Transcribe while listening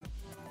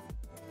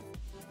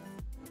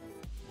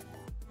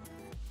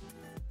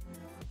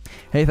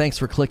Hey, thanks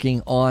for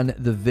clicking on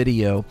the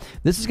video.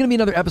 This is going to be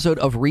another episode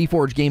of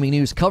Reforge Gaming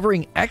News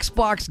covering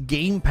Xbox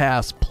Game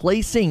Pass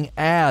placing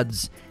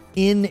ads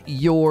in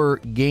your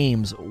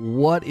games.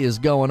 What is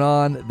going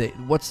on?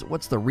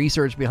 What's the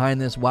research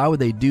behind this? Why would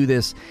they do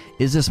this?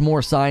 Is this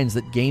more signs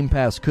that Game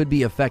Pass could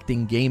be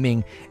affecting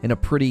gaming in a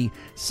pretty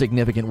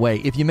significant way?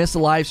 If you missed the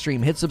live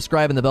stream, hit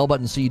subscribe and the bell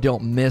button so you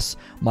don't miss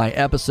my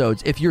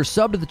episodes. If you're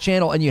subbed to the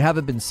channel and you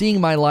haven't been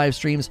seeing my live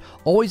streams,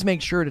 always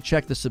make sure to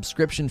check the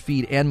subscription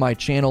feed and my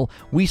channel.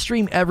 We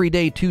stream every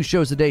day, 2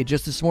 shows a day.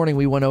 Just this morning,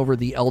 we went over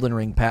the Elden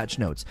Ring patch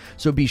notes.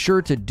 So be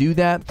sure to do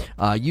that.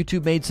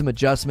 YouTube made some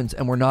adjustments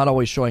and we're not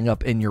always showing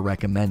up in your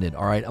recommended.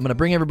 All right, I'm going to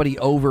bring everybody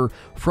over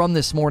from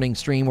this morning's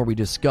stream where we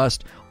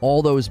discussed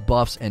all those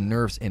buffs and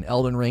nerfs in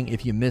Elden Ring.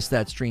 If you missed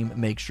that stream,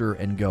 make sure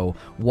and go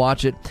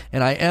watch it.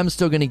 And I am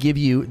still going to give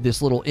you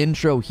this little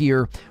intro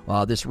here,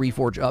 this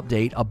Reforge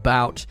update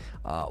about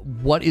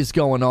what is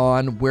going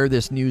on, where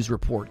this news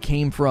report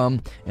came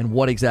from, and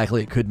what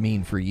exactly it could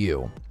mean for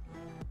you.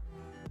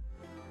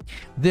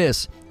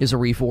 This is a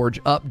Reforge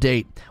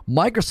update.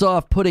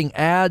 Microsoft putting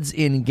ads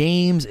in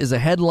games is a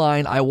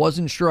headline I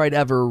wasn't sure I'd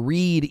ever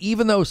read,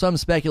 even though some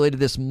speculated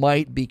this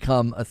might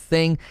become a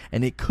thing,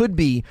 and it could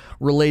be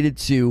related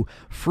to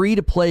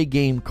free-to-play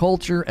game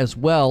culture as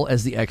well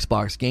as the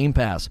Xbox Game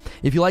Pass.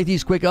 If you like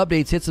these quick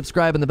updates, hit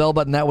subscribe and the bell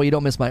button. That way you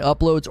don't miss my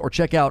uploads, or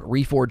check out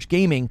Reforge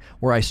Gaming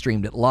where I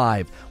streamed it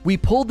live. We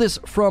pulled this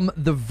from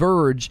The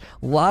Verge.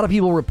 A lot of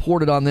people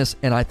reported on this,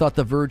 and I thought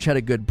The Verge had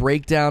a good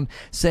breakdown,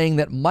 saying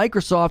that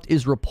Microsoft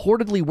is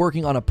reportedly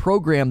working on a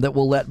program that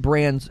will let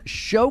brands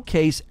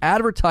showcase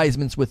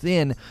advertisements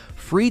within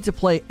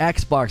free-to-play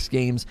Xbox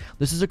games.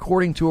 This is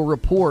according to a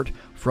report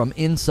from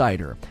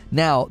Insider.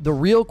 Now, the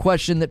real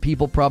question that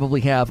people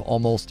probably have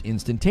almost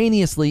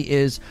instantaneously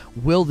is,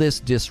 will this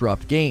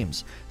disrupt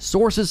games?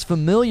 Sources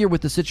familiar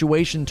with the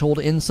situation told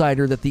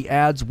Insider that the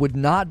ads would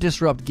not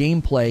disrupt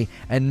gameplay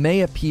and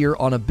may appear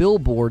on a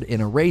billboard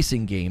in a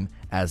racing game,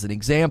 as an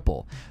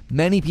example.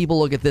 Many people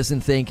look at this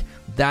and think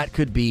that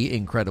could be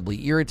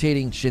incredibly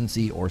irritating,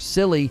 chintzy, or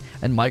silly,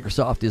 and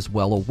Microsoft is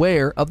well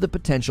aware of the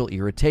potential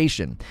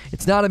irritation.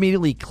 It's not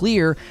immediately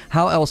clear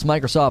how else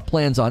Microsoft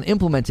plans on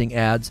implementing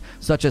ads,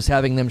 such as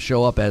having them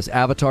show up as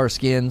avatar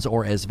skins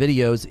or as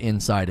videos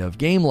inside of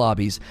game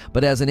lobbies,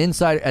 but as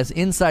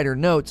Insider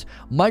notes,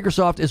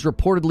 Microsoft is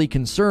reportedly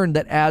concerned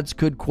that ads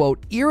could,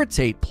 quote,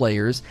 irritate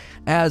players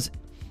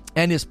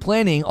and is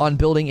planning on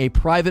building a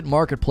private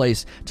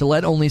marketplace to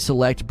let only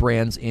select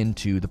brands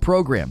into the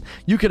program.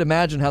 You could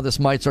imagine how this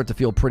might start to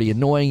feel pretty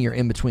annoying. You're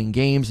in between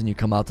games and you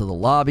come out to the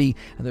lobby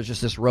and there's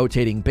just this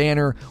rotating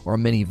banner or a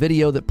mini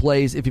video that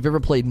plays. If you've ever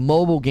played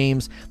mobile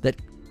games that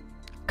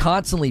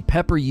constantly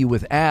pepper you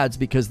with ads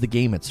because the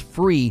game is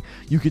free,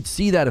 you could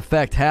see that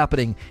effect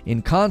happening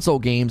in console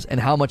games and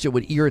how much it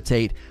would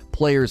irritate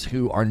players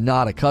who are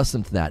not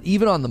accustomed to that.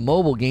 Even on the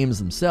mobile games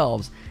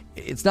themselves,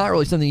 it's not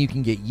really something you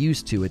can get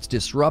used to. It's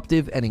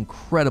disruptive and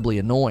incredibly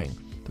annoying.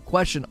 The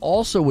question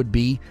also would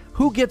be,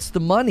 who gets the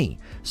money?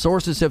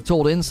 Sources have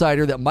told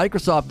Insider that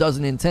Microsoft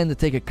doesn't intend to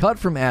take a cut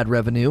from ad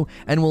revenue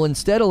and will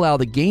instead allow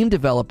the game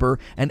developer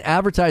and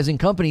advertising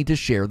company to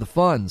share the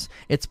funds.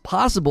 It's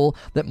possible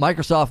that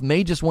Microsoft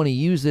may just want to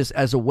use this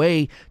as a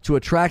way to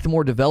attract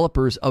more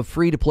developers of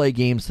free-to-play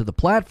games to the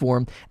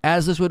platform,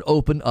 as this would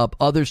open up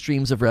other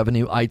streams of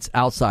revenue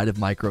outside of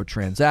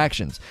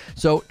microtransactions.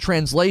 So,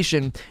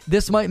 translation,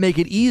 this might make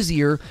it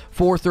easier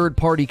for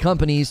third-party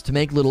companies to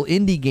make little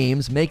indie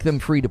games, make them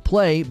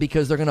free-to-play,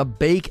 because they're going to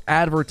bake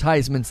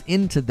advertisements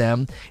into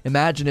them.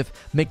 Imagine if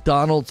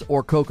McDonald's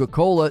or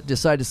Coca-Cola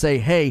decide to say,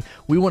 hey,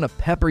 we want to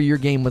pepper your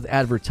game with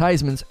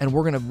advertisements and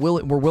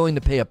we're willing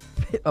to pay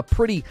a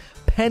pretty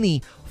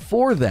penny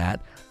for that.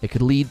 It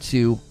could lead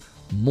to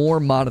more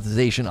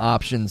monetization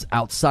options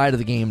outside of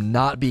the game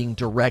not being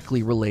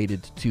directly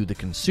related to the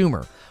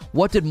consumer.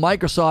 What did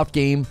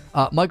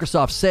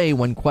Microsoft say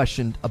when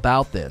questioned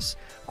about this?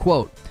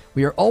 Quote,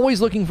 "We are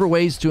always looking for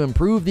ways to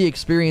improve the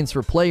experience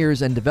for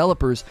players and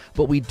developers,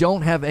 but we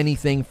don't have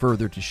anything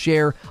further to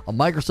share." A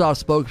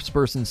Microsoft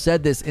spokesperson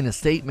said this in a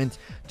statement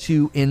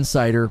to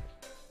Insider,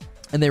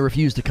 and they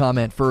refuse to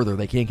comment further.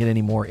 They can't get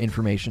any more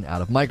information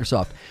out of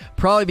Microsoft.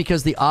 Probably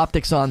because the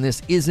optics on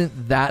this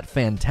isn't that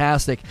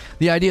fantastic.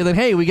 The idea that,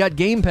 hey, we got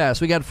Game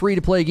Pass, we got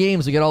free-to-play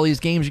games, we got all these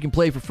games you can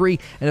play for free,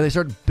 and if they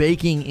start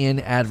baking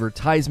in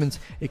advertisements,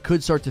 it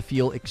could start to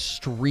feel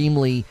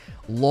extremely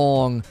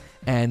long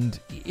and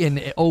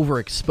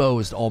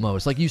overexposed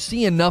almost. Like, you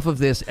see enough of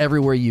this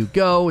everywhere you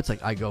go. It's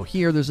like, I go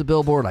here, there's a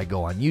billboard. I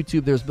go on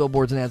YouTube, there's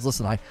billboards and ads.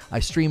 Listen, I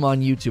stream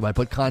on YouTube. I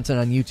put content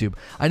on YouTube.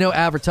 I know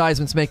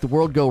advertisements make the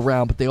world go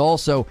round, but they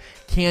also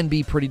can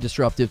be pretty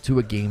disruptive to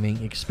a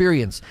gaming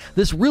experience.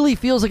 This really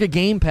feels like a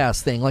Game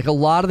Pass thing. Like, a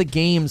lot of the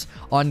games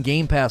on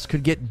Game Pass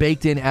could get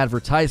baked in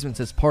advertisements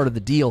as part of the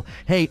deal.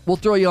 Hey, we'll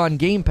throw you on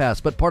Game Pass,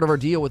 but part of our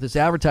deal with this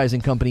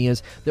advertising company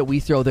is that we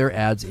throw their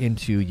ads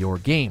into your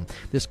game.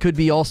 This could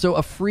be also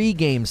a free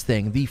games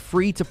thing. The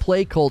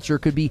free-to-play culture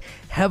could be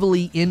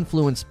heavily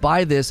influenced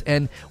by this,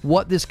 and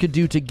what this could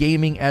do to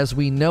gaming as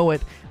we know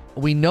it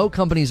We know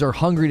companies are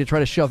hungry to try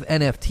to shove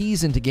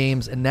NFTs into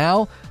games, and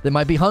now they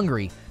might be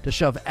hungry to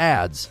shove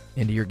ads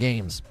into your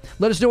games.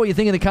 Let us know what you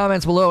think in the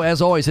comments below.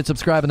 As always, hit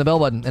subscribe and the bell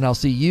button, and I'll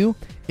see you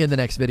in the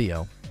next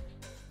video.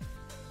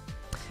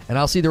 And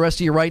I'll see the rest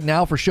of you right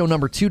now for show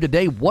number 2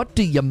 today. What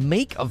do you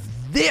make of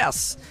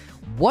this?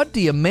 What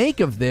do you make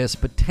of this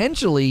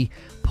potentially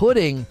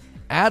putting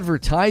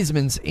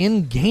advertisements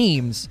in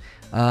games,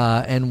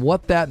 and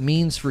what that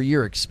means for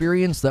your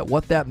experience,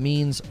 what that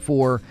means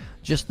for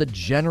just the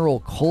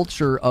general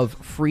culture of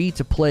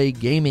free-to-play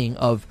gaming,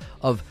 of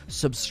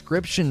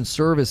subscription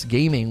service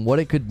gaming, what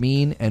it could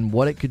mean and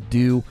what it could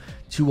do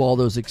to all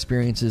those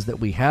experiences that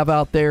we have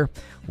out there.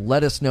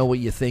 Let us know what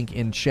you think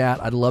in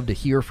chat. I'd love to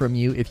hear from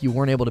you. If you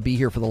weren't able to be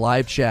here for the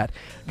live chat,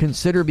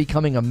 consider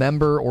becoming a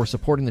member or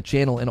supporting the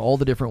channel in all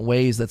the different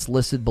ways that's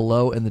listed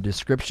below in the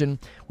description.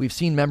 We've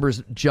seen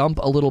members jump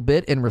a little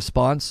bit in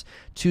response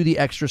to the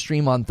extra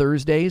stream on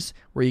Thursdays,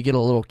 where you get a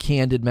little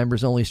candid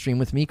members-only stream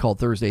with me called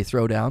Thursday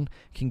Throwdown.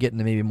 Can get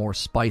into maybe more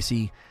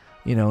spicy,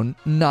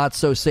 not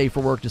so safe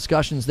for work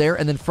discussions there.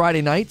 And then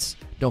Friday nights,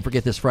 don't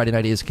forget this Friday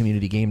night is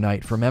community game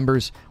night for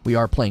members. We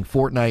are playing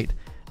Fortnite,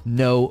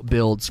 no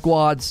build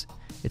squads.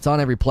 It's on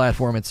every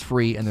platform, it's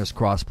free, and there's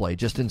crossplay.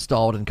 Just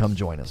install it and come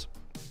join us.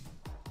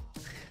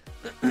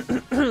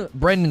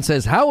 Brendan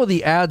says, how will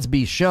the ads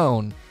be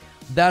shown?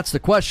 That's the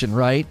question,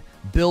 right?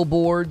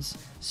 Billboards,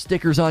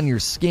 stickers on your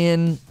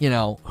skin,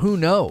 who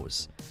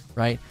knows,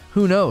 right?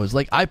 Who knows?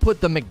 Like, I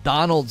put the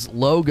McDonald's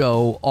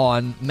logo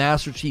on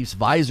Master Chief's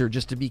visor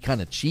just to be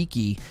kind of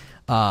cheeky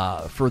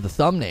for the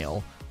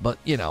thumbnail, but,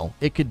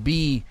 it could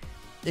be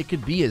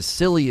as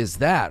silly as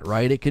that,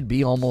 right? It could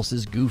be almost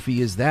as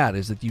goofy as that,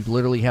 is that you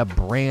literally have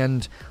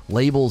brand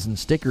labels and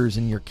stickers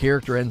and your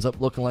character ends up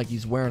looking like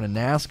he's wearing a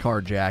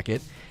NASCAR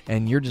jacket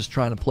and you're just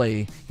trying to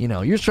play,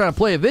 you're just trying to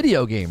play a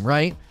video game,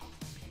 right?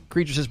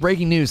 Creature says,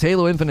 breaking news,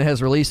 Halo Infinite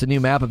has released a new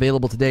map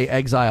available today,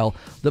 Exile.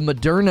 The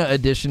Moderna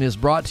edition is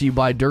brought to you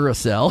by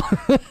Duracell.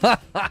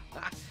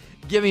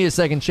 Give me a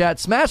second, chat.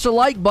 Smash the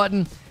like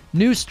button.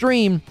 New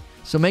stream.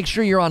 So make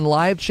sure you're on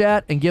live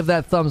chat and give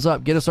that thumbs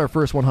up. Get us our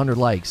first 100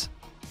 likes.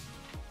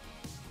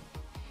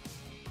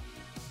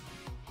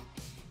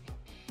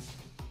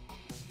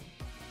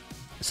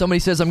 Somebody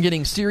says, I'm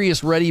getting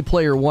serious Ready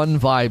Player One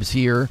vibes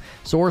here.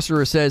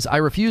 Sorcerer says, I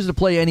refuse to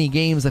play any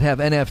games that have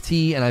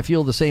NFT, and I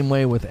feel the same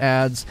way with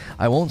ads.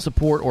 I won't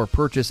support or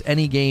purchase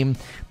any game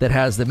that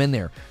has them in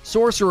there.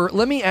 Sorcerer,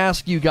 let me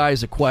ask you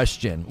guys a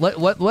question.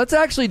 Let's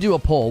actually do a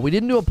poll. We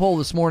didn't do a poll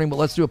this morning, but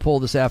let's do a poll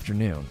this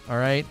afternoon. All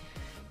right?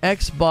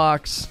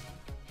 Xbox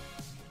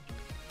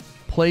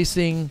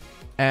placing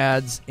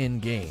ads in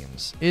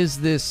games. Is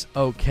this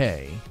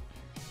okay?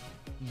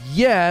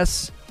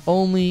 Yes,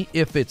 only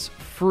if it's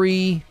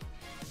free.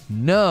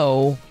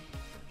 No,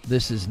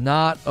 this is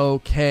not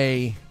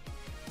okay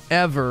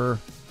ever.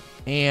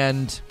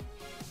 And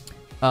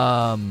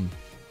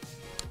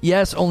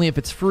yes, only if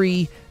it's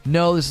free.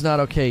 No, this is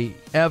not okay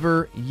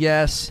ever.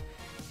 Yes,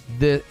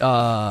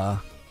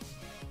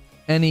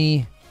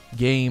 any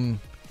game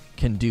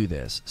can do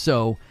this.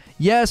 So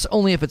yes,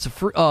 only if it's a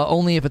free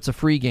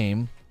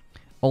game.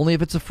 Only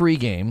if it's a free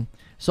game.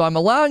 So I'm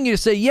allowing you to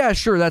say, yeah,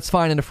 sure, that's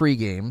fine in a free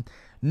game.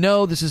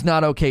 No, this is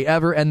not okay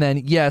ever. And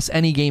then, yes,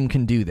 any game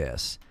can do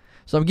this.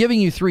 So I'm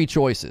giving you 3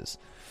 choices.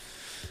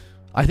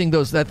 I think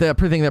that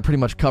pretty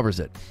much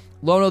covers it.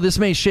 Lono, this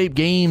may shape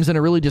games in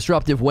a really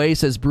disruptive way,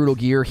 says Brutal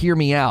Gear. Hear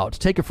me out.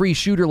 Take a free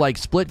shooter like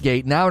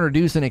Splitgate. Now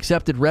introduce an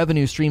accepted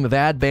revenue stream of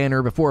ad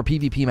banner before a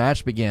PvP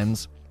match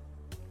begins.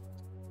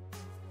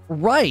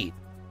 Right.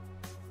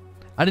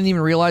 I didn't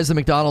even realize the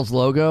McDonald's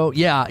logo.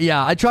 Yeah.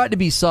 I tried to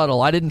be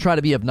subtle. I didn't try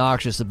to be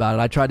obnoxious about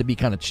it. I tried to be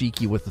kind of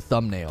cheeky with the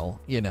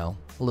thumbnail,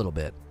 a little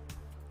bit.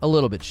 A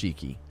little bit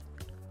cheeky.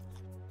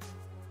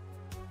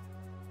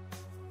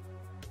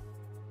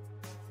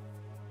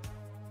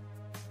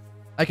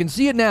 I can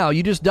see it now.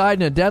 You just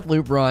died in a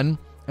Deathloop run,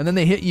 and then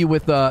they hit you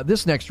with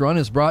this next run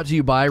is brought to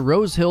you by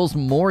Rose Hills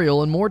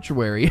Memorial and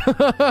Mortuary.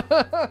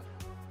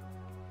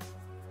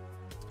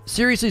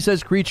 Seriously,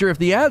 says Creature, if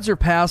the ads are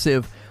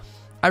passive,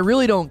 I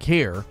really don't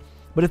care.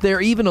 But if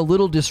they're even a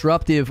little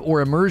disruptive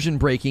or immersion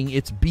breaking,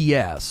 it's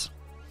BS.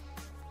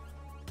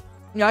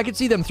 Yeah, I could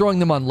see them throwing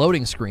them on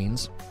loading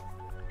screens.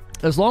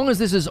 As long as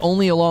this is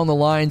only along the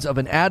lines of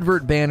an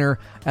advert banner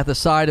at the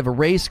side of a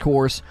race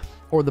course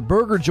or the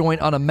burger joint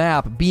on a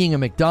map being a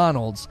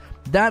McDonald's,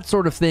 that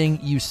sort of thing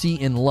you see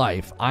in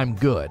life, I'm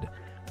good.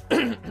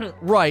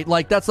 Right,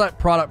 like that's not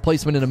product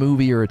placement in a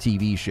movie or a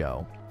TV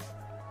show.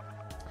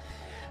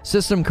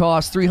 System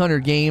costs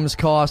 300 games,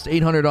 cost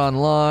 800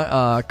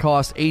 online,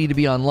 cost 80 to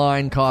be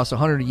online, cost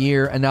 100 a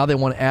year, and now they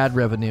want ad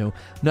revenue.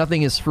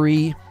 Nothing is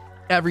free.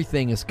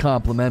 Everything is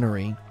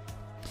complimentary.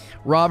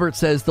 Robert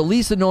says the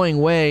least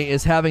annoying way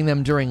is having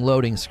them during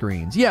loading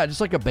screens. Yeah,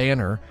 just like a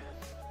banner.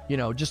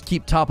 Just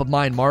keep top of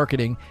mind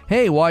marketing.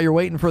 Hey, while you're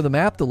waiting for the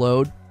map to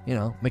load,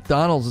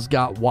 McDonald's has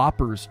got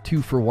Whoppers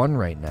 2 for $1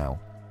 right now.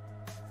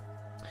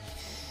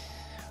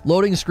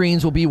 Loading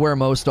screens will be where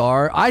most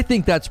are. I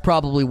think that's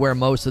probably where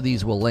most of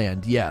these will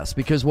land, yes,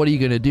 because what are you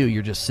going to do?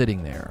 You're just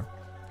sitting there.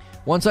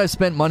 Once I've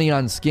spent money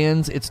on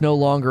skins, it's no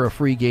longer a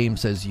free game,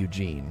 says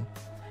Eugene.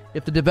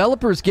 If the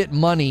developers get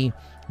money,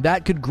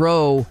 that could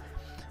grow,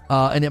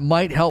 and it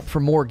might help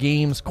for more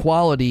games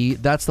quality.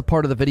 That's the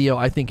part of the video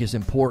I think is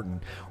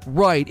important.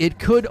 Right, it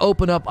could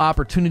open up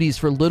opportunities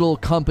for little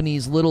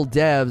companies, little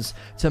devs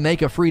to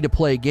make a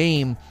free-to-play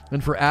game,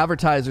 and for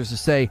advertisers to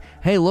say,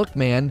 hey, look,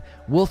 man,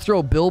 we'll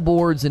throw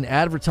billboards and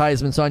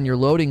advertisements on your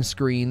loading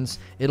screens.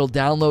 It'll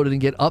download it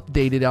and get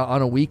updated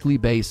on a weekly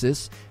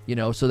basis,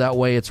 so that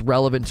way it's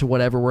relevant to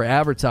whatever we're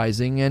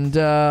advertising, and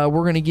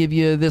we're going to give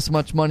you this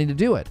much money to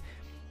do it.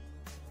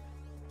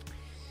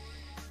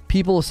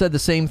 People said the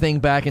same thing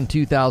back in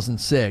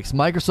 2006.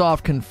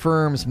 Microsoft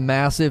confirms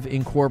massive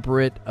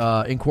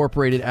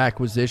incorporated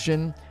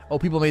acquisition. Oh,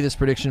 people made this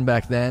prediction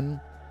back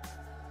then?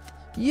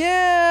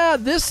 Yeah,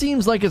 this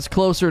seems like it's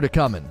closer to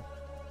coming.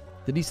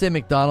 Did he say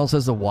McDonald's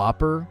has a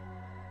Whopper?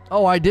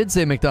 Oh, I did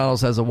say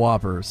McDonald's has a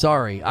Whopper.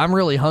 Sorry, I'm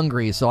really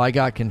hungry, so I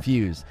got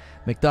confused.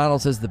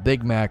 McDonald's has the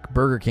Big Mac.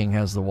 Burger King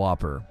has the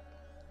Whopper.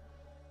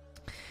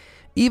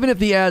 Even if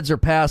the ads are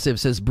passive,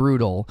 says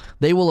Brutal,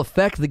 they will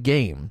affect the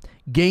game.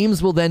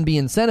 Games will then be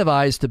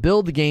incentivized to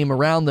build the game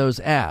around those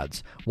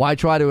ads. Why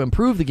try to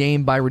improve the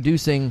game by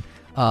reducing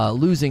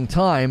losing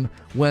time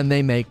when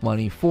they make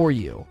money for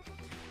you?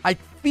 I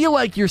feel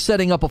like you're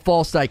setting up a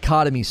false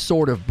dichotomy,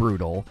 sort of,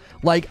 Brutal.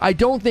 Like, I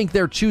don't think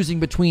they're choosing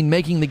between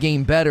making the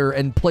game better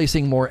and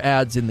placing more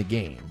ads in the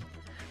game,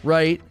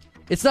 right?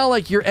 It's not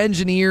like your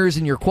engineers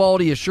and your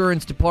quality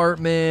assurance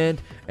department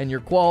and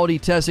your quality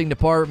testing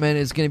department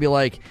is going to be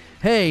like,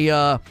 hey,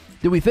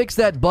 did we fix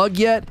that bug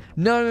yet?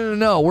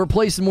 No. We're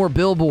placing more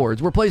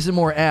billboards. We're placing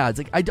more ads.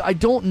 Like, I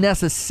don't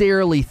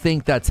necessarily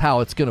think that's how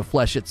it's going to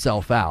flesh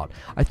itself out.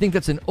 I think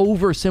that's an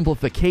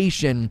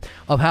oversimplification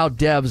of how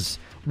devs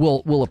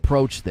will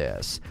approach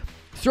this.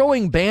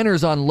 Throwing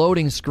banners on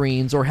loading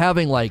screens or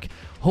having, like,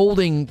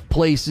 holding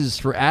places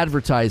for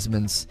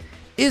advertisements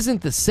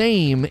isn't the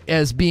same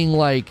as being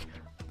like,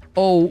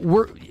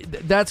 oh,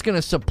 that's going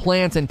to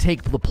supplant and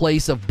take the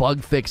place of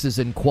bug fixes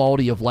and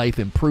quality of life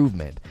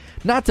improvement.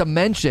 Not to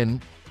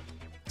mention,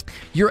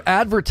 your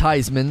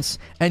advertisements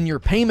and your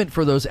payment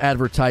for those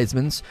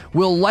advertisements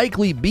will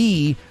likely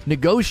be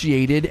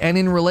negotiated and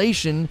in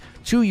relation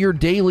to your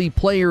daily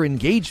player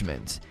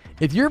engagement.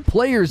 If your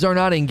players are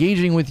not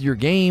engaging with your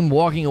game,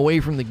 walking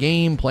away from the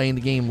game, playing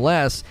the game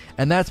less,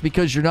 and that's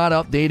because you're not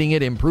updating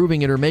it,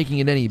 improving it, or making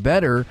it any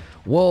better,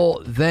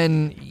 well,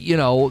 then,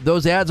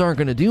 those ads aren't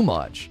going to do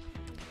much.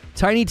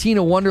 Tiny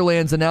Tina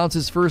Wonderlands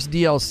announces first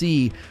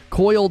DLC.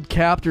 Coiled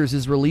Captors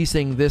is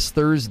releasing this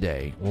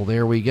Thursday. Well,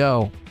 there we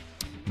go.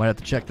 Might have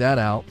to check that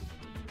out.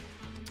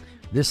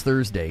 This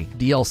Thursday,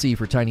 DLC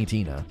for Tiny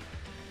Tina.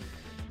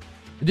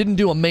 It didn't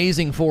do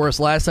amazing for us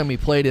last time we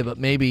played it, but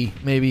maybe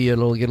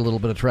it'll get a little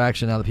bit of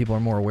traction now that people are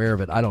more aware of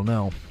it. I don't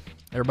know.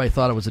 Everybody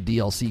thought it was a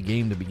DLC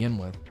game to begin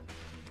with.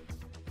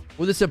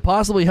 Will this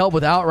possibly help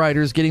with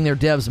Outriders getting their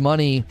devs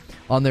money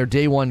on their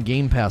day one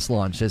Game Pass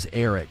launch, says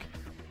Eric.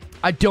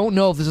 I don't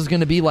know if this is going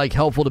to be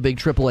helpful to big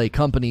AAA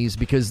companies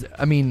because,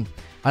 I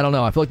don't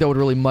know. I feel like that would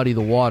really muddy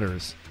the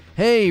waters.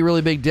 Hey,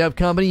 really big dev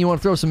company, you want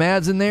to throw some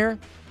ads in there?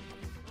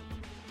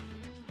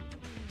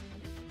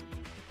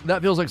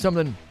 That feels like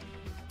something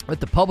that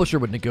the publisher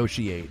would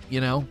negotiate,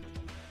 The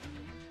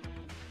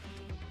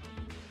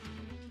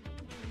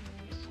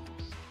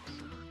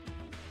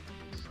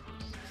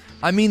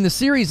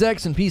Series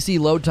X and PC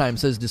load time,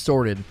 says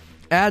Distorted.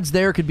 Ads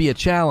there could be a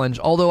challenge,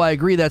 although I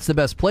agree that's the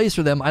best place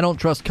for them. I don't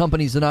trust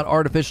companies to not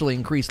artificially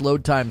increase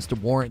load times to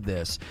warrant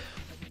this.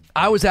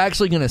 I was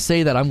actually going to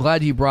say that. I'm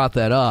glad you brought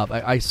that up.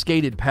 I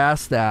skated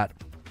past that.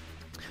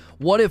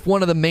 What if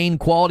one of the main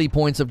quality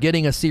points of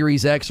getting a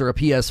Series X or a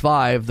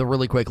PS5, the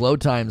really quick load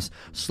times,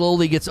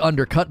 slowly gets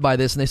undercut by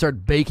this and they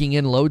start baking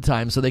in load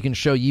times so they can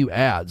show you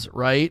ads,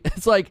 right?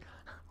 It's like,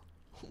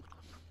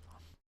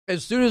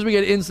 as soon as we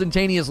get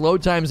instantaneous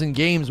load times in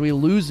games, we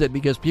lose it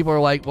because people are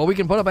like, well, we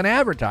can put up an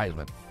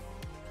advertisement.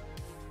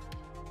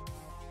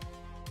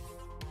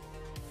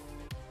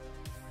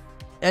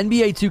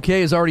 NBA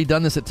 2K has already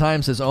done this at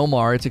times, says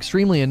Omar. It's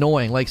extremely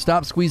annoying.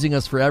 Stop squeezing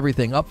us for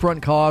everything.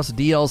 Upfront costs,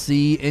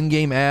 DLC,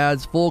 in-game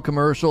ads, full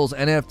commercials,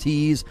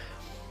 NFTs.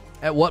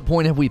 At what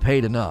point have we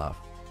paid enough?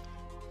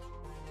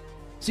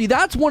 See,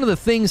 that's one of the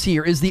things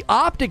here, is the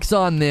optics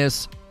on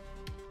this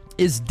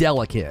is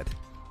delicate.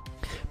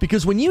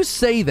 Because when you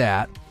say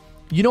that,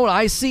 you know what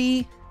I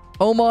see,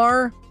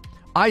 Omar?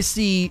 I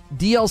see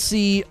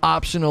DLC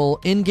optional,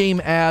 in-game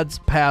ads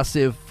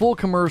passive, full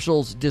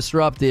commercials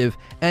disruptive,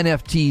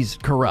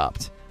 NFTs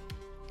corrupt.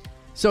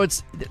 So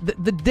it's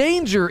the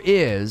danger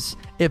is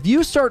if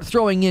you start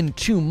throwing in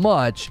too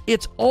much,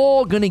 it's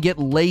all going to get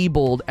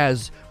labeled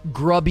as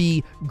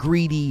grubby,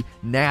 greedy,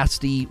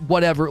 nasty,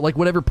 whatever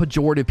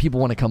pejorative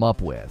people want to come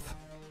up with.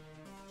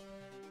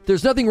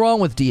 There's nothing wrong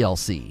with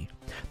DLC.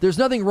 There's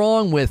nothing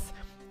wrong with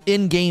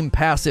in-game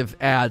passive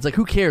ads.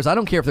 Who cares? I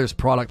don't care if there's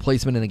product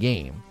placement in a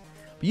game.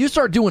 But you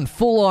start doing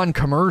full-on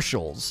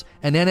commercials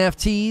and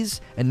NFTs,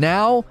 and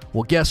now,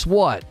 well, guess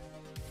what?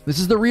 This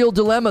is the real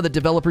dilemma that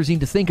developers need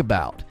to think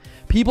about.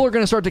 People are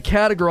going to start to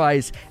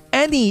categorize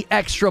any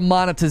extra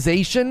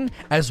monetization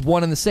as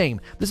one and the same.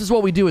 This is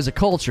what we do as a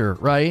culture,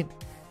 right?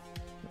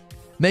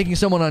 Making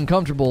someone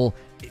uncomfortable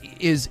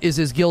is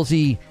as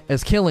guilty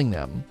as killing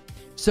them.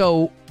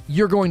 So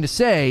you're going to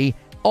say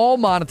all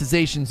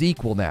monetization's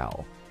equal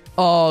now.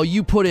 Oh,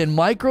 you put in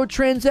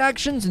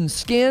microtransactions and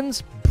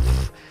skins?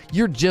 Pfft,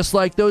 you're just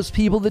like those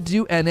people that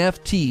do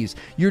NFTs.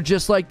 You're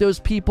just like those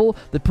people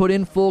that put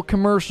in full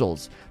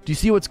commercials. Do you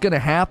see what's going to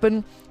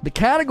happen? The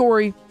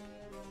category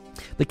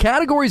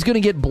is going to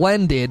get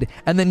blended,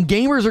 and then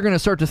gamers are going to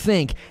start to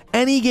think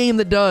any game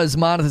that does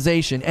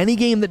monetization, any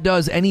game that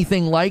does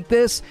anything like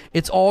this,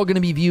 it's all going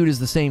to be viewed as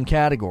the same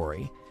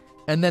category.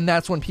 And then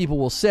that's when people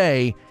will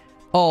say,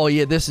 oh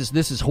yeah, this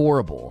is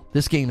horrible.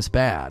 This game's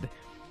bad.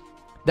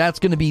 That's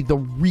going to be the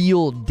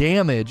real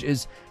damage,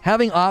 is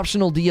having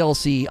optional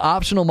DLC,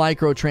 optional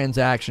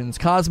microtransactions,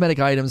 cosmetic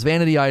items,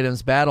 vanity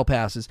items, battle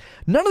passes.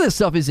 None of this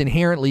stuff is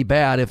inherently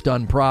bad if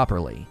done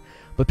properly.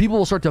 But people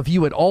will start to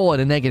view it all in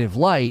a negative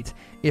light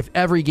if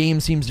every game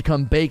seems to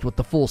come baked with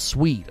the full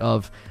suite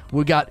of,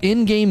 we got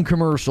in-game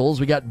commercials,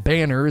 we got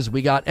banners,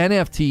 we got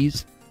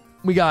NFTs,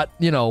 we got,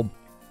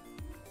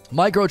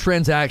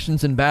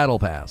 microtransactions and battle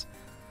pass.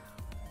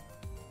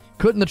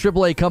 Couldn't the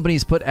AAA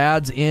companies put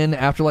ads in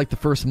after like the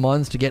first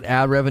months to get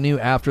ad revenue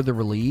after the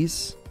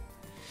release?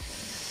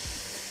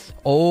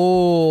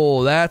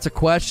 Oh, that's a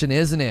question,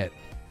 isn't it?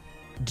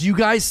 Do you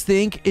guys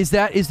think, is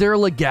there a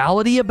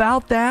legality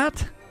about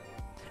that?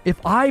 If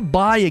I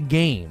buy a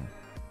game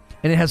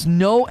and it has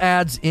no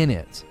ads in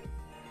it,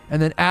 and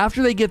then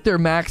after they get their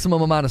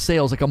maximum amount of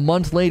sales, like a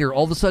month later,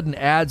 all of a sudden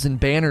ads and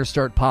banners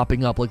start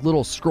popping up, like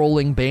little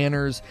scrolling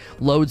banners,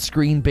 load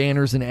screen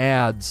banners and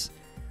ads.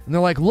 And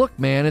they're like, look,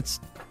 man,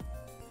 that's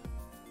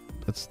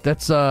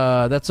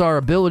our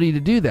ability to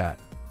do that.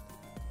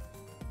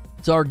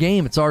 It's our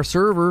game, it's our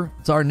server,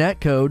 it's our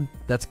net code.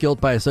 That's guilt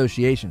by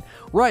association.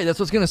 Right, that's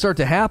what's going to start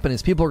to happen,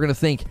 is people are going to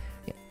think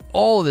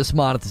all of this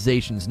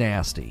monetization's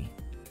nasty.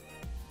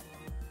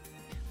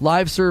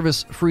 Live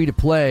service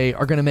free-to-play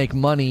are going to make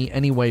money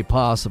any way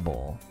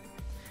possible.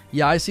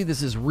 Yeah, I see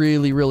this as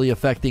really, really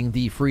affecting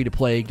the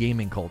free-to-play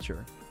gaming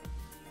culture.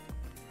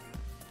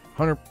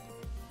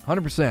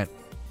 100%.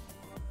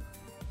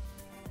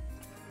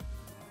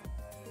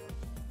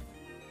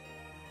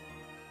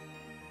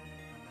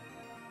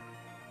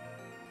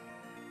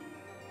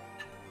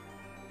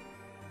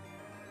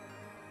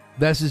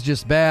 This is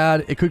just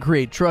bad. It could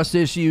create trust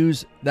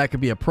issues. That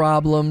could be a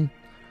problem.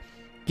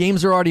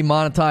 Games are already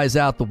monetized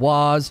out the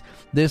waz.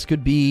 This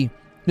would be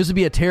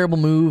a terrible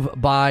move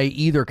by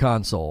either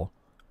console.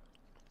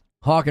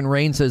 Hawk and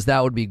Rain says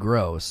that would be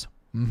gross.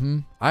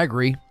 I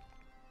agree.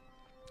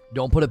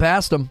 Don't put it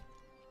past them.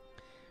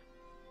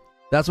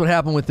 That's what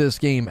happened with this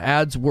game.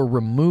 Ads were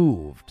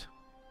removed.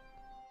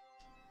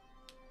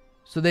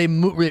 So they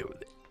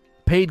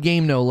paid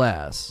game no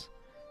less.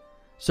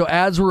 So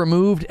ads were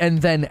removed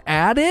and then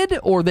added,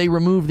 or they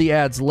removed the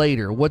ads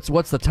later? What's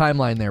the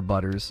timeline there,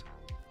 Butters?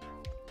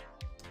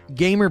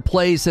 Gamer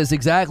Play says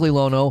exactly,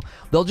 Lono.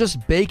 They'll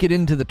just bake it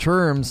into the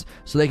terms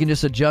so they can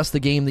just adjust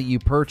the game that you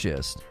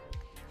purchased.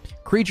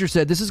 Creature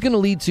said this is going to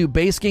lead to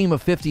base game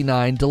of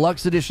 $59,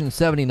 deluxe edition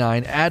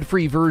 $79,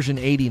 ad-free version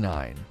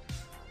 $89.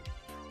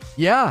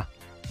 Yeah,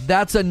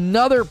 that's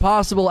another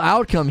possible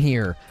outcome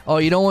here. Oh,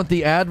 you don't want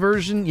the ad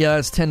version? Yeah,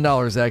 that's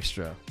 $10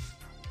 extra.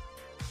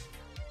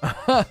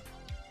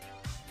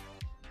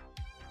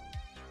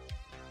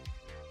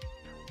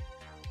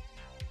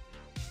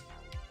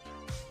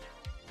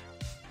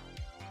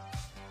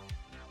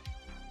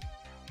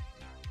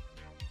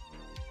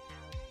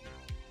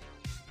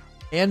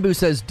 Anbu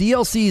says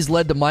DLCs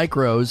led to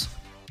micros,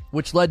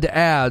 which led to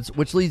ads,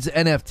 which leads to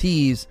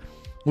NFTs,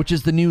 which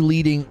is the new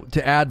leading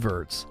to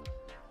adverts.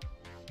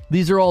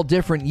 These are all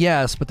different,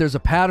 yes, but there's a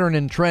pattern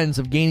and trends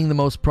of gaining the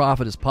most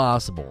profit as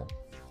possible.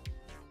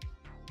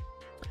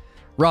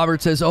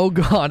 Robert says, oh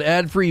god,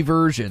 ad-free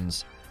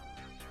versions.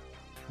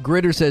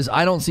 Gritter says,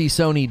 I don't see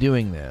Sony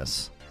doing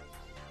this.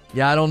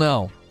 Yeah, I don't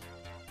know.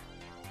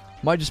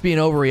 Might just be an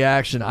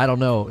overreaction. I don't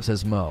know,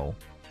 says Mo.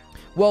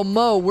 Well,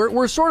 Mo,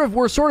 we're sort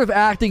of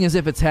acting as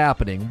if it's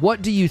happening.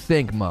 What do you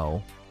think,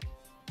 Mo?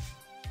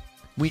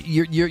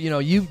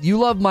 You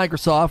love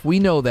Microsoft. We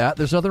know that.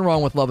 There's nothing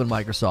wrong with loving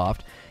Microsoft.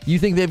 You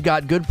think they've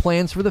got good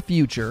plans for the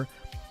future.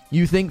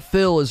 You think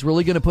Phil is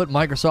really going to put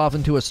Microsoft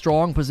into a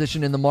strong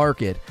position in the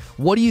market.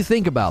 What do you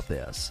think about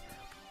this?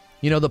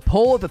 The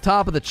poll at the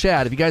top of the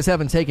chat, if you guys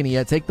haven't taken it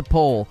yet, take the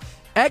poll.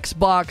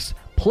 Xbox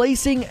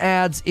placing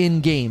ads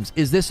in games.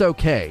 Is this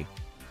okay?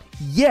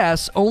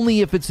 Yes,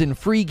 only if it's in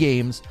free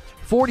games.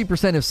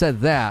 40% have said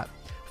that.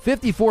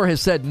 54%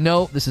 has said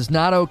no, this is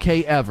not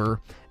okay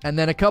ever. And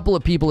then a couple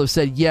of people have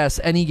said yes,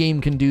 any game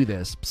can do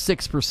this.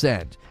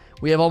 6%.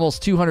 We have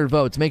almost 200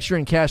 votes. Make sure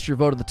and cast your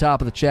vote at the top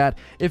of the chat.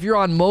 If you're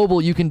on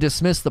mobile, you can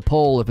dismiss the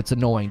poll if it's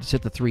annoying. Just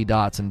hit the 3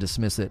 dots and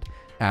dismiss it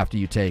after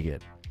you take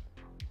it.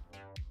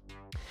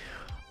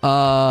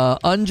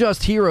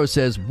 Unjust Hero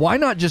says, why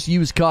not just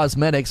use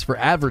cosmetics for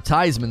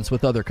advertisements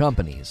with other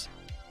companies?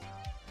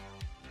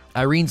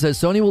 Irene says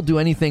Sony will do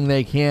anything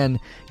they can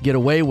get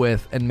away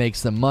with and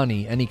makes them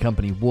money. Any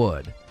company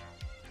would.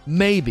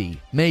 Maybe.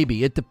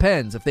 It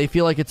depends. If they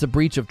feel like it's a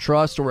breach of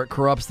trust or it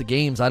corrupts the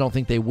games, I don't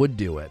think they would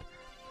do it.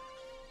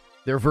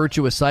 Their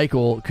virtuous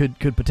cycle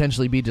could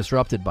potentially be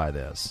disrupted by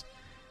this.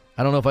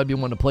 I don't know if I'd be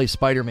one to play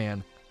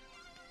Spider-Man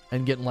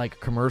and get like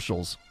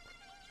commercials.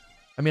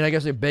 I mean, I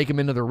guess they bake him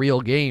into the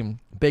real game,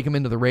 bake him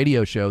into the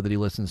radio show that he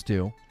listens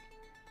to.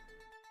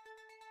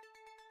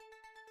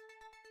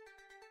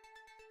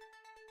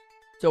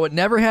 So it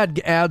never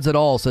had ads at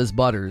all, says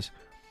Butters.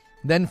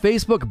 Then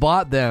Facebook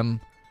bought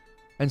them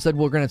and said,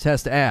 we're going to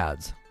test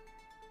ads.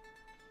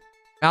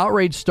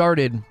 Outrage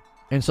started,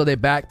 and so they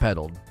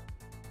backpedaled.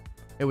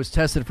 It was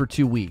tested for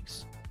 2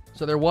 weeks.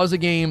 So there was a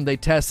game, they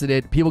tested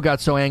it, people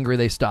got so angry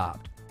they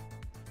stopped.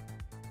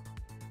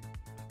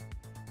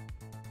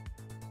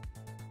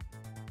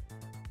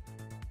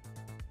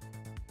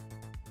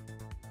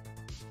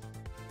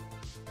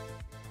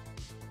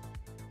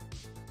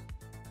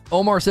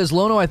 Omar says,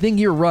 Lono, I think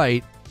you're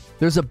right.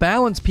 There's a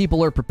balance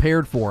people are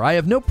prepared for. I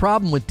have no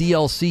problem with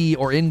DLC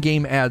or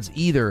in-game ads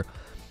either.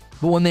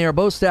 But when they are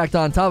both stacked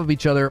on top of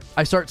each other,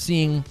 I start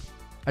feeling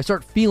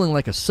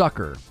like a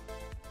sucker.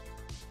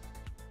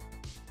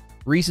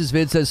 Reese's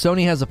Vid says,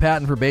 Sony has a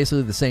patent for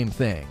basically the same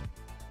thing.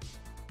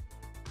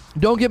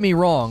 Don't get me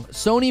wrong.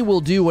 Sony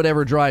will do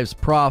whatever drives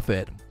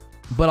profit.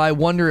 But I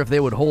wonder if they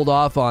would hold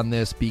off on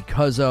this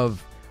because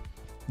of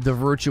the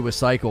virtuous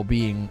cycle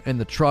being and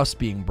the trust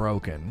being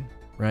broken.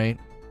 Right?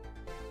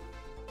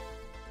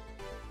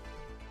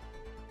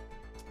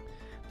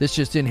 This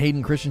just in,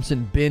 Hayden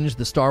Christensen binged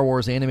the Star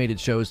Wars animated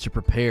shows to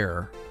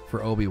prepare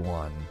for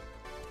Obi-Wan.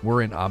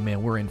 We're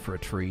in for a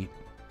treat.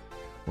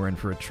 We're in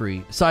for a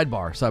treat.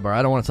 Sidebar.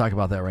 I don't want to talk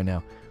about that right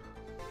now.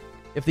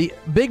 If the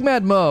Big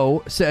Mad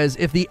Mo says,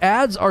 if the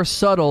ads are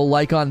subtle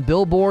like on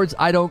billboards,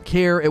 I don't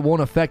care. It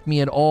won't affect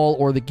me at all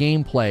or the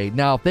gameplay.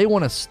 Now, if they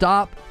want to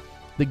stop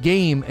the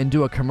game and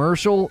do a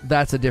commercial,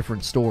 that's a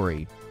different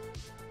story.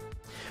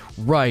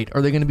 Right.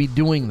 Are they going to be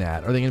doing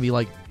that? Are they going to be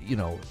like,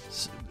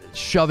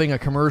 shoving a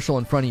commercial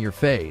in front of your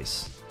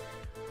face?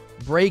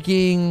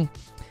 Breaking.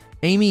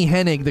 Amy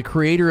Hennig, the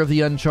creator of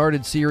the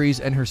Uncharted series,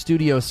 and her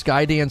studio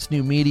Skydance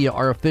New Media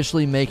are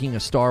officially making a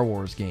Star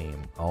Wars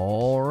game.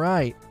 All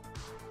right.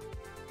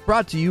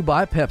 Brought to you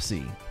by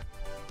Pepsi.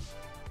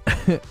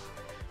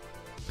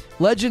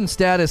 Legend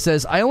Status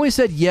says, I only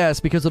said yes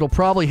because it'll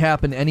probably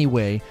happen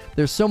anyway.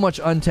 There's so much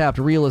untapped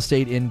real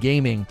estate in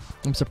gaming.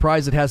 I'm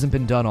surprised it hasn't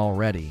been done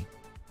already.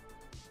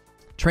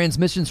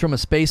 Transmissions from a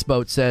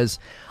Spaceboat says,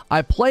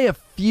 I play a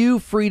few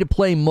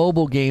free-to-play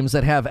mobile games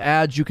that have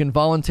ads you can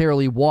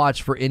voluntarily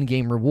watch for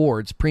in-game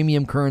rewards,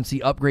 premium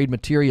currency, upgrade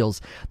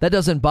materials. That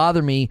doesn't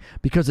bother me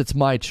because it's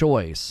my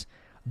choice.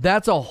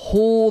 That's a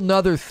whole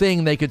nother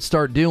thing they could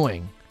start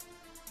doing.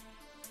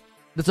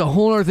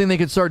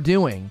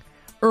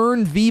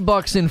 Earn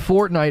V-Bucks in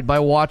Fortnite by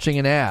watching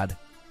an ad.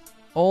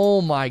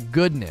 Oh my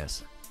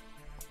goodness.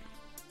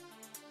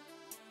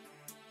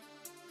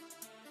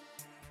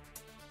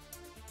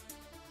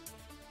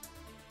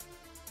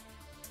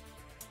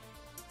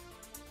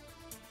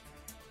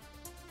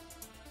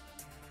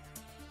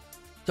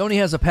 Sony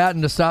has a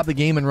patent to stop the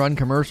game and run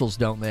commercials,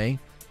 don't they?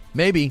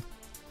 Maybe.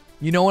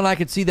 You know when I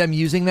could see them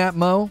using that,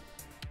 Mo?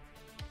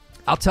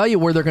 I'll tell you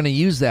where they're going to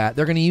use that.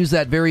 They're going to use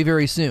that very,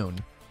 very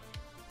soon.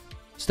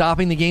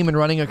 Stopping the game and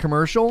running a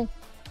commercial?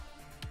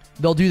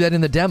 They'll do that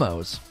in the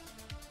demos.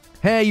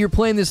 Hey, you're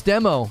playing this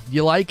demo.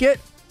 You like it?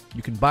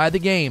 You can buy the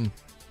game.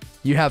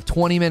 You have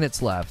 20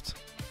 minutes left.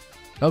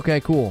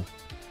 Okay, cool.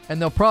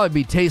 And they'll probably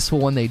be tasteful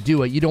when they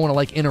do it. You don't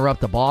want to,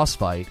 interrupt the boss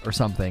fight or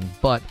something,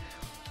 but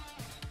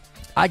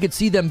I could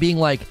see them being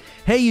like,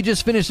 hey, you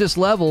just finished this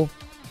level.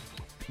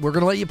 We're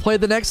going to let you play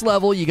the next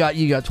level. You got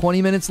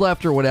 20 minutes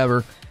left or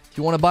whatever. If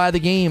you want to buy the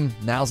game,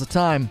 now's the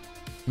time,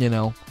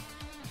 And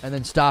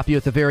then stop you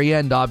at the very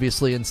end,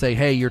 obviously, and say,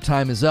 hey, your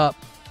time is up.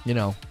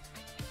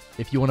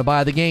 If you want to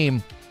buy the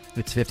game,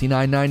 it's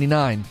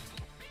 $59.99.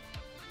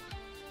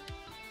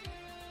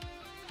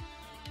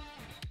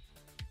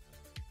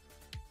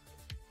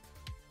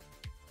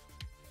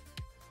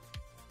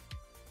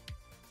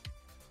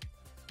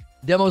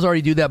 Demos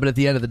already do that, but at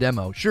the end of the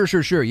demo. Sure,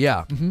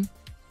 yeah. Mm-hmm.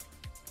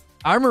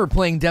 I remember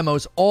playing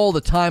demos all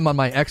the time on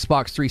my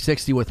Xbox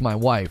 360 with my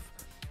wife.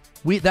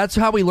 That's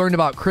how we learned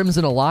about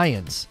Crimson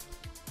Alliance.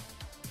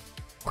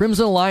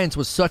 Crimson Alliance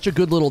was such a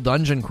good little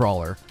dungeon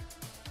crawler.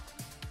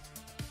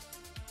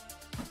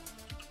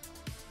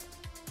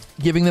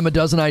 Giving them a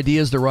dozen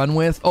ideas to run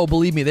with. Oh,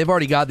 believe me, they've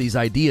already got these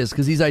ideas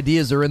because these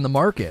ideas are in the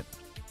market.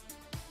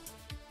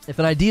 If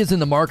an idea is in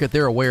the market,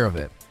 they're aware of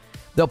it.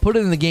 They'll put it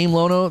in the game,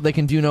 Lono. They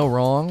can do no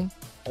wrong.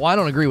 Well, I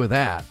don't agree with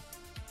that.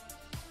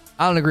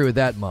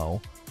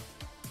 Mo.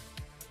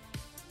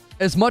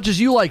 As much as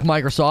you like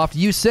Microsoft,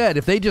 you said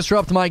if they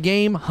disrupt my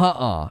game,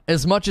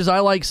 As much as I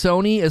like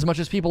Sony, as much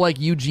as people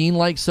like Eugene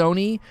like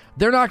Sony,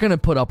 they're not going to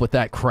put up with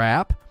that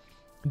crap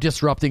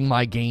disrupting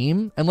my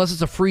game unless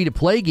it's a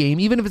free-to-play game.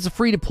 Even if it's a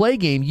free-to-play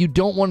game, you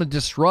don't want to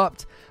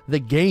disrupt the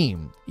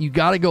game. You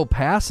got to go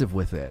passive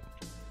with it.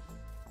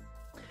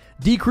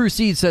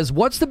 D-Crucide says,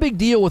 what's the big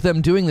deal with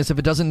them doing this if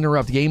it doesn't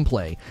interrupt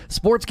gameplay?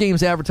 Sports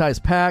games advertise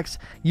packs,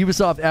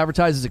 Ubisoft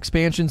advertises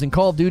expansions, and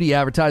Call of Duty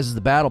advertises the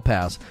Battle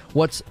Pass.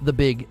 What's the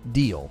big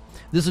deal?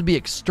 This would be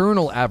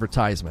external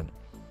advertisement.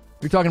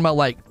 You're talking about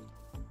like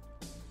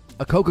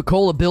a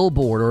Coca-Cola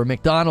billboard or a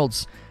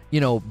McDonald's,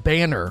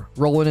 banner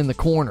rolling in the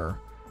corner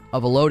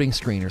of a loading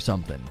screen or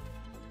something.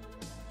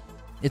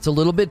 It's a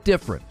little bit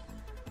different.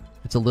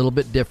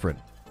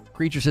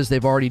 Creature says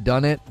they've already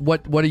done it.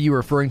 What are you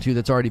referring to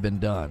that's already been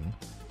done?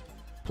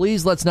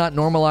 Please, let's not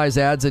normalize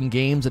ads in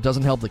games. It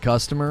doesn't help the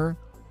customer.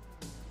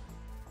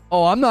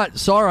 Oh, I'm not,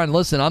 Sauron,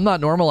 listen, I'm not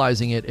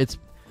normalizing it.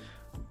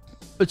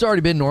 It's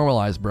already been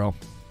normalized, bro.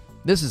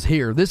 This is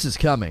here. This is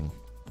coming.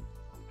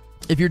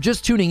 If you're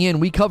just tuning in,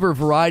 we cover a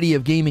variety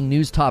of gaming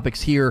news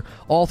topics here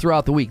all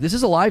throughout the week. This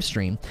is a live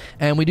stream,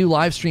 and we do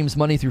live streams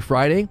Monday through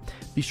Friday.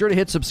 Be sure to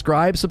hit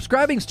subscribe.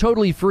 Subscribing's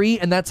totally free,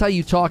 and that's how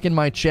you talk in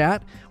my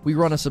chat. We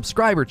run a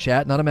subscriber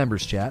chat, not a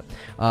members chat.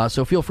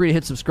 So feel free to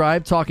hit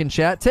subscribe, talk in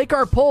chat. Take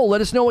our poll. Let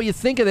us know what you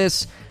think of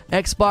this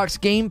Xbox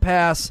Game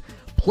Pass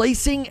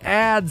placing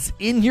ads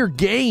in your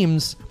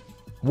games.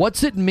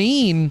 What's it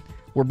mean?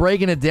 We're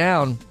breaking it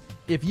down.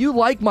 If you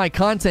like my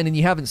content and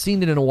you haven't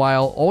seen it in a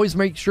while, always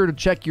make sure to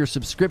check your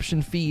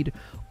subscription feed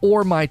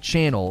or my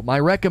channel.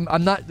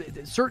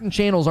 Certain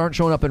channels aren't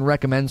showing up in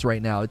recommends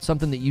right now. It's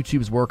something that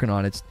YouTube's working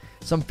on. It's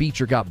some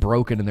feature got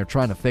broken and they're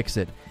trying to fix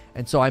it.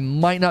 And so I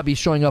might not be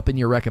showing up in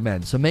your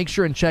recommends. So make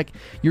sure and check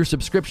your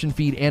subscription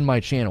feed and my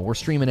channel. We're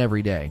streaming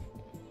every day.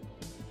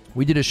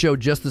 We did a show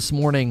just this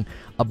morning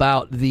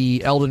about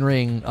the Elden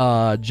Ring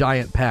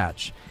giant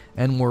patch,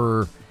 and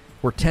we're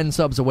 10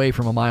 subs away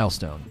from a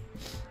milestone.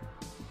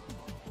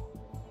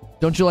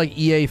 Don't you like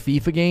EA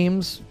FIFA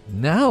games?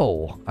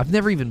 No, I've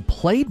never even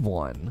played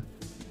one.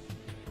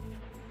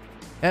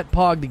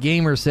 Pog the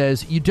Gamer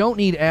says, you don't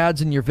need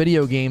ads in your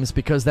video games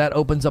because that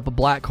opens up a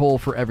black hole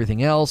for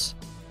everything else.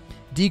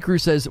 D-Crew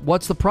says,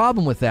 what's the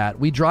problem with that?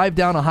 We drive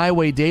down a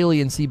highway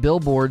daily and see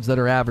billboards that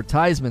are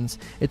advertisements.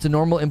 It's a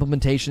normal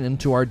implementation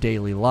into our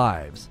daily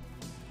lives.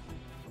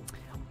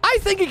 I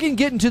think it can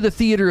get into the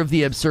theater of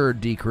the absurd,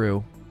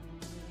 D-Crew.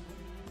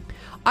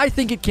 I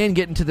think it can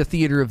get into the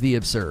theater of the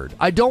absurd.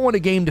 I don't want a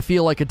game to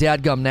feel like a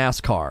dadgum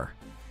NASCAR.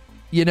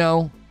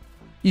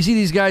 You see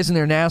these guys in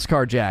their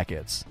NASCAR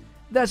jackets.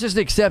 That's just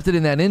accepted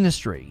in that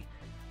industry.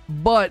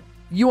 But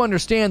you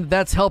understand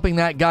that's helping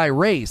that guy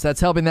race.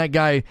 That's helping that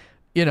guy,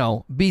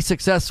 be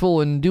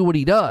successful and do what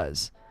he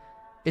does.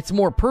 It's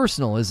more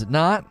personal, is it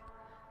not?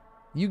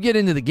 You get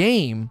into the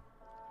game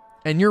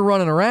and you're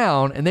running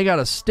around and they got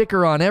a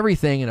sticker on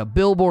everything and a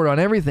billboard on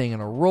everything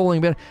and a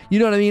rolling banner. You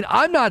know what I mean?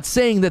 I'm not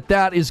saying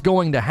that is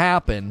going to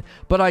happen,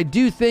 but I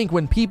do think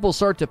when people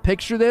start to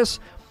picture this,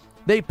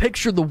 they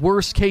picture the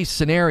worst case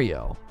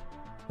scenario.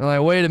 They're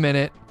like, wait a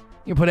minute,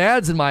 you put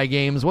ads in my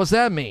games, what's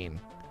that mean?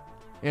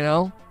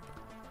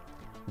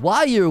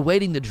 While you're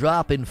waiting to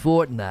drop in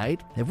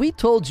Fortnite, have we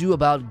told you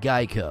about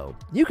Geico?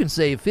 You can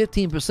save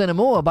 15% or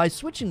more by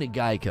switching to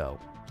Geico.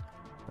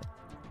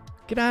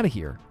 Get out of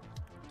here.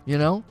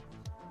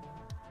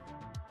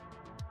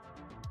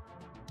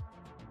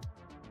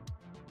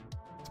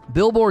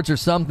 Billboards are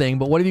something,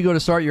 but what if you go to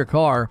start your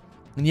car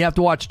and you have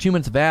to watch 2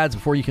 minutes of ads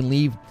before you can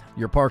leave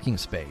your parking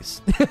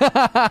space?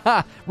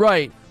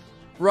 Right.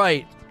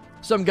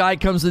 Some guy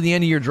comes to the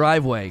end of your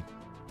driveway.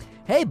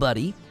 Hey,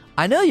 buddy,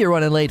 I know you're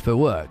running late for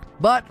work,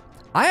 but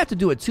I have to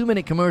do a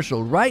 2-minute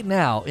commercial right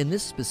now in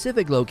this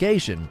specific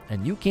location,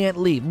 and you can't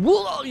leave.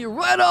 Whoa, you're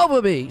right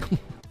over me.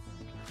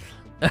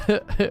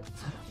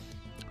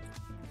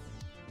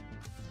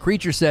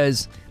 Creature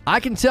says, I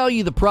can tell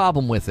you the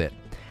problem with it.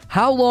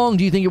 How long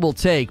do you think it will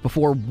take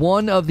before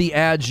one of the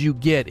ads you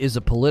get is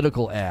a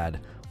political ad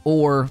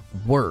or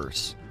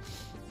worse?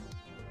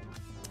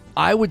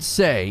 I would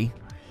say,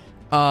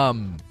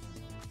 I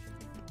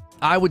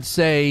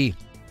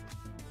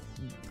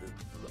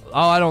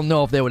don't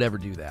know if they would ever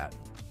do that.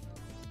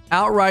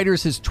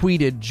 Outriders has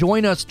tweeted,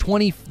 join us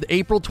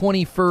April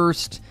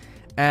 21st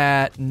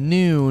at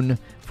noon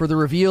for the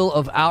reveal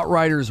of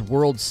Outriders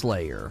World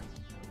Slayer.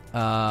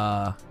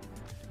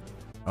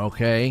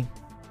 Okay.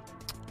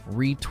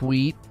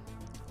 Retweet.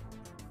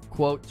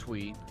 Quote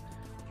tweet.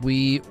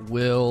 We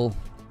will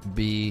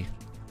be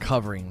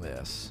covering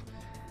this.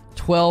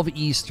 12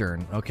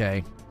 Eastern.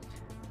 Okay.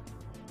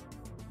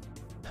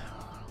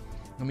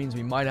 That means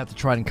we might have to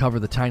try and cover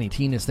the Tiny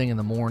Tina's thing in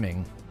the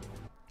morning.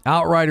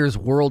 Outriders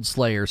World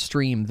Slayer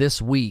stream this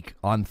week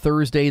on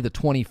Thursday the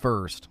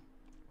 21st.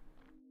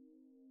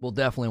 We'll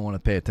definitely want to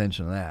pay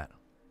attention to that.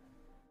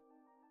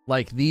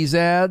 Like these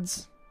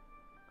ads.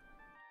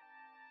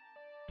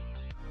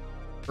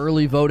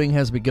 Early voting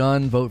has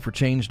begun.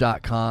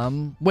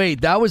 Voteforchange.com.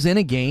 Wait, that was in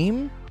a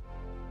game?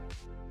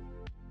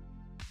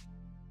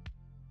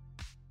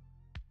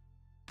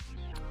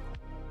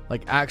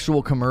 Like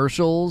actual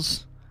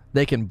commercials?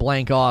 They can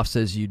blank off,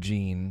 says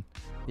Eugene.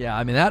 Yeah,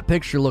 I mean, that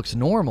picture looks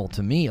normal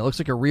to me. It looks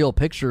like a real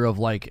picture of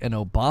like an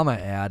Obama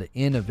ad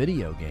in a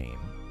video game.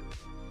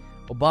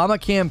 Obama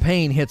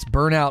campaign hits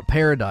Burnout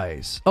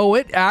Paradise. Oh,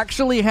 it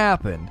actually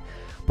happened.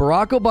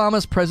 Barack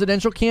Obama's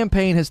presidential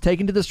campaign has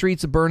taken to the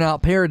streets of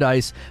Burnout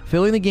Paradise,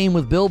 filling the game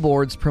with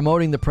billboards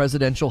promoting the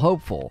presidential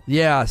hopeful.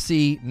 Yeah,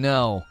 see,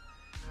 no.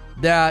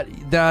 That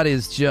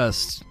is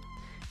just...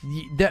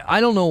 I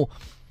don't know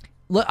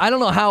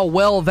how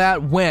well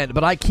that went,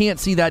 but I can't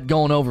see that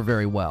going over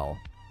very well.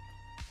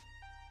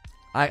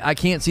 I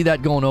can't see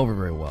that going over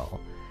very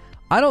well.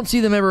 I don't see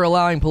them ever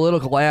allowing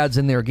political ads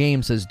in their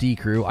game, says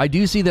D-Crew. I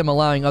do see them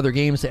allowing other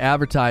games to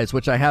advertise,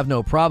 which I have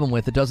no problem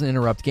with. It doesn't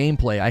interrupt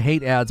gameplay. I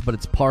hate ads, but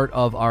it's part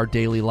of our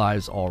daily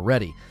lives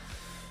already.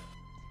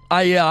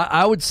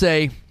 I would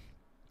say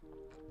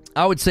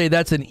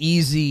that's an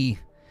easy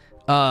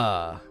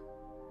low-key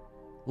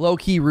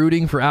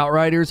rooting for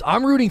Outriders.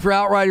 I'm rooting for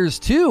Outriders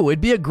too.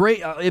 It'd be a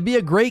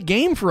great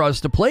game for us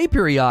to play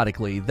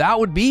periodically. That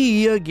would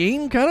be a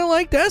game kind of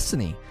like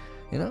Destiny,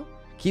 you know?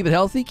 Keep it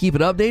healthy, keep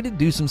it updated,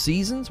 do some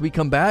seasons. We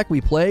come back,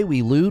 we play,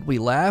 we loot, we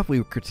laugh,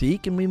 we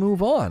critique, and we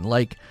move on.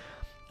 Like,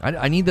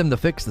 I need them to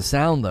fix the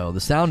sound, though.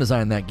 The sound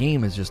design in that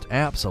game is just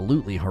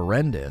absolutely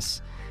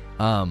horrendous.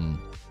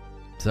 Imagine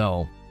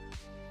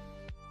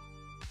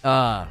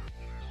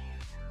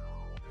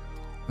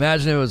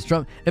if it was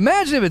Trump.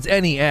 Imagine if it's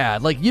any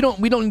ad. Like, we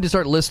don't need to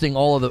start listing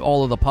all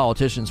of the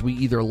politicians we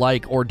either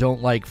like or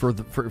don't like for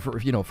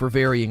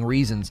varying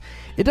reasons.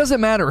 It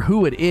doesn't matter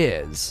who it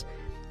is.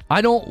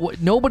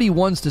 Nobody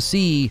wants to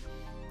see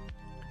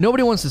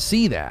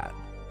that.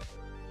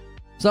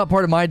 It's not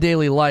part of my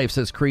daily life,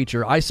 says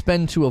Creature. I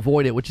spend to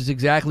avoid it, which is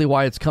exactly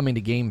why it's coming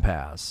to Game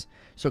Pass.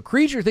 So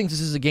Creature thinks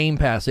this is a Game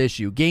Pass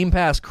issue. Game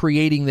Pass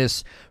creating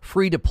this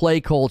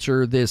free-to-play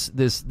culture,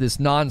 this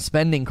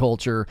non-spending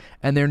culture,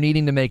 and they're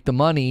needing to make the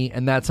money,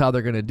 and that's how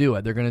they're going to do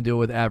it. They're going to do it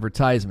with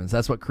advertisements.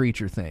 That's what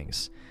Creature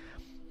thinks.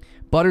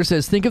 Butter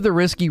says, think of the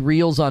risky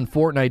reels on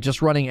Fortnite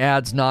just running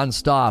ads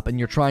non-stop, and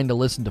you're trying to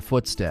listen to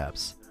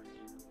footsteps.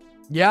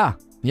 Yeah.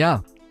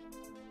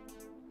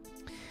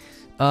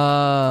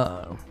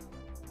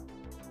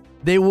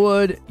 They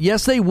would.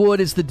 Yes, they would.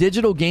 It's the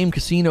digital game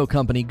casino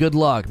company. Good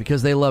luck,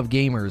 because they love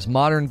gamers.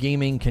 Modern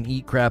gaming can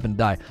eat crap and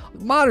die.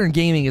 Modern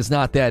gaming is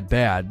not that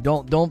bad.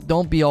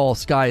 Don't be all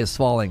sky is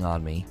falling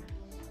on me.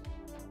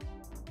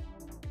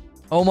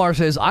 Omar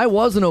says, I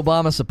was an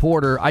Obama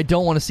supporter. I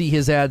don't want to see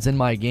his ads in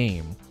my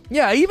game.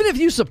 Yeah, even if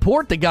you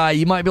support the guy,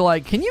 you might be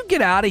like, can you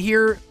get out of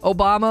here,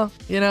 Obama?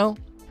 You know?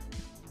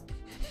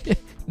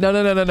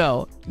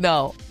 No.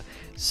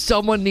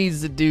 Someone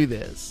needs to do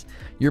this.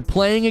 You're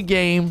playing a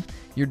game,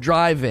 you're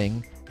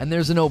driving, and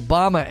there's an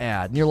Obama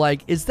ad. And you're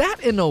like, is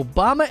that an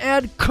Obama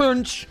ad?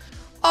 Crunch.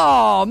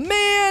 Oh,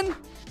 man.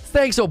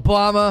 Thanks,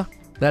 Obama.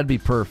 That'd be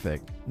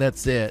perfect.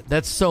 That's it.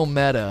 That's so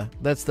meta.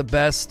 That's the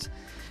best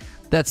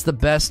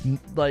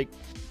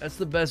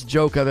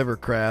joke I've ever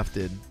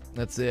crafted.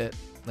 That's it.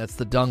 That's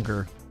the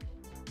dunker.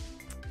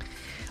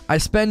 I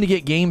spend to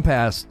get Game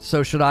Pass,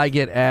 so should I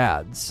get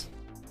ads?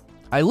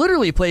 I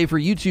literally pay for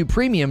YouTube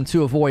Premium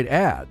to avoid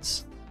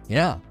ads.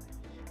 Yeah.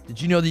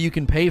 Did you know that you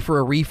can pay for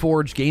a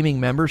Reforged gaming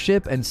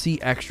membership and see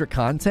extra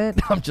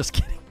content? I'm just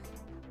kidding.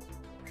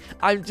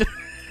 I'm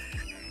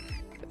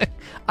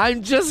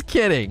just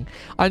kidding.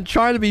 I'm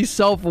trying to be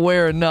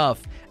self-aware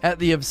enough at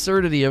the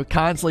absurdity of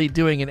constantly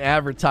doing an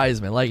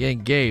advertisement, like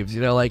in games.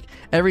 You know, like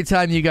every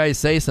time you guys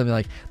say something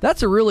like,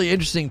 that's a really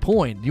interesting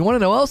point. You want to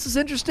know what else is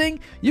interesting?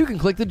 You can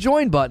click the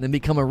join button and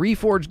become a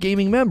Reforged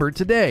gaming member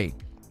today.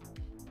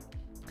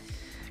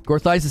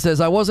 Gorthysa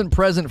says, I wasn't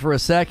present for a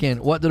second.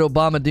 What did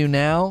Obama do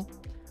now?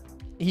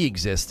 He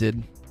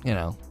existed, you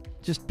know,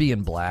 just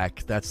being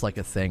black. That's like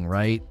a thing,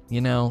 right?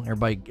 You know,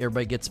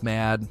 everybody gets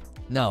mad.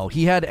 No,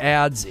 he had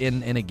ads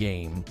in a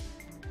game,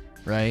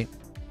 right?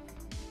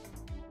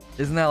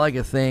 Isn't that like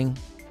a thing?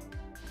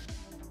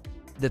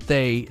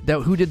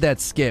 Who did that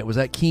skit? Was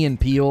that Key and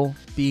Peele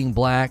being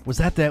black? Was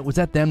that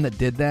them that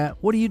did that?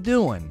 What are you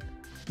doing?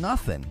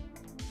 Nothing.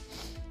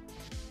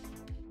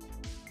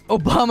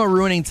 Obama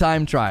ruining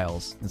time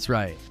trials. That's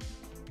right.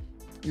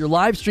 Your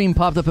live stream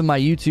popped up in my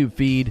YouTube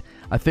feed.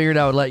 I figured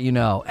I would let you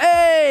know.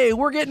 Hey,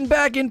 we're getting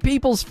back in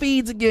people's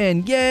feeds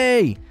again.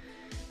 Yay.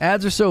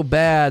 Ads are so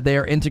bad, they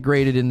are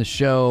integrated in the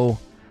show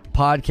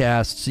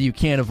podcast, so you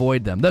can't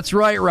avoid them. That's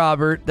right,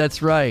 Robert.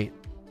 That's right.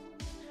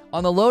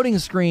 On the loading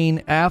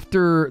screen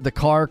after the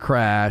car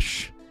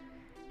crash,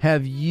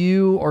 have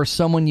you or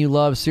someone you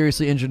love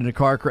seriously injured in a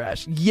car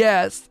crash?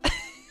 Yes.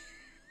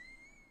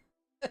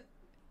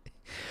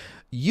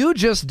 You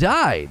just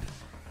died.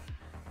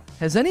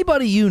 Has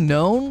anybody you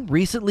known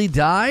recently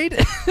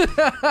died?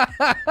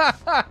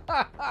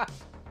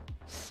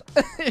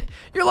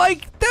 You're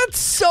like, that's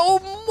so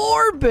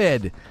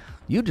morbid.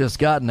 You just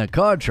got in a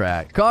car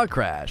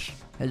crash.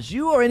 Has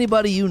you or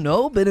anybody you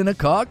know been in a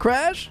car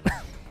crash?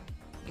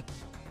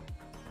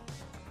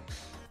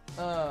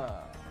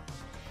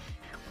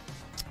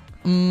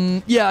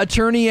 Yeah,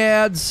 attorney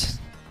ads,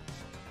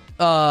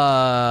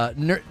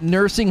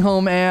 nursing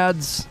home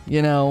ads,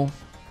 you know.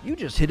 You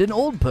just hit an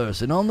old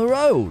person on the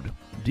road.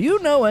 Do you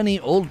know any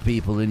old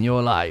people in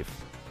your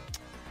life?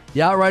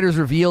 The Outriders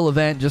reveal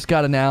event just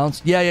got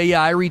announced. Yeah.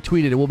 I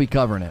retweeted it. We'll be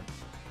covering it.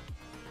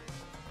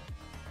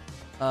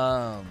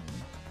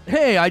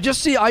 Hey, I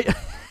just see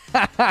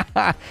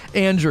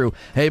Andrew,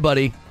 hey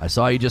buddy, I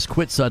saw you just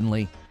quit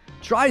suddenly.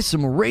 Try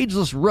some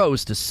Rageless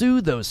Roast to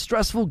soothe those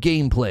stressful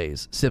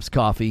gameplays. Sips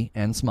coffee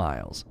and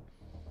smiles.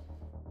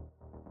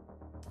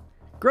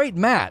 Great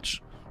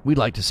match. We'd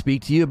like to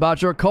speak to you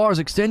about your car's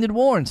extended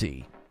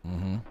warranty.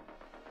 Mm-hmm.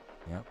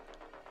 Yep.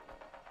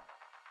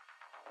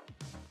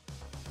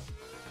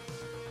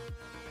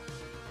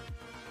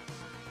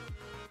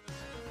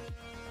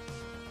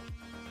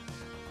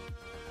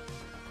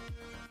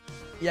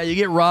 Yeah, you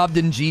get robbed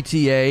in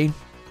GTA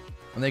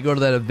when they go to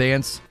that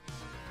advance.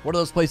 What are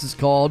those places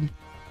called?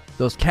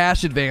 Those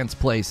cash advance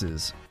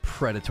places.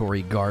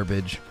 Predatory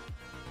garbage.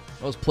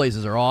 Those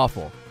places are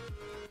awful.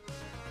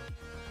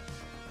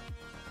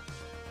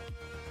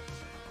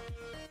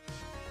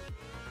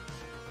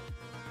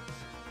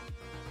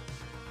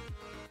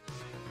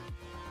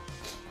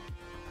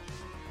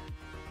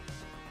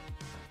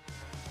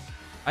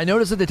 I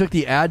noticed that they took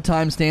the ad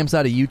timestamps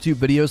out of YouTube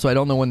videos, so I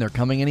don't know when they're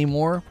coming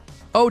anymore.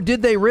 Oh,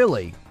 did they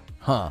really?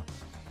 Huh.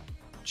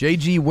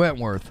 JG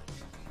Wentworth.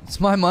 It's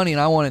my money and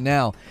I want it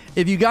now.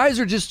 If you guys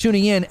are just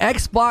tuning in,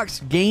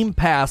 Xbox Game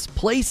Pass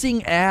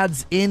placing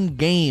ads in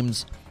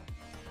games.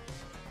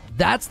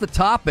 That's the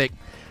topic.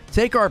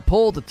 Take our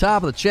poll at the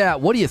top of the chat.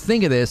 What do you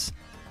think of this?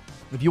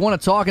 If you want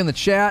to talk in the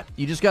chat,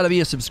 you just got to be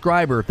a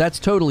subscriber. That's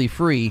totally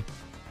free.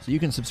 So you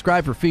can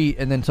subscribe for free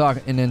and then talk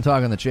in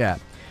the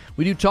chat.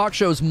 We do talk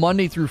shows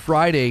Monday through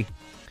Friday.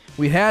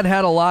 We had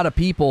a lot of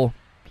people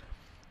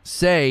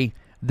say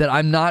that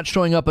I'm not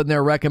showing up in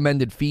their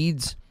recommended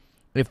feeds.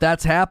 If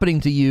that's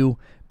happening to you,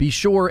 be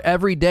sure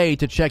every day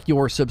to check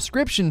your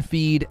subscription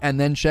feed and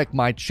then check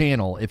my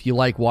channel. If you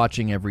like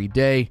watching every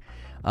day,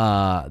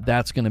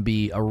 that's going to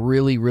be a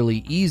really,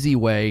 really easy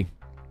way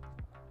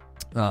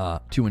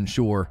to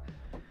ensure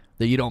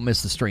that you don't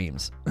miss the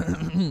streams.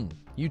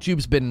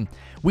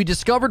 We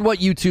discovered what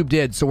YouTube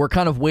did, so we're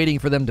kind of waiting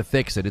for them to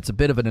fix it. It's a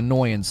bit of an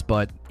annoyance,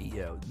 but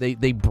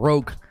they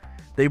broke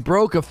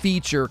a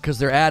feature because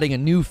they're adding a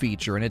new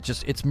feature, and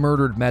it's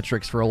murdered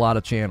metrics for a lot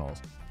of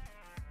channels.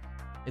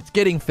 It's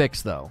getting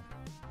fixed, though.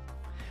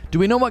 Do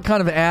we know what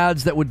kind of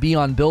ads that would be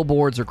on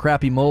billboards or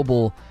crappy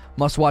mobile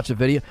must watch a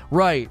video?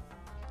 Right.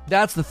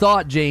 That's the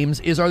thought, James,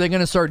 is are they going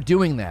to start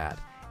doing that?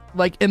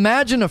 Like,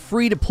 imagine a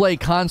free-to-play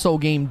console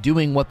game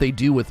doing what they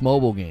do with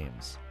mobile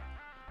games.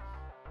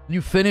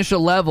 You finish a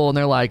level, and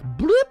they're like,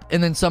 bloop,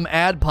 and then some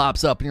ad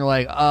pops up, and you're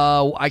like,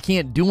 I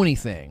can't do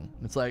anything.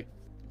 It's like,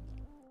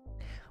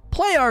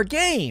 play our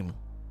game.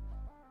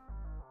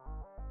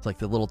 It's like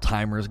the little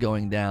timer's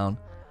going down.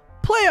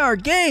 Play our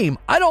game.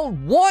 I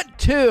don't want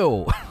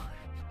to.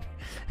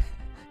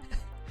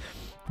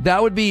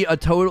 That would be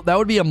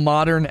a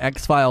modern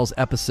X-Files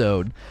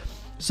episode.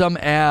 Some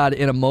ad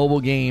in a mobile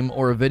game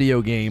or a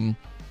video game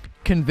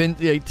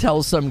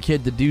tells some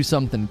kid to do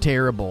something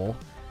terrible,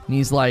 and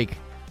he's like,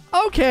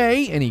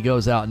 okay, and he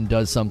goes out and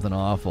does something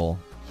awful.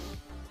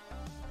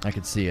 I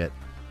can see it.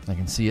 I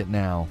can see it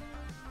now.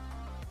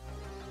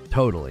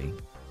 Totally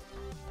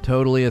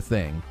a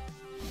thing.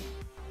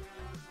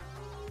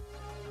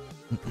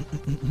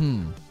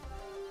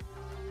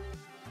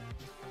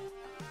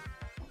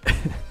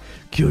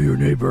 Kill your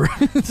neighbor.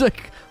 It's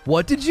like,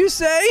 what did you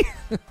say?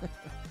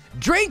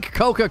 Drink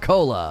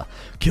Coca-Cola.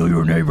 Kill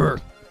your neighbor.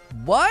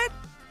 What?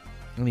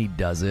 And he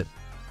does it.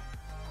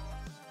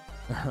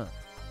 I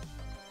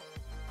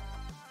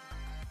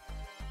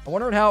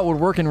wondered how it would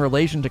work in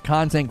relation to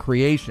content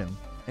creation.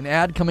 An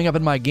ad coming up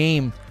in my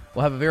game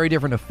will have a very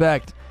different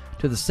effect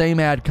to the same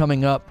ad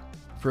coming up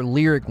for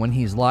Lyric when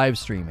he's live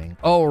streaming.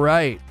 Oh,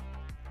 right.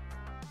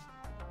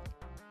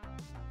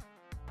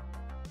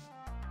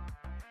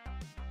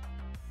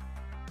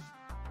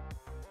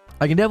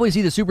 I can definitely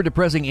see the super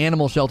depressing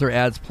animal shelter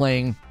ads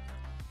playing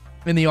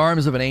in the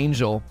arms of an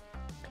angel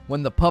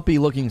when the puppy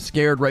looking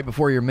scared right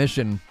before your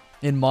mission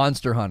in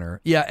Monster Hunter.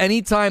 Yeah,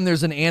 anytime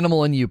there's an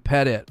animal and you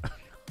pet it.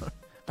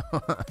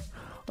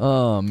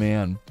 Oh,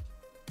 man.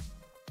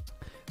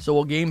 So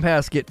will Game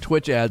Pass get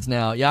Twitch ads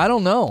now? Yeah, I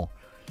don't know.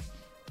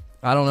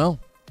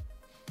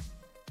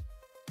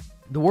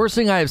 The worst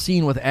thing I have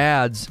seen with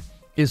ads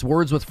is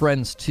Words with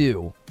Friends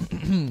 2.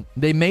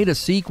 They made a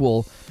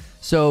sequel,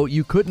 so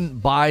you couldn't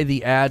buy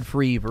the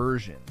ad-free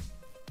version.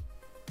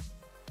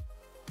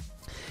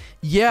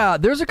 Yeah,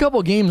 there's a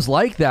couple games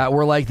like that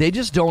where like they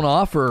just don't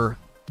offer,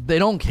 they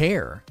don't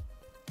care.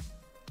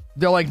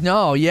 They're like,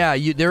 no, yeah,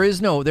 there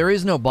is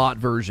no bot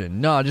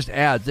version. No, just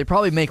ads. They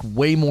probably make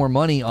way more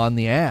money on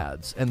the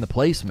ads and the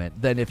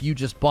placement than if you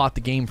just bought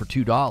the game for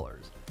 $2.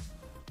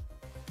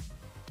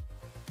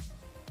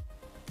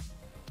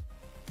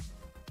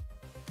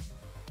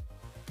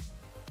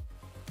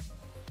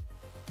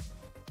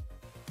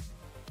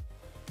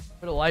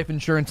 Put a life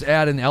insurance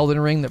ad in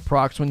Elden Ring that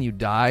procs when you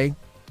die.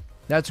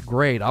 That's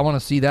great. I want to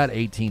see that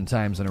 18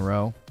 times in a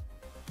row.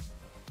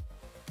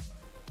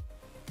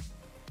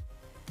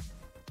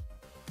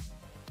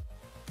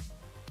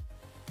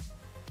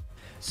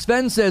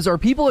 Sven says, are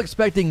people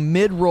expecting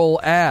mid-roll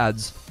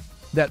ads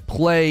that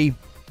play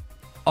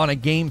on a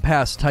Game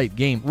Pass type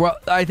game? Well,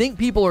 I think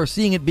people are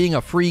seeing it being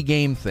a free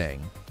game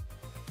thing.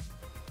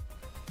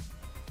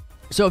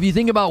 So if you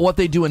think about what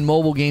they do in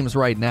mobile games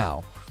right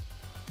now,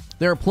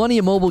 there are plenty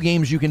of mobile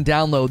games you can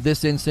download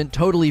this instant,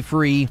 totally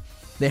free.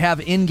 They have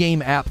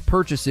in-game app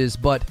purchases,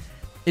 but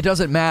it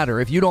doesn't matter.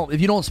 If you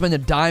don't spend a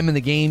dime in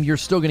the game, you're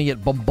still going to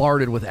get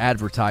bombarded with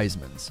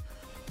advertisements.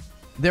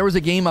 There was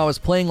a game I was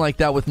playing like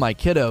that with my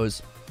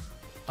kiddos.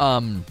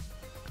 I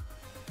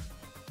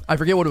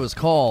forget what it was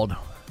called.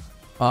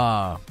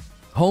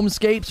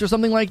 Homescapes or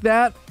something like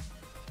that.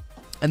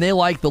 And they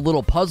like the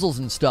little puzzles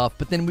and stuff,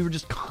 but then we were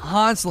just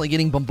constantly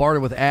getting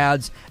bombarded with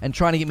ads and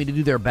trying to get me to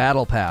do their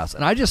battle pass.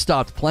 And I just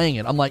stopped playing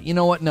it. I'm like, you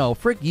know what? No,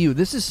 frick you.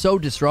 This is so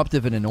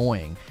disruptive and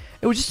annoying.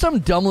 It was just some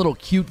dumb little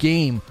cute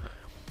game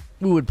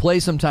we would play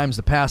sometimes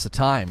to pass the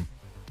time.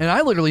 And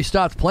I literally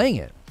stopped playing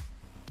it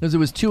because it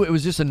was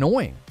just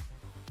annoying.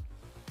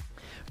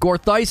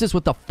 Gorthysis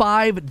with the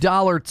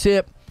 $5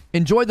 tip.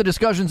 Enjoyed the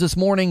discussions this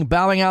morning,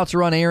 bowing out to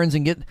run errands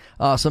and get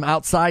some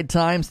outside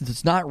time since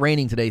it's not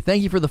raining today.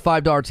 Thank you for the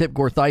 $5 tip,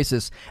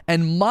 Gorthysis.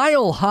 And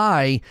Mile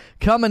High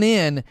coming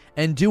in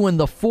and doing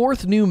the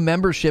 4th new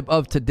membership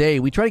of today.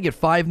 We try to get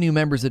 5 new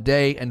members a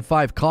day and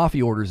 5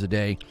 coffee orders a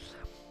day.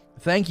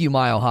 Thank you,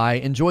 Mile High.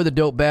 Enjoy the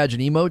dope badge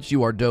and emotes.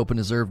 You are dope and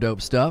deserve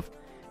dope stuff.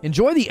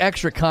 Enjoy the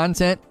extra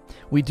content.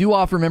 We do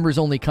offer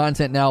members-only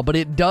content now, but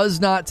it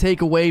does not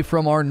take away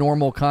from our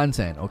normal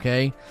content,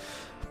 okay?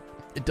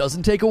 It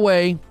doesn't take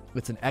away.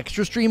 It's an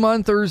extra stream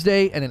on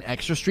Thursday and an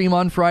extra stream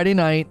on Friday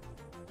night.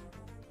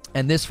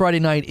 And this Friday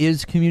night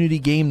is community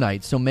game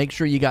night, so make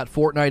sure you got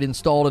Fortnite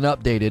installed and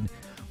updated.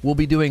 We'll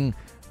be doing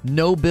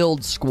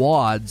no-build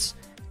squads,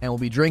 and we'll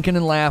be drinking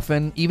and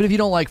laughing. Even if you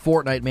don't like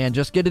Fortnite, man,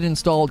 just get it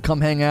installed, come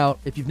hang out.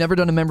 If you've never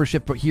done a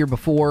membership here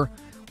before,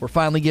 we're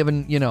finally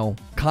giving,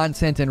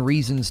 content and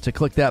reasons to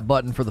click that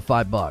button for the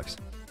 $5.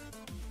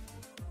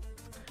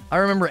 I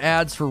remember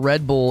ads for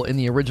Red Bull in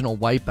the original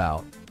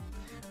Wipeout.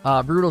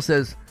 Brutal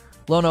says,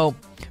 Lono,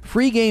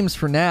 free games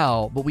for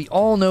now, but we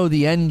all know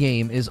the end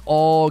game is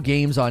all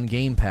games on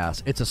Game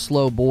Pass. It's a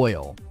slow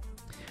boil.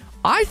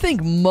 I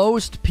think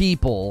most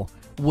people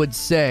would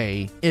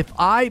say, if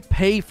I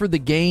pay for the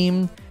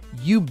game,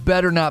 you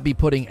better not be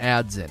putting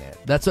ads in it.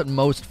 That's what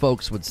most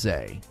folks would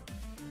say.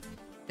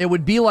 It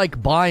would be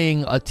like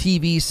buying a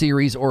TV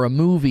series or a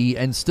movie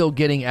and still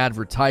getting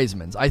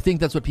advertisements. I think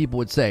that's what people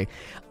would say.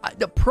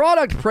 The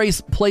product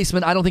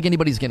placement, I don't think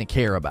anybody's going to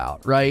care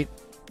about, right?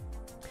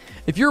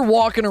 If you're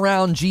walking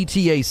around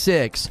GTA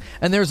 6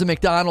 and there's a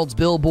McDonald's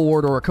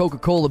billboard or a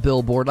Coca-Cola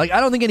billboard, I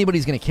don't think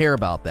anybody's going to care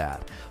about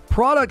that.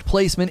 Product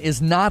placement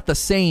is not the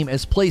same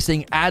as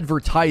placing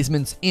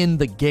advertisements in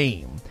the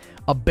game.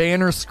 A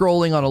banner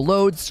scrolling on a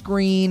load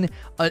screen,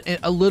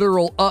 a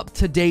literal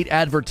up-to-date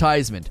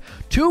advertisement.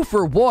 2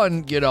 for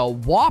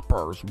 $1,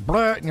 Whoppers.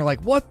 And you're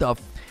like, what the...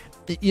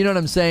 You know what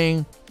I'm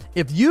saying?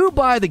 If you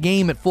buy the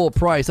game at full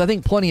price, I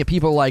think plenty of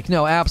people are like,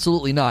 no,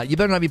 absolutely not. You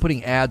better not be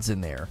putting ads in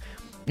there.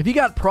 If you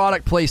got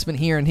product placement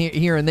here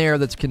and there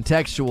that's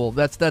contextual,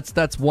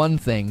 that's one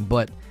thing,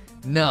 but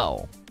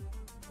no.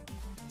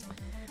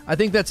 I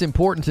think that's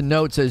important to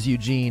note, says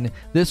Eugene.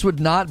 This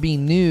would not be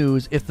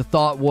news if the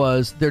thought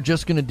was they're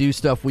just going to do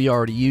stuff we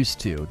already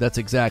used to. That's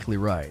exactly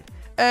right.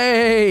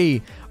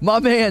 Hey, my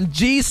man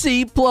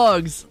GC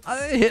Plugs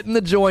hitting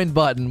the join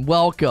button.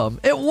 Welcome.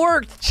 It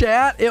worked,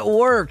 chat. It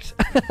worked.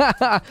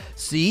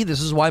 See,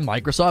 this is why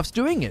Microsoft's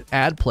doing it.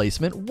 Ad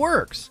placement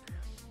works.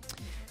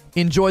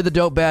 Enjoy the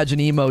dope badge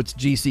and emotes,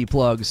 GC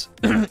Plugs.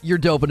 You're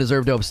dope and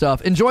deserve dope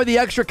stuff. Enjoy the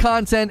extra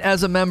content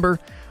as a member.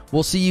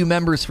 We'll see you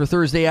members for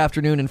Thursday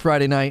afternoon and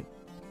Friday night.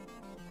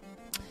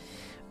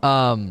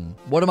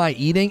 What am I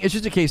eating? It's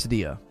just a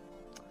quesadilla.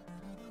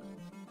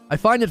 I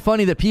find it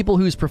funny that people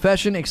whose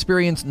profession,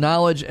 experience,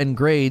 knowledge, and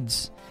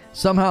grades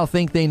somehow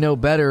think they know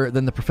better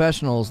than the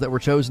professionals that were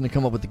chosen to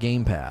come up with the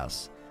Game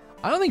Pass.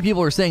 I don't think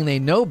people are saying they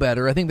know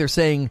better. I think they're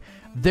saying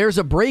there's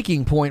a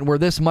breaking point where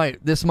this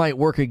might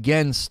work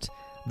against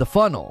the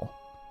funnel.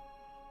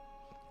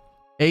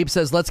 Abe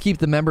says, let's keep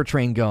the member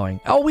train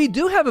going. Oh, we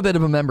do have a bit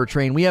of a member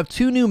train. We have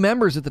 2 new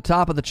members at the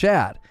top of the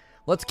chat.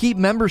 Let's keep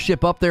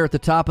membership up there at the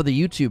top of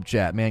the YouTube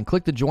chat, man.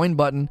 Click the join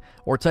button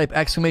or type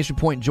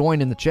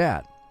 !join in the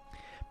chat.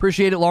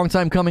 Appreciate it. Long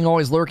time coming,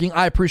 always lurking.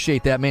 I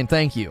appreciate that, man.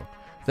 Thank you.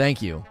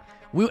 Thank you.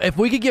 If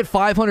we could get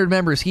 500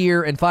 members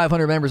here and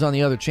 500 members on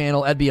the other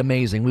channel, that'd be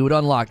amazing. We would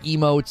unlock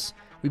emotes.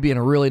 It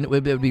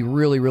would be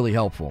really, really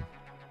helpful.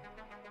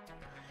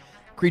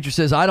 Creature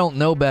says, I don't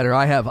know better.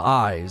 I have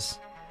eyes.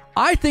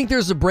 I think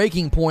there's a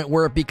breaking point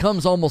where it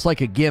becomes almost like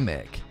a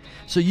gimmick.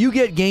 So you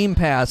get Game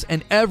Pass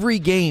and every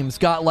game's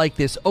got like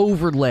this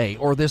overlay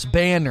or this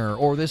banner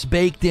or this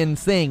baked in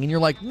thing. And you're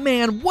like,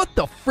 man, what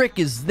the frick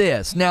is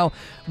this? Now,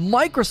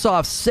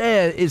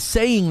 Microsoft is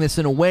saying this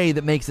in a way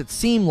that makes it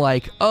seem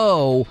like,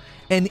 oh,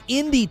 an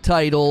indie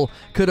title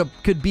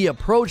could be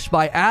approached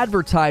by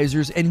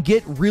advertisers and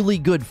get really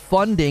good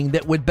funding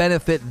that would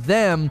benefit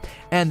them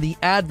and the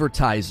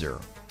advertiser.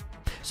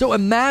 So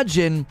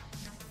imagine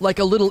like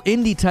a little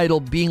indie title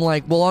being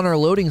like, well, on our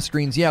loading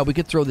screens, yeah, we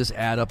could throw this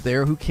ad up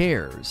there. Who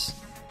cares?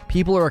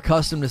 People are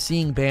accustomed to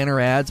seeing banner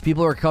ads.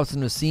 People are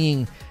accustomed to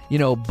seeing,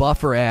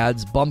 bumper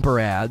ads.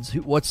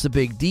 What's the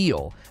big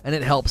deal? and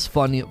it helps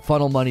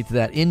funnel money to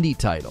that indie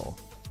title.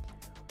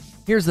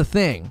 Here's the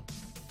thing.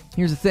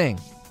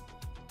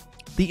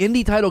 The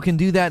indie title can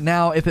do that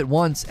now if it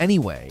wants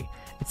anyway.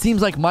 It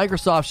seems like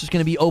Microsoft's just going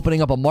to be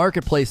opening up a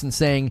marketplace and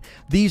saying,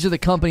 these are the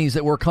companies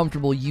that we're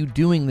comfortable you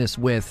doing this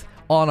with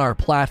on our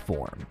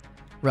platform,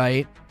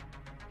 right?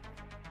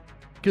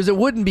 Because it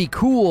wouldn't be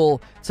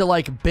cool to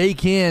like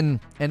bake in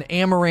an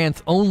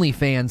Amaranth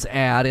OnlyFans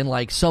ad in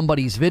like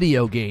somebody's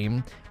video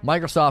game.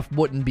 Microsoft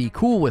wouldn't be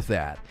cool with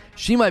that.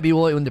 She might be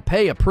willing to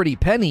pay a pretty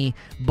penny,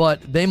 but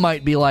they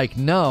might be like,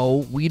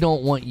 no, we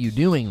don't want you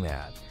doing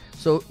that.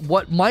 So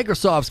what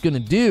Microsoft's going to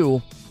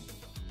do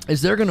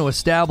is they're going to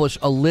establish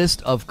a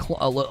list of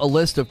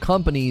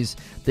companies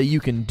that you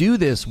can do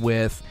this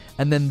with,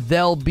 and then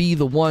they'll be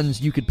the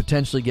ones you could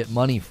potentially get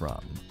money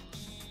from,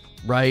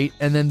 right?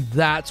 And then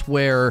that's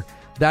where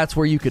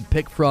you could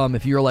pick from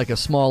if you're like a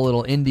small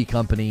little indie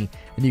company,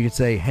 and you could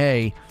say,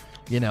 hey,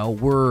 you know,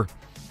 we're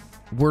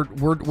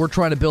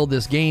trying to build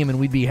this game, and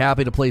we'd be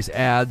happy to place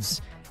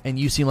ads, and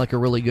you seem like a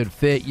really good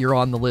fit. You're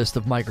on the list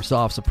of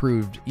Microsoft's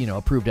approved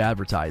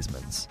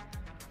advertisements.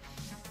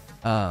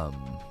 We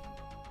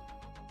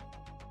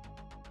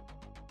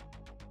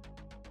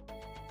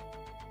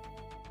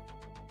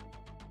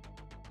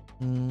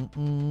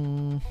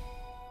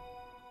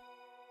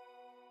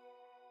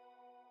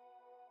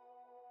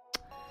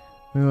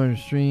want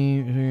to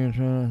stream.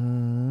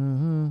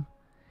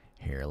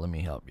 Here, let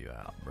me help you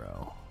out,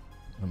 bro.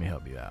 Let me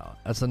help you out.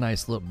 That's a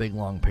nice little big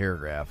long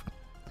paragraph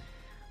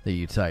that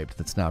you typed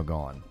that's now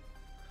gone.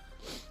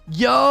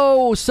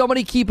 Yo,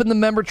 somebody keeping the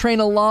member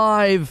train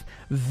alive.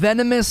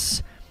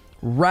 Venomous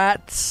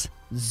Rat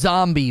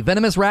Zombie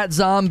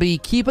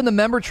keeping the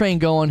member train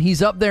going.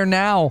 He's up there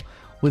now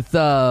with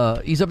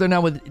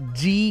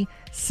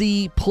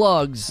GC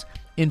plugs.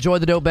 Enjoy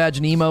the dope badge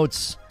and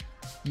emotes.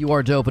 You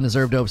are dope and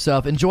deserve dope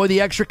stuff. Enjoy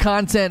the extra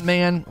content,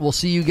 man. We'll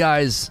see you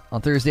guys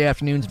on Thursday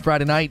afternoons and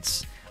Friday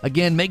nights.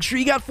 Again, make sure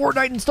you got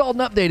Fortnite installed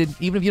and updated,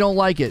 even if you don't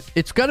like it.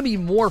 It's going to be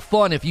more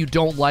fun if you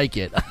don't like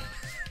it.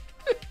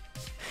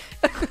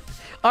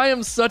 I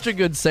am such a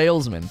good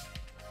salesman.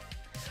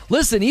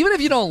 Listen, even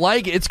if you don't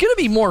like it, it's going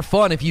to be more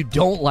fun if you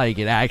don't like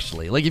it,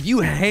 actually. Like, if you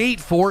hate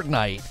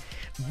Fortnite,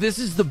 this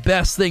is the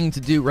best thing to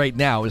do right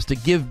now, is to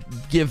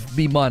give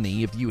me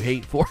money if you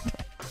hate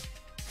Fortnite.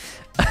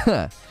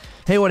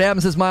 Hey, what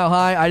happens is Mile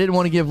High. I didn't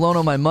want to give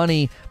Lono my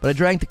money, but I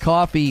drank the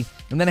coffee,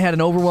 and then I had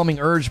an overwhelming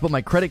urge to put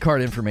my credit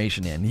card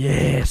information in.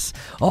 Yes,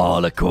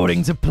 all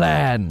according to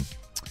plan.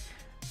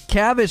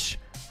 Cavish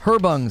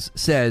Herbungs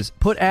says,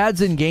 put ads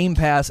in Game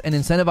Pass and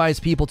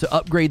incentivize people to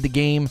upgrade the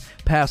Game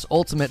Pass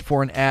Ultimate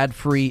for an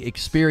ad-free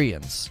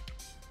experience.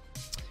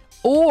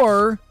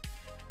 Or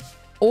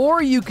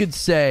you could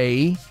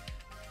say,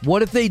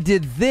 what if they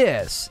did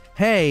this?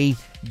 Hey,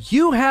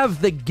 you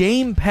have the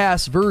Game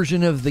Pass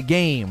version of the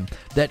game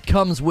that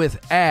comes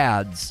with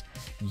ads.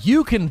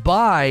 You can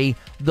buy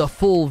the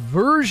full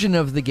version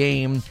of the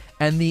game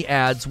and the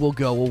ads will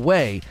go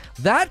away.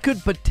 That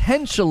could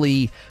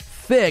potentially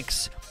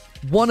fix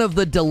one of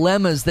the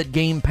dilemmas that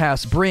Game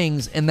Pass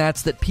brings, and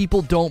that's that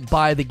people don't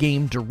buy the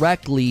game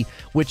directly,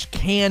 which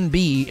can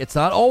be, it's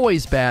not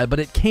always bad, but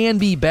it can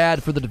be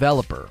bad for the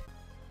developer.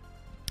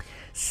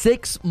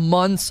 6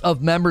 months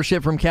of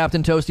membership from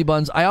Captain Toasty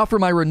Buns. I offer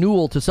my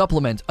renewal to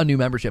supplement a new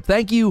membership.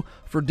 Thank you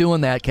for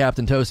doing that,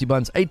 Captain Toasty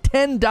Buns. A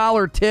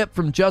 $10 tip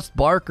from Just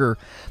Barker.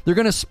 They're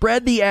going to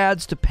spread the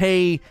ads to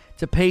paid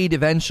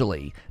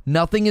eventually.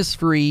 Nothing is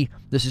free.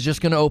 This is just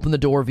going to open the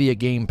door via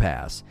Game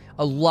Pass.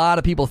 A lot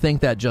of people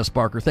think that, Just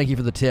Barker. Thank you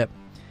for the tip.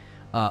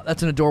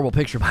 That's an adorable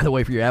picture, by the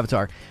way, for your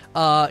avatar.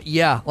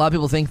 Yeah, a lot of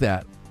people think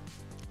that.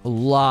 A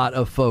lot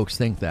of folks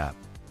think that.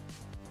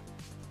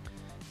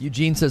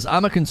 Eugene says,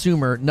 I'm a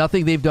consumer.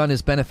 Nothing they've done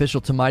is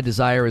beneficial to my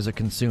desire as a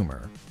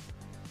consumer.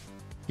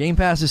 Game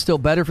Pass is still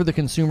better for the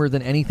consumer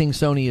than anything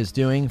Sony is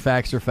doing.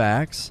 Facts are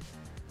facts.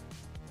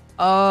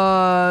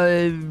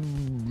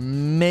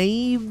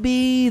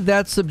 Maybe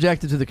that's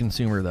subjective to the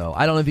consumer, though.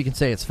 I don't know if you can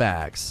say it's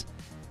facts.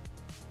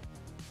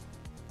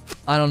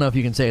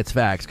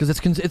 Because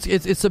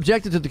it's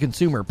subjected to the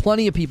consumer.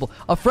 Plenty of people.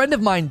 A friend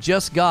of mine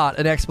just got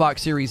an Xbox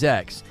Series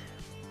X.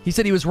 He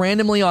said he was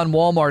randomly on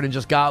Walmart and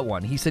just got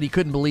one. He said he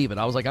couldn't believe it.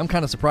 I was like, I'm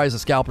kind of surprised the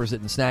scalpers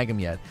didn't snag them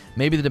yet.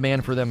 Maybe the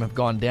demand for them have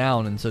gone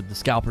down, and so the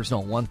scalpers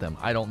don't want them.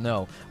 I don't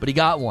know. But he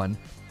got one,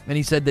 and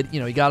he said that,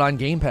 he got on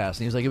Game Pass,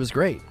 and he was like, it was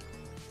great.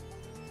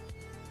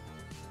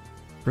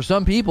 For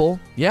some people,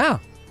 yeah,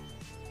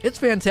 it's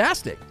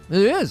fantastic.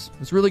 It is.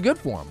 It's really good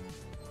for them.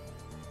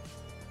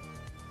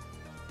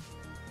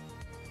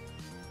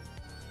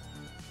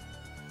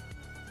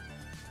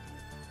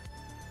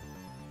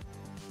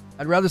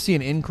 I'd rather see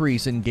an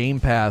increase in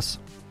Game Pass.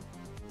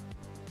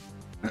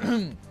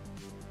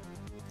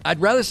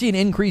 I'd rather see an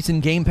increase in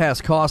Game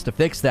Pass cost to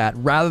fix that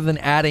rather than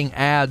adding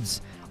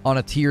ads on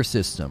a tier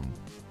system.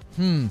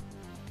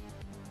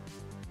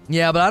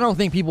 Yeah, but I don't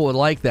think people would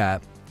like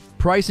that.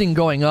 Pricing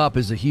going up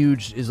is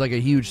like a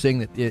huge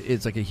thing.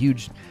 It's like a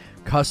huge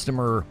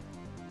customer.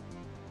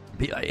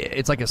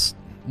 It's like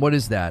what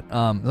is that?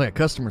 Like a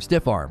customer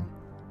stiff arm.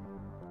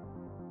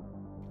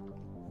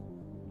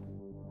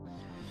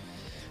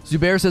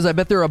 Zubair says, I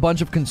bet there are a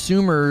bunch of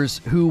consumers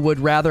who would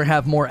rather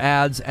have more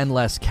ads and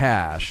less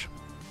cash.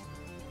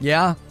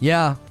 Yeah.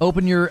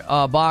 Open your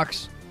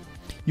box.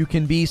 You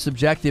can be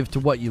subjective to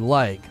what you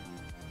like.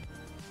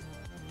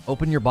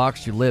 Open your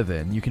box you live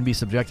in. You can be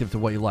subjective to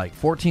what you like.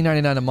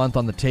 $14.99 a month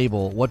on the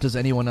table. What does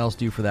anyone else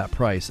do for that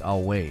price?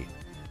 I'll wait.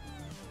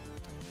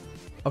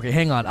 Okay,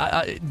 hang on,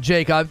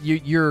 Jake.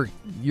 You're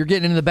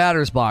getting into the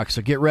batter's box,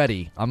 so get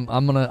ready. I'm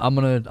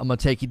gonna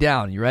take you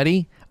down. You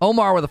ready?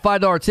 Omar with a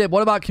 $5 tip.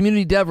 What about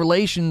community dev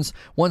relations?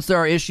 Once there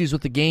are issues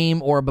with the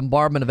game or a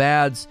bombardment of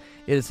ads,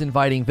 it is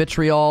inviting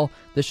vitriol.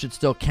 This should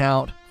still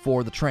count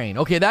for the train.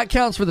 Okay, that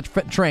counts for the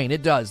train.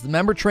 It does. The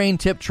member train,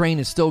 tip train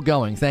is still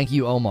going. Thank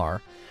you,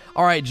 Omar.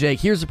 All right, Jake.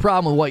 Here's the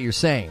problem with what you're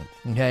saying.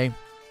 Okay,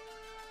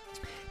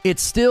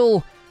 it's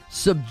still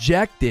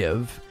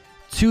subjective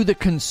to the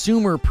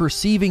consumer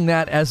perceiving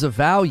that as a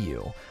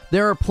value.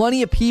 There are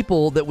plenty of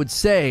people that would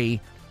say,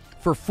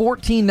 for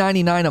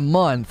 $14.99 a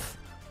month,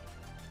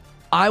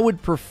 I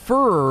would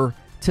prefer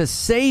to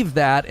save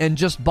that and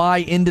just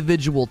buy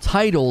individual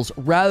titles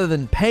rather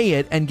than pay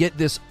it and get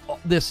this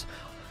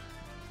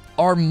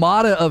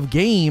armada of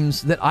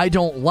games that I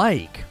don't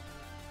like.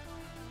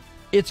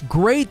 It's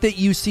great that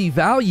you see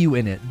value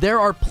in it. There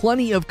are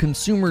plenty of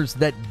consumers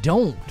that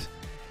don't.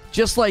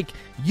 Just like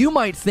you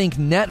might think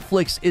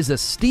Netflix is a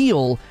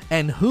steal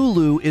and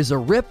Hulu is a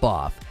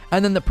ripoff.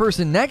 And then the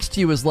person next to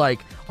you is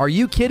like, are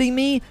you kidding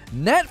me?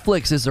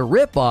 Netflix is a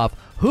ripoff.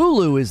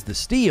 Hulu is the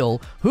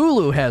steal.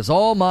 Hulu has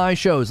all my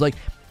shows. Like,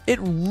 it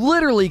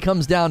literally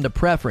comes down to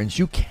preference.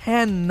 You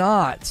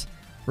cannot,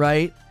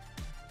 right?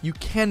 You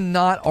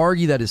cannot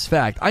argue that as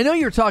fact. I know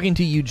you're talking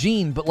to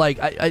Eugene, but like,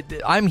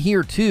 I'm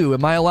here too.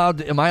 Am I allowed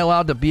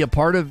to be a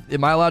part of?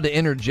 Am I allowed to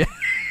interject?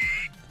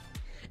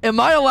 Am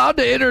I allowed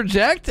to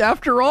interject?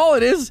 After all,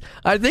 it is.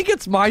 I think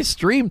it's my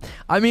stream.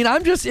 I mean,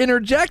 I'm just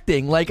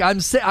interjecting. Like,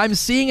 I'm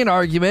seeing an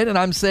argument, and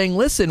I'm saying,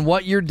 listen,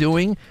 what you're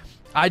doing,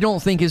 I don't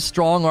think is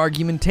strong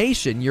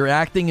argumentation. You're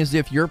acting as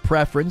if your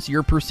preference,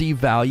 your perceived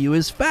value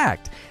is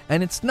fact,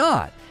 and it's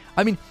not.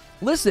 I mean,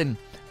 listen,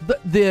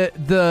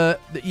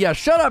 yeah,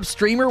 shut up,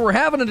 streamer. We're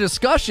having a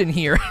discussion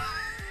here.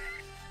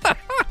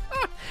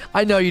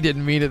 I know you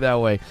didn't mean it that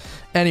way.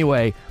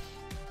 Anyway.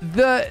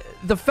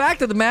 The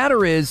fact of the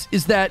matter is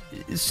that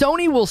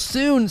Sony will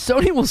soon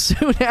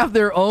have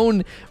their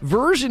own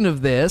version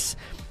of this,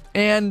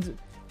 and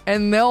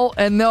then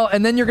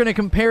you're going to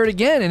compare it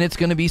again, and it's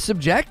going to be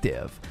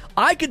subjective.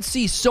 I could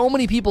see so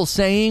many people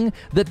saying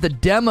that the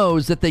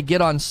demos that they get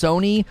on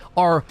Sony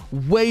are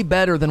way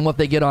better than what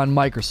they get on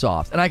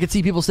Microsoft, and I could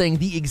see people saying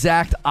the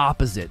exact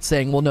opposite,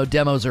 saying, well, no,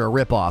 demos are a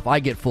ripoff. I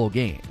get full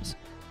games.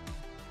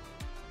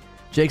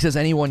 Jake says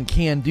anyone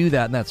can do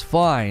that, and that's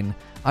fine.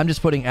 I'm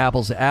just putting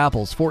apples to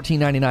apples.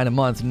 $14.99 a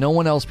month. No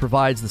one else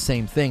provides the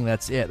same thing.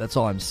 That's it. That's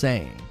all I'm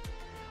saying.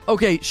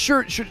 Okay,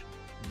 sure.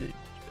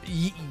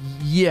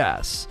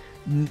 Yes.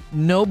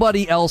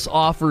 Nobody else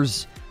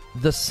offers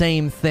the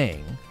same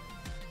thing.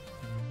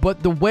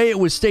 But the way it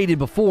was stated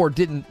before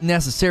didn't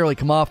necessarily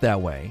come off that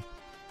way.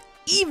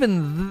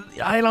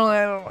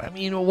 I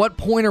mean, what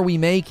point are we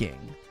making?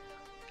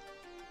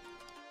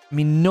 I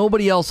mean,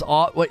 nobody else...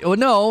 no,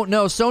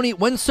 Sony...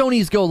 When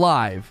Sony's go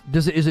live,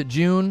 is it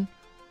June?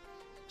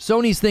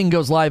 Sony's thing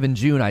goes live in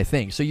June, I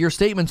think. So your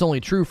statement's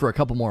only true for a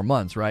couple more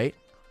months, right?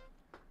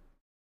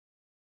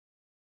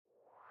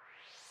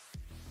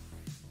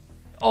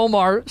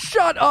 Omar,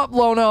 shut up,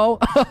 Lono.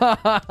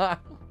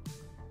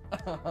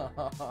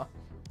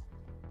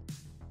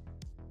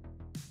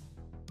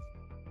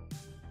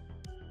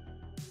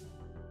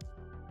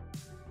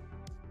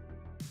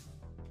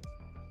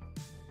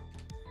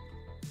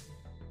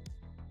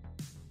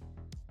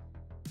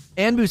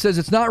 Anbu says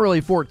it's not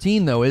really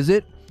 14 though, is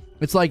it?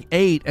 It's like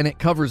 8 and it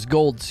covers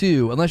gold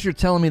too. Unless you're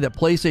telling me that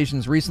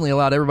PlayStation's recently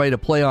allowed everybody to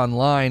play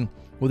online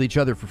with each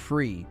other for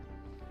free.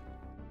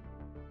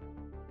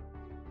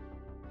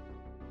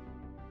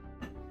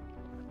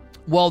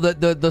 Well, the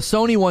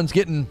Sony one's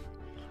getting...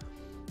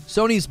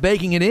 Sony's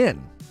baking it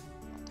in.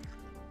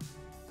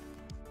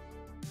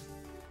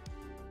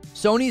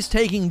 Sony's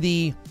taking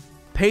the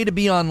pay to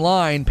be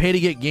online, pay to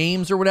get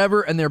games or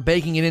whatever, and they're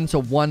baking it into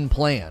one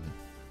plan.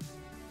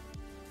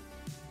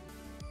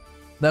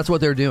 That's what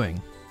they're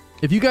doing.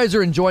 If you guys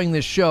are enjoying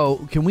this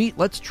show,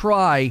 let's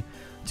try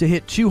to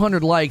hit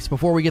 200 likes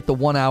before we get the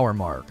 1 hour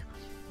mark.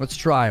 Let's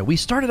try. We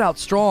started out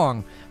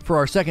strong for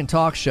our second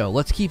talk show.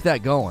 Let's keep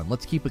that going.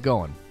 Let's keep it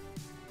going.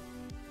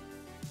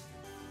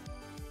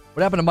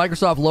 What happened to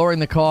Microsoft lowering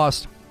the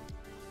cost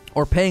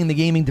or paying the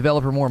gaming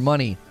developer more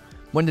money?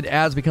 When did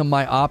ads become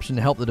my option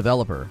to help the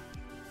developer?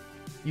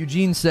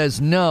 Eugene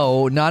says,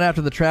 no, not after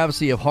the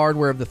travesty of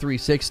hardware of the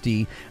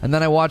 360, and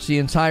then I watched the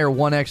entire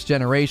 1X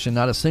generation,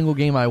 not a single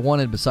game I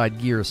wanted beside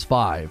Gears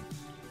 5.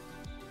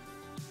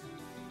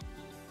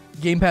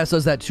 Game Pass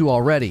does that too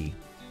already.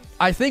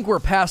 I think we're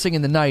passing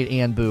in the night,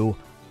 Anbu.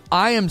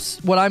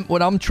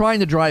 What I'm trying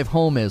to drive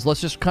home is,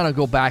 let's just kind of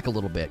go back a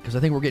little bit, because I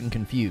think we're getting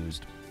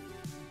confused.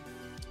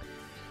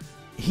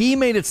 He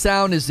made it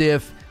sound as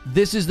if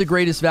this is the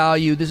greatest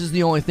value, this is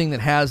the only thing that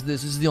has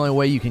this is the only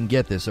way you can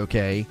get this,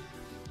 okay?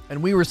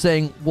 And we were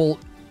saying, well,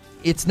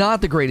 it's not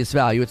the greatest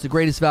value. It's the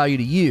greatest value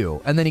to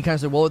you. And then he kind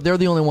of said, well, they're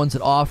the only ones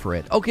that offer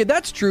it. Okay,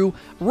 that's true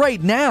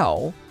right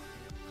now.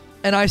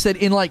 And I said,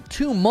 in like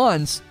 2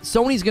 months,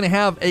 Sony's going to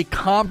have a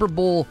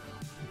comparable,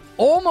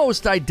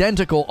 almost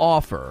identical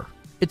offer.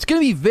 It's going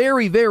to be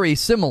very, very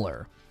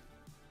similar.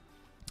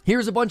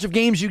 Here's a bunch of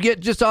games you get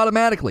just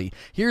automatically.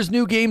 Here's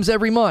new games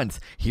every month.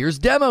 Here's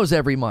demos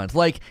every month.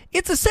 Like,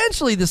 it's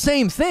essentially the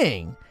same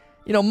thing.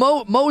 You know,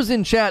 Mo's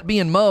in chat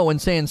being Mo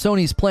and saying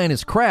Sony's plan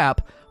is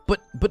crap.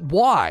 But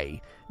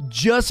why?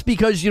 Just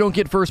because you don't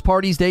get first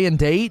parties day and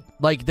date?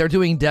 Like they're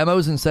doing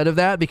demos instead of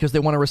that because they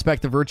want to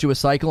respect the virtuous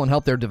cycle and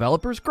help their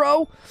developers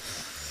grow?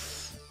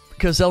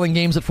 Because selling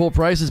games at full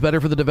price is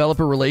better for the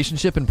developer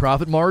relationship and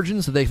profit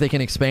margins so they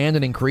can expand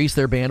and increase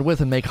their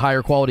bandwidth and make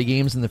higher quality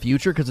games in the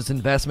future because it's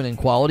investment in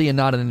quality and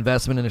not an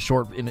investment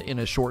in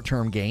a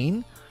short-term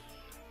gain?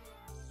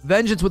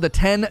 Vengeance with a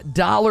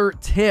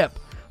 $10 tip.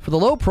 For the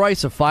low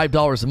price of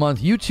 $5 a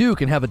month, you too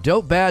can have a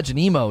dope badge and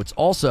emotes.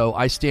 Also,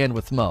 I stand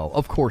with Mo.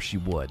 Of course you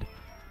would.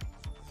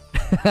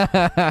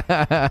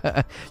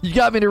 You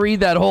got me to read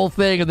that whole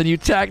thing, and then you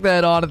tack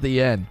that on at the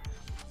end.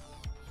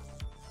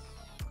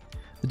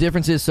 The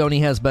difference is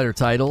Sony has better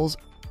titles.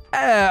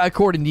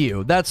 According to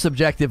you. That's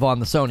subjective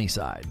on the Sony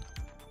side.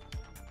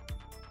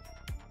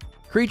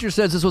 Creature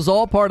says this was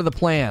all part of the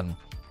plan.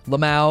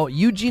 Lamau,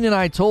 Eugene and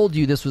I told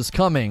you this was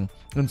coming.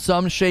 In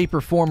some shape or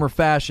form or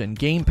fashion,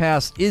 Game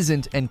Pass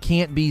isn't and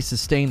can't be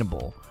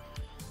sustainable.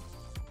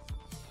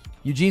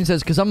 Eugene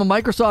says, because I'm a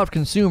Microsoft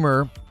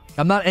consumer,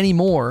 I'm not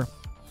anymore.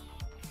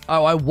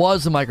 Oh, I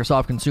was a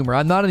Microsoft consumer.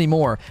 I'm not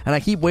anymore, and I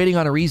keep waiting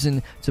on a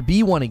reason to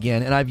be one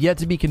again, and I've yet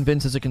to be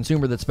convinced as a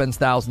consumer that spends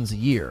thousands a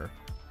year.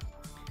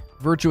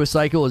 Virtuous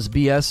Cycle is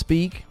BS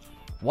speak.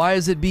 Why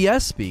is it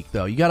BS speak,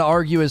 though? You got to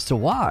argue as to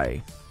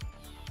why.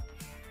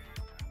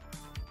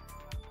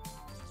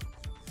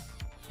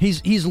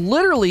 He's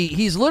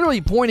literally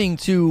pointing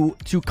to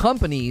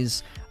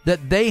companies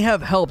that they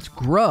have helped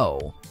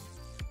grow.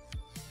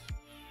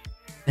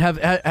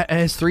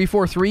 Has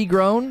 343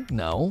 grown?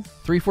 No.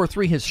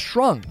 343 has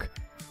shrunk.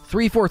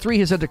 343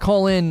 has had to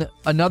call in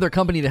another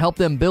company to help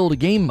them build a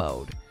game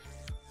mode.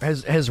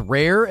 Has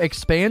Rare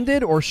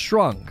expanded or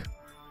shrunk?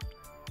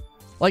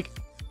 Like,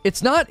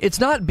 it's not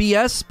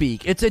BS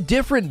speak. It's a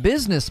different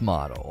business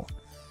model.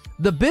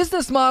 The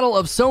business model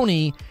of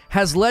Sony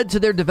has led to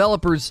their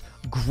developers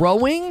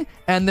growing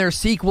and their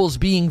sequels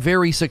being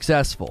very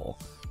successful.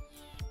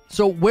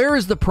 So where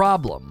is the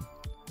problem?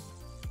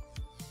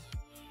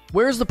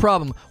 Where's the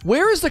problem?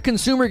 Where is the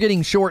consumer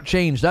getting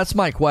shortchanged? That's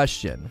my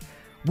question.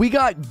 We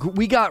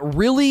got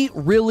really,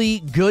 really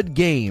good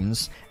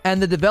games,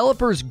 and the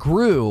developers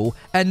grew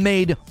and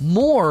made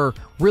more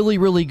really,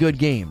 really good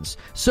games.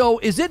 So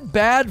is it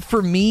bad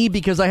for me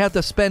because I have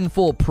to spend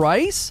full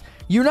price?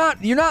 You're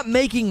not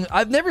making...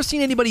 I've never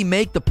seen anybody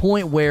make the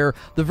point where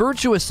the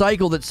virtuous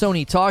cycle that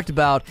Sony talked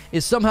about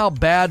is somehow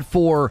bad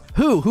for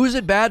who? Who's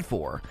it bad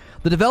for?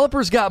 The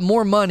developers got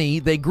more money,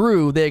 they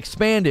grew, they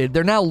expanded,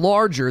 they're now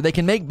larger, they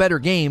can make better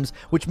games,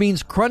 which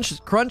means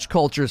crunch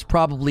culture is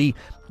probably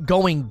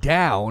going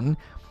down,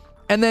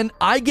 and then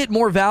I get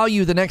more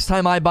value the next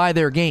time I buy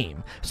their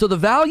game. So the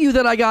value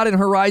that I got in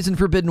Horizon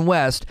Forbidden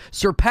West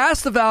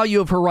surpassed the value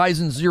of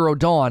Horizon Zero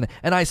Dawn,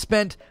 and I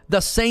spent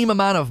the same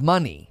amount of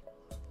money.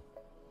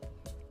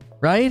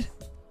 Right?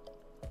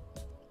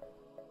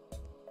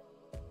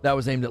 That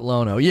was aimed at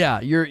Lono. Yeah,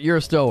 you're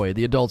a stowaway.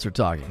 The adults are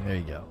talking. There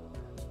you go.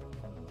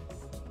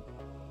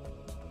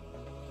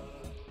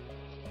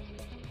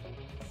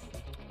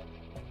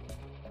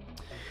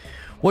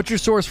 What's your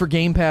source for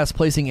Game Pass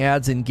placing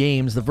ads in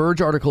games? The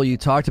Verge article you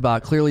talked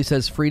about clearly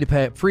says free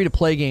to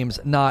play games,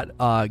 not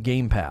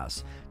Game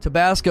Pass.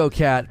 Tabasco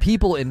Cat,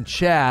 people in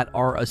chat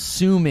are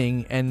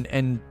assuming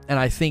and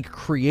I think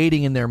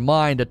creating in their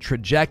mind a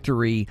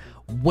trajectory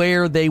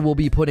where they will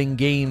be putting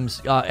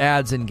games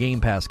ads in Game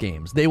Pass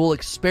games. They will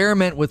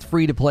experiment with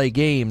free to play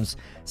games,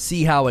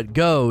 see how it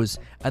goes,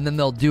 and then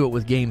they'll do it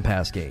with Game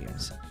Pass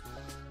games.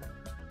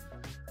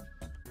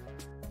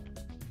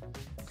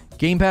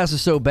 Game Pass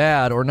is so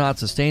bad or not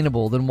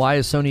sustainable, then why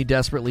is Sony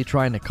desperately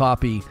trying to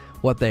copy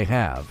what they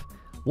have?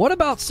 What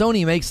about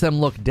Sony makes them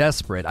look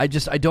desperate? I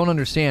don't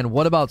understand.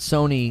 What about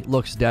Sony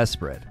looks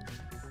desperate?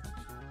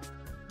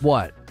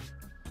 What?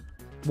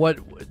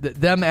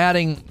 Them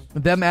adding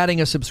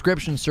a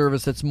subscription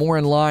service that's more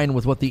in line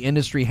with what the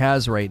industry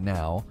has right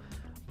now.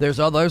 There's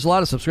a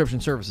lot of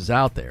subscription services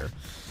out there.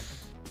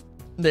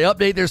 They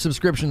update their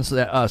subscription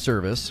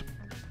service,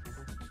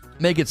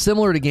 make it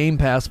similar to Game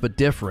Pass but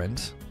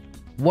different.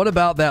 What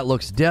about that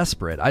looks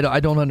desperate? I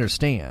don't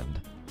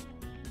understand.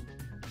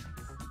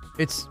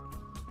 It's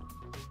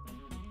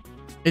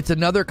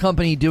another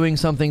company doing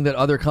something that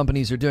other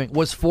companies are doing.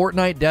 Was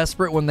Fortnite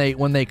desperate when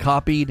they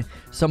copied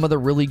some of the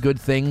really good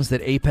things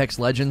that Apex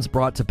Legends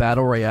brought to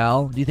Battle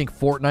Royale? Do you think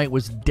Fortnite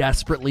was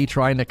desperately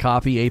trying to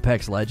copy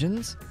Apex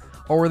Legends?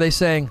 Or were they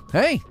saying,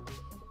 hey,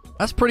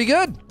 that's pretty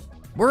good.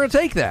 We're going to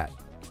take that.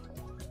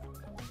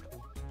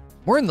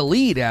 We're in the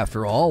lead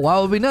after all. Why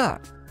would we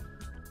not?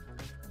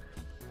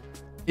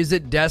 Is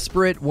it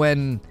desperate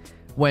when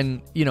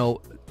when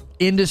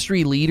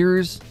industry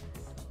leaders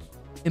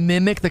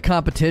mimic the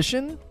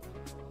competition.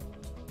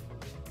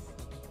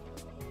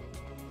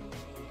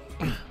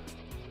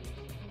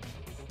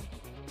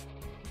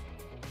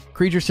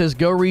 Creature says,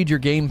 go read your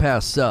Game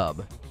Pass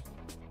sub.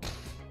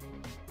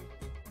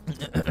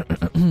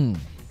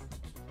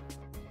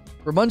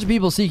 For a bunch of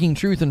people seeking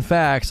truth and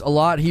facts, a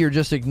lot here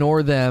just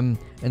ignore them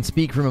and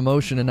speak from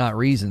emotion and not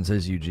reason,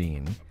 says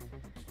Eugene.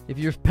 If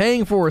you're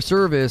paying for a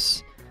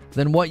service,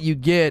 then what you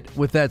get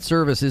with that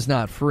service is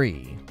not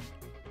free.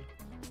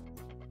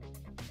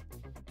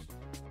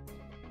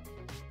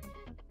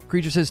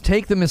 Creature says,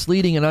 take the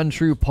misleading and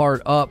untrue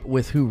part up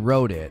with who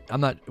wrote it.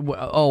 I'm not...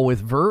 Oh,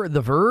 with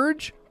The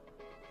Verge?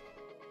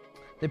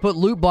 They put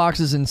loot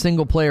boxes in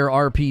single-player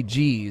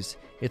RPGs.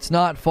 It's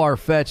not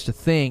far-fetched to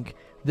think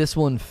this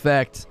will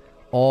infect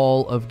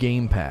all of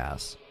Game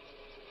Pass,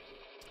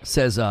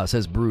 says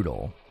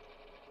Brutal.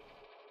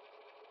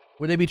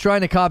 Would they be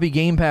trying to copy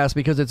Game Pass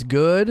because it's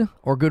good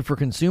or good for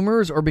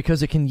consumers or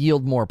because it can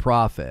yield more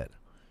profit?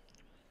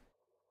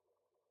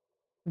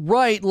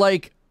 Right,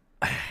 like,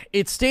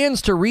 it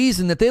stands to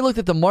reason that they looked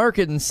at the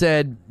market and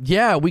said,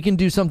 yeah, we can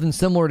do something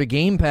similar to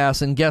Game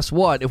Pass, and guess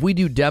what? If we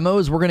do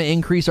demos, we're going to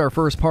increase our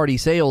first-party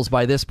sales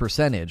by this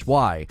percentage.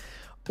 Why?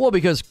 Well,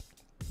 because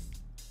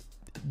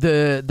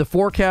the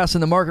forecast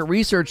and the market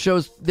research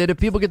shows that if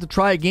people get to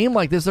try a game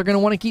like this, they're going to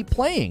want to keep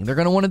playing. They're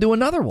going to want to do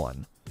another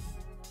one.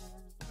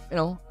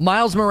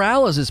 Miles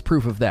Morales is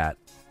proof of that.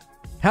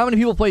 How many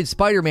people played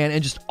Spider-Man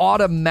and just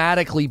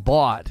automatically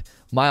bought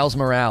Miles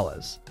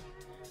Morales?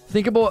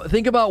 Think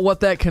about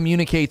what that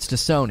communicates to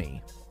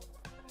Sony.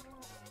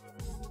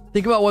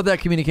 Think about what that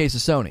communicates to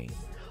Sony.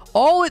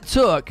 All it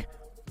took,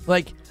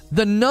 like,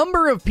 the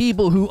number of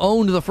people who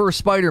owned the first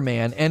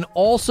Spider-Man and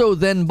also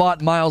then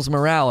bought Miles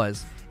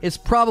Morales is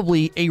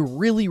probably a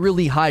really,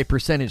 really high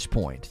percentage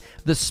point.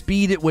 The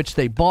speed at which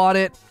they bought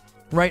it,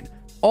 right?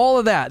 All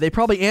of that. They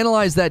probably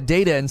analyzed that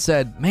data and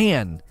said,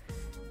 man,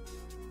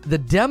 the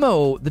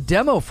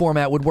demo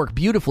format would work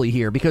beautifully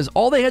here because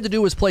all they had to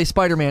do was play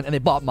Spider-Man and they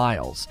bought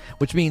Miles,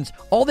 which means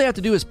all they have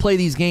to do is play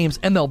these games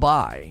and they'll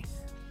buy.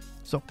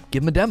 So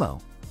give them a demo.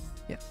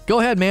 Yeah. Go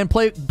ahead, man.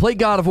 Play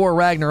God of War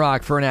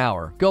Ragnarok for an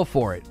hour. Go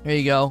for it. There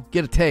you go.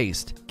 Get a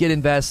taste. Get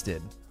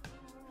invested.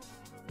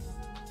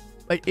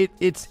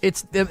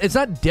 It's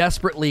not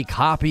desperately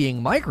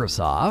copying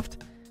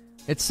Microsoft.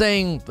 It's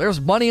saying there's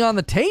money on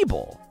the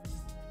table.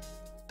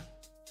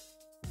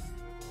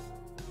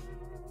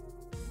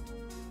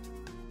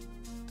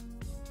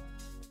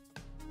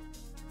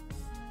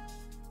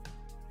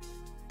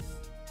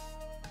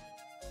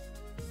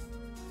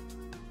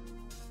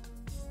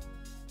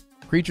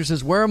 Creature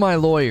says, where are my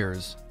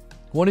lawyers?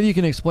 One of you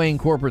can explain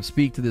corporate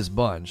speak to this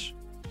bunch.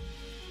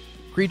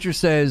 Creature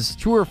says,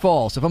 true or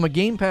false? If I'm a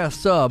Game Pass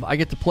sub, I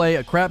get to play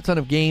a crap ton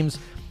of games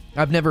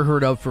I've never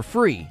heard of for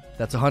free.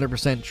 That's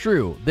 100%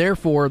 true.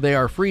 Therefore, they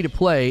are free to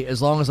play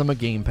as long as I'm a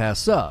Game Pass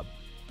sub.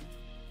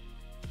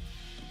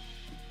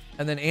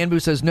 And then Anbu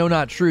says, no,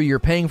 not true. You're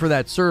paying for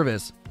that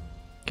service.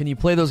 Can you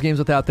play those games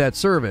without that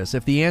service?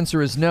 If the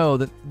answer is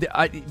no,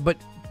 but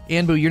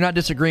Anbu, you're not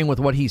disagreeing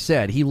with what he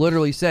said. He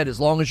literally said, as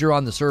long as you're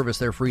on the service,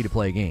 they're free to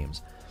play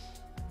games.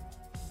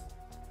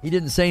 He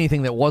didn't say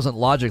anything that wasn't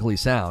logically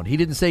sound. He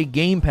didn't say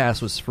Game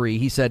Pass was free.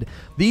 He said,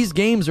 these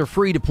games are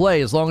free to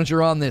play as long as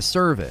you're on this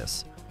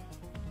service.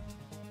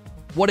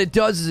 What it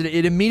does is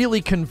it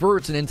immediately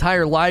converts an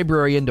entire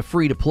library into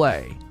free to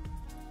play.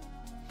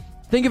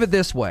 Think of it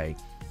this way.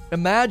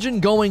 Imagine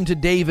going to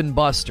Dave &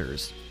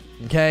 Buster's,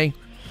 okay?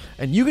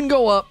 And you can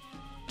go up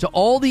to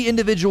all the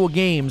individual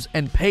games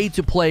and pay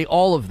to play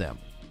all of them.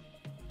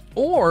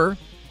 Or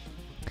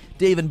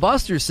Dave &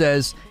 Buster's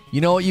says, you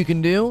know what you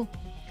can do?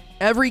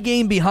 Every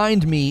game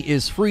behind me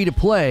is free to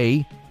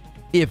play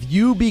if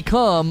you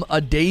become a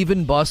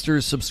Dave &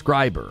 Buster's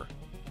subscriber.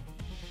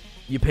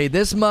 You pay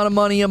this amount of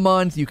money a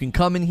month, you can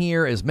come in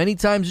here as many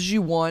times as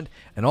you want,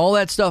 and all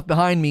that stuff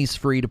behind me is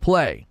free to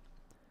play.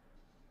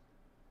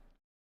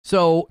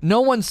 So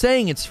no one's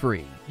saying it's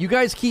free. You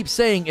guys keep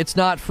saying it's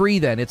not free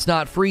then, it's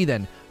not free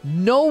then.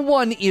 No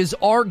one is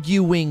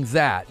arguing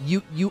that.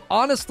 You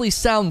honestly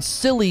sound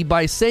silly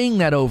by saying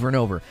that over and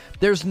over.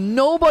 There's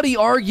nobody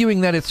arguing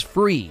that it's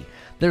free.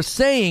 They're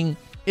saying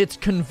it's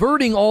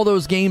converting all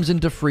those games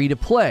into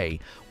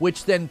free-to-play,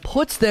 which then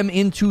puts them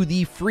into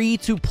the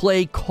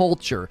free-to-play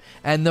culture.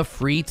 And the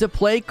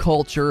free-to-play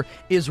culture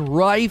is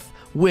rife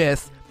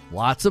with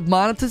lots of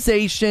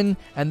monetization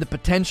and the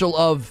potential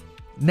of,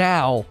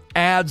 now,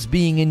 ads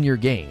being in your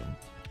game.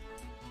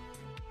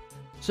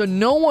 So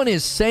no one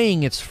is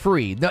saying it's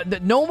free.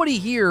 Nobody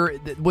here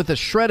with a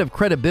shred of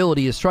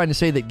credibility is trying to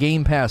say that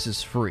Game Pass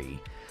is free.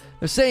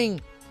 They're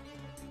saying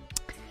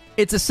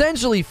it's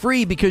essentially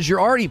free because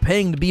you're already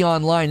paying to be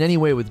online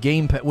anyway with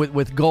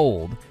with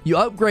Gold. You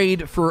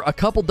upgrade for a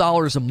couple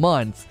dollars a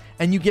month,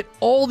 and you get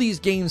all these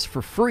games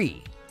for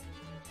free.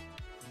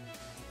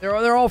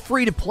 They're all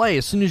free to play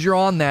as soon as you're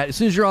on that. As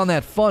soon as you're on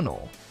that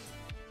funnel,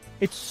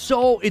 it's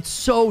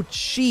so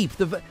cheap.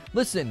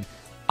 Listen,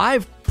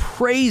 I've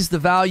praised the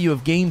value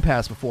of Game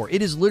Pass before.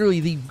 It is literally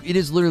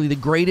the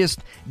greatest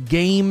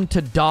game to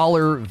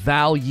dollar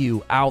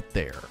value out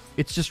there.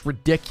 It's just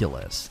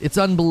ridiculous. It's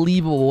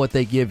unbelievable what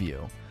they give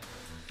you.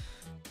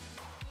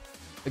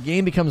 A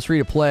game becomes free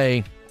to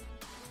play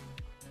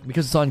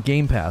because it's on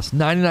Game Pass.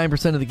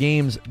 99% of the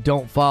games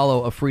don't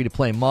follow a free to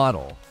play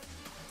model.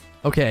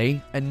 Okay,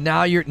 and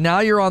now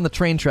you're on the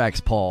train tracks,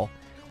 Paul.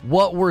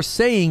 What we're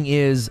saying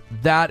is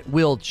that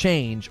will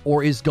change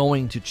or is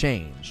going to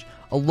change.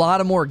 A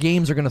lot of more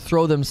games are going to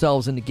throw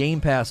themselves into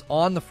Game Pass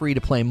on the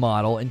free-to-play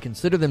model and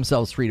consider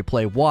themselves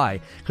free-to-play.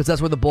 Why? Because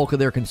that's where the bulk of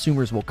their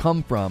consumers will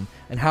come from.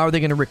 And how are they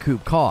going to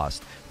recoup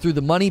cost? Through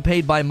the money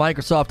paid by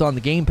Microsoft on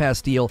the Game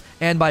Pass deal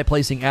and by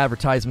placing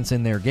advertisements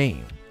in their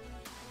game.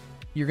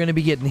 You're going to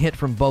be getting hit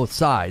from both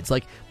sides.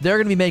 Like, they're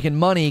going to be making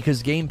money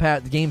because Game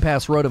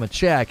Pass wrote them a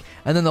check,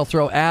 and then they'll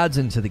throw ads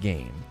into the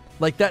game.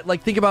 Like that,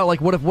 like think about like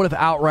what if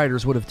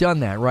Outriders would have done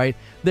that, right?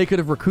 They could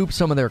have recouped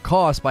some of their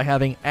costs by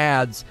having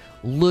ads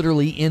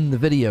literally in the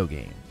video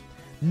game.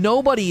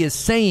 Nobody is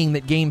saying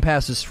that Game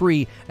Pass is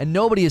free, and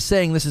nobody is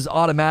saying this is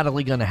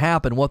automatically going to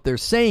happen. What they're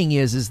saying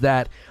is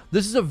that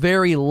this is a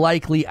very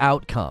likely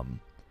outcome.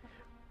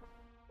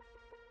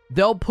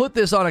 They'll put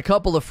this on a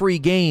couple of free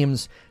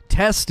games,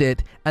 test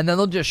it, and then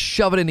they'll just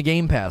shove it into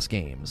Game Pass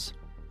games.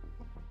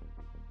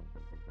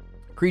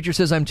 Creature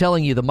says, I'm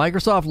telling you, the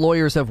Microsoft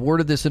lawyers have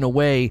worded this in a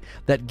way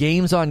that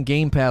games on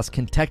Game Pass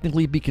can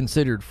technically be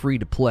considered free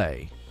to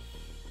play.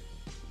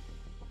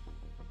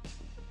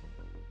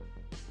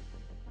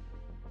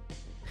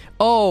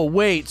 Oh,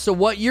 wait. So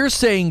what you're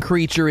saying,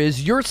 Creature,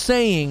 is you're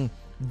saying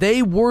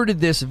they worded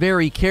this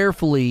very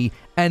carefully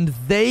and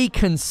they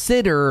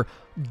consider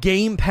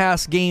Game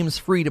Pass games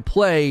free to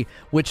play,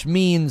 which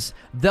means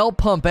they'll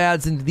pump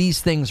ads into these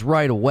things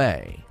right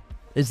away.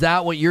 Is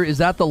that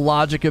the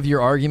logic of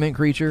your argument,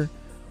 Creature?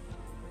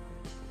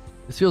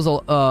 This feels a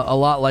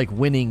lot like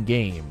winning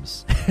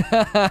games.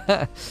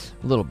 A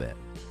little bit.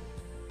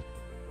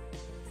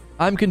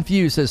 I'm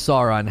confused, says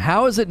Sauron.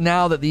 How is it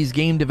now that these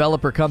game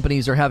developer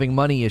companies are having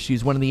money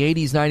issues when in the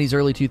 80s, 90s,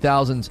 early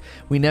 2000s,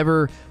 we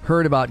never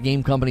heard about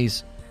game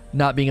companies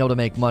not being able to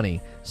make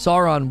money?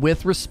 Sauron,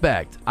 with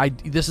respect,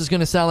 this is going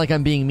to sound like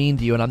I'm being mean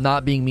to you, and I'm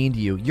not being mean to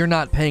you. You're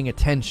not paying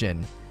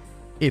attention.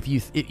 If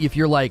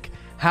you're like,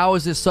 how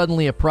is this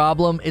suddenly a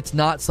problem? It's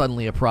not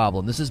suddenly a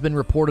problem. This has been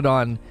reported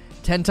on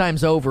 10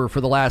 times over for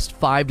the last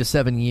 5 to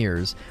 7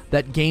 years,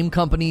 that game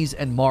companies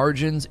and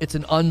margins, it's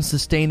an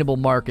unsustainable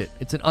market.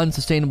 It's an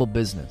unsustainable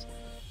business.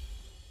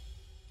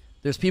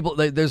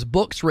 There's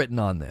books written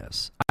on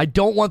this. I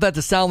don't want that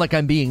to sound like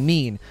I'm being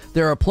mean.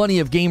 There are plenty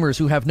of gamers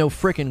who have no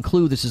frickin'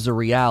 clue this is a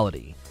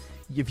reality.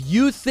 If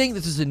you think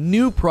this is a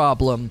new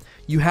problem,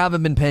 you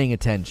haven't been paying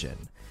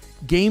attention.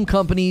 Game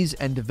companies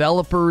and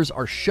developers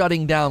are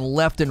shutting down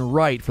left and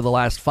right for the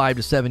last 5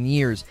 to 7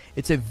 years.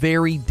 It's a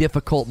very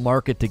difficult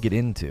market to get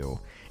into.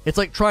 It's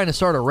like trying to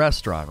start a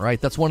restaurant,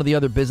 right? That's one of the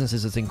other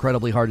businesses that's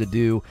incredibly hard to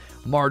do.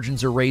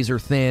 Margins are razor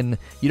thin.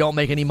 You don't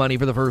make any money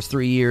for the first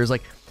 3 years.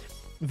 Like,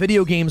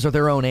 video games are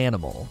their own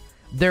animal.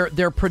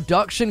 Their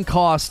production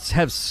costs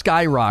have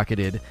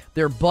skyrocketed.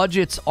 Their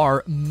budgets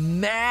are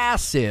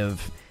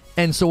massive.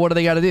 And so what do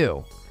they got to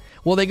do?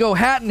 Well, they go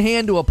hat in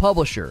hand to a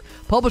publisher.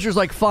 Publisher's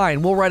like,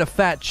 fine, we'll write a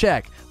fat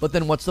check. But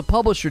then what's the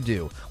publisher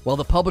do? Well,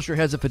 the publisher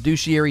has a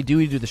fiduciary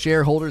duty to the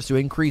shareholders to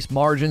increase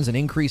margins and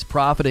increase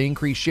profit and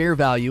increase share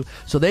value.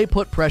 So they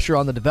put pressure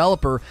on the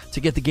developer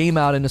to get the game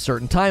out in a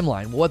certain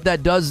timeline. What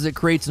that does is it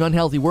creates an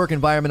unhealthy work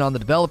environment on the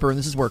developer, and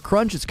this is where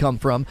crunch has come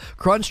from.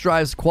 Crunch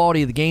drives the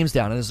quality of the games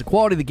down. And as the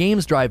quality of the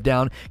games drive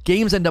down,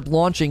 games end up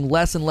launching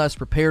less and less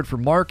prepared for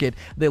market.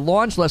 They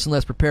launch less and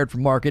less prepared for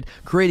market,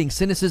 creating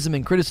cynicism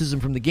and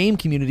criticism from the game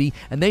community,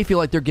 and they feel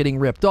like they're getting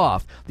ripped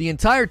off. The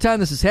entire time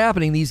this is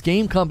happening, these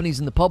game companies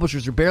and the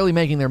publishers are barely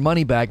making their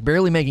money back,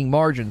 barely making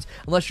margins,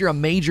 unless you're a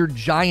major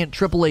giant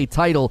AAA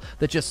title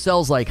that just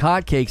sells like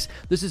hotcakes.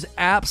 This has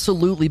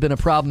absolutely been a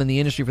problem in the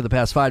industry for the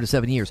past 5 to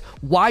 7 years.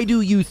 Why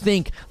do you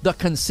think the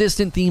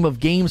consistent theme of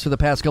games for the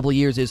past couple of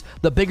years is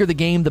the bigger the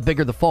game, the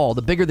bigger the fall,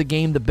 the bigger the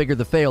game, the bigger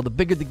the fail, the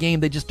bigger the game,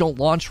 they just don't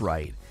launch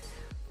right?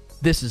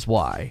 This is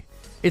why.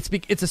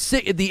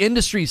 The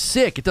industry's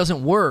sick. It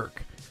doesn't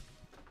work.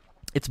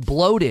 It's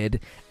bloated,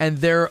 and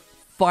they're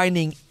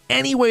finding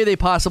any way they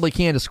possibly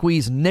can to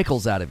squeeze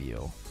nickels out of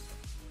you.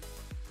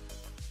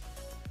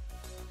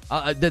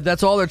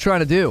 That's all they're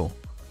trying to do.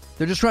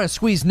 They're just trying to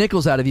squeeze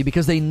nickels out of you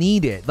because they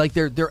need it. Like,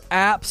 there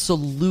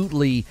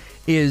absolutely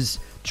is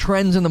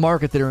trends in the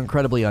market that are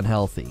incredibly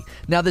unhealthy.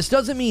 Now, this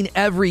doesn't mean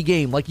every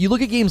game. Like, you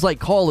look at games like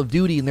Call of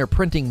Duty and they're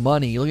printing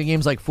money. You look at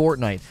games like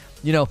Fortnite.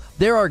 You know,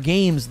 there are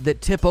games that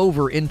tip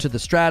over into the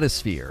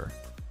stratosphere.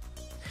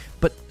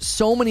 But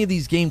so many of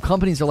these game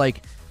companies are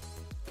like,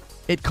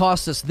 it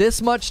costs us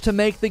this much to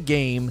make the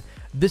game.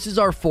 This is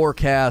our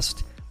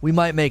forecast. We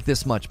might make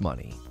this much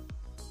money.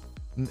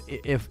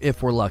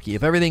 If we're lucky.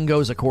 If everything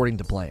goes according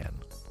to plan.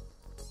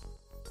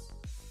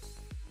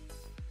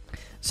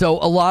 So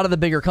a lot of the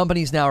bigger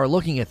companies now are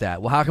looking at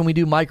that. Well, how can we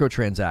do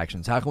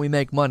microtransactions? How can we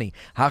make money?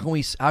 How can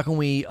we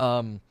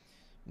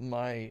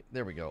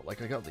there we go.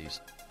 Like, I got these.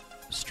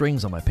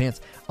 strings on my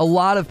pants. A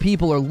lot of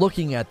people are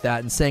looking at that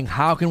and saying,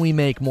 how can we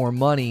make more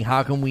money?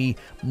 How can we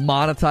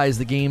monetize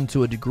the game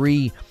to a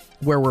degree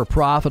where we're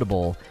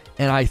profitable?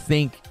 And I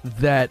think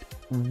that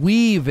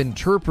we've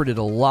interpreted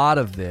a lot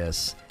of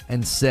this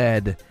and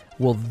said,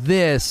 well,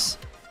 this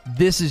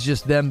is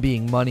just them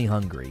being money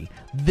hungry.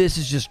 This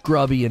is just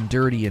grubby and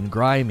dirty and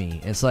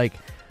grimy. It's like,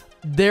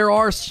 there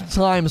are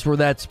times where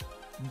that's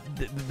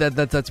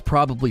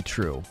probably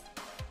true.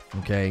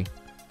 Okay?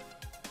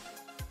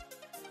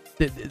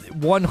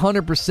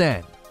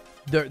 100%.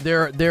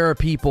 There are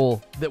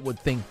people that would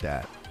think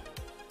that.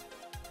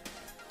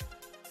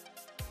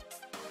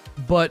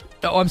 But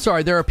I'm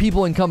sorry, there are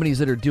people in companies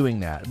that are doing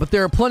that. But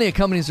there are plenty of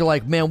companies that are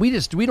like, man, we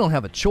don't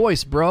have a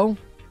choice, bro.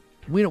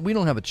 We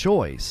don't have a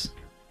choice.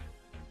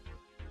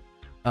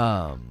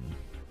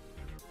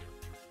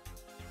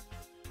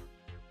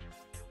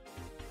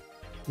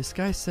 This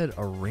guy said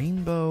a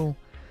rainbow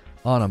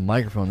on a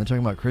microphone. They're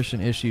talking about Christian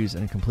issues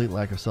and a complete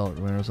lack of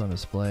self-awareness on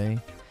display.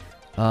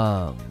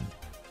 A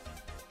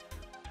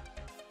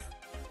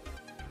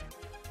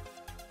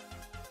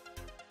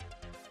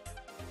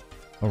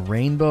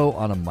rainbow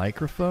on a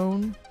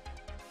microphone?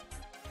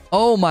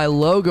 Oh, my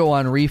logo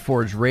on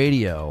Reforge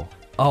Radio.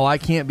 Oh, I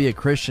can't be a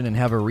Christian and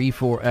have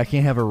I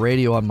can't have a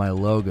radio on my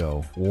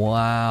logo.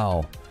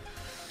 Wow.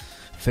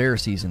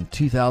 Pharisees in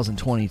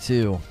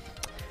 2022.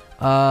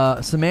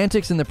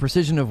 Semantics and the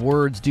precision of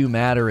words do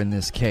matter in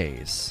this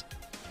case.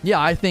 Yeah,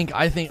 I think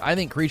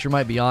Creature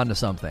might be onto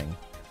something.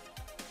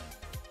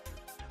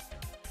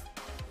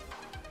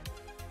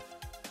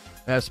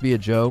 Has to be a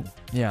joke.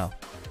 Yeah.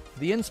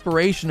 The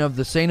inspiration of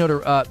the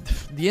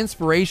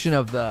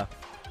the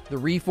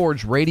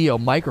Reforge Radio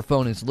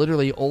microphone is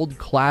literally old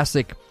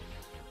classic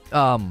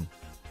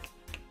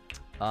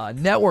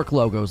network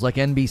logos like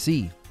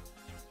NBC.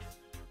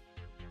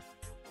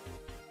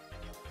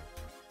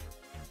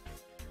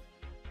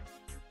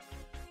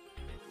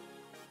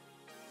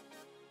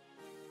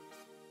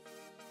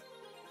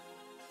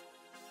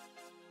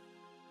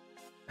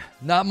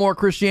 Not more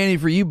Christianity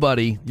for you,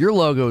 buddy. Your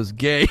logo is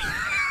gay.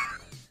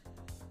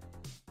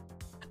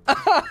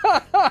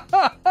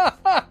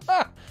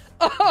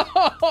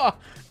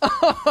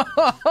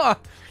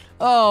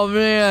 Oh,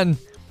 man.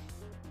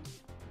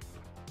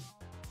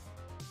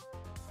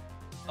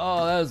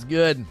 Oh, that was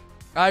good.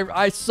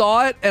 I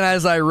saw it, and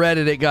as I read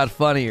it, it got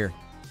funnier.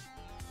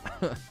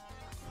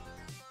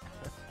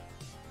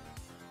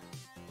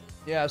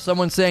 Yeah,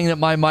 someone saying that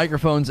my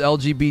microphone's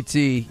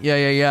LGBT.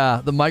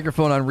 Yeah. The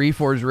microphone on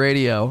Reforge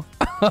Radio.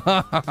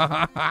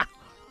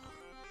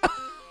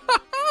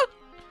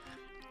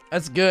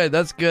 That's good.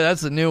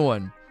 That's a new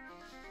one.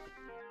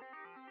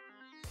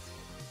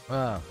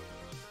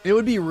 It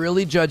would be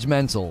really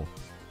judgmental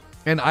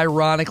and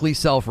ironically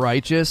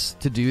self-righteous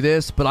to do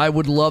this, but I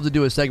would love to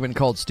do a segment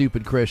called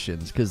Stupid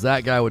Christians, because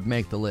that guy would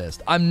make the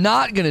list. I'm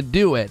not going to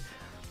do it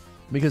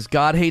because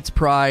God hates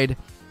pride,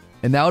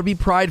 and that would be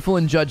prideful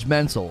and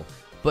judgmental.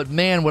 But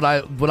man, would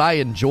I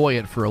enjoy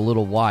it for a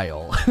little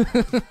while.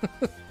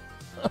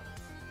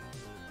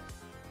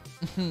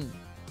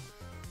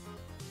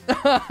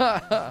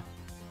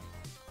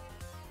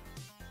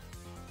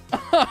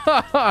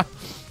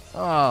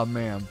 Oh,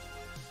 man.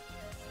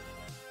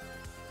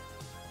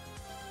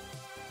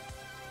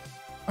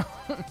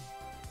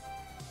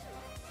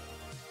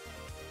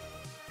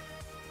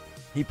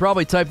 He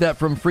probably typed that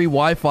from free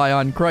Wi-Fi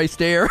on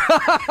Christ Air.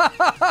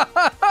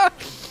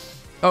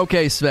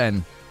 Okay,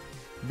 Sven.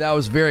 That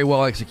was very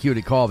well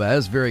executed callback. That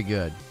was very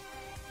good.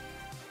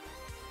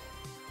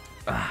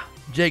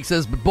 Jake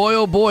says, but boy,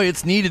 oh boy,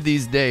 it's needed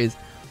these days.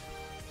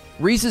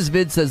 Reese's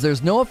vid says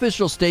there's no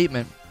official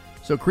statement,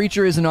 so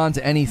Creature isn't on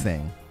to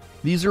anything.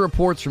 These are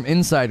reports from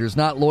insiders,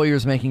 not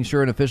lawyers making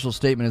sure an official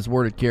statement is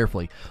worded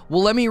carefully.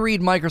 Well, let me read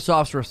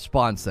Microsoft's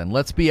response then.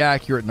 Let's be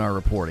accurate in our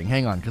reporting.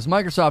 Hang on, because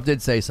Microsoft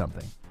did say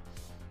something.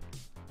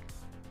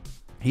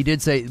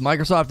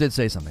 Microsoft did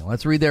say something.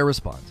 Let's read their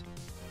response.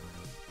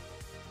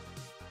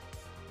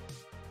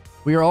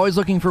 We are always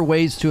looking for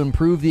ways to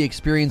improve the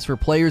experience for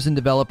players and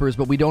developers,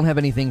 but we don't have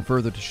anything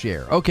further to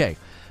share. Okay,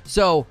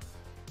 so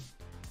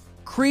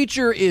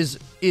Creature is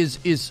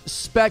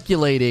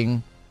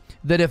speculating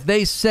that if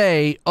they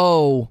say,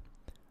 oh,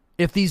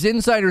 if these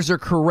insiders are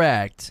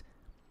correct,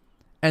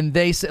 and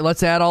they say,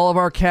 let's add all of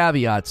our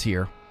caveats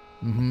here.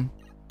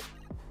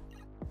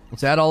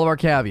 Let's add all of our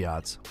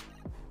caveats.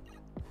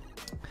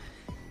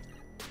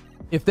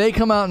 If they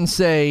come out and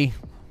say,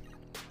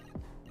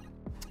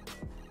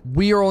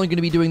 we are only going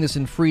to be doing this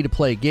in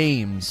free-to-play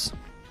games,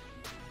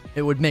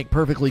 it would make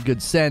perfectly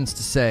good sense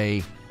to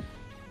say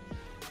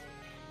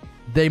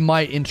they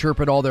might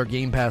interpret all their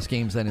Game Pass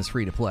games then as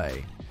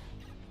free-to-play.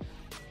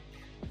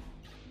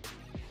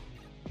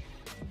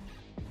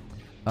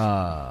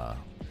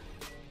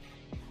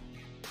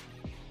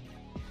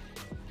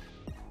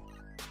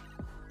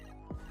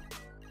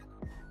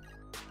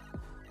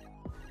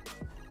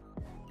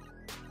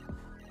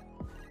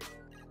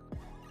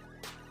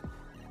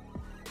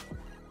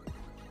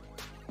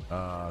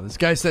 This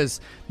guy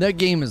says that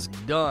game is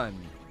done.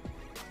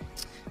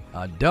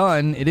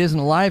 Done. It isn't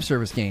a live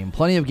service game.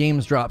 Plenty of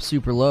games drop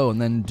super low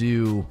and then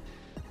do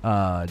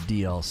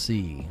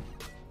DLC.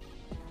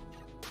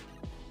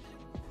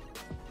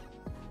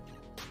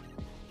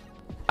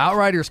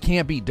 Outriders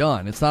can't be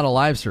done. It's not a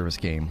live service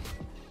game.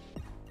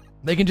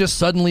 They can just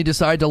suddenly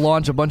decide to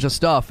launch a bunch of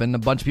stuff and a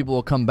bunch of people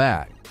will come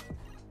back.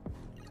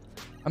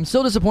 I'm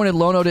still disappointed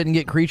Lono didn't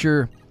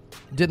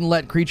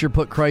let Creature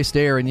put Christ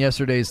Air in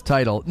yesterday's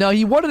title. No,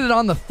 he wanted it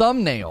on the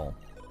thumbnail.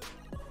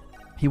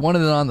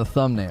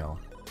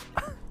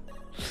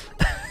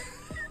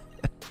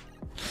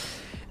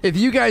 If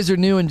you guys are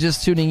new and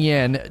just tuning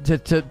in,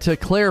 to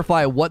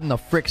clarify what in the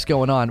frick's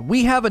going on,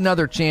 we have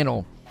another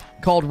channel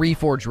called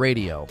Reforge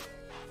Radio.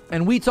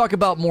 And we talk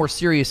about more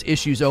serious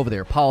issues over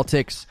there.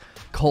 Politics,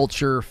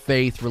 culture,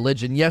 faith,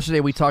 religion.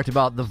 Yesterday we talked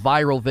about the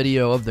viral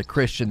video of the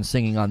Christians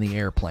singing on the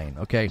airplane,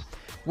 okay?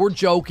 We're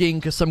joking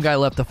because some guy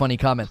left a funny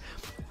comment.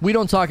 We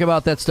don't talk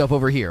about that stuff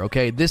over here,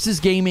 okay? This is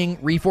gaming.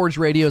 Reforge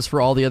Radio is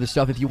for all the other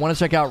stuff. If you want to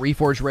check out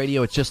Reforge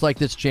Radio, it's just like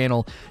this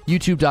channel,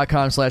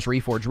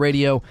 youtube.com/Reforge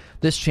Radio.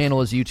 This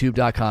channel is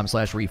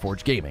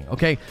youtube.com/Reforge Gaming,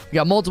 okay? We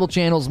got multiple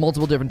channels,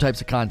 multiple different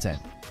types of content.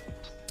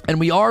 And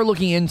we are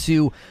looking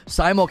into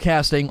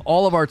simulcasting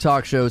all of our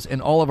talk shows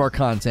and all of our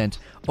content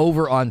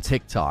over on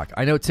TikTok.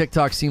 I know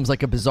TikTok seems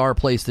like a bizarre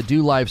place to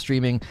do live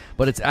streaming,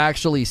 but it's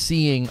actually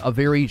seeing a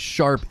very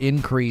sharp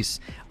increase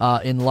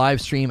in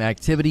live stream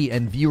activity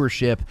and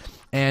viewership,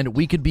 and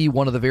we could be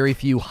one of the very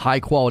few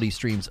high-quality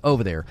streams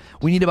over there.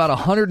 We need about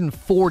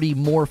 140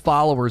 more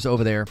followers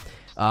over there.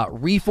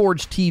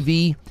 Reforge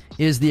TV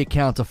is the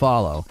account to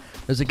follow.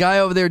 There's a guy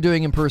over there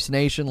doing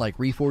impersonation like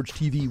Reforge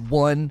TV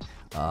 1.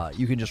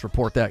 You can just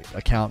report that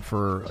account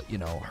for,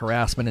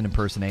 harassment and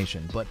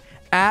impersonation. But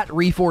at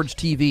Reforge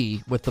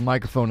TV with the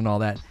microphone and all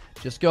that,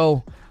 just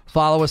go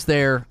follow us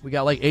there. We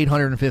got like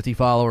 850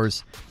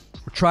 followers.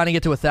 We're trying to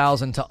get to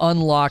 1,000 to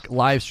unlock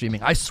live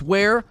streaming. I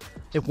swear,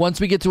 if once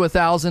we get to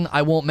 1,000,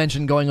 I won't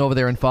mention going over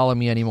there and follow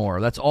me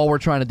anymore. That's all we're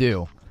trying to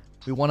do.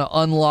 We want to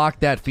unlock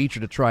that feature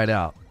to try it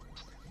out.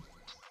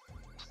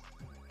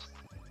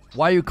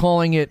 Why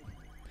calling it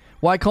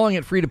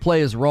free to play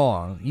is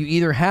wrong. You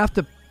either have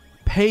to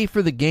pay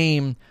for the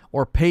game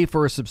or pay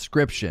for a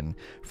subscription.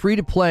 Free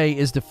to play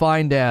is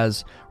defined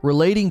as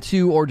relating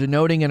to or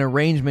denoting an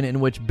arrangement in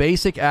which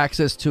basic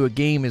access to a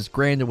game is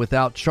granted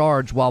without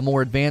charge while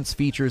more advanced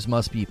features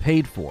must be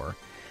paid for.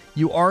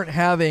 You aren't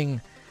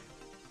having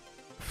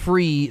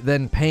free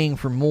then paying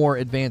for more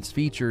advanced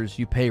features.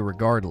 You pay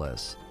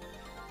regardless.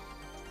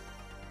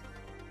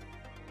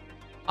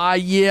 I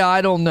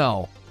don't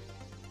know.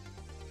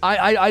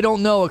 I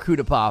don't know,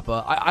 Akuta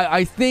Papa.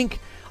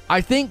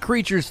 I think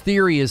Creature's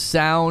theory is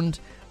sound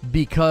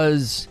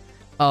because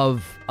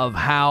of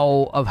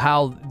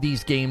how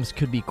these games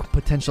could be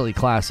potentially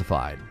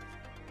classified.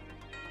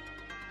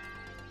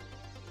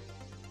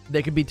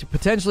 They could be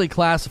potentially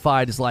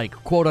classified as like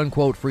quote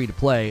unquote free to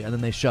play, and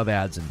then they shove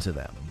ads into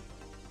them.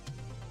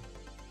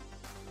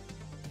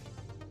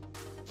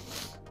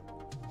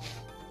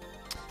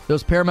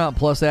 Those Paramount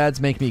Plus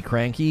ads make me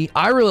cranky.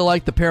 I really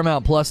like the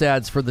Paramount Plus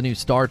ads for the new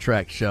Star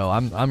Trek show.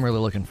 I'm really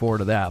looking forward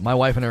to that. My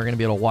wife and I are going to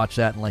be able to watch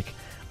that in like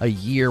a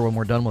year when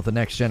we're done with the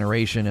Next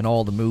Generation and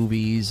all the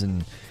movies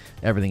and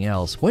everything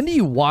else. When do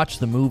you watch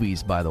the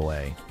movies, by the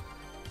way?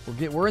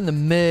 We're in the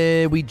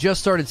mid. We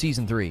just started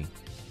season 3.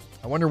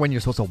 I wonder when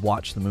you're supposed to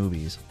watch the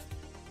movies.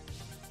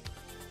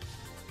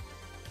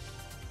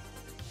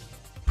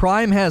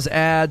 Prime has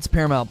ads.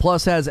 Paramount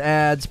Plus has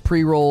ads.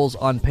 Pre-rolls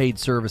on paid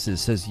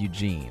services, says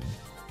Eugene.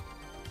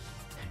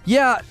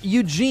 Yeah,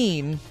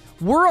 Eugene,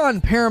 we're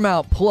on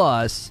Paramount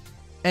Plus,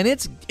 and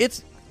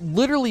it's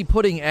literally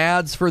putting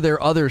ads for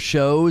their other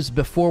shows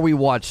before we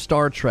watch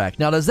Star Trek.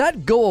 Now, does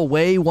that go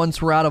away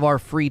once we're out of our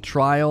free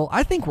trial?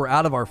 I think we're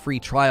out of our free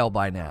trial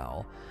by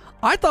now.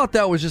 I thought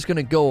that was just going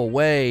to go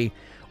away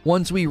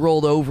once we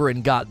rolled over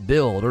and got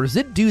billed, or does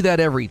it do that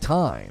every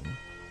time?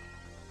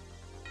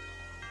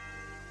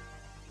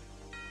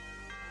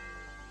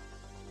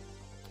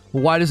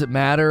 Why does it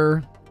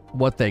matter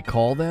what they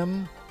call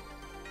them?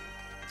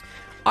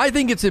 I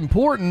think it's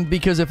important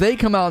because if they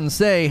come out and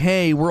say,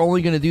 hey, we're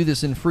only going to do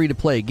this in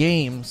free-to-play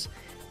games,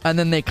 and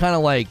then they kind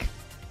of like,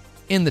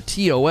 in the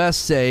TOS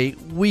say,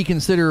 we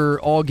consider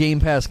all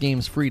Game Pass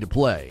games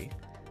free-to-play.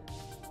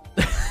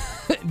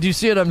 Do you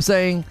see what I'm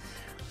saying?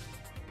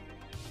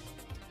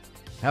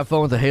 Have fun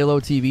with the Halo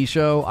TV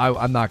show.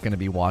 I'm not going to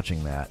be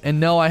watching that.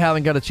 And no, I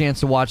haven't got a chance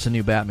to watch the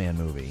new Batman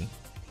movie.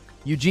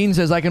 Eugene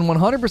says, I can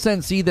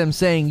 100% see them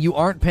saying you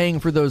aren't paying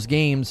for those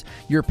games,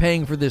 you're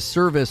paying for this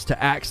service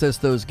to access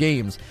those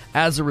games.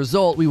 As a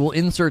result, we will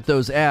insert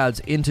those ads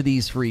into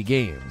these free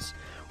games.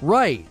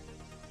 Right.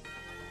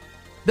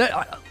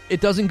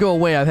 It doesn't go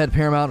away. I've had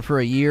Paramount for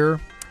a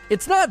year.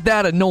 It's not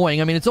that annoying.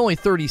 I mean, it's only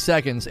 30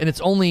 seconds, and it's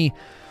only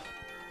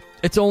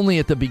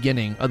at the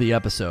beginning of the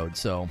episode,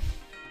 so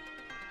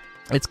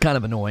it's kind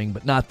of annoying,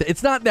 but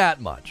it's not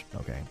that much.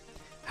 Okay.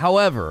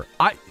 However,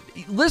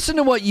 listen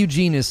to what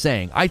Eugene is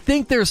saying. I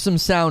think there's some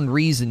sound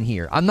reason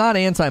here. I'm not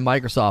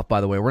anti-Microsoft,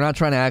 by the way. We're not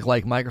trying to act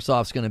like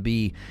Microsoft's going to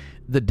be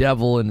the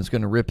devil and is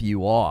going to rip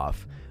you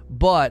off.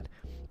 but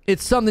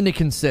it's something to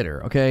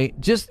consider, okay?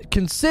 Just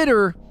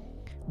consider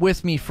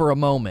with me for a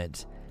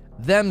moment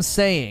them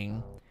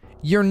saying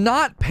you're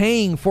not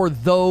paying for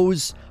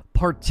those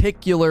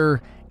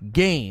particular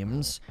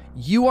games.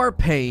 You are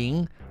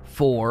paying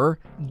for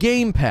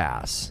Game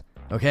Pass,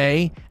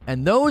 okay?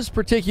 And those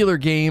particular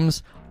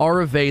games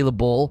are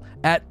available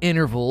at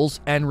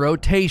intervals and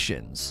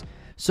rotations.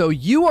 So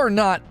you are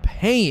not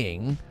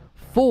paying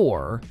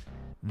for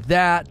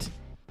that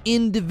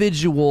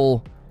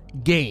individual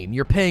game.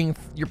 You're paying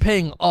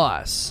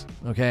us,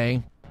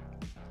 okay?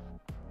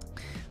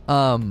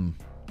 And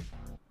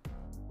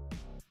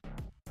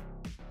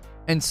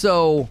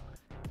so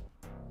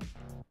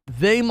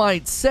they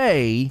might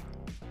say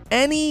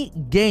any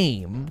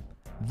game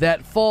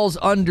that falls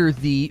under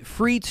the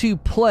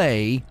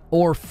free-to-play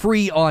or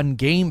free on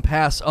Game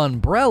Pass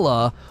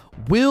umbrella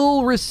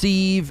will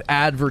receive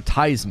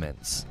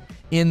advertisements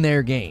in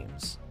their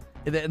games.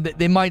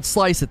 They might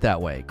slice it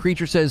that way.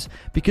 Creature says,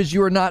 because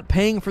you are not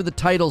paying for the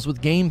titles with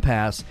Game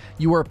Pass,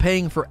 you are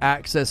paying for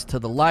access to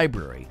the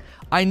library.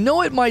 I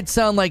know it might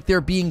sound like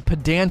they're being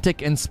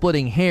pedantic and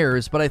splitting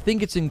hairs, but I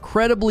think it's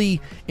incredibly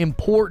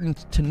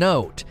important to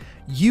note.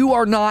 You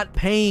are not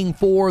paying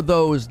for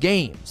those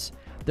games.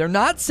 They're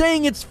not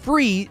saying it's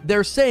free.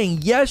 They're saying,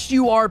 yes,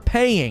 you are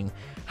paying.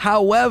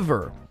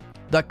 However,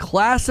 the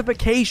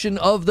classification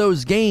of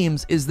those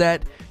games is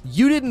that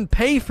you didn't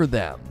pay for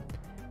them.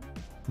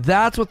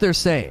 That's what they're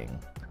saying.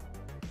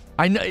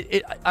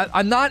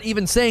 I'm not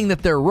even saying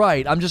that they're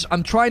right.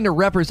 I'm trying to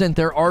represent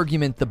their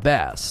argument the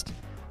best.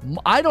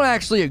 I don't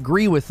actually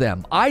agree with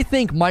them. I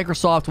think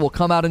Microsoft will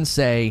come out and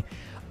say,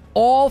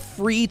 all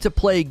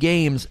free-to-play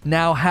games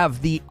now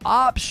have the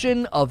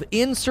option of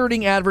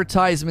inserting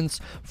advertisements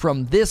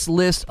from this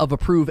list of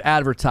approved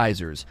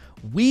advertisers.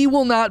 We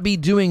will not be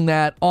doing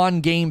that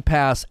on Game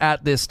Pass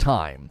at this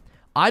time.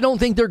 I don't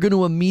think they're going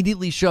to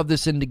immediately shove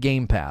this into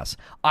Game Pass.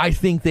 I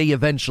think they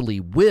eventually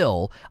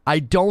will. I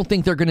don't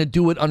think they're going to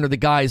do it under the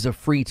guise of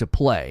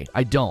free-to-play.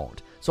 I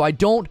don't. So I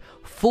don't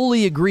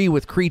fully agree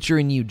with Creature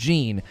and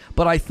Eugene,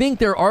 but I think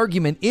their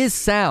argument is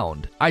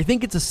sound. I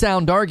think it's a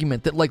sound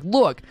argument that, like,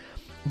 look,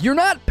 you're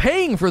not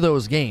paying for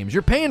those games.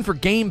 You're paying for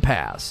Game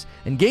Pass.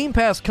 And Game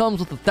Pass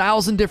comes with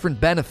 1,000 different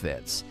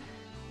benefits.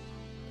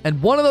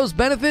 And one of those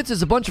benefits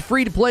is a bunch of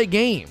free-to-play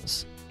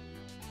games.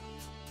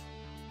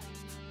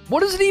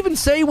 What does it even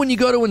say when you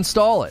go to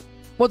install it?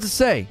 What's it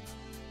say?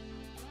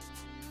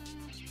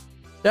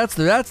 That's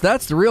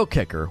the real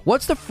kicker.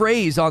 What's the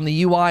phrase on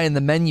the UI and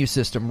the menu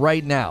system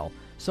right now?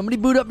 Somebody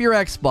boot up your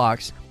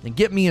Xbox and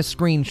get me a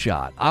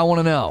screenshot. I want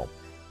to know.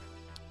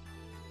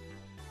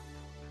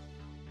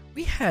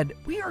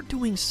 We are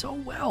doing so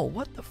well.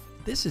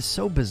 This is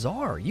so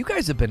bizarre. You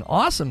guys have been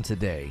awesome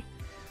today.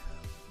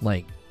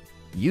 Like,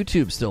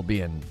 YouTube's still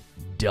being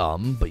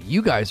dumb, but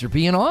you guys are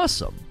being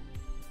awesome.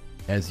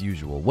 As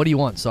usual. What do you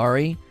want,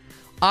 sorry?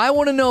 I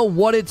want to know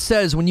what it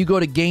says when you go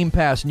to Game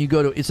Pass and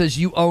it says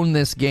you own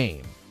this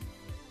game.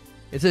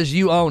 It says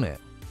you own it.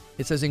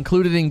 It says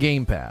included in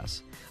Game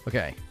Pass.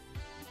 Okay.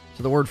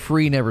 So the word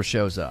free never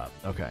shows up.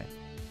 Okay.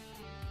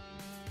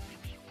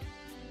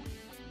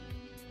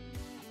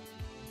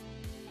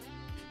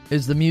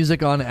 Is the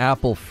music on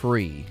Apple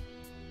free?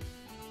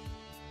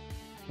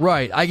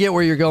 Right, I get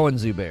where you're going,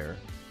 Zubair.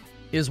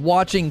 Is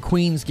watching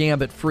Queen's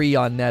Gambit free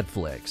on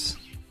Netflix?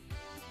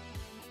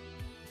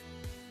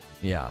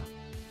 Yeah.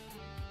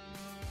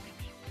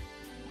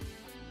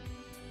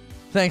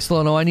 Thanks,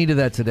 Lono. I needed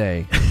that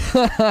today.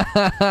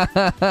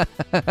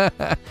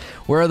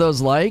 Where are those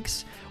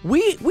likes?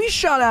 We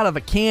shot out of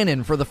a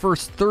cannon for the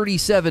first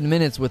 37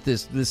 minutes with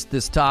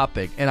this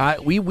topic,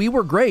 and we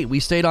were great. We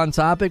stayed on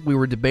topic. We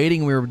were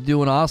debating. We were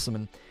doing awesome,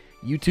 and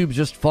YouTube's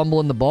just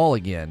fumbling the ball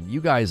again. You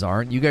guys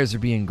aren't. You guys are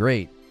being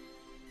great.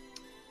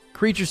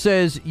 Creature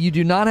says you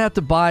do not have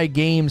to buy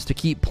games to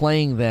keep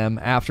playing them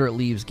after it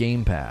leaves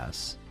Game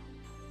Pass.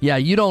 Yeah,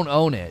 you don't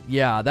own it.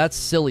 Yeah, that's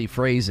silly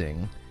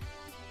phrasing.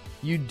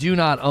 You do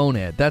not own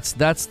it.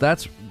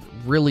 That's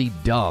really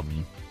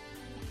dumb.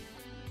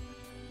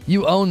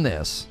 You own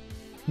this.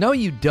 No,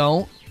 you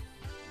don't.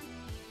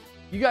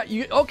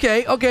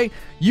 Okay.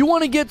 You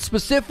want to get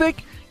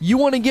specific? You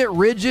want to get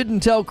rigid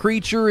and tell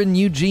Creature and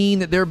Eugene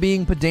that they're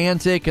being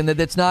pedantic and that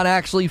it's not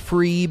actually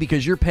free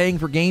because you're paying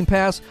for Game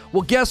Pass?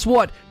 Well, guess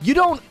what? You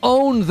don't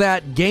own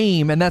that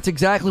game, and that's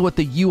exactly what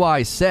the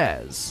UI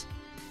says.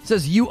 It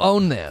says you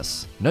own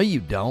this. No, you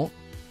don't.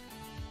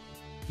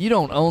 You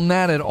don't own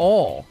that at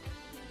all.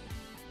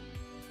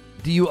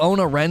 Do you own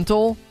a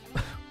rental?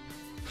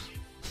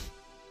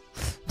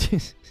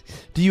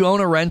 Do you own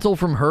a rental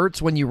from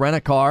Hertz when you rent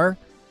a car?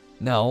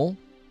 No.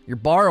 You're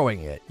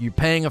borrowing it. You're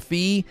paying a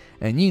fee,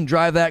 and you can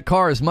drive that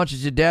car as much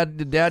as your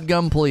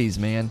dadgum please,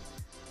 man.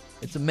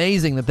 It's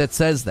amazing that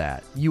says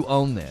that. You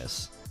own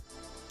this.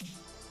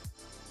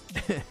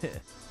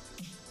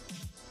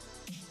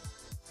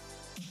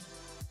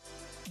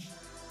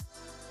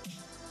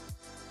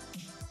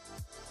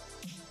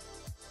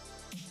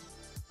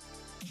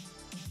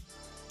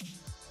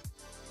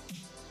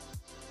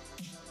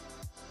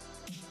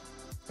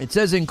 It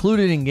says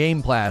included in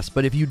Game Pass,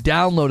 but if you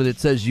download it, it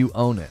says you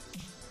own it.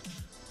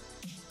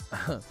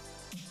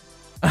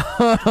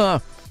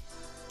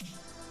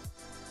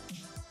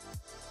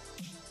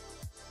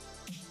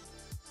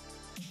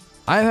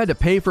 I've had to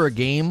pay for a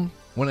game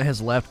when it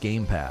has left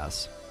Game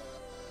Pass.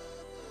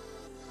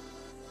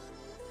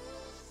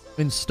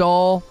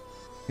 Install,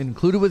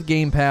 included with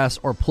Game Pass,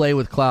 or play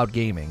with cloud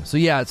gaming. So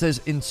yeah, it says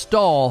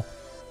install,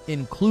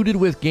 included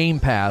with Game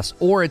Pass,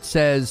 or it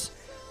says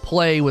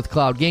play with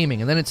cloud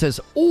gaming. And then it says,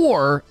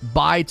 or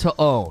buy to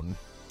own.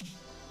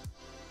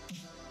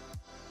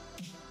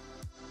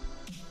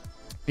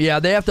 Yeah,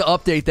 they have to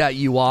update that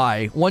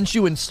UI. Once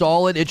you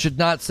install it, it should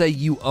not say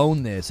you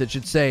own this. It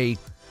should say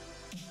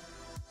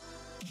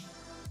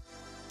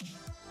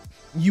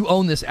you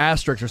own this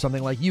asterisk or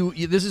something, like you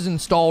this is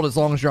installed as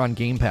long as you're on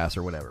Game Pass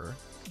or whatever.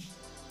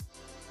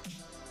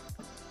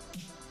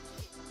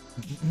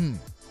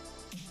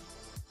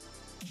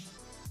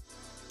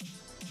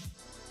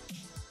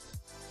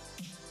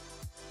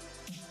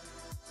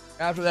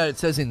 After that, it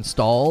says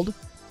installed.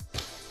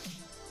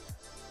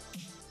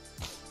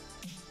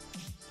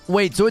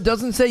 Wait, so it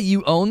doesn't say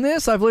you own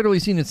this? I've literally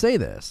seen it say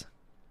this.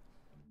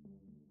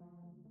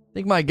 I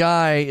think my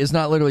guy is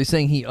not literally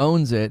saying he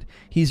owns it.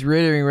 He's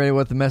reiterating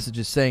what the message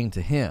is saying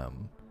to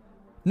him.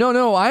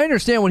 No, I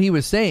understand what he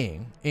was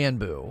saying,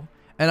 Anbu.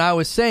 And I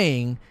was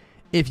saying,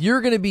 if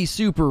you're going to be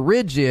super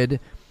rigid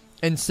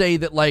and say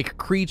that, like,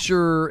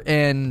 Creature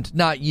and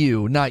not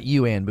you,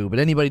 Anbu, but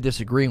anybody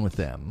disagreeing with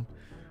them,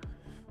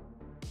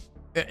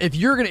 if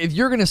you're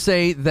gonna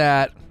say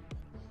that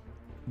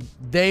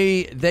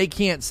they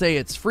can't say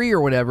it's free or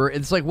whatever,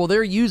 it's like, well,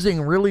 they're using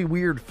really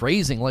weird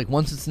phrasing, like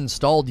once it's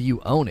installed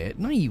you own it.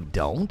 No, you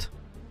don't.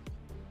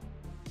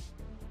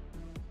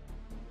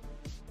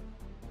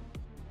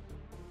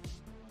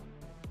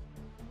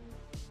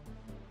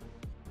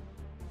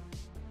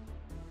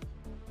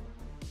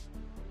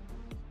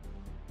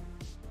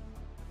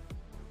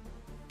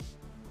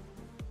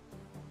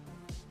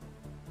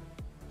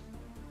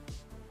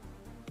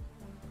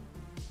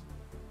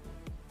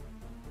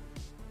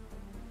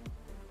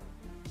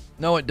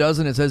 No, it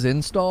doesn't. It says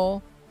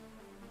install.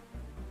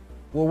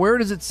 Well, where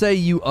does it say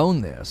you own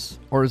this?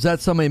 Or is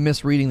that somebody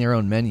misreading their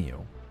own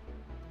menu?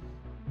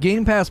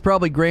 Game Pass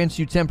probably grants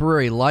you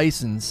temporary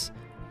license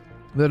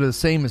that are the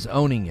same as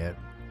owning it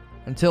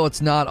until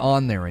it's not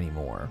on there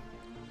anymore.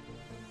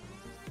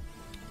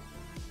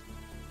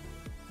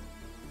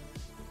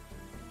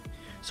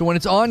 So when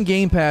it's on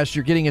Game Pass,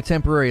 you're getting a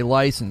temporary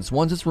license.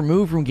 Once it's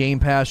removed from Game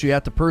Pass, you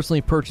have to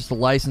personally purchase the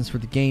license for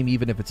the game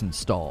even if it's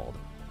installed.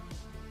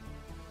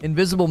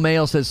 Invisible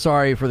Mail says,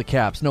 sorry for the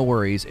caps, no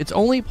worries. It's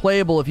only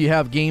playable if you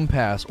have Game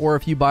Pass or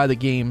if you buy the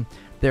game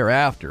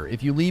thereafter.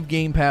 If you leave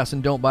Game Pass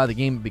and don't buy the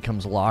game, it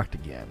becomes locked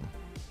again.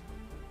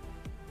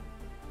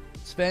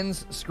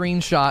 Sven's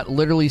screenshot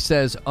literally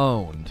says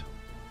owned.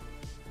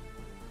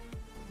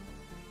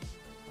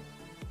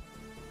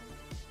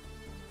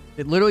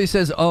 It literally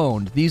says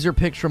owned. These are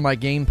pics from my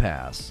Game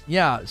Pass.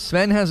 Yeah,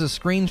 Sven has a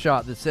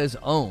screenshot that says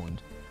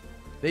owned.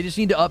 They just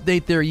need to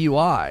update their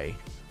UI.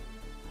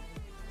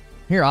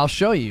 Here, I'll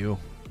show you.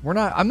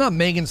 I'm not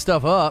making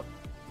stuff up.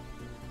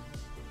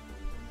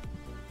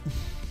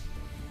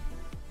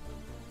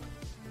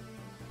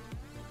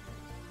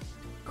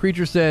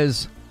 Creature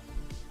says,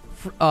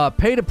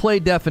 pay to play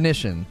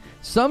definition.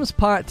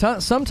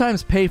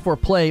 Sometimes pay for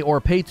play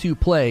or pay to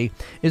play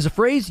is a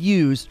phrase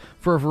used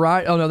for a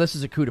variety. Oh no, this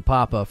is a coup de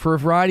papa. For a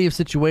variety of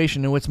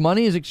situations in which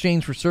money is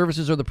exchanged for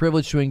services or the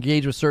privilege to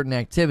engage with certain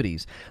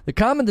activities. The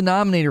common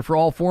denominator for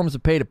all forms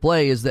of pay to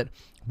play is that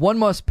one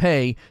must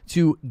pay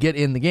to get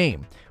in the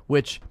game,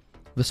 which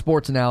the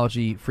sports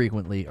analogy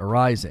frequently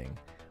arising.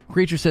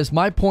 Creature says,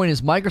 my point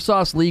is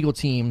Microsoft's legal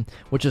team,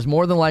 which is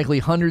more than likely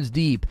hundreds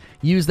deep,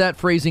 used that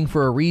phrasing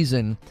for a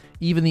reason.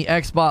 Even the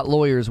Xbot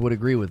lawyers would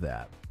agree with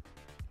that.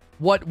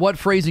 What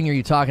phrasing are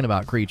you talking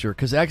about, Creature?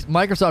 Because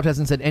Microsoft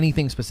hasn't said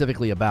anything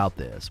specifically about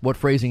this. What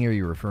phrasing are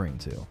you referring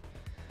to?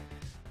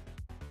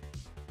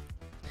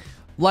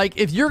 Like,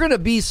 if you're going to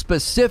be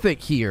specific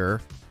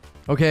here,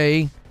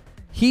 okay,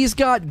 he's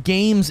got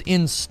games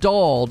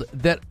installed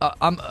that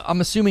I'm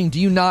assuming. Do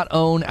you not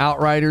own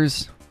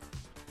Outriders,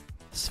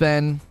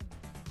 Sven?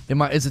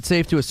 Is it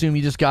safe to assume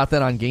you just got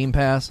that on Game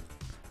Pass?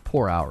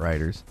 Poor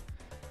Outriders.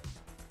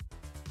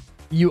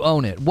 You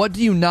own it. What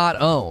do you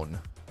not own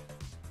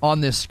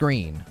on this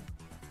screen?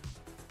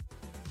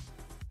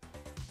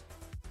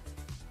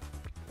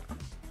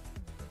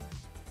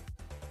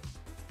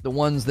 The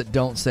ones that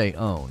don't say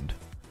owned.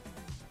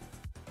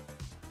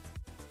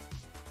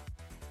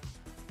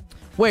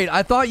 Wait,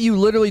 I thought you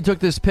literally took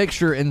this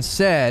picture and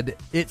said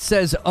it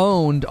says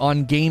owned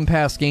on Game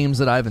Pass games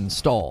that I've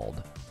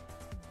installed.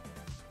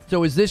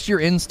 So is this your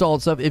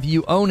installed stuff? If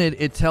you own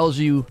it, it tells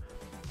you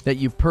that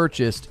you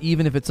purchased,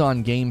 even if it's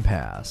on Game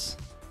Pass.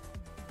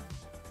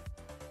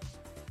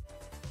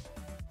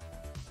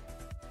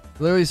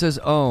 It literally says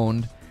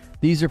owned.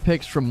 These are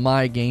pics from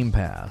my Game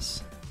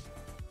Pass.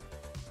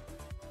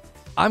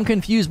 I'm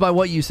confused by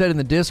what you said in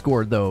the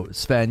Discord, though,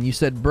 Sven. You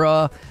said,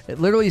 bruh, it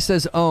literally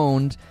says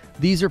owned.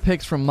 These are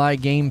picks from my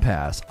Game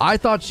Pass. I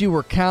thought you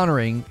were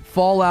countering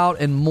Fallout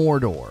and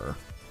Mordor.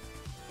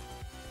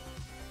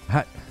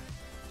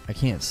 I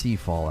can't see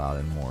Fallout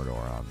and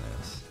Mordor on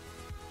this.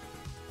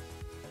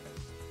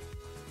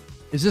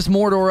 Is this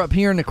Mordor up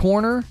here in the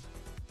corner?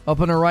 Up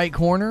in the right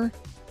corner?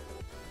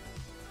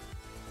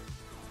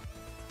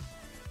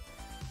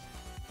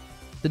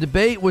 The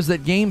debate was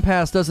that Game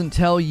Pass doesn't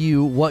tell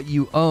you what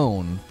you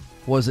own.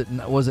 Was it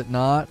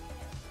not?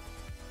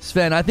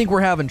 Sven, I think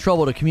we're having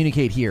trouble to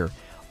communicate here.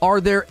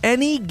 Are there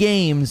any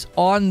games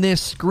on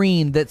this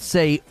screen that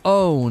say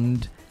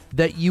owned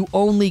that you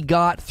only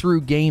got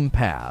through Game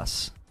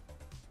Pass?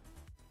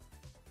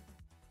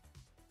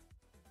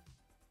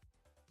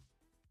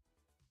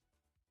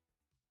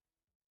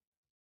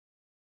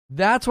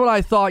 That's what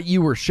I thought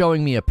you were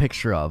showing me a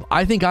picture of.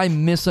 I think I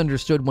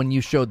misunderstood when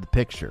you showed the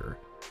picture.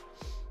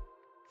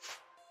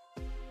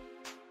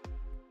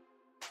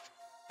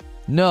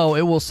 No,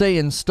 it will say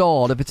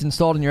installed if it's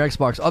installed in your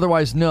Xbox.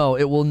 Otherwise, no,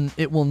 it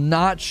will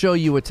not show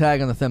you a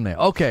tag on the thumbnail.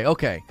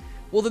 Okay.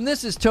 Well, then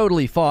this is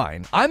totally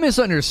fine. I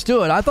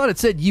misunderstood. I thought it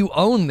said you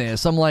own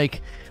this. I'm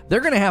like,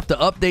 they're going to have to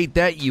update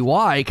that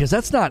UI because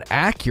that's not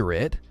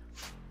accurate.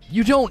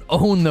 You don't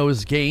own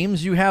those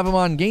games. You have them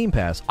on Game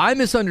Pass. I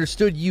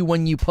misunderstood you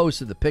when you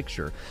posted the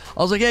picture.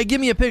 I was like, hey,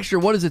 give me a picture.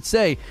 What does it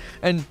say?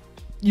 And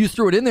you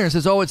threw it in there and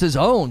says, oh, it says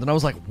owned. And I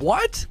was like,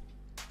 what?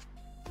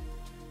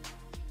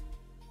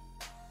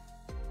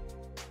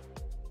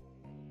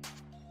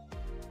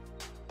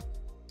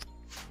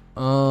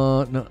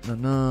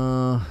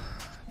 No.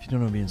 If you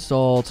don't know to be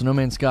installed. So No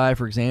Man's Sky,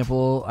 for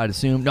example, I'd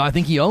assume. No, I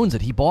think he owns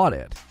it. He bought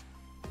it.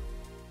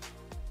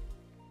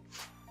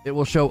 It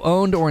will show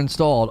owned or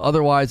installed.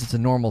 Otherwise, it's a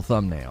normal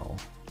thumbnail.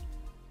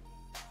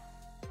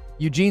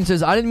 Eugene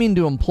says, I didn't mean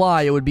to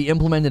imply it would be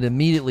implemented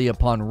immediately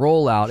upon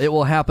rollout. It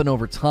will happen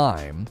over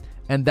time,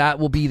 and that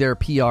will be their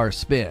PR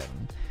spin.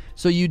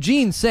 So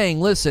Eugene's saying,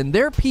 listen,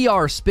 their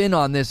PR spin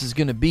on this is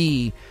going to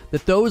be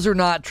that those are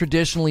not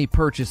traditionally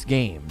purchased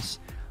games.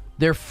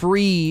 They're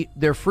free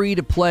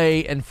to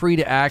play and free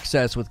to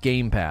access with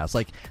Game Pass.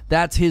 Like,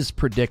 that's his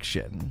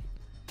prediction.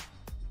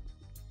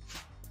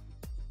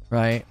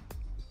 Right?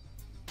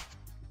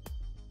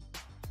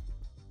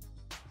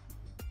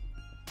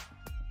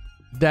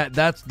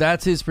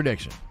 That's his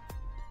prediction.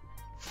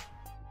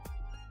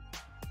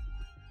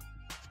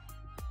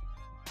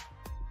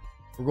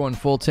 We're going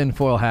full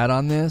tinfoil hat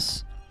on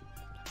this.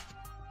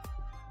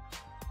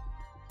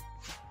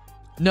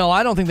 No,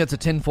 I don't think that's a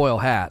tinfoil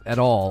hat at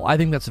all. I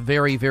think that's a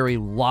very, very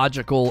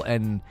logical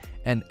and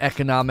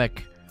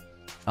economic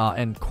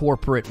and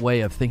corporate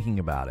way of thinking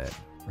about it,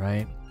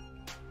 right?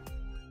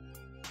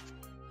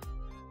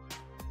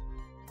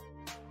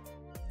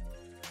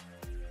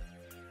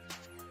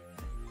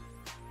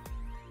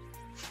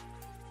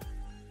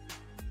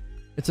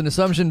 It's an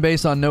assumption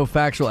based on no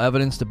factual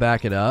evidence to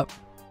back it up.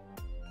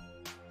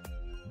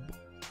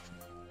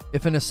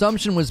 If an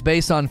assumption was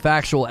based on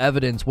factual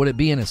evidence, would it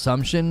be an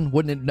assumption?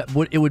 Wouldn't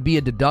it? It would be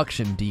a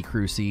deduction,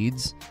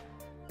 D-Crucides.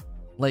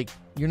 Like,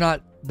 you're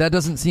not... That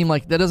doesn't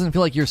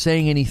feel like you're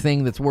saying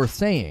anything that's worth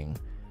saying.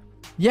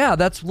 Yeah,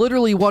 that's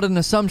literally what an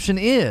assumption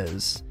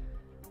is.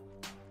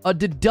 A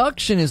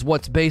deduction is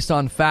what's based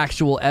on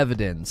factual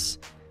evidence.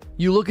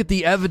 You look at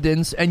the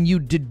evidence and you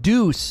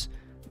deduce,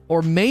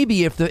 or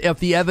maybe if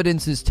the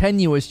evidence is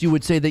tenuous, you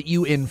would say that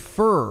you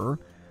infer.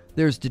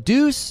 There's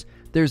deduce,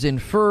 there's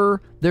infer,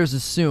 there's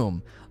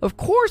assume. Of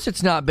course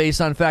it's not based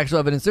on factual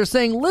evidence. They're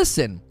saying,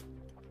 listen,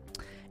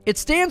 it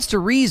stands to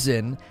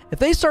reason if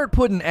they start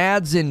putting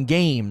ads in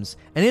games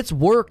and it's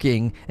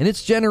working and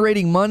it's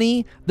generating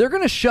money, they're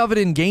going to shove it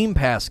in Game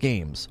Pass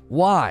games.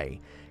 Why?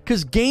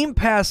 Because Game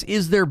Pass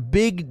is their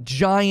big,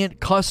 giant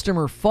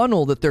customer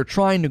funnel that they're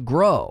trying to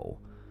grow.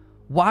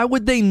 Why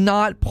would they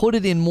not put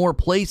it in more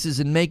places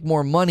and make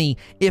more money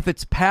if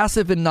it's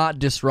passive and not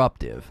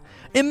disruptive?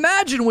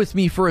 Imagine with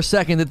me for a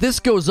second that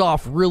this goes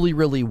off really,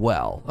 really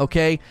well,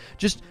 okay?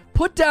 Just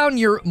put down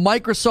your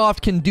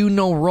Microsoft can do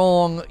no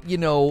wrong,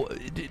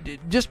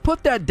 just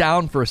put that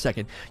down for a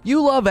second.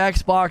 You love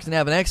Xbox and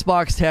have an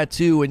Xbox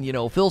tattoo and,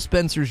 Phil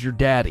Spencer's your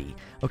daddy,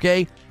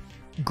 okay?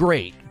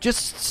 Great.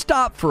 Just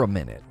stop for a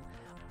minute.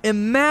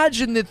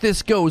 Imagine that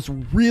this goes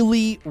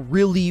really,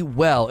 really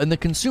well, and the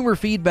consumer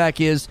feedback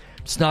is,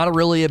 it's not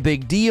really a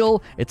big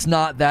deal. It's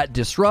not that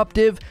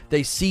disruptive.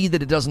 They see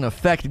that it doesn't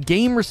affect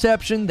game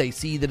reception. They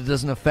see that it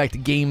doesn't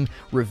affect game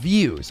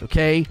reviews,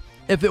 okay?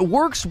 If it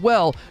works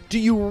well, do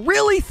you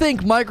really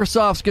think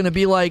Microsoft's going to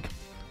be like,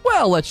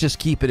 well, let's just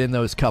keep it in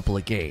those couple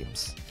of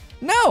games?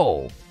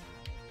 No.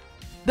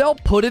 They'll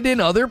put it in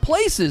other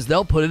places.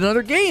 They'll put it in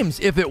other games.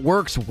 If it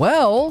works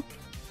well,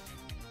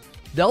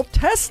 they'll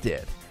test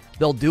it.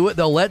 They'll do it.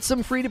 They'll let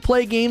some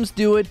free-to-play games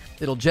do it.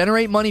 It'll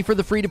generate money for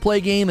the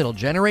free-to-play game. It'll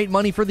generate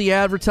money for the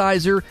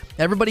advertiser.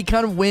 Everybody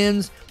kind of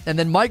wins. And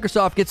then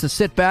Microsoft gets to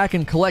sit back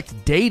and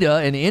collect data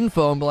and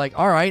info and be like,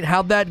 all right,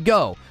 how'd that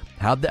go?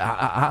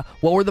 What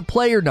were the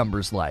player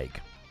numbers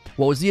like?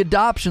 What was the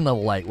adoption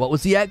level like? What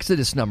was the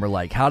Exodus number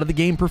like? How did the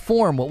game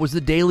perform? What was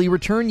the daily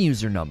return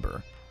user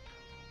number?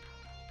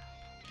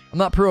 I'm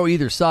not pro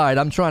either side.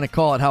 I'm trying to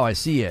call it how I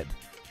see it.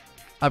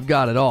 I've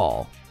got it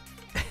all.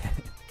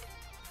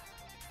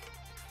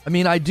 I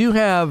mean, I do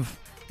have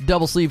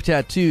double sleeve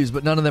tattoos,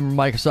 but none of them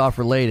are Microsoft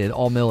related,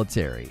 all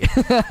military.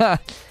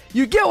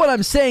 You get what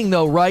I'm saying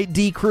though, right,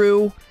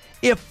 D-Crew?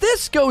 If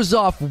this goes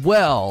off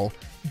well,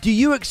 do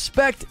you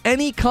expect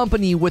any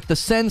company with the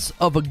sense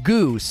of a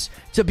goose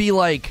to be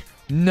like,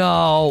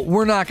 no,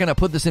 we're not going to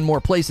put this in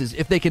more places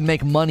if they can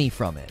make money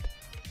from it?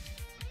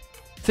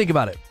 Think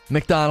about it.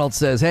 McDonald's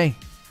says, hey,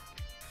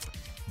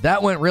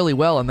 that went really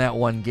well in that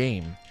one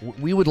game.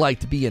 We would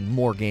like to be in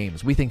more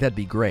games. We think that'd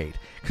be great.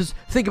 Because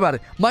think about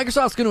it.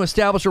 Microsoft's going to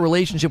establish a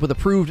relationship with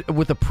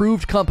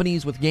approved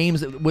companies, with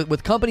games,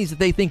 with companies that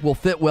they think will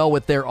fit well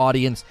with their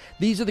audience.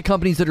 These are the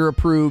companies that are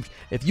approved.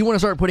 If you want to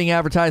start putting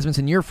advertisements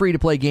in your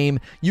free-to-play game,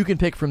 you can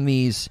pick from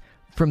these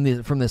from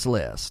this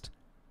list.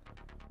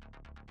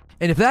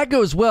 And if that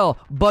goes well,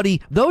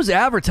 buddy, those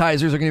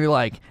advertisers are going to be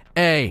like,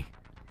 hey,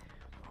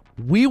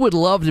 we would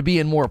love to be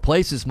in more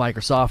places,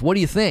 Microsoft. What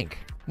do you think?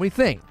 What do you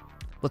think?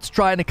 Let's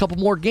try it in a couple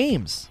more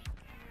games.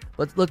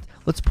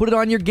 Let's put it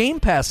on your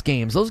Game Pass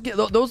games. Those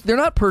they're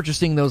not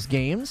purchasing those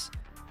games.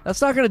 That's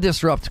not going to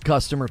disrupt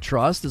customer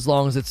trust as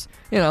long as it's,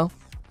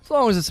 as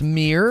long as it's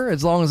mere,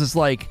 as long as it's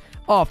like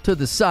off to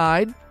the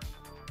side.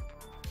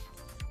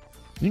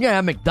 You're going to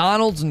have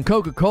McDonald's and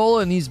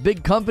Coca-Cola and these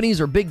big companies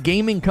or big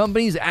gaming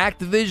companies,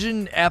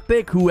 Activision,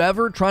 Epic,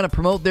 whoever, trying to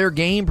promote their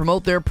game,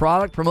 promote their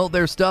product, promote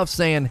their stuff,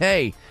 saying,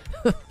 hey,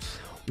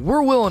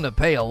 we're willing to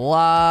pay a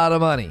lot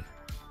of money.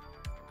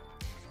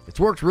 It's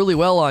worked really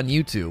well on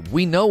YouTube.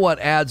 We know what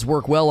ads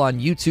work well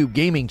on YouTube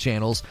gaming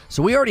channels,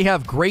 so we already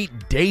have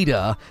great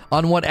data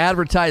on what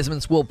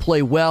advertisements will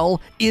play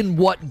well in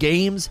what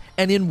games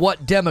and in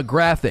what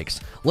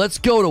demographics. Let's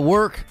go to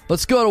work.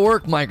 Let's go to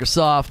work,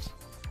 Microsoft.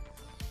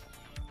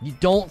 You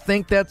don't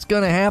think that's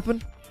going to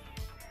happen?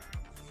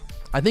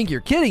 I think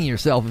you're kidding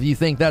yourself if you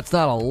think that's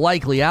not a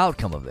likely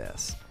outcome of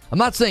this. I'm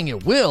not saying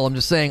it will. I'm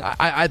just saying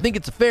I think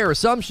it's a fair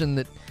assumption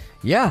that,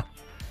 yeah,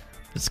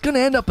 it's going to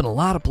end up in a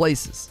lot of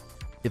places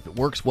if it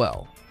works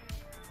well.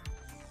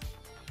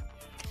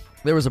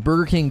 There was a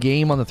Burger King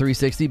game on the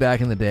 360 back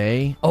in the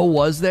day. Oh,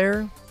 was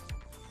there?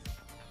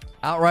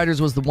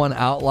 Outriders was the one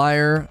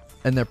outlier,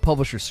 and their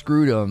publisher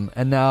screwed them,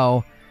 and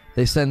now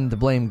they send to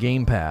blame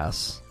Game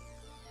Pass.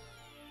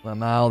 Well,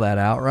 now that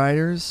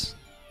Outriders?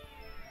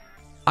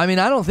 I mean,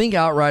 I don't think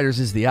Outriders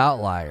is the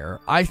outlier.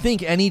 I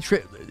think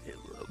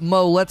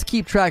Mo, let's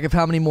keep track of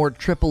how many more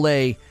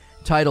AAA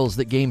titles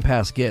that Game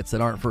Pass gets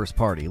that aren't first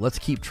party. Let's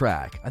keep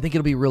track. I think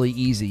it'll be really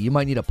easy. You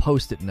might need a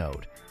post-it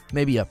note,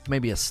 maybe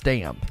a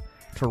stamp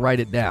to write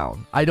it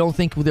down. I don't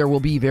think there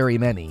will be very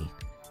many.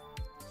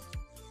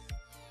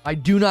 I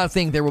do not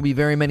think there will be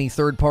very many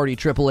third-party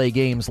AAA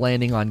games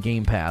landing on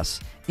Game Pass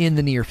in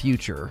the near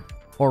future,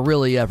 or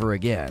really ever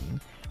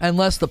again,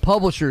 unless the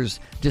publishers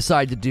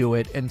decide to do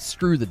it and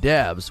screw the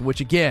devs,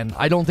 which again,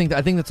 I think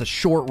that's a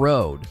short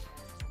road.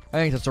 I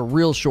think that's a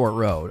real short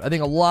road. I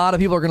think a lot of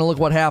people are going to look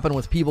what happened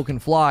with People Can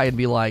Fly and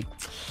be like,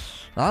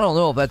 I don't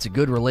know if that's a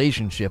good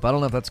relationship. I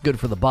don't know if that's good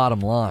for the bottom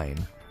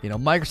line.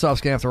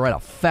 Microsoft's going to have to write a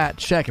fat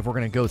check if we're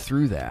going to go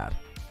through that.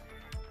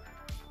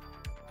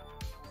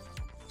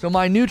 So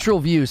my neutral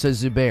view,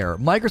 says Zubair,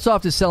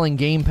 Microsoft is selling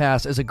Game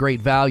Pass as a great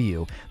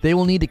value. They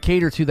will need to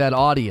cater to that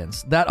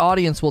audience. That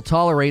audience will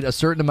tolerate a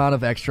certain amount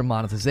of extra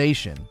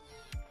monetization.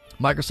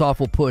 Microsoft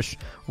will push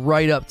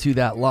right up to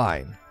that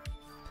line.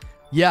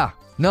 Yeah.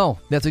 No,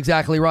 that's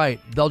exactly right.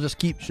 They'll just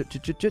keep a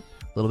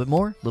little bit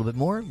more, a little bit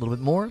more, a little bit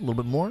more, a little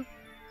bit more. You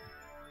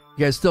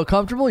guys still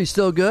comfortable? You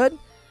still good?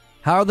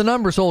 How are the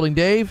numbers holding,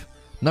 Dave?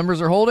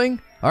 Numbers are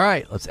holding? All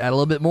right, let's add a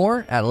little bit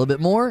more, add a little bit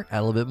more, add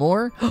a little bit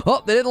more.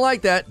 Oh, they didn't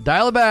like that.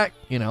 Dial it back,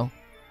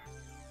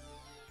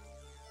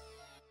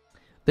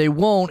 They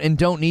won't and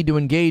don't need to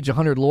engage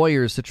 100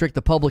 lawyers to trick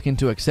the public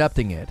into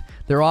accepting it.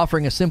 They're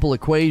offering a simple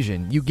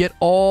equation. You get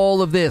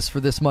all of this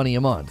for this money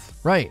a month.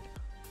 Right.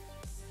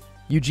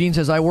 Eugene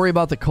says, I worry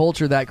about the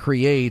culture that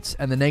creates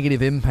and the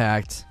negative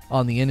impact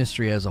on the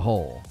industry as a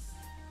whole.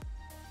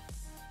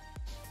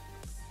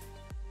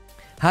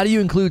 How do you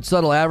include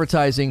subtle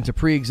advertising to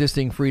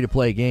pre-existing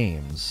free-to-play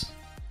games?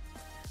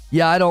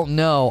 Yeah, I don't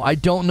know. I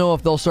don't know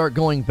if they'll start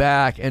going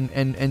back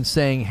and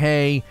saying,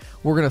 hey,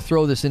 we're going to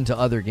throw this into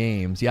other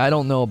games. Yeah, I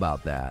don't know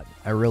about that.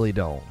 I really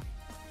don't.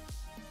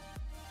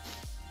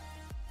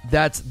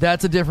 That's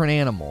a different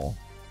animal.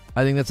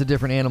 I think that's a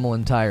different animal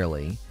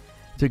entirely.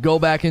 To go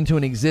back into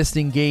an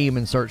existing game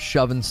and start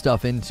shoving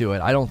stuff into it,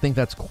 I don't think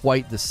that's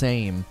quite the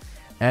same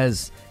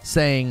as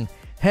saying,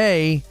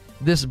 hey,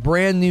 this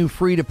brand new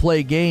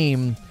free-to-play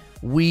game,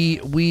 we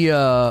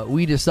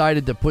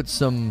decided to put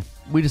some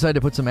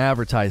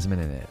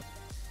advertisement in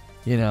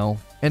it.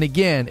 And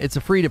again, it's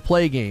a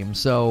free-to-play game,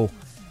 so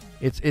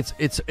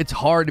it's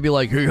hard to be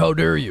like, hey, how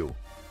dare you?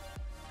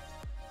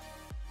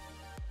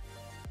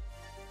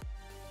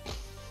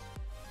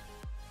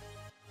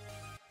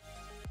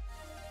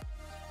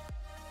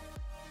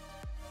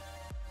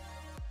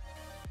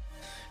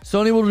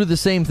 Sony will do the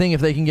same thing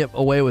if they can get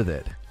away with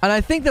it. And I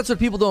think that's what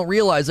people don't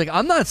realize. Like,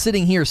 I'm not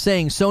sitting here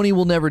saying Sony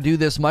will never do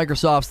this,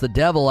 Microsoft's the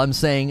devil. I'm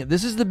saying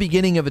this is the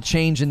beginning of a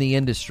change in the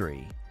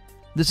industry.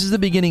 This is the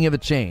beginning of a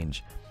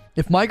change.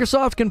 If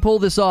Microsoft can pull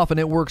this off and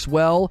it works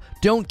well,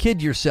 don't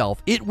kid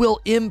yourself. It will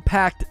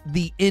impact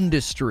the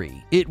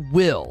industry. It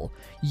will.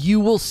 You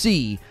will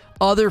see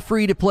other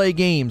free-to-play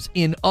games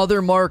in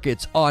other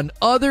markets on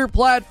other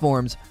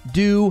platforms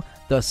do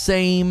the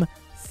same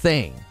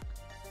thing.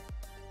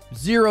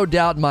 Zero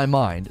doubt in my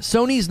mind.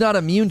 Sony's not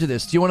immune to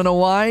this. Do you want to know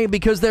why?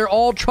 Because they're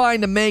all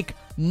trying to make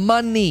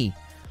money.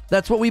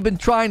 That's what we've been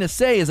trying to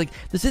say, is like,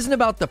 this isn't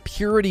about the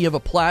purity of a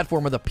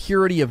platform or the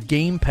purity of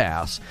Game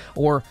Pass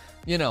or,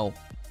 you know,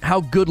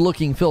 how good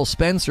looking Phil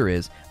Spencer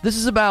is. This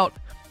is about,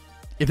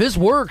 if this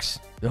works,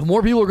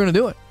 more people are going to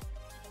do it.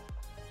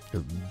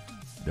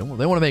 They want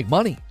to make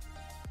money.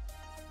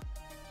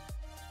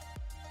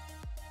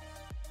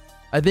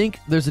 I think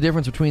there's a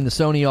difference between the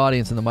Sony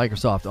audience and the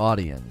Microsoft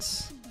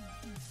audience.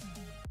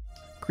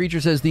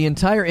 Creature says the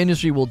entire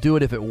industry will do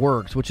it if it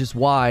works, which is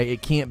why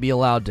it can't be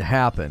allowed to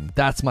happen.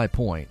 That's my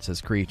point, says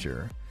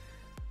Creature.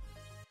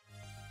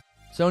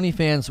 Sony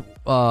fans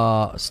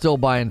still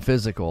buying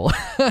physical.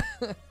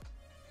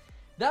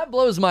 That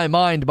blows my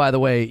mind, by the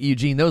way,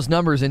 Eugene. Those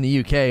numbers in the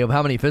UK of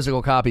how many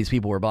physical copies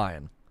people were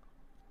buying.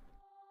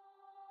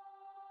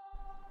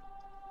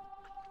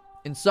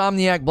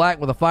 Insomniac Black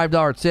with a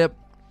 $5 tip.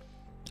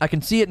 I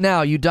can see it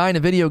now. You die in a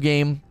video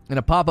game and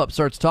a pop-up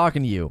starts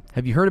talking to you.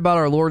 Have you heard about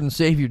our Lord and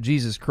Savior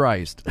Jesus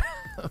Christ?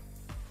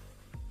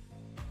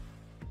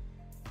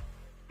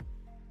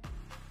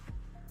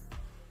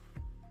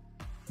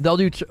 They'll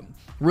do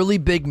really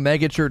big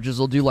mega churches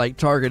will do like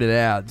targeted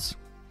ads.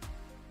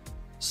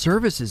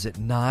 Services at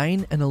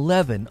 9 and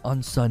 11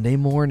 on Sunday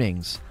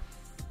mornings.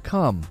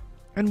 Come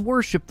and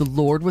worship the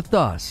Lord with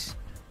us.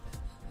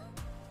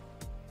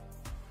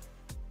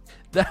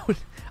 That would...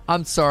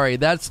 I'm sorry,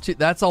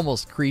 that's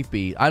almost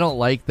creepy. I don't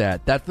like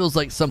that. That feels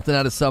like something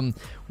out of some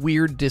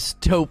weird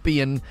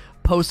dystopian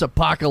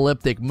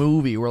post-apocalyptic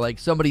movie where like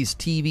somebody's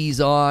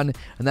TV's on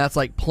and that's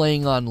like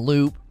playing on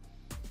loop.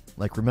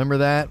 Like, remember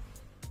that?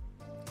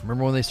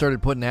 Remember when they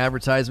started putting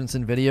advertisements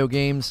in video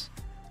games?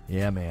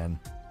 Yeah, man.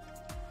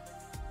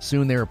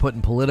 Soon they were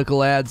putting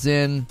political ads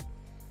in.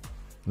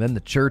 Then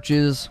the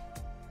churches.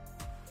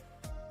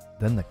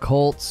 Then the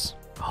cults.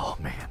 Oh,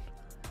 man.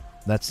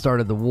 That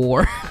started the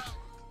war.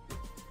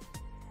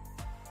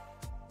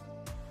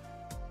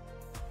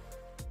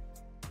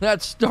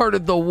 That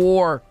started the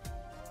war.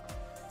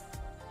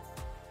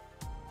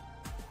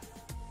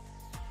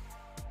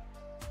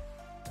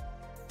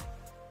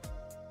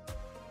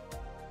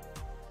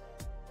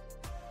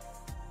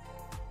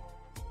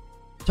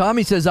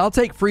 Tommy says, I'll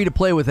take free to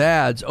play with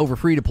ads over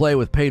free to play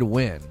with pay to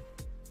win.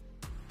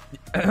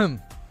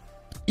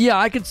 Yeah,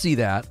 I could see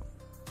that.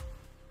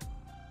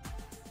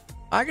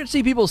 I could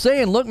see people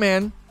saying, look,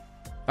 man,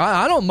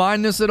 I don't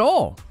mind this at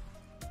all.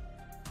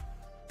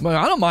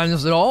 I don't mind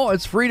this at all.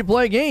 It's free to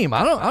play game.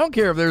 I don't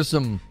care if there's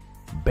some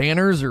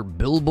banners or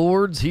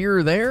billboards here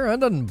or there.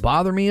 That doesn't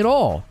bother me at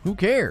all. Who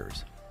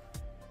cares?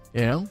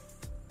 You know?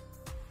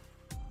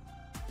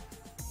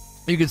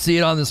 You can see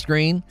it on the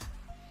screen.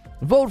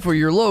 Vote for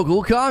your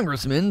local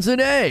congressman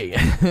today.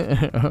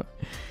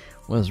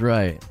 That's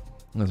right.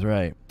 That's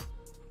right.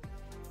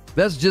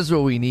 That's just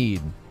what we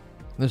need.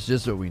 That's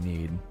just what we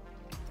need.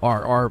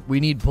 We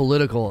need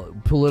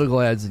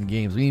political ads in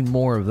games. We need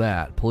more of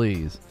that,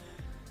 please.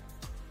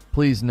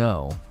 Please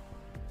no.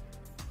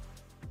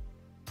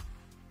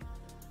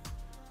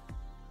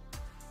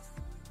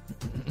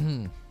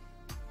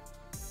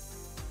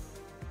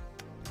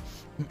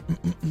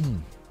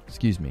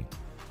 Excuse me.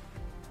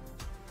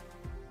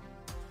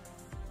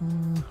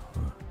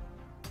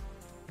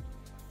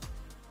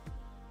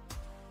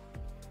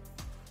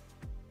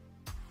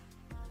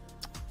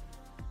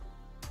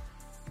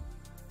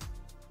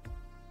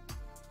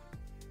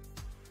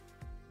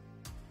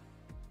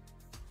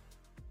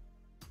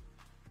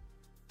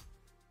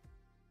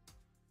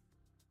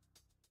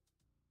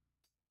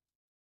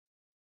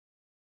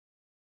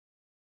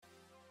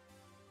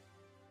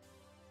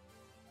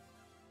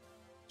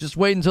 Just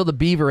wait until the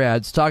Beaver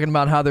ads talking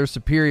about how they're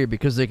superior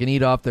because they can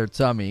eat off their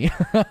tummy.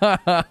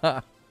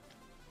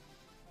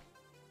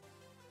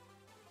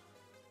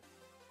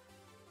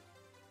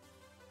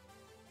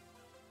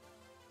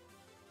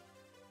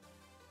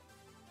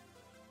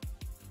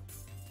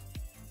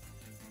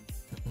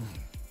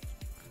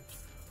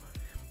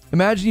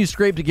 Imagine you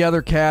scrape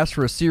together cash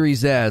for a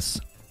Series S,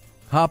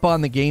 hop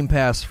on the Game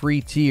Pass free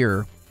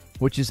tier,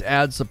 which is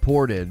ad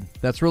supported.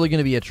 That's really going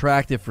to be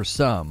attractive for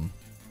some.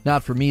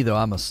 Not for me, though.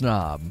 I'm a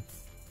snob.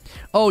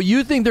 Oh,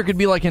 you think there could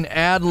be like an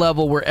ad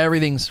level where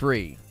everything's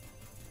free?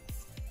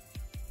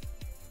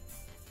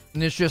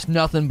 And it's just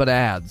nothing but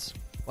ads.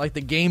 Like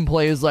the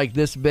gameplay is like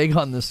this big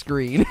on the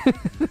screen.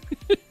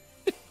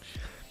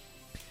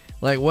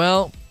 Like,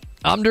 well,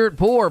 I'm dirt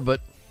poor,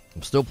 but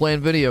I'm still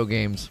playing video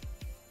games.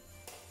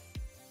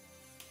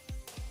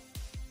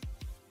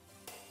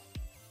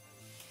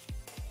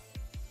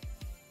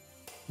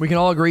 We can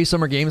all agree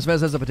Summer Games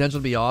Fest has the potential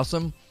to be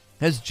awesome.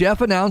 Has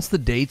Jeff announced the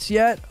dates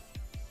yet?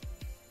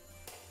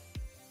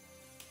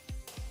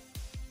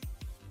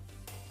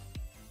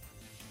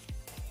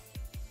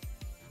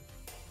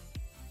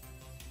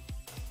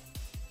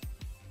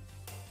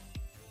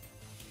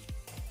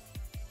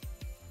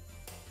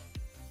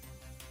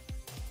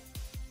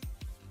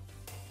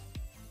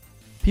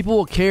 People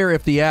will care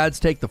if the ads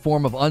take the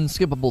form of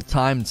unskippable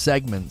timed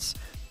segments.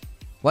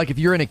 Like if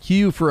you're in a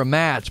queue for a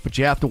match, but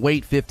you have to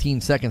wait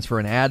 15 seconds for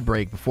an ad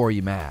break before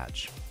you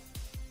match.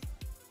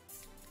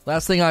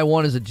 Last thing I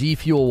want is a G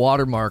Fuel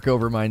watermark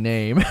over my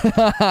name.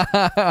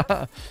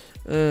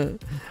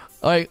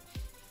 Like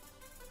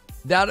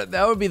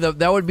that would be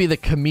the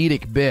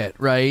comedic bit,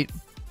 right?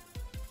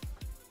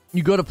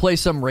 You go to play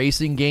some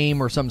racing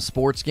game or some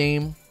sports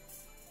game.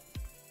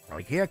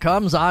 Like, here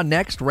comes our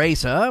next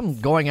racer. I'm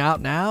going out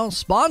now.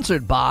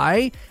 Sponsored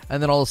by.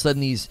 And then all of a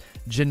sudden these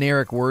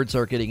generic words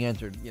are getting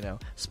entered, you know.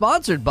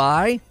 Sponsored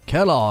by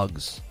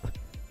Kellogg's,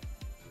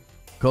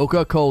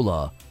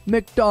 Coca-Cola,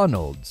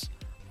 McDonald's,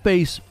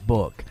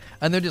 Facebook.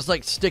 And they're just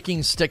like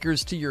sticking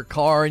stickers to your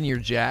car and your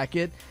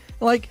jacket.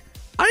 Like,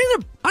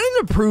 I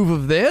didn't approve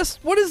of this.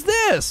 What is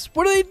this?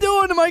 What are they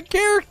doing to my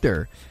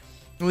character?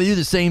 And they do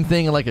the same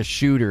thing in like a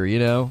shooter, you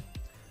know.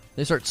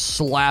 They start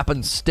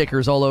slapping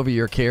stickers all over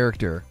your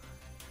character.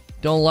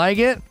 Don't like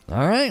it?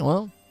 All right,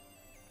 well.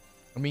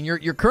 I mean,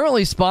 you're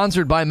currently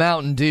sponsored by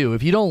Mountain Dew.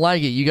 If you don't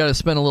like it, you got to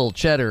spend a little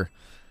cheddar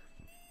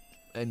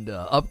and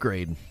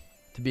upgrade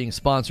to being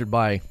sponsored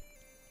by,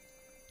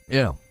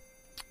 you know,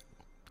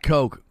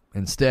 Coke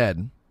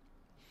instead.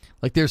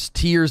 Like, there's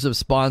tiers of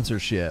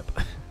sponsorship.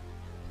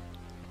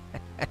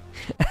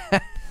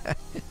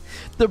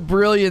 The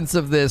brilliance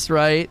of this,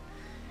 right?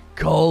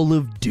 Call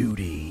of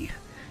Duty.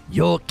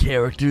 Your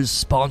character's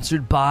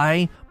sponsored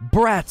by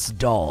Bratz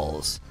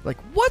Dolls. Like,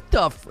 what the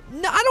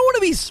No, I don't want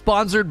to be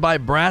sponsored by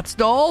Bratz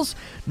Dolls.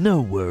 No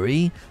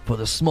worry. For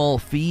the small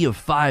fee of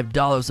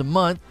 $5 a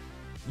month,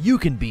 you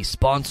can be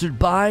sponsored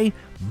by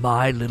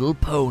My Little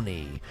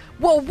Pony.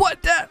 Well,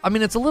 what that? I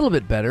mean, it's a little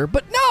bit better,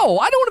 but no,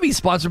 I don't want to be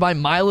sponsored by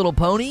My Little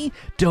Pony.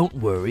 Don't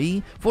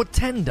worry. For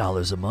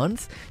 $10 a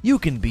month, you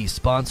can be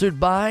sponsored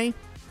by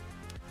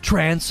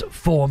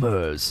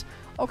Transformers.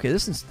 Okay,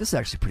 this is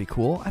actually pretty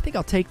cool. I think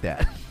I'll take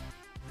that.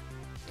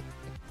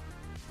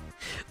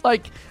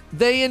 Like,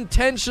 they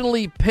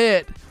intentionally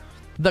pit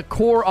the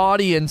core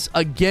audience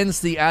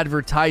against the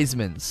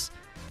advertisements,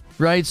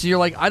 right? So you're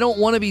like, I don't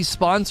want to be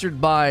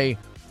sponsored by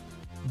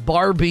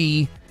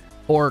Barbie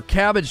or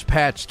Cabbage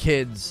Patch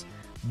Kids,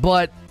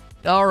 but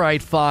all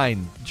right,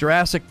 fine.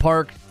 Jurassic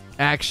Park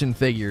action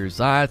figures,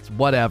 that's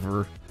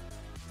whatever.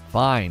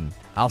 Fine,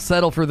 I'll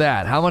settle for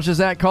that. How much does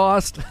that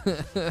cost?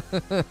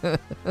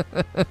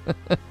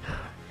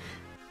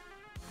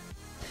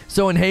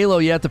 So in Halo,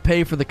 you have to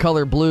pay for the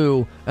color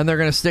blue, and they're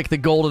going to stick the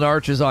golden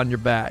arches on your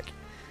back.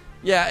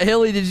 Yeah,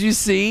 Hilly, did you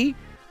see?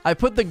 I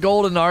put the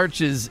golden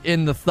arches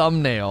in the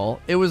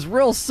thumbnail. It was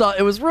real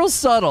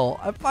subtle.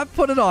 I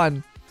put it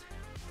on.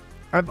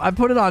 I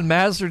put it on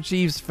Master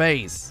Chief's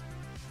face.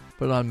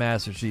 Put it on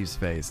Master Chief's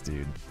face,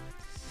 dude.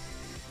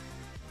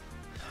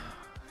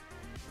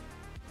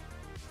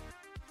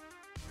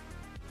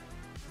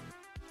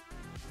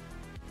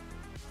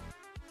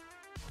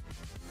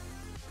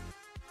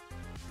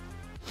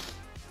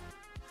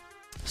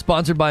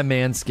 Sponsored by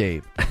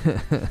Manscaped.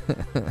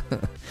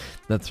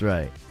 That's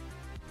right.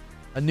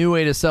 A new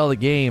way to sell the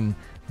game.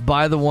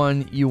 Buy the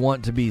one you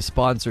want to be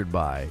sponsored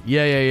by.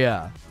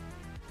 Yeah.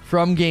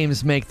 From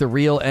Games make the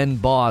real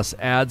end boss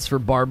ads for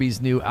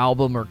Barbie's new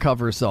album or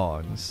cover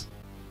songs.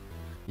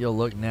 You'll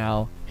look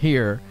now.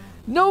 Here.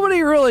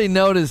 Nobody really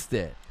noticed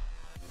it.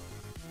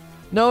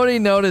 Nobody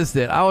noticed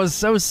it. I was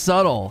so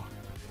subtle.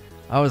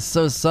 I was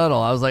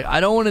like, I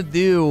don't want to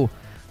do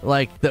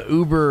like the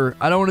Uber.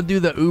 I don't want to do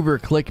the Uber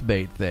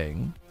clickbait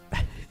thing.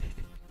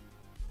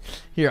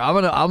 Here, I'm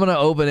gonna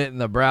open it in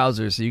the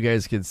browser so you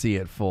guys can see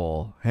it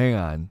full. Hang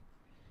on.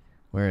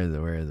 Where is it?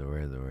 Here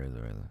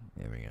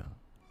we go.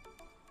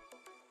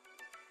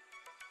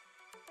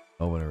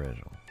 Open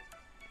original.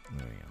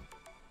 There we go.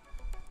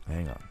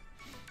 Hang on.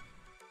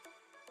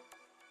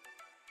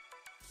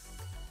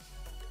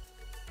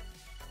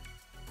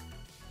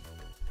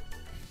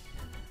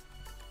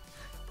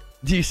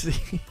 Do you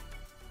see?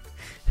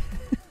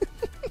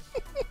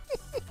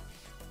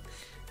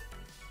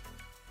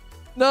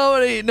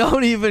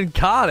 Nobody even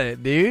caught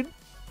it, dude.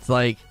 It's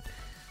like,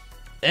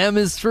 M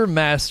is for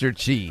Master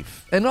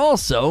Chief. And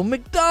also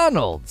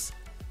McDonald's.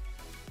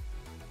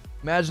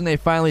 Imagine they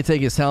finally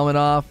take his helmet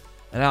off,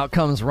 and out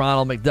comes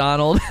Ronald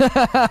McDonald.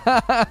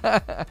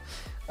 Ads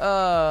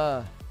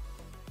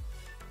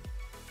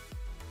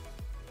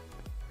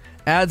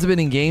have been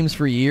in games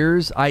for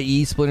years,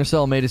 i.e. Splinter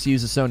Cell made us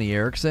use a Sony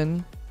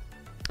Ericsson.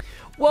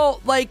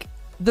 Well, like,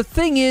 the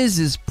thing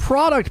is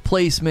product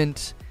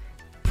placement's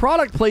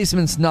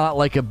not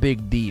like a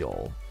big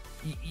deal.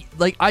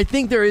 Like, I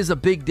think there is a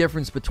big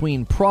difference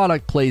between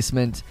product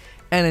placement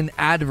and an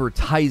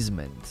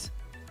advertisement.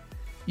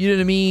 You know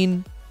what I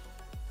mean?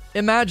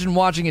 imagine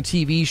watching a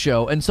TV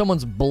show and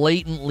someone's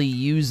blatantly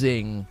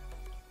using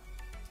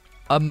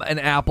an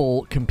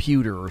Apple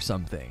computer or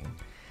something.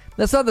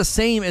 That's not the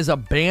same as a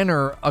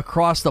banner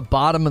across the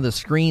bottom of the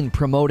screen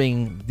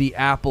promoting the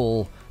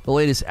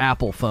latest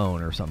Apple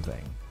phone or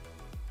something.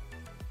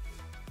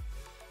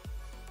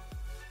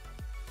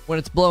 When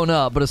it's blown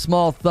up, but a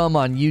small thumb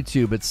on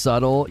YouTube, it's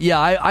subtle. Yeah,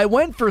 I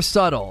went for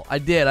subtle. I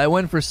did. I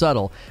went for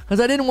subtle because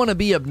I didn't want to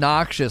be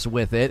obnoxious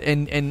with it.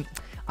 And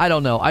I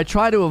don't know. I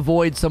try to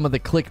avoid some of the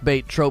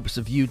clickbait tropes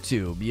of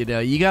YouTube. You know,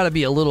 you got to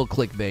be a little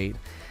clickbait.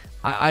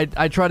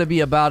 I try to be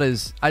about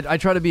as I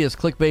try to be as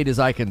clickbait as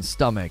I can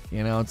stomach.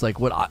 You know, it's like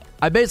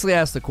I basically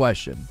asked the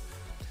question: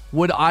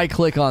 would I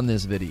click on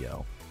this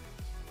video?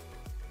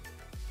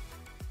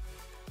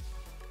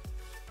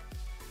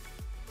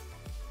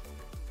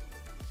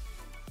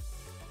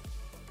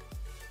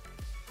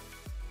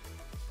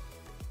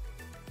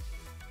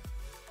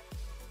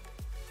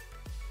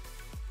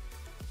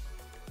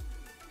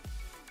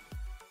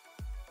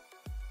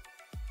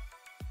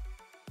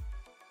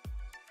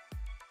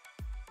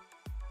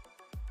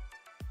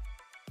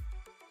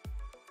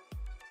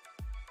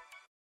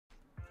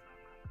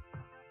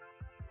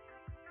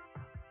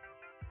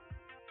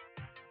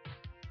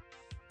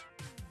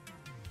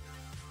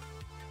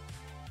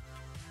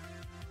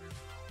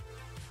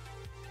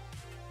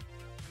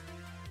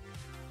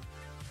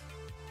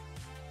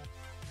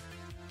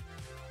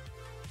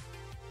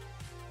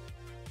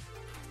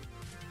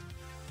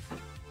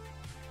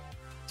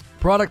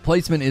 Product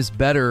placement is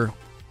better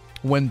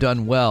when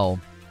done well,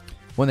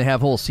 when they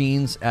have whole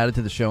scenes added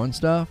to the show and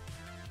stuff.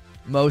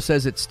 Mo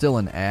says it's still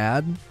an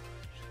ad.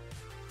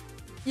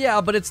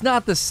 Yeah, but it's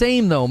not the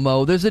same though,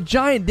 Mo. There's a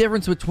giant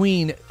difference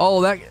between...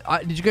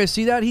 did you guys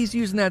see that? He's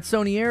using that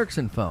Sony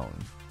Ericsson phone.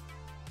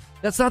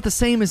 That's not the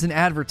same as an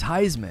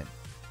advertisement.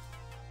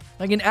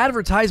 Like, an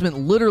advertisement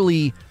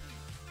literally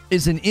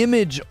is an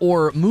image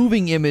or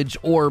moving image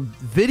or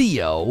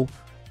video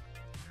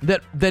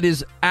that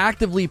is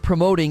actively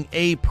promoting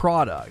a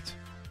product.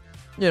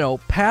 You know,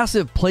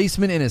 passive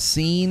placement in a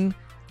scene,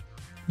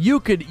 you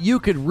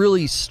could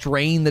really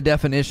strain the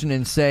definition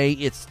and say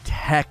it's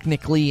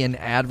technically an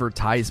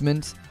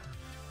advertisement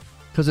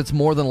because it's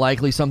more than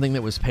likely something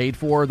that was paid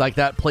for. Like,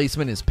 that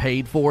placement is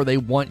paid for. They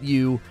want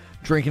you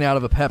drinking out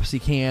of a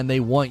Pepsi can. They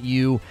want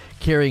you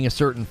carrying a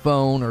certain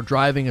phone or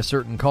driving a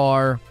certain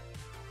car.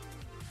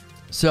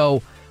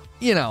 So,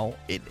 you know,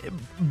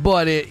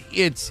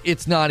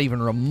 it's not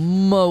even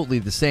remotely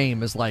the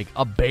same as like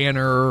a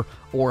banner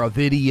or a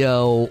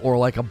video or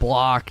like a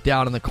block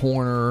down in the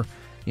corner,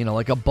 you know,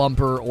 like a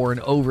bumper or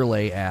an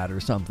overlay ad or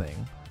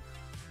something.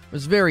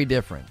 It's very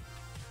different.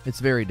 It's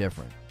very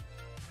different.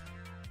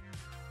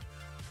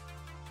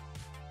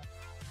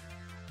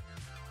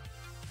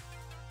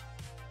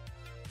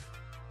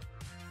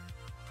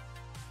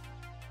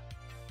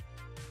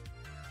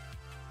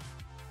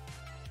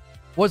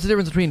 What's the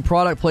difference between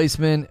product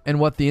placement and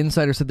what the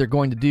insider said they're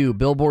going to do?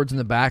 Billboards in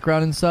the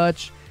background and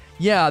such?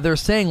 Yeah, they're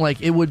saying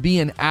like it would be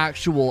an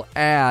actual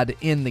ad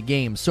in the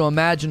game. So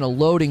imagine a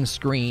loading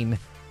screen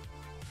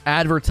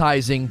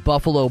advertising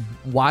Buffalo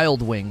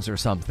Wild Wings or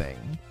something.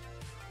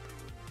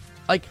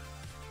 Like,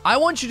 I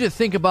want you to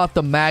think about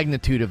the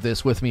magnitude of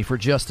this with me for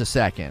just a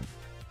second.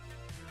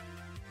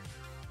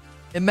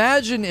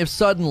 Imagine if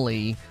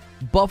suddenly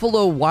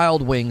Buffalo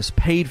Wild Wings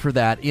paid for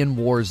that in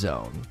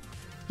Warzone.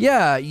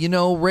 Yeah, you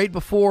know, right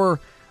before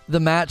the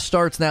match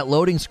starts and that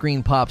loading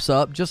screen pops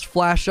up, just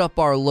flash up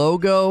our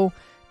logo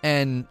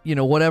and, you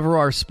know, whatever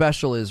our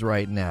special is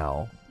right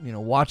now. You know,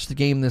 watch the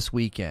game this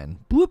weekend.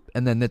 Boop,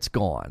 and then it's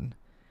gone.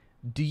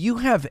 Do you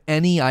have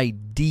any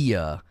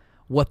idea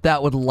what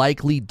that would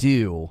likely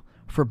do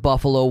for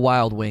Buffalo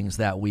Wild Wings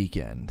that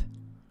weekend?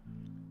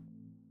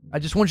 I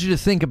just want you to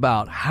think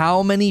about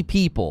how many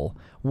people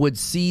would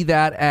see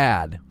that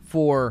ad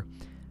for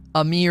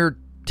a mere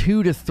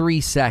 2 to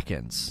 3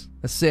 seconds.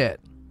 That's it.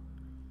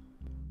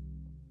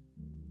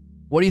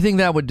 What do you think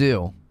that would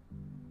do?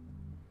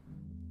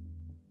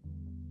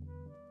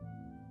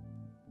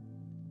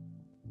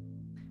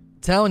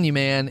 Telling you,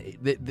 man,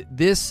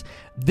 this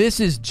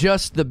is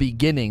just the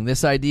beginning.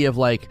 This idea of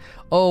like,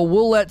 oh,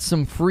 we'll let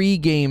some free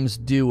games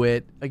do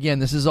it. Again,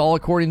 this is all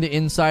according to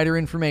insider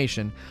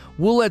information.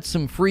 We'll let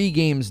some free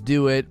games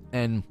do it,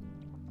 and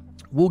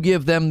we'll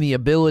give them the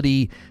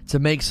ability to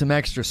make some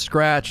extra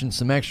scratch and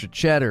some extra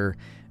cheddar,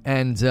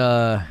 and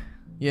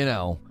you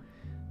know,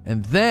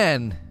 and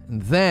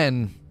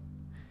then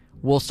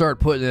we'll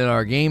start putting in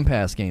our Game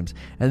Pass games.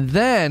 And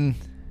then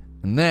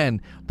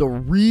the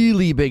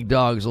really big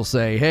dogs will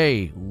say,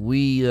 hey,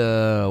 we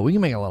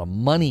can make a lot of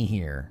money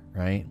here,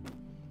 right?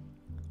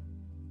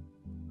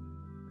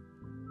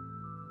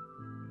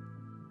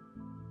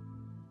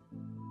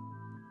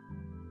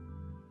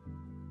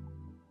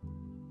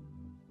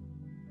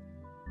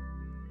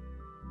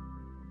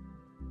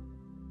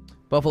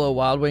 Buffalo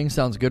Wild Wings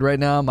sounds good right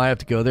now. Might have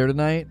to go there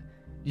tonight.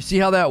 You see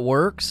how that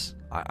works?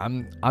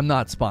 I'm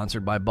not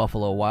sponsored by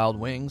Buffalo Wild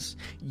Wings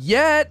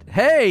yet.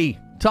 Hey,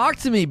 talk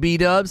to me,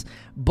 B-dubs.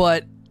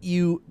 But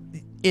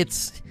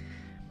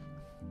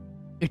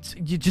It's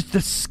you just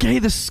the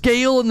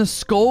scale and the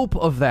scope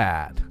of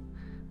that.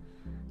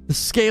 The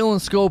scale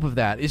and scope of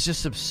that is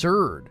just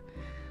absurd.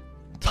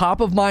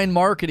 Top of mind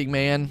marketing,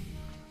 man.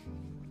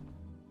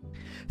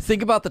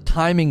 Think about the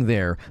timing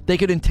there. They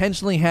could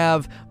intentionally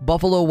have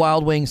Buffalo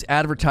Wild Wings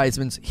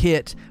advertisements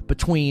hit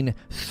between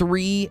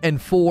 3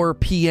 and 4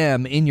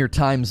 p.m. in your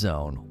time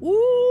zone.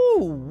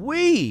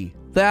 Ooh-wee!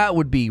 That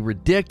would be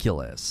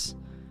ridiculous.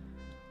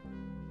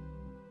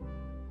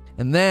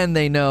 And then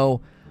they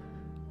know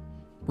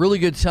really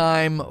good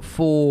time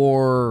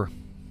for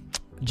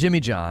Jimmy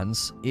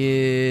John's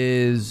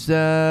is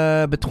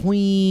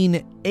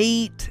between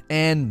 8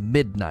 and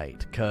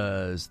midnight,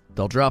 because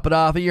they'll drop it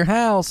off at your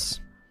house.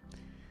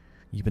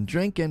 You've been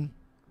drinking.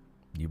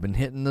 You've been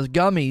hitting the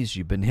gummies.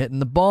 You've been hitting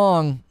the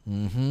bong.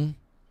 Mm-hmm.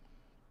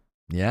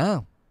 Yeah.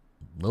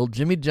 Little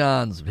Jimmy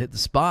John's hit the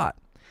spot.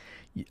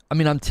 I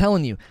mean, I'm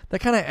telling you, that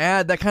kind of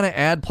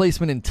ad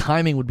placement and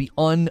timing would be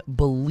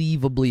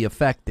unbelievably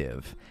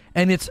effective.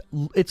 And it's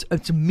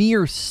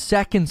mere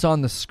seconds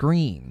on the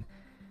screen.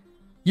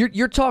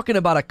 You're talking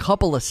about a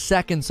couple of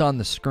seconds on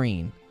the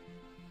screen.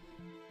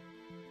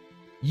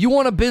 You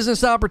want a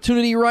business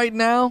opportunity right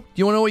now? Do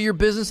you want to know what your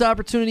business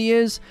opportunity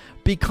is?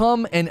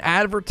 Become an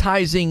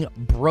advertising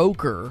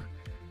broker.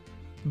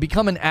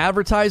 Become an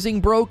advertising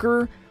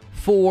broker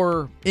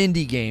for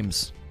indie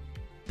games.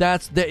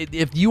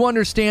 If you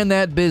understand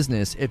that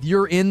business, if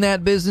you're in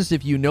that business,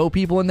 if you know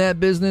people in that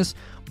business,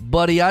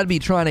 buddy, I'd be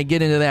trying to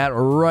get into that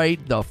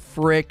right the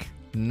frick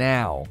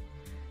now.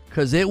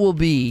 Because it will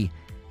be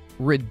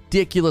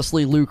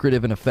ridiculously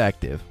lucrative and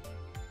effective.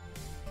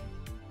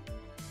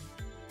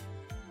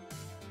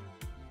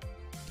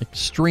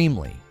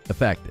 Extremely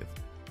effective.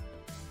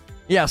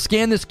 Yeah,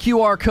 scan this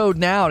QR code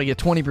now to get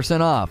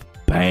 20% off.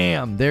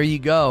 Bam! There you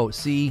go.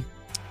 See?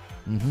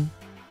 Mm-hmm.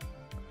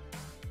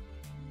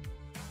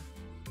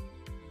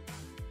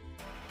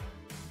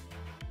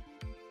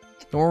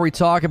 The more we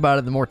talk about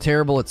it, the more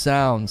terrible it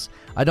sounds.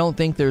 I don't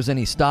think there's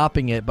any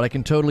stopping it, but I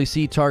can totally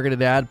see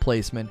targeted ad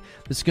placement.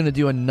 This is going to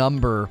do a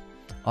number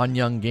on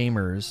young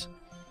gamers.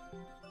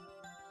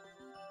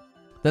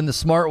 Then the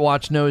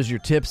smartwatch knows you're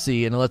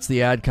tipsy and it lets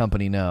the ad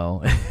company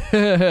know.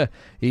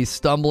 He's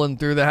stumbling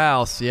through the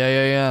house.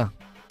 Yeah.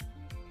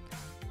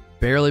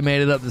 Barely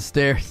made it up the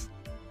stairs.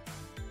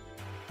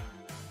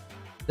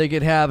 They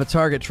could have a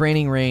target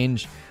training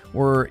range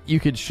where you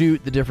could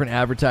shoot the different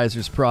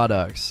advertisers'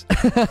 products.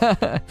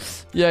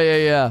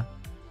 Yeah.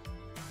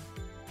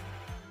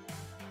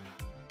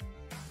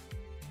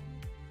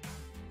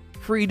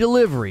 Free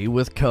delivery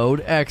with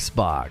code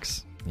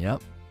Xbox.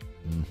 Yep.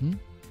 Mm-hmm.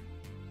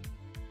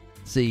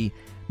 See,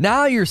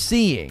 now you're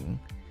seeing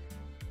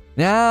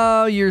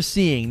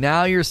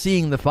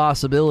the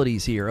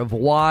possibilities here of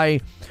why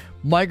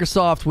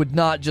Microsoft would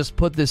not just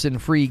put this in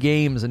free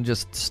games and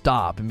just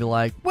stop and be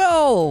like,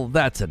 well,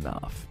 that's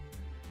enough.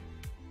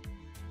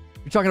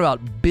 You're talking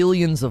about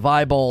billions of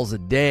eyeballs a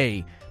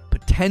day,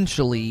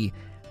 potentially,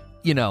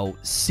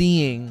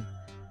 seeing,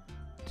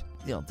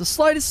 the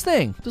slightest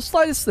thing.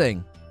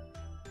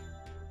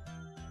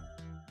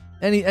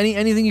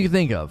 Anything you can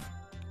think of.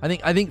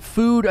 I think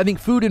food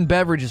and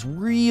beverage is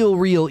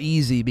real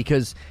easy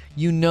because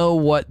you know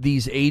what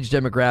these age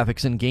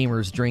demographics and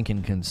gamers drink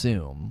and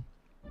consume.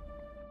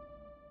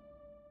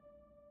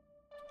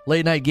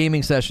 Late night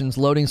gaming sessions,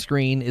 loading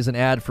screen is an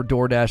ad for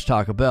DoorDash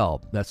Taco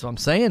Bell. That's what I'm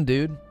saying,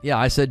 dude. Yeah,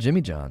 I said Jimmy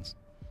John's.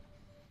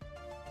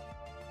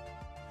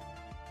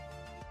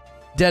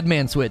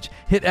 Deadman switch.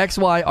 Hit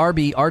XY,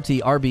 RB,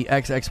 RT, RB,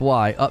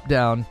 XXY, up,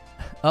 down,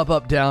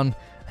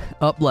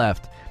 up,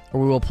 left.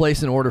 Or we will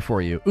place an order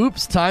for you.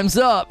 Oops, time's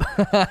up.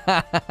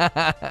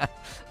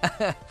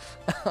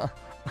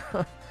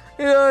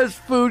 This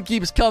food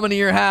keeps coming to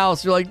your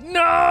house. You're like,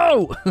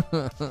 no!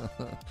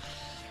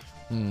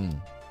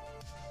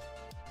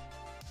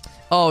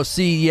 Oh,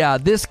 see, yeah,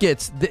 this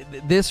gets,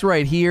 this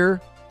right here,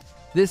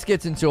 this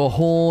gets into a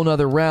whole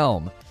nother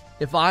realm.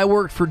 If I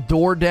worked for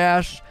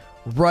DoorDash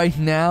right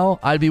now,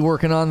 I'd be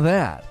working on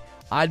that.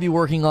 I'd be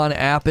working on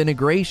app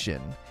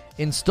integration.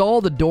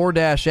 Install the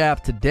DoorDash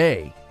app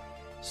today.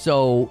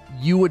 So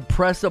you would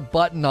press a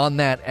button on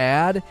that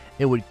ad,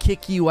 it would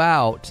kick you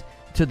out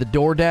to the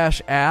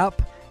DoorDash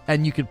app,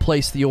 and you could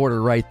place the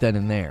order right then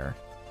and there.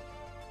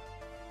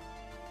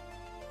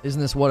 Isn't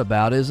this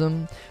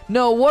whataboutism?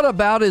 No,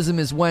 whataboutism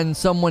is when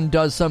someone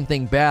does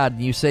something bad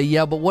and you say,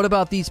 yeah, but what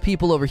about these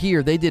people over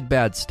here? They did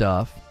bad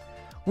stuff.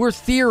 We're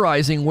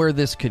theorizing where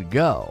this could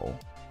go.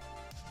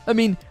 I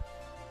mean,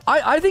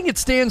 I think it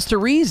stands to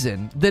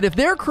reason that if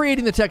they're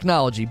creating the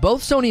technology,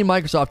 both Sony and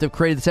Microsoft have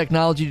created the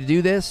technology to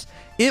do this,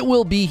 it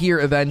will be here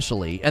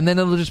eventually, and then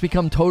it'll just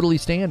become totally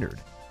standard.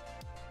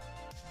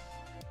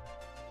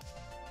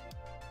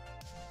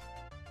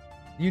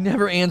 You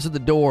never answer the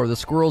door. The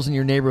squirrels in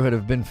your neighborhood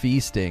have been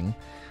feasting.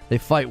 They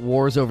fight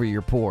wars over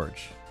your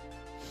porch.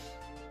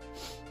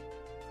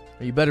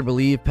 You better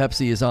believe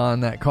Pepsi is on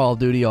that Call of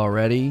Duty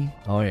already.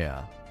 Oh,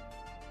 yeah.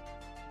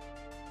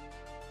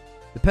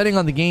 Depending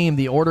on the game,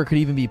 the order could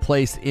even be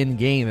placed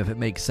in-game if it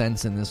makes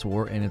sense in its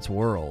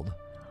world.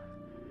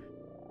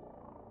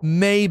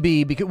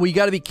 Maybe, because we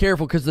got to be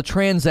careful because the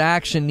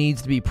transaction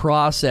needs to be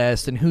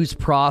processed, and who's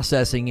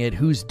processing it,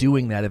 who's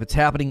doing that. If it's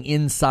happening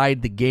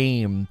inside the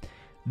game,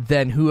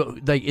 then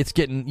it's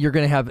getting, you're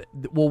going to have,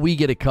 well, we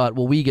get a cut,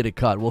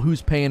 well,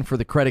 who's paying for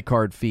the credit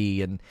card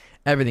fee and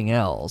everything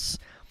else.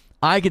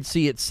 I could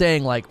see it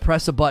saying, like,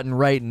 press a button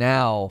right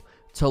now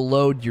to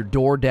load your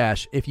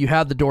DoorDash. If you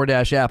have the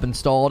DoorDash app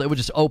installed, it would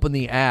just open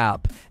the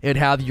app. It'd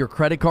have your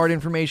credit card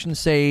information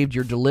saved,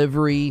 your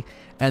delivery,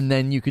 and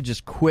then you could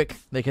just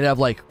they could have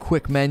like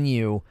quick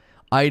menu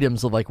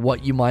items of like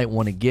what you might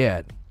want to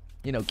get.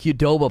 You know,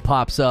 Qdoba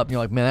pops up and you're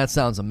like, man, that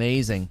sounds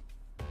amazing.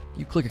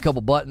 You click a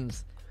couple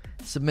buttons,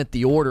 submit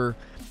the order,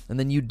 and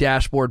then you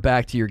dashboard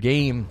back to your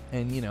game,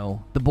 and you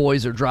know, the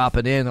boys are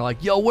dropping in. They're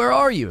like, yo, where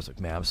are you? It's like,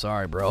 man, I'm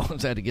sorry, bro. I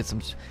had to get some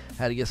of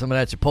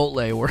that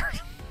Chipotle order.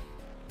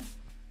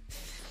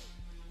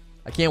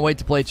 I can't wait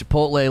to play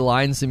Chipotle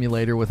Line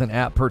Simulator with an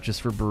app purchase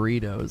for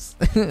burritos.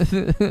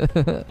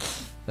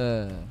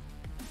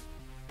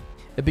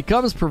 It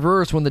becomes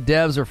perverse when the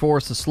devs are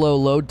forced to slow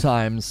load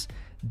times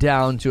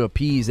down to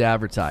appease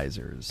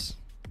advertisers.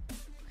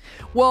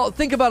 Well,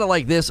 think about it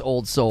like this,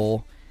 Old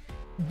Soul.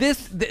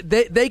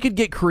 They could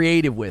get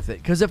creative with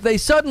it, because if they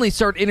suddenly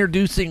start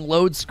introducing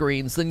load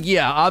screens, then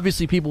yeah,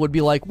 obviously people would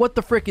be like, what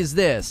the frick is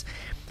this?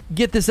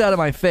 Get this out of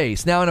my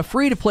face. Now, in a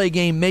free-to-play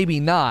game, maybe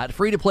not.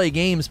 Free-to-play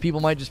games, people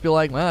might just be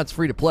like, well, it's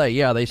free-to-play.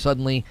 Yeah, they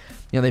suddenly,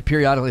 you know, they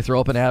periodically throw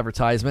up an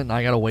advertisement, and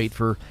I got to wait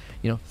for,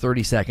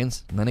 30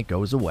 seconds, and then it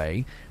goes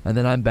away. And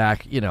then I'm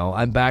back,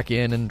 I'm back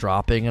in and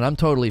dropping, and I'm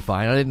totally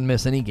fine. I didn't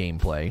miss any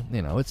gameplay.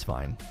 It's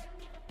fine.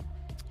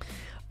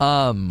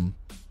 And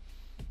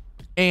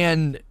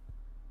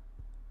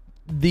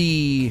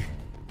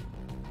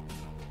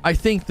I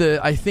think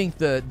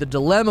the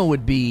dilemma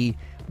would be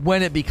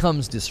when it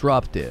becomes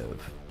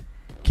disruptive.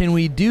 Can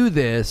we do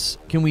this?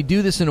 Can we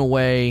do this in a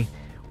way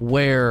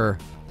where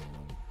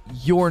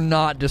you're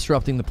not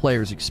disrupting the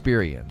player's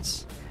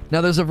experience? Now,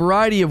 there's a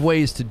variety of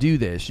ways to do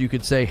this. You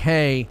could say,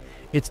 hey,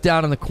 it's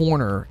down in the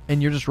corner, and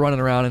you're just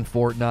running around in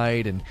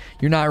Fortnite, and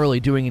you're not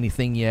really doing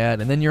anything yet,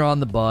 and then you're on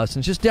the bus,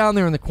 and it's just down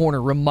there in the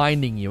corner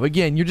reminding you.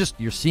 Again,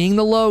 you're seeing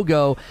the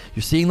logo.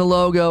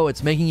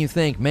 It's making you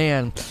think,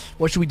 man,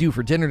 what should we do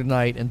for dinner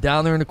tonight? And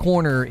down there in the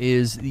corner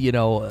is,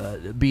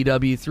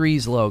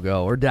 BW3's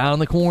logo, or down in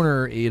the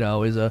corner,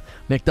 is a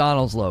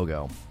McDonald's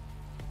logo.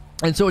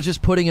 And so it's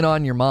just putting it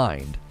on your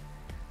mind.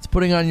 It's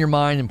putting it on your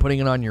mind and putting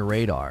it on your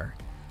radar.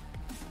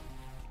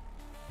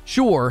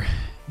 Sure,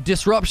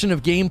 disruption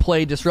of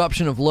gameplay,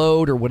 disruption of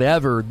load, or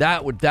whatever,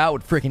 that would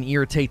freaking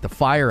irritate the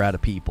fire out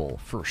of people,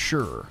 for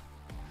sure.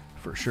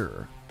 For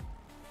sure.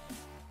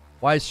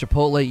 Why is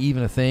Chipotle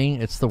even a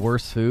thing? It's the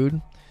worst food.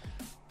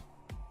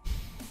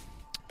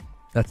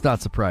 That's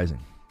not surprising.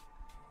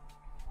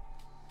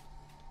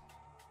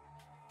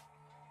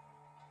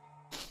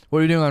 What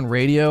are we doing on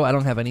radio? I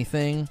don't have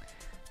anything.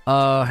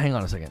 Hang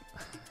on a second.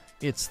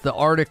 It's the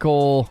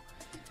article.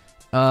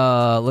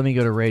 Let me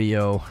go to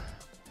radio.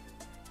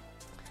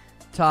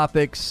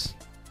 Topics.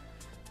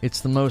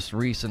 It's the most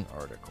recent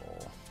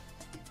article.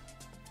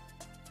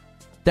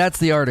 That's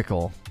the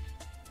article.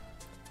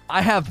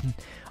 I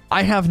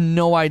have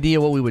no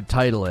idea what we would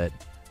title it.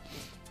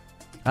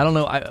 I don't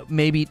know.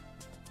 Maybe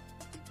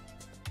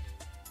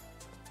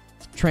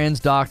trans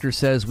doctor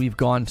says we've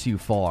gone too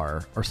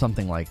far, or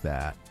something like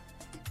that.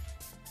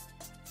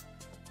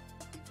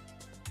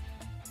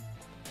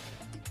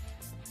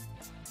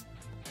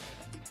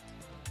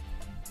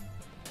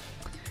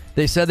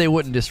 They said they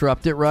wouldn't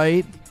disrupt it,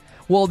 right?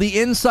 Well, the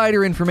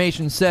insider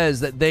information says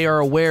that they are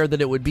aware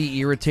that it would be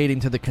irritating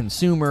to the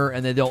consumer,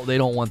 and they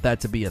don't want that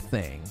to be a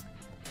thing.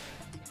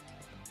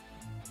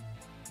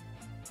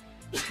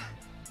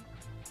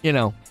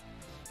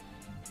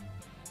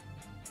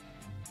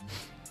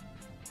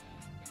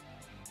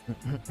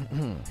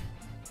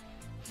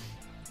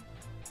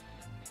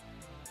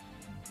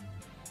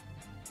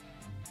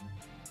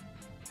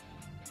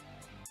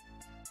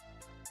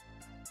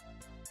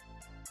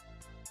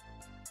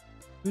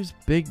 Who's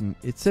Big?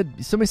 It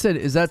said, somebody said,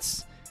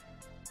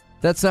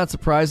 that's not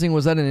surprising.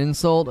 Was that an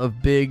insult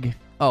of Big?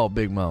 Oh,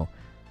 Big Mo.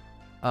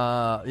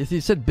 If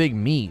you said Big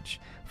Meech.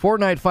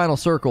 Fortnite Final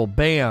Circle,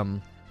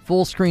 bam.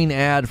 Full screen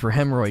ad for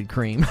hemorrhoid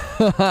cream.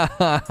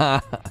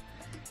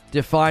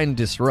 Define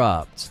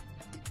disrupt.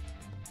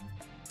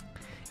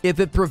 If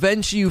it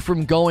prevents you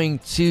from going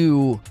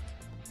to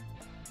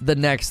the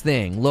next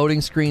thing,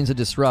 loading screen's a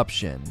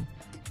disruption.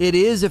 It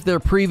is if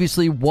there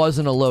previously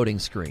wasn't a loading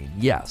screen.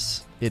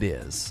 Yes, it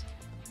is.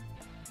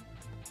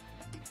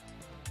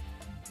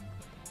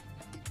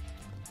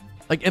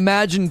 Like,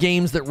 imagine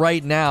games that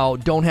right now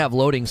don't have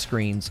loading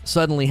screens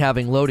suddenly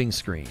having loading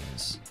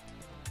screens.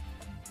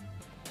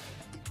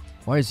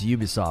 Why is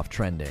Ubisoft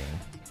trending?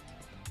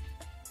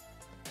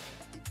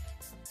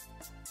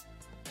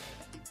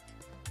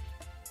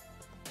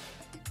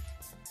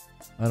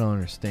 I don't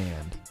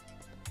understand.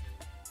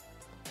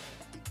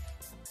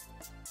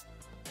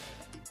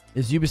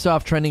 Is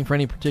Ubisoft trending for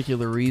any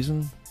particular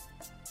reason?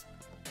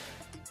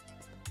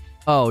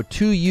 Oh,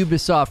 2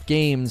 Ubisoft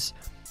games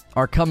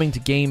are coming to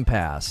Game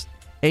Pass.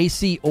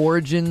 AC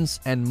Origins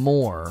and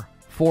more.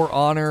 For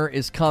Honor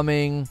is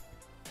coming.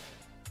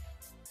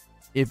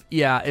 If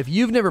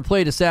you've never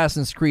played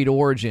Assassin's Creed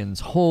Origins,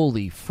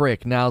 holy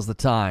frick, now's the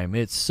time.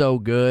 It's so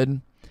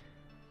good.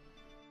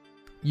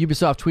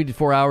 Ubisoft tweeted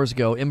 4 hours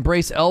ago,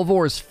 embrace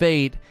Elvor's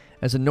fate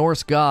as a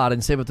Norse god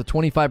and save up to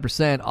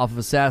 25% off of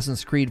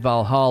Assassin's Creed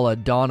Valhalla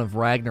Dawn of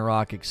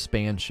Ragnarok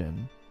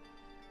expansion.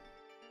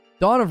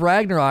 Dawn of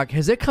Ragnarok,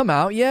 has it come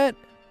out yet?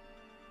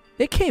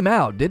 It came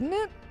out, didn't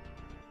it?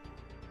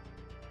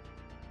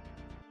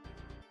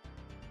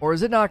 Or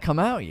has it not come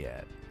out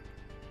yet?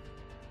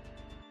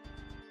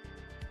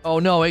 Oh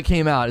no, it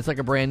came out. It's like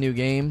a brand new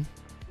game.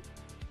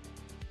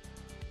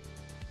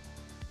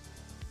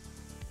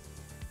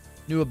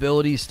 New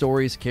abilities,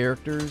 stories,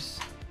 characters.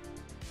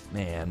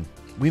 Man,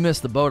 we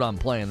missed the boat on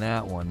playing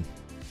that one.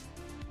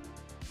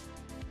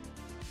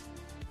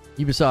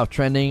 Ubisoft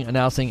trending,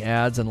 announcing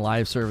ads and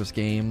live service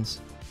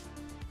games.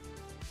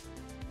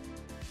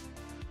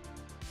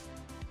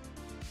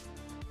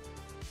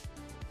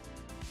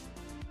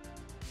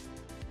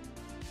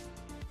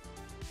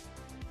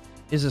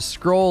 Is a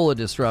scroll a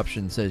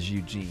disruption, says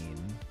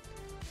Eugene.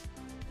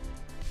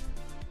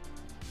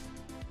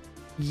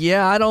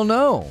 Yeah, I don't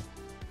know.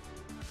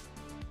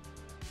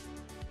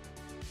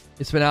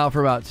 It's been out for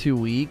about 2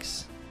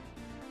 weeks.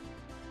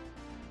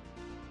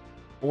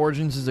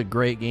 Origins is a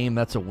great game.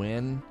 That's a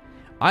win.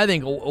 I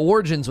think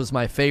Origins was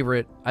my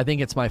favorite. I think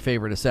it's my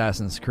favorite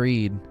Assassin's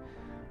Creed.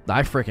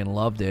 I freaking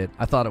loved it.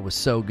 I thought it was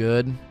so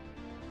good.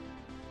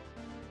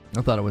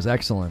 I thought it was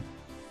excellent.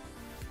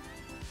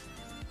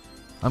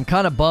 I'm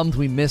kind of bummed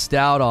we missed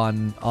out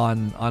on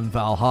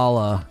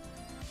Valhalla.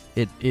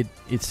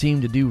 It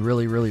seemed to do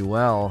really, really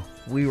well.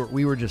 We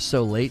were just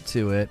so late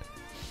to it.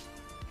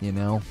 You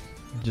know,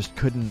 just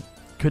couldn't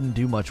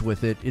do much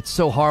with it. It's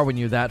so hard when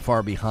you're that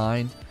far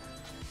behind.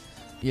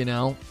 You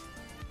know,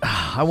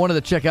 I wanted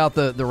to check out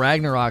the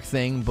Ragnarok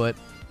thing, but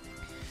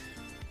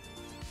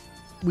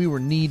we were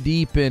knee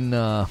deep in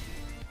Elden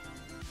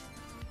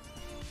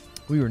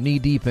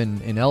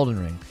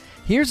Ring.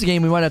 Here's a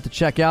game we might have to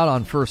check out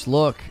on first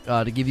look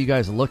to give you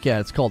guys a look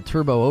at. It's called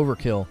Turbo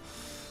Overkill.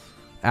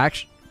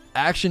 Action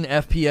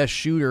FPS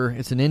shooter.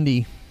 It's an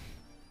indie.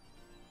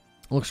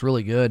 Looks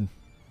really good.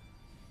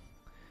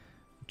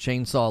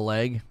 Chainsaw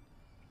leg.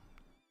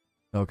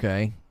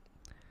 Okay.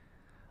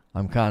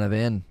 I'm kind of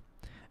in.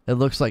 It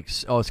looks like...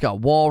 Oh, it's got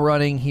wall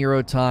running,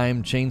 hero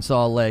time,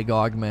 chainsaw leg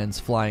augments,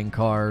 flying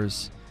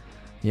cars.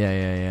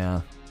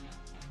 Yeah.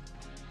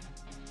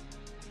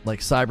 Like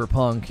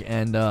Cyberpunk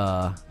and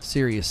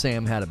Serious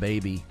Sam Had a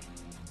Baby.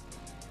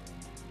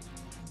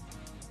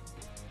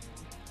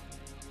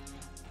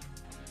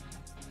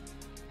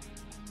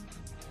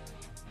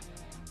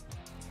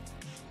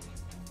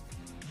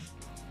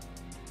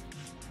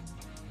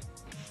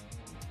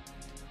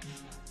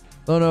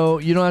 Oh no,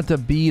 you don't have to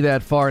be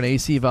that far in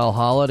AC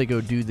Valhalla to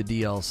go do the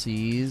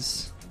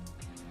DLCs.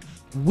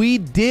 We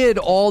did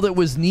all that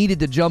was needed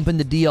to jump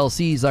into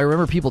DLCs. I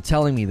remember people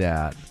telling me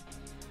that.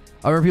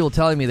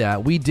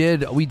 We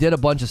did a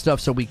bunch of stuff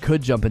so we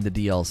could jump into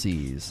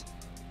DLCs.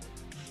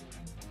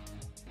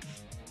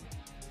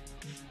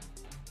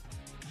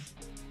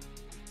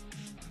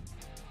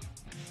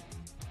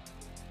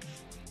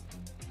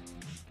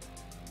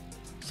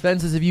 Sven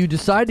says, if you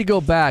decide to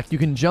go back, you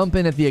can jump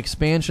in at the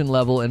expansion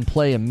level and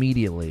play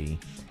immediately.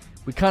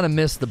 We kind of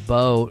missed the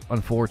boat,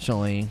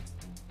 unfortunately.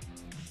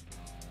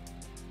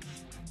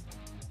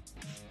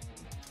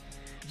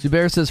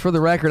 Zubair says, for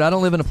the record, I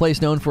don't live in a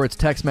place known for its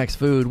Tex-Mex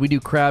food. We do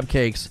crab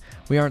cakes.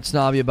 We aren't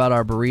snobby about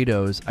our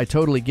burritos. I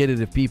totally get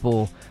it if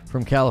people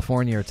from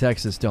California or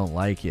Texas don't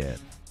like it.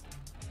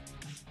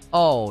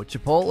 Oh,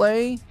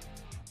 Chipotle?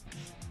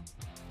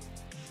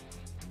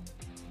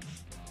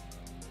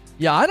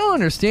 Yeah, I don't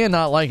understand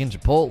not liking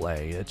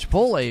Chipotle.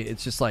 Chipotle,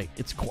 it's just like,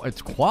 it's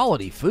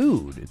quality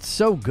food. It's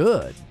so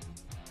good.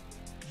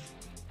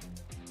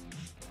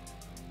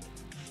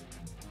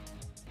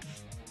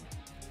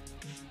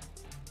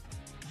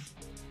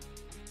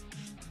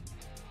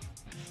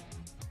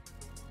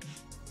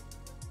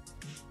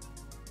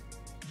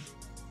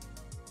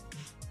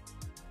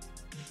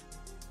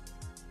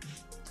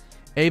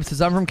 Abe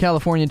says, I'm from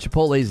California and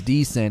Chipotle is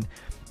decent.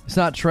 It's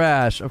not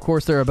trash. Of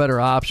course, there are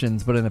better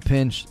options, but in a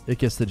pinch, it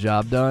gets the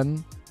job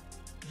done.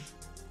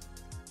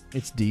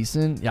 It's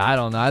decent. Yeah, I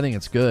don't know. I think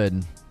it's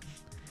good.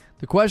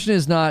 The question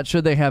is not,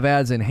 should they have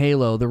ads in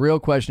Halo? The real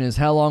question is,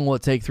 how long will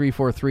it take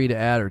 343 to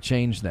add or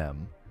change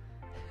them?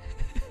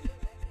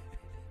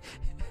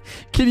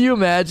 Can you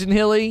imagine,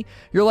 Hilly?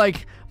 You're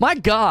like, my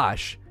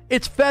gosh,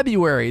 it's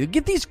February.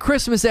 Get these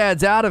Christmas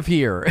ads out of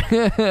here.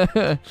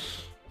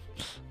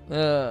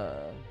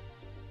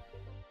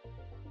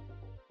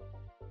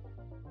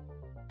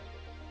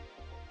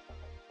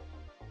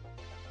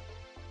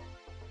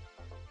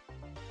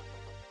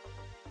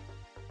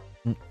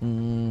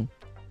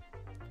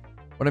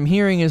 What I'm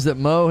hearing is that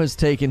Mo has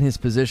taken his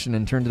position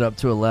and turned it up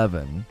to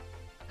 11.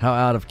 How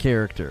out of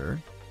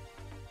character.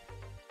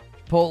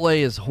 Chipotle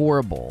is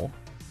horrible.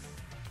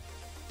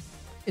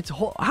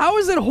 How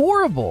is it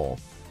horrible?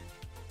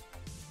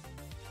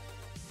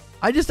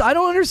 I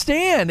don't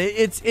understand.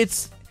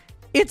 It's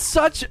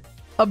such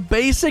a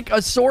basic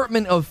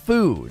assortment of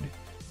food.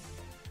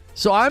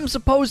 So I'm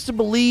supposed to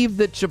believe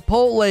that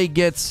Chipotle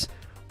gets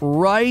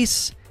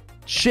rice,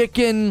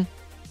 chicken,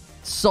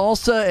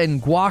 salsa,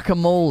 and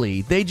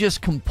guacamole. They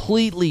just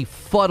completely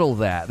fuddle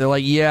that. They're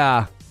like,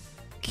 yeah,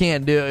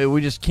 can't do it.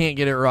 We just can't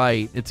get it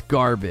right. It's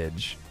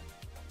garbage.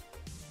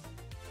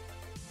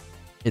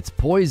 It's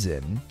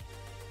poison.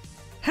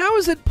 How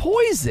is it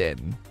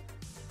poison?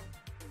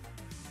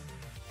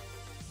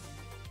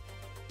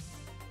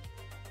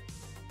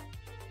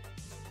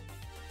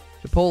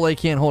 Chipotle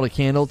can't hold a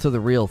candle to the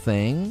real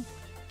thing.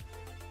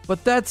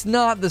 But that's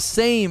not the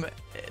same.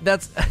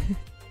 That's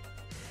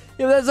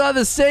that's not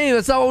the same.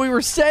 That's not what we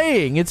were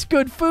saying. It's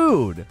good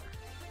food.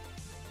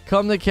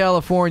 Come to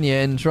California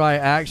and try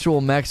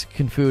actual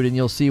Mexican food and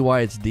you'll see why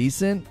it's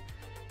decent.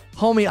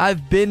 Homie,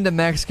 I've been to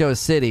Mexico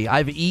City.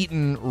 I've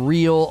eaten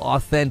real,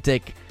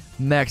 authentic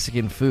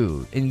Mexican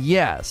food. And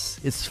yes,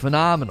 it's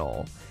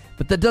phenomenal.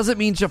 But that doesn't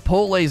mean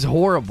Chipotle's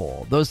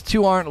horrible. Those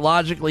two aren't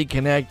logically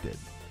connected.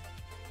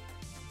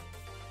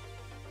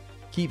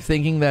 Keep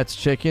thinking that's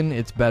chicken.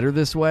 It's better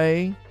this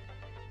way.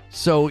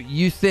 So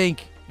you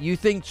think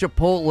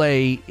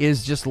Chipotle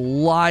is just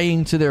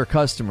lying to their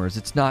customers.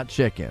 It's not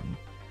chicken.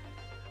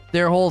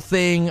 Their whole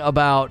thing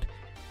about,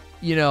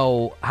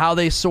 how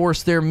they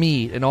source their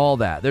meat and all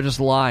that. They're just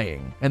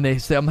lying. And they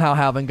somehow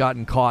haven't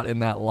gotten caught in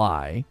that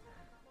lie.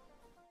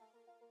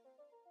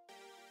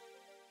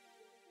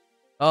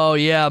 Oh,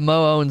 yeah,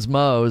 Mo owns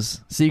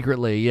Moe's.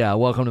 Secretly, yeah,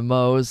 welcome to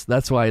Moe's.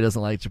 That's why he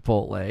doesn't like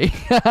Chipotle.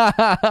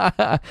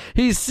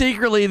 He's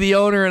secretly the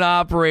owner and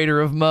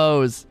operator of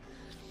Moe's.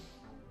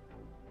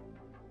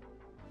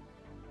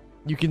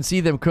 You can see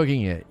them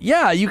cooking it.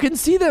 Yeah, you can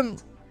see them.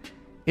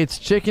 It's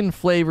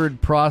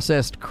chicken-flavored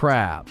processed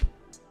crap.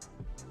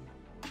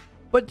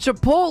 But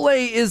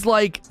Chipotle is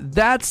like,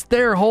 that's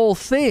their whole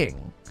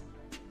thing.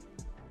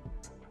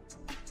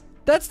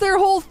 That's their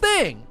whole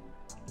thing.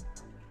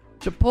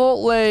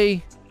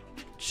 Chipotle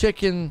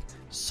chicken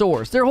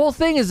source. Their whole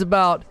thing is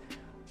about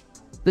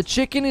the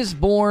chicken is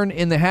born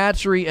in the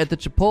hatchery at the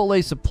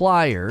Chipotle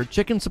supplier.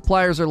 Chicken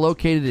suppliers are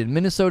located in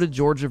Minnesota,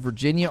 Georgia,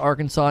 Virginia,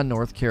 Arkansas, and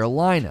North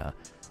Carolina.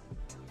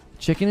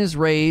 Chicken is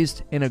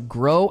raised in a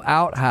grow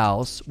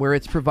outhouse where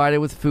it's provided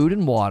with food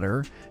and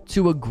water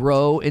to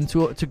grow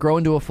into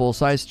a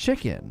full-size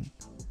chicken.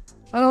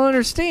 I don't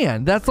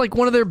understand. That's like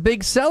one of their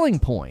big selling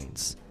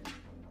points.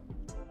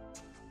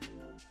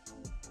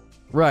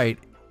 Right.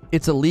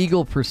 It's a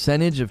legal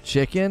percentage of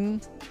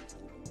chicken.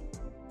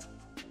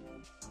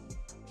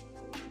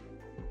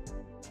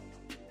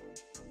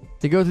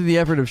 They go through the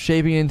effort of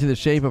shaping it into the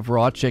shape of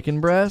raw chicken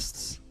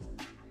breasts.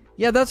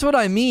 Yeah, that's what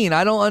I mean.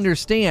 I don't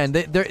understand.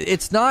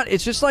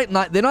 It's just like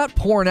they're not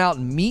pouring out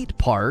meat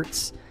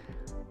parts.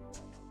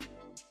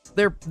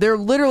 They're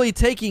literally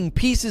taking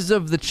pieces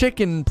of the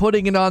chicken and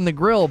putting it on the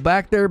grill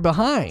back there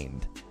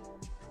behind.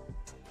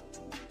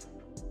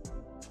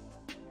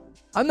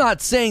 I'm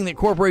not saying that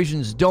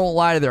corporations don't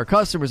lie to their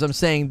customers. I'm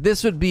saying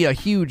this would be a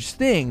huge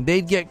thing.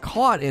 They'd get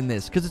caught in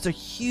this because it's a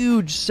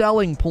huge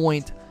selling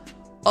point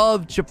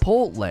of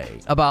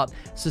Chipotle about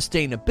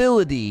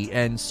sustainability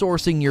and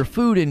sourcing your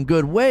food in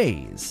good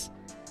ways.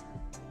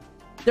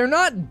 They're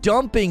not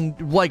dumping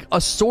like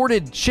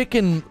assorted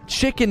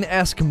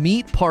chicken-esque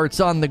meat parts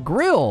on the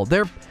grill.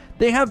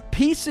 They have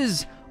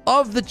pieces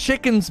of the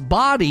chicken's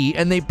body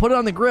and they put it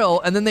on the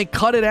grill and then they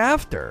cut it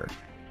after.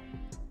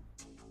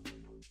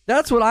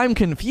 That's what I'm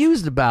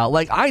confused about.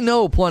 Like, I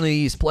know plenty of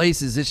these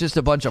places, it's just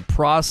a bunch of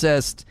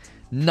processed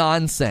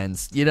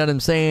nonsense. You know what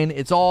I'm saying?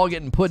 It's all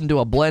getting put into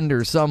a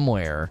blender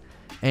somewhere.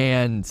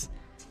 And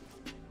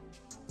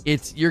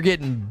you're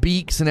getting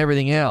beaks and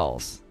everything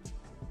else.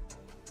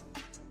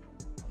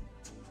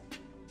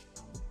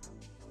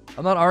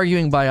 I'm not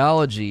arguing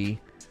biology.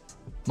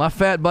 My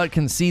fat butt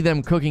can see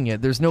them cooking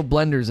it. There's no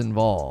blenders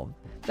involved.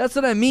 That's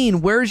what I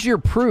mean. Where's your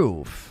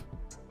proof?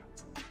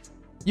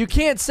 You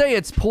can't say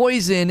it's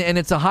poison and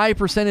it's a high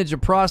percentage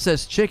of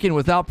processed chicken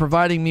without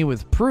providing me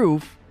with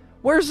proof.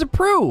 Where's the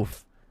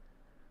proof?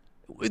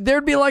 Wouldn't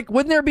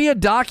there be a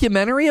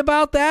documentary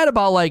about that?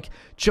 About like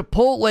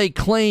Chipotle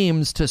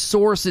claims to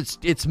source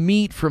its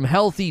meat from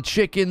healthy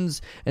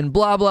chickens and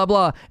blah, blah,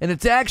 blah. And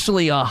it's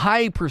actually a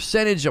high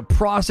percentage of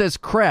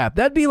processed crap.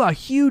 That'd be a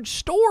huge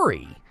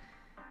story.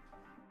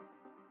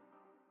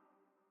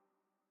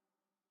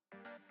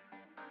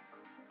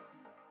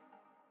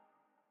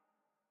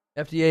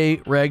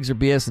 FDA regs are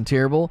BS and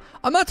terrible.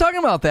 I'm not talking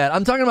about that.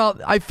 I'm talking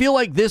about, I feel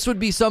like this would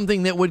be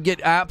something that would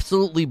get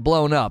absolutely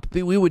blown up.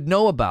 We would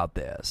know about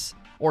this.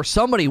 Or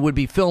somebody would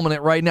be filming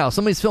it right now.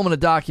 Somebody's filming a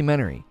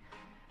documentary.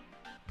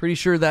 Pretty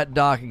sure that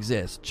doc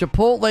exists.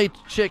 Chipotle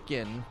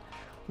chicken.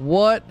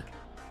 What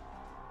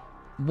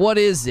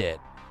is it?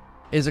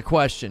 Is a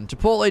question.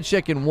 Chipotle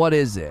chicken, what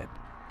is it?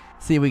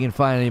 See if we can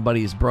find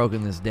anybody who's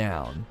broken this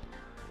down.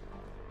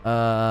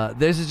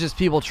 This is just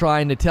people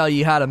trying to tell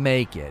you how to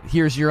make it.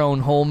 Here's your own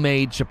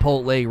homemade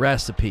Chipotle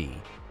recipe.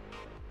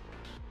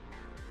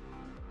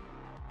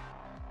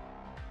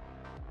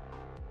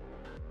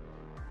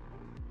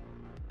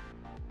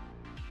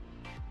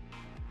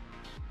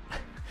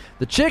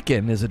 The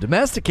chicken is a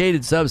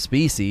domesticated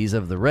subspecies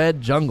of the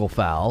red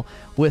junglefowl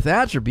with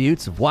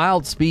attributes of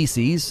wild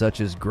species such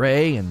as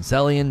gray and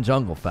Celian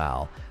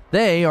junglefowl.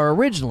 They are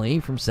originally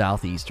from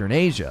southeastern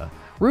Asia.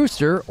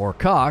 Rooster, or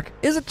cock,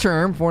 is a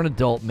term for an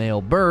adult male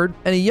bird,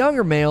 and a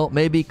younger male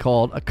may be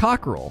called a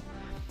cockerel.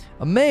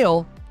 A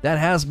male that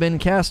has been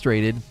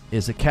castrated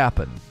is a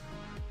capon.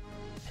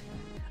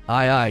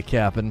 Aye, aye,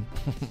 capon.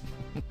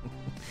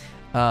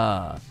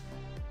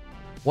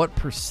 What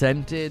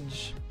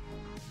percentage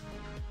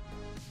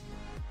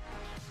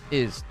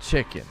is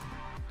chicken?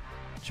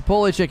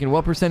 Chipotle chicken,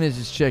 what percentage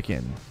is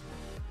chicken?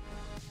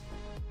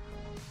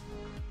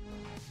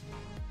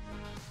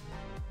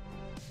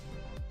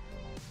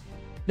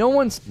 No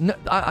one's. No,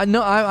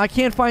 I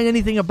can't find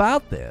anything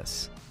about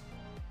this.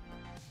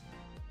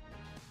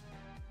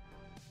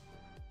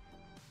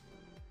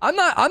 I'm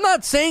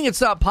not saying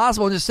it's not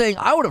possible. I'm just saying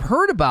I would have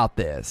heard about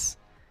this.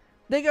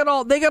 They got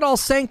all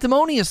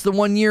sanctimonious the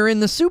one year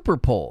in the Super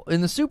Bowl.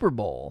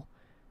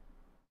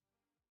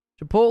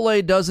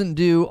 Chipotle doesn't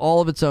do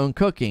all of its own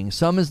cooking.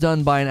 Some is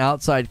done by an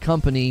outside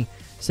company,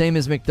 same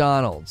as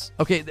McDonald's.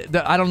 Okay,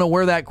 I don't know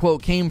where that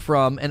quote came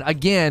from. And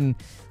again,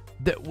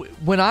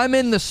 when I'm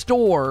in the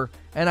store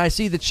and I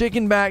see the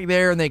chicken back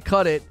there and they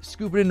cut it,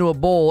 scoop it into a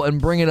bowl and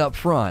bring it up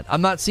front,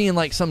 I'm not seeing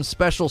like some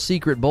special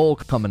secret bowl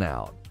coming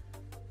out.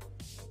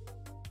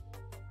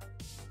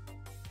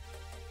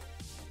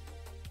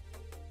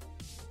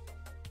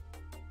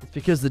 It's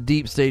because the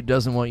deep state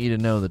doesn't want you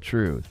to know the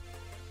truth.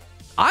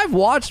 I've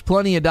watched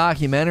plenty of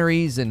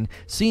documentaries and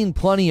seen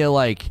plenty of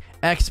like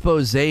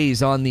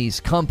exposés on these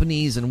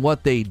companies and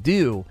what they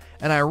do,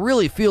 and I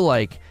really feel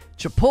like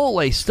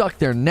Chipotle stuck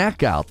their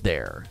neck out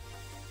there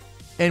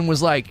and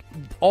was like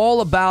all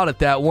about it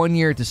that one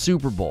year at the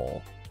Super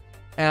Bowl.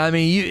 And I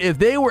mean, if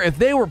they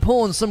were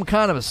pulling some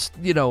kind of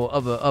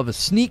a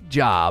sneak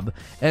job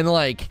and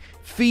like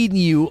feeding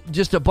you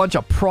just a bunch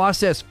of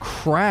processed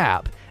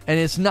crap and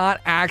it's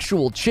not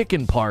actual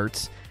chicken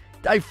parts,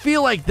 I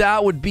feel like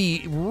that would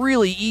be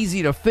really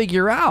easy to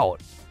figure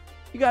out.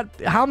 You got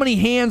how many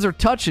hands are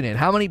touching it?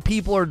 How many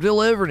people are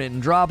delivering it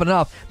and dropping it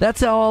off? That's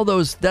how all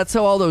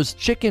those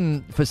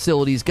chicken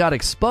facilities got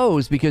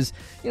exposed, because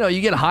you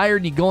get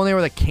hired and you go in there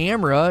with a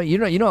camera. You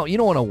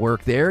don't want to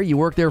work there. You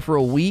work there for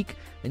a week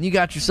and you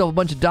got yourself a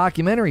bunch of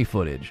documentary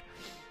footage.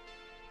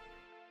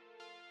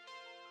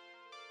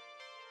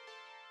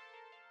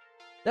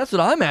 That's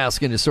what I'm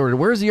asking is sort of,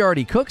 where's the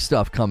already cooked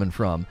stuff coming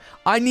from?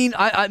 I mean,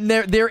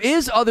 there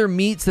is other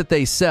meats that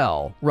they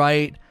sell,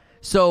 right?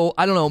 So,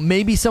 I don't know,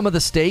 maybe some of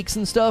the steaks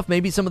and stuff,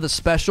 maybe some of the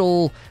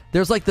special,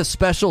 there's like the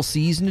special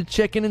seasoned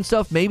chicken and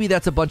stuff. Maybe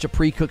that's a bunch of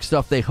pre-cooked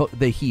stuff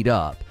they heat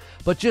up.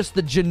 But just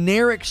the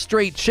generic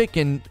straight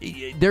chicken,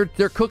 they're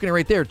cooking it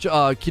right there.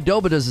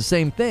 Qdoba does the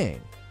same thing.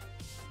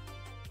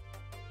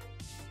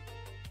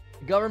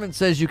 The government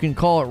says you can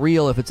call it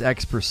real if it's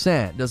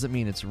X%. Doesn't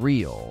mean it's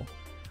real.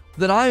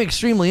 Then I'm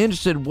extremely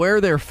interested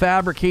where they're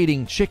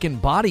fabricating chicken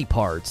body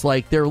parts.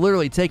 Like they're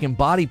literally taking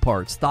body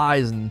parts,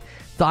 thighs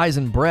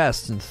and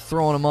breasts, and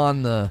throwing them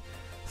on the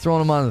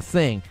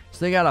thing.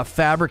 So they got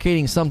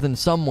fabricating something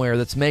somewhere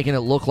that's making it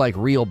look like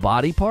real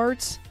body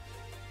parts.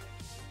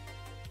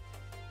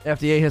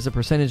 FDA has a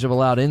percentage of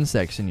allowed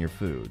insects in your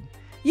food.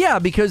 Yeah,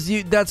 because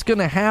that's going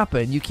to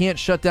happen. You can't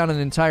shut down an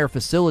entire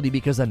facility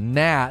because a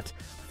gnat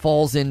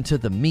falls into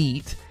the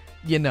meat,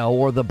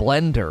 or the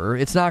blender.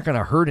 It's not going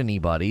to hurt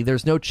anybody.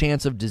 There's no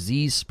chance of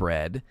disease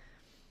spread.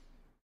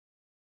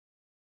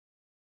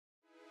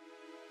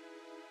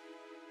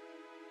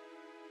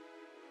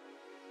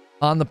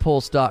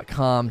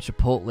 OnThePulse.com,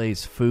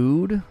 Chipotle's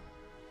food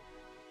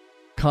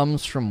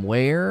comes from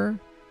where?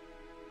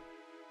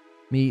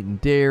 Meat and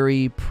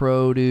dairy,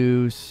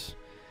 produce,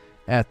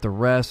 at the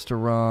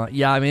restaurant.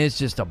 Yeah, I mean, it's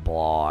just a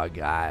blog.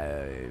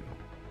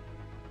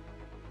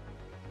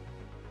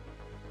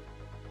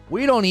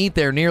 We don't eat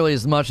there nearly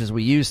as much as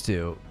we used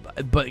to,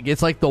 but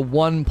it's like the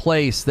one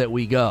place that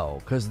we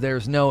go because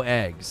there's no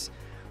eggs.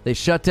 They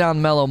shut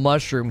down Mellow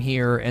Mushroom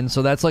here, and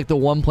so that's like the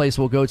one place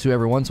we'll go to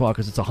every once in a while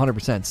because it's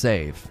 100%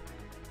 safe.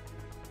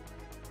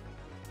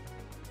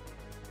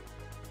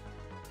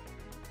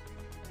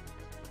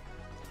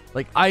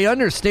 Like, I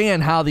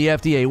understand how the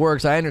FDA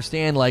works. I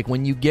understand, like,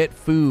 when you get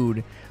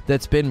food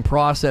that's been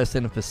processed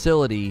in a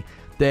facility,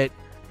 that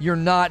you're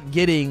not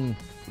getting,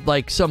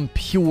 like, some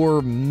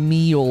pure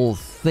meal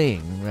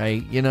thing,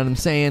 right? You know what I'm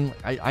saying?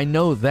 I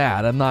know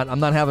that. I'm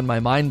not having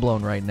my mind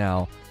blown right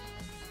now.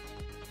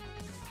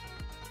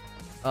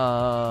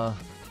 Chipotle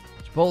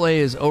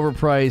is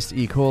overpriced.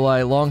 E.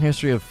 coli. Long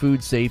history of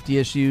food safety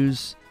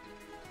issues.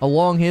 A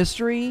long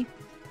history?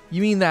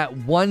 You mean that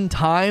one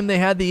time they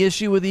had the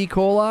issue with E.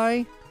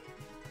 coli?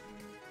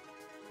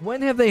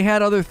 When have they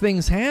had other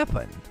things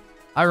happen?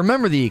 I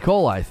remember the E.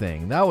 coli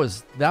thing. That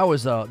was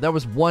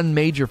one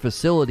major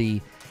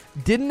facility.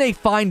 Didn't they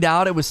find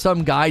out it was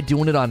some guy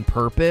doing it on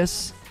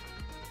purpose?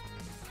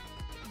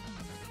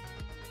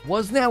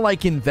 Wasn't that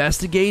like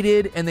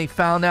investigated and they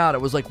found out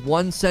it was like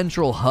one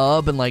central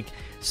hub and like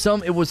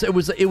it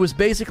was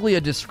basically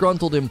a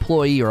disgruntled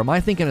employee, or am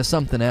I thinking of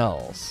something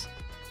else?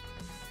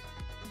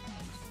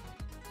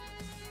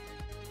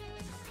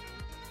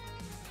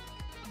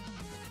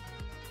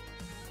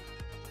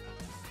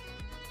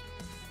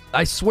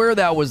 I swear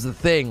that was the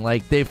thing.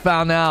 Like, they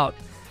found out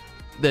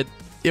that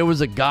it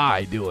was a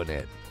guy doing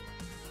it.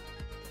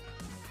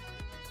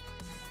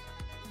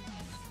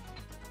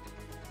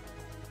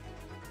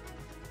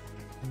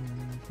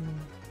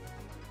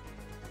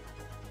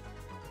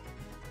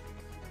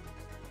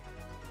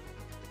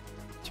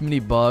 Too many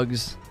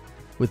bugs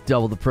with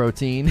double the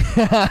protein.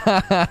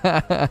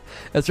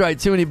 That's right.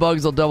 Too many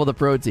bugs will double the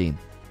protein.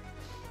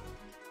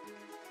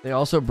 They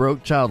also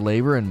broke child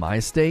labor in my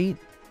state.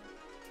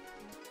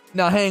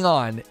 Now, hang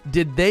on.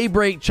 Did they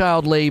break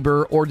child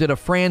labor, or did a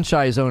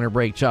franchise owner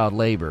break child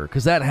labor?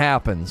 Because that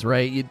happens,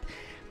 right?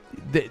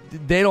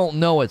 They don't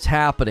know it's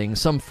happening.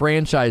 Some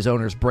franchise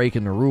owner's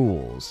breaking the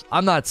rules.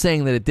 I'm not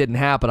saying that it didn't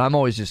happen. I'm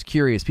always just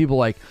curious. People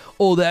like,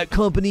 oh, that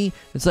company?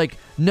 It's like,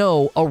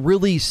 no, a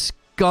really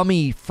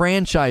scummy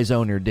franchise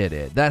owner did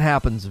it. That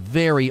happens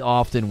very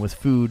often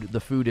with the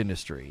food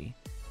industry.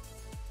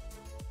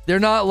 They're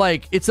not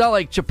like, it's not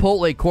like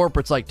Chipotle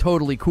corporate's like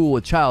totally cool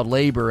with child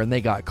labor and they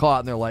got caught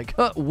and they're like,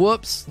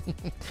 whoops,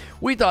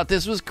 we thought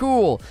this was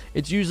cool.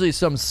 It's usually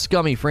some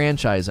scummy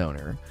franchise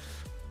owner.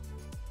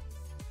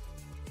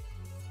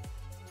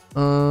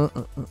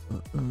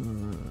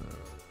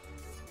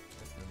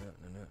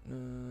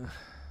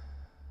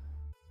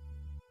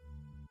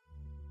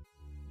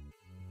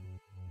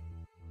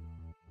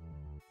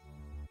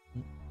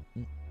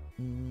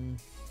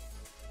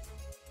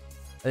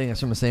 I think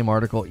it's from the same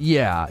article.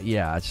 Yeah,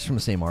 it's just from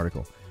the same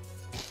article.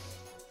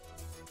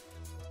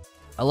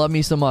 I love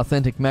me some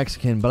authentic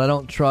Mexican, but I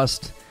don't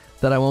trust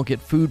that I won't get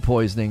food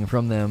poisoning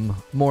from them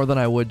more than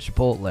I would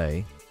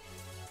Chipotle.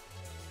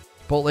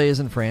 Chipotle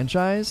isn't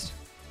franchised?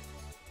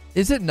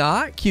 Is it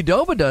not?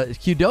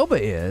 Qdoba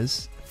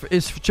is.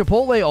 Is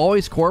Chipotle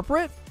always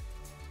corporate?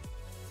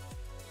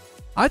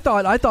 I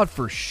thought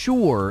for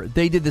sure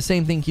they did the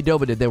same thing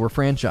Qdoba did. They were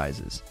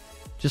franchises.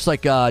 Just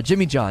like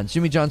Jimmy John's.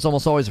 Jimmy John's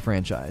almost always a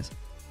franchise.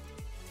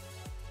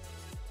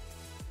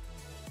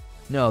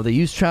 No, they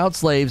use child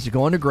slaves to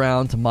go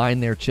underground to mine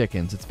their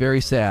chickens. It's very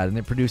sad, and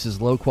it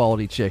produces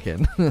low-quality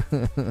chicken.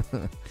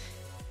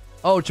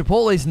 Oh,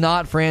 Chipotle's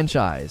not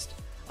franchised.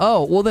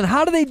 Oh, well then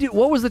how do they do...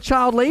 What was the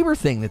child labor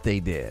thing that they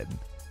did?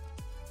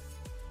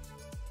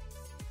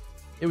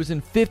 It was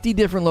in 50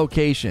 different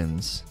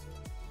locations.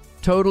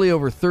 Totally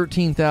over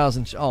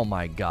 13,000... Oh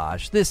my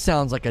gosh. This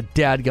sounds like a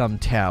dadgum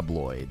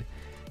tabloid.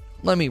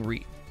 Let me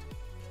read.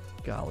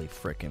 Golly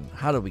frickin'.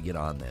 How did we get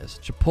on this?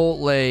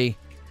 Chipotle...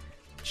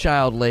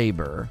 child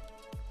labor.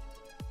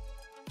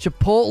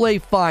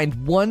 Chipotle fined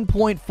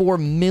 $1.4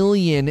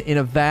 million in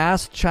a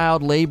vast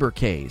child labor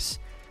case.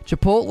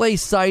 Chipotle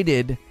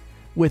cited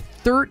with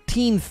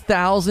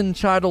 13,000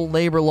 child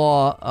labor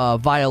law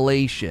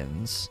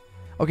violations.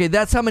 Okay,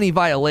 that's how many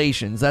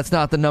violations. That's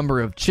not the number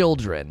of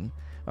children.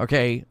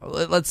 Okay,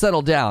 let's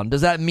settle down.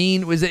 Does that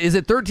mean, is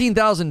it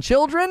 13,000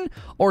 children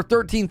or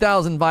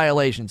 13,000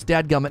 violations?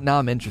 Dadgummit, now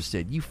I'm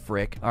interested. You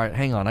frick. All right,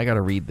 hang on. I got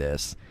to read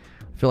this.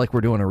 I feel like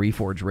we're doing a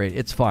Reforge rate.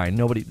 It's fine.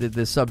 Nobody,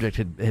 this subject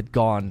had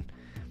gone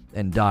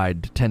and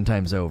died 10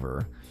 times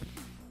over.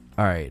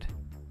 All right.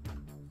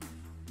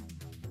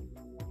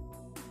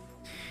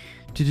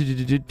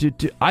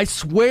 I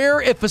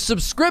swear if a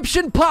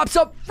subscription pops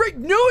up, freak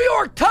New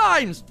York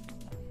Times!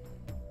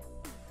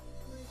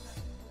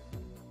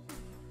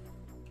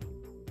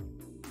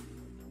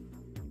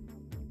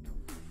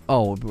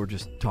 Oh, we're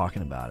just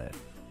talking about it.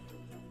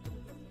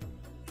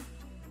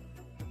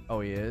 Oh,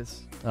 he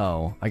is?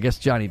 Oh, I guess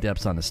Johnny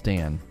Depp's on the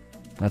stand.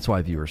 That's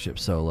why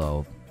viewership's so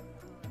low.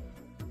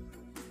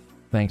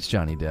 Thanks,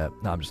 Johnny Depp.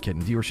 No, I'm just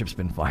kidding. Viewership's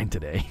been fine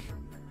today.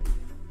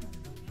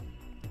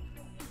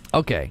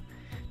 Okay.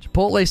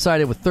 Chipotle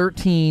cited with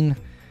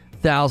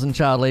 13,000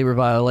 child labor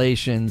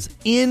violations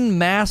in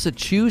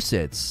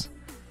Massachusetts.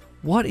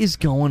 What is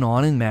going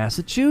on in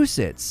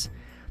Massachusetts?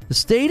 The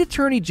state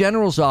attorney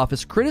general's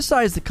office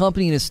criticized the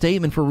company in a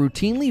statement for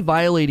routinely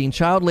violating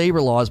child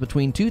labor laws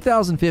between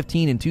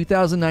 2015 and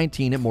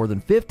 2019 at more than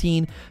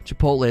 15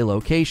 Chipotle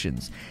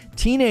locations.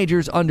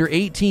 Teenagers under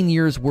 18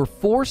 years were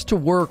forced to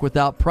work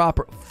without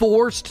proper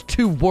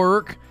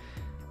work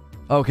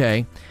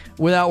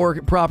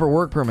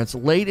permits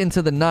late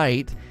into the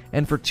night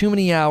and for too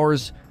many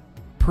hours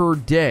per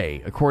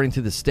day, according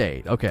to the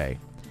state. Okay.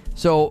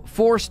 So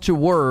forced to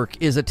work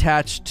is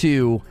attached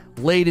to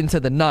late into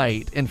the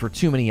night and for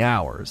too many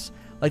hours.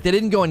 Like, they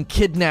didn't go and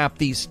kidnap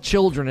these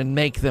children and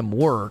make them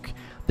work.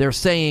 They're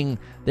saying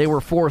they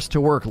were forced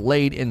to work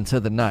late into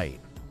the night.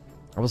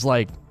 I was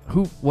like,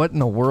 what in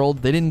the world?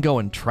 They didn't go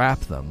and trap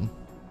them.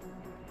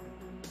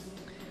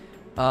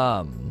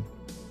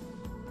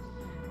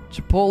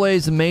 Chipotle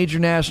is a major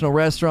national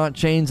restaurant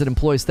chain that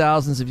employs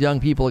thousands of young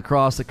people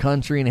across the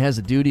country and has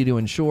a duty to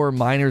ensure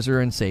minors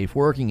are in safe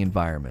working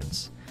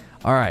environments.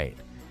 All right.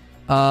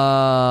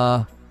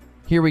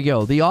 Here we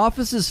go. The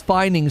office's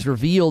findings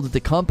revealed that the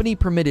company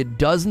permitted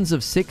dozens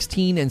of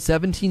 16 and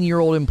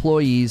 17-year-old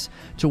employees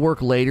to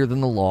work later than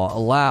the law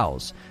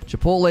allows.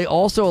 Chipotle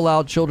also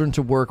allowed children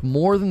to work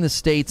more than the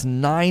state's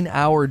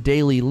 9-hour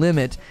daily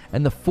limit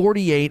and the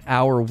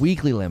 48-hour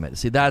weekly limit.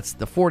 See, that's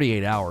the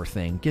 48-hour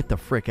thing. Get the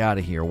frick out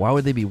of here. Why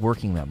would they be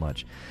working that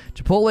much?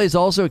 Chipotle is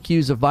also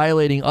accused of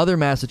violating other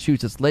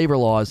Massachusetts labor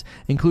laws,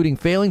 including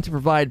failing to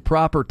provide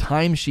proper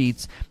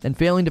timesheets and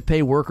failing to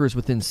pay workers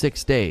within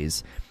 6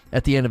 days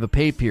at the end of a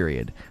pay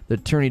period. The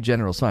Attorney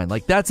General signed.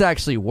 Like, that's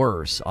actually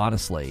worse,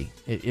 honestly,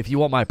 if you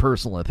want my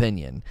personal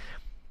opinion.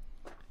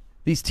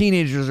 These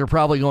teenagers are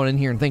probably going in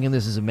here and thinking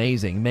this is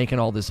amazing, making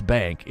all this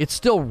bank. It's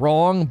still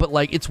wrong, but,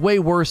 like, it's way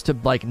worse to,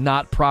 like,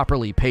 not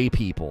properly pay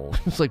people.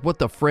 It's like, what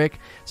the frick?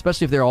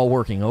 Especially if they're all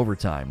working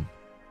overtime.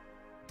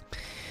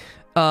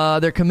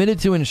 They're committed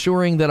to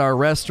ensuring that our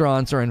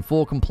restaurants are in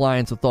full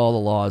compliance with all the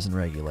laws and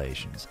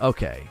regulations.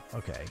 Okay.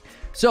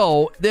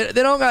 So, they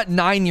don't got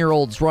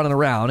 9-year-olds running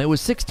around. It was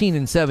 16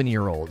 and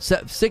 7-year-olds.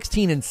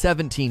 16 and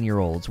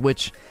 17-year-olds,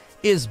 which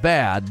is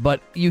bad,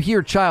 but you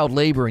hear child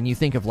labor and you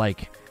think of,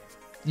 like,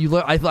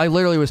 I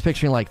literally was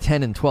picturing, like,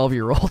 10 and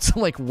 12-year-olds.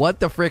 I'm like,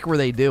 what the frick were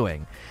they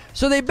doing?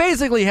 So they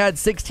basically had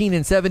 16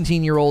 and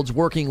 17-year-olds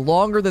working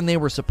longer than they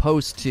were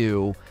supposed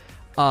to,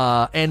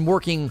 and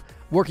working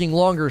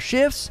longer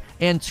shifts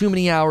and too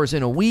many hours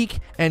in a week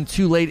and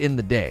too late in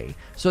the day.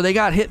 So they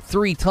got hit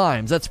 3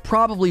 times. That's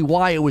probably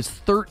why it was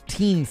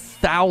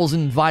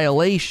 13,000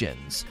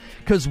 violations.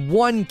 Because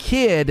one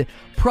kid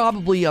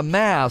probably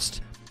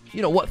amassed,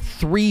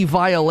 3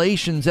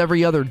 violations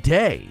every other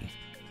day.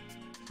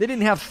 They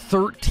didn't have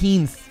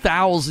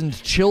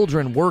 13,000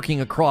 children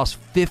working across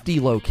 50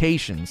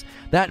 locations.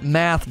 That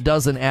math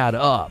doesn't add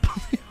up.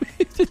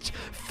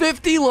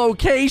 50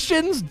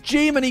 locations?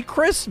 Jiminy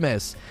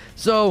Christmas.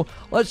 So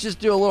let's just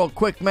do a little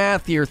quick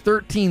math here.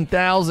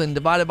 13,000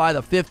 divided by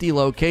the 50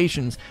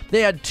 locations.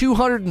 They had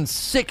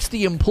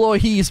 260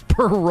 employees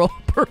per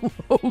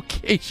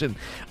location.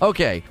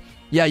 Okay.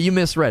 Yeah, you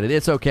misread it.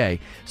 It's okay.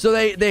 So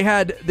they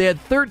had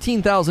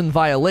 13,000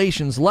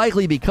 violations,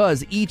 likely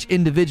because each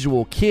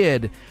individual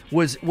kid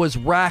was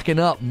racking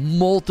up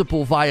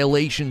multiple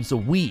violations a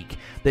week.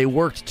 They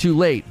worked too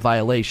late,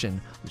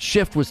 violation.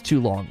 Shift was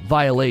too long,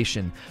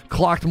 violation.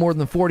 Clocked more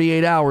than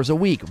 48 hours a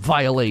week,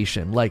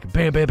 violation. Like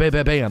bam, bam, bam,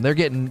 bam, bam. They're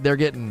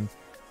getting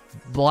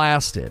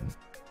blasted.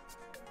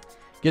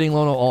 Getting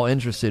Lono all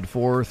interested.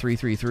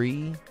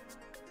 4333.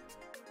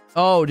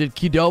 Oh, did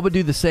Qdoba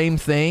do the same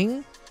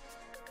thing?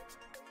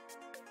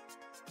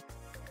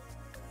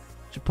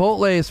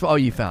 Chipotle is... Oh,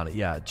 you found it.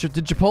 Yeah. Did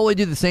Chipotle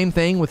do the same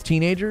thing with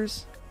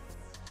teenagers?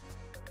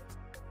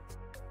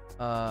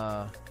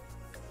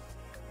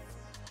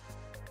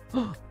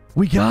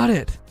 We got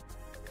it.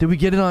 Did we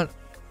get it on...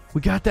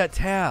 We got that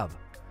tab.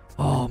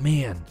 Oh,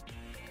 man.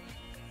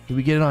 Did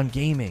we get it on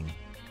gaming?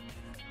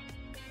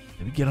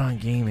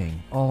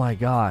 Oh, my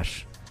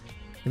gosh.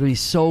 It'll be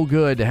so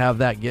good to have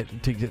that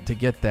to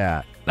get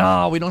that.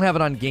 Oh, we don't have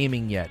it on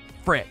gaming yet.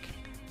 Frick.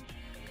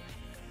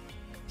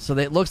 So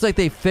it looks like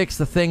they fixed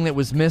the thing that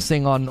was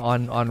missing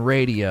on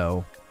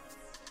radio.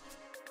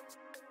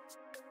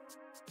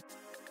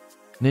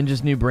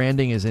 Ninja's new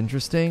branding is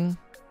interesting.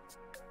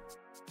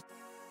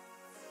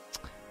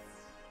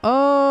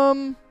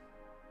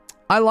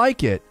 I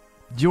like it.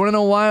 Do you want to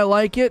know why I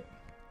like it?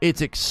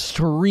 It's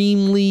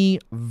extremely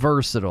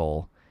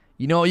versatile.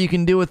 You know what you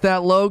can do with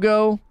that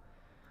logo?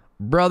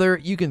 Brother,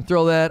 you can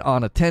throw that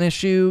on a tennis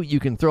shoe. You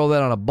can throw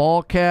that on a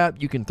ball cap.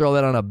 You can throw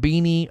that on a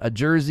beanie, a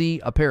jersey,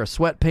 a pair of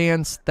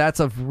sweatpants.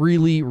 That's a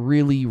really,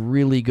 really,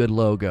 really good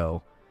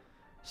logo.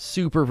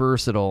 Super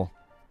versatile.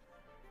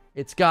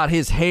 It's got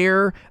his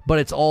hair, but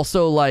it's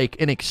also like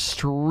an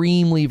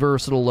extremely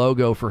versatile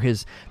logo for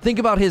his... Think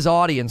about his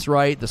audience,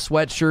 right? The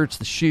sweatshirts,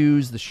 the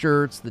shoes, the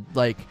shirts,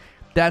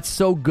 that's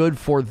so good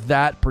for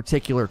that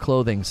particular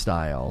clothing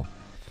style.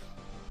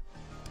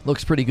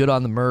 Looks pretty good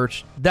on the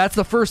merch. That's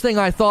the first thing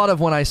I thought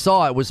of when I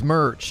saw it was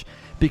merch,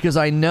 because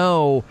I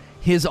know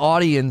his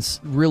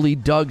audience really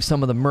dug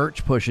some of the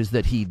merch pushes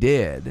that he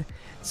did.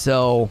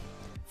 So,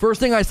 first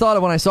thing I thought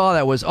of when I saw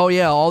that was, oh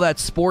yeah, all that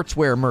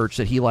sportswear merch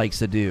that he likes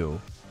to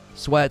do.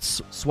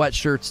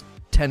 Sweatshirts,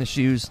 tennis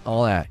shoes,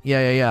 all that.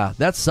 Yeah.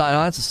 That's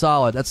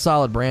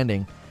solid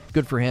branding.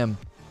 Good for him.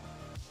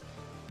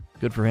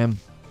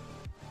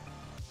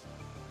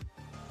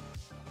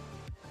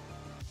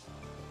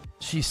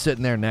 She's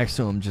sitting there next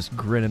to him just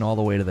grinning all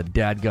the way to the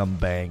dadgum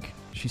bank.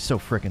 She's so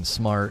freaking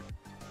smart.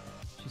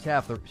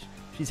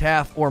 She's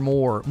half or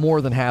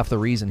more than half the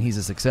reason he's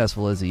as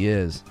successful as he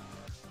is.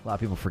 A lot of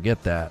people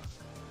forget that.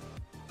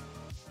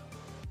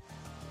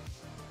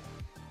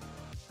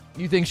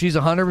 You think she's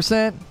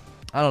 100%?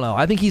 I don't know.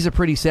 I think he's a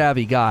pretty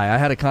savvy guy. I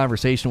had a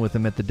conversation with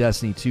him at the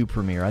Destiny 2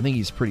 premiere. I think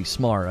he's pretty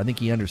smart. I think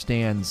he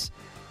understands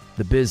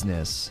the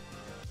business.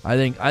 I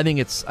think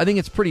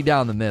it's pretty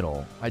down the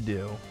middle. I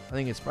do. I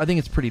think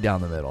it's pretty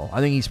down the middle. I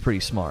think he's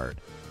pretty smart.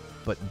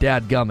 But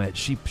dadgummit,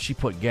 she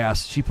put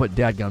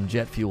dadgum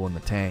jet fuel in the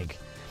tank.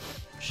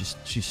 She's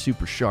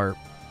super sharp.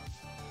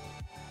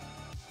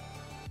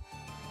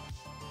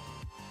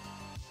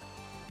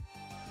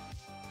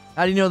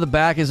 How do you know the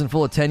back isn't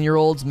full of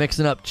 10-year-olds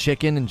mixing up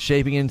chicken and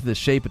shaping it into the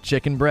shape of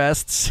chicken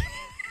breasts?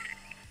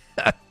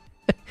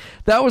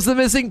 That was the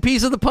missing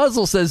piece of the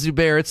puzzle, says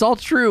Zubair. It's all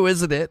true,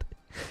 isn't it?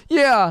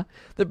 Yeah,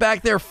 they're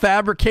back there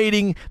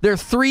fabricating, they're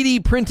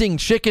 3D printing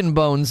chicken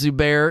bones,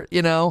 Zubair,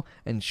 you know,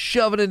 and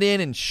shoving it in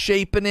and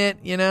shaping it,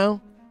 you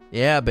know?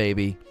 Yeah,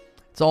 baby.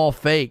 It's all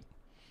fake.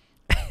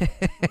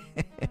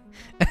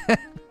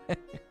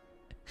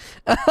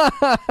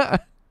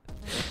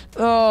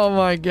 Oh,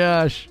 my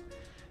gosh.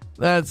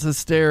 That's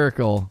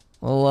hysterical.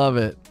 I love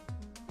it.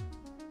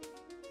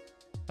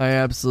 I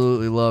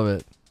absolutely love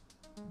it.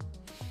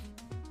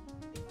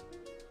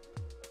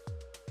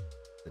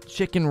 The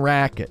chicken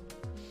racket.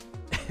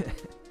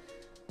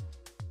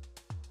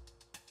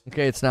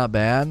 Okay, it's not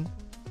bad.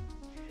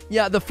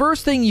 Yeah, the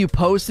first thing you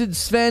posted,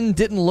 Sven,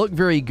 didn't look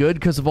very good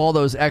because of all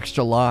those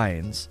extra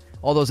lines.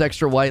 All those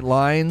extra white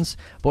lines.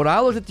 But when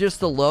I looked at just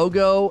the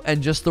logo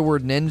and just the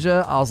word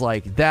ninja, I was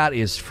like, that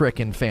is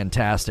freaking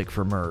fantastic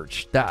for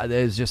merch. That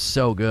is just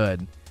so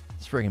good.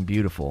 It's freaking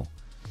beautiful.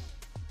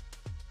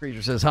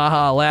 Creature says,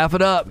 haha, laugh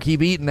it up.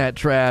 Keep eating that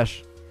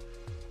trash.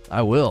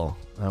 I will.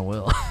 I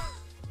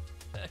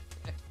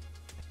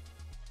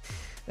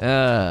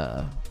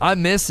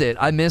miss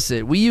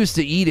it. We used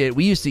to eat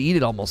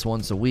it almost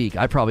once a week.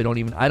 I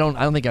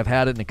don't think I've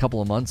had it in a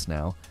couple of months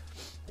now.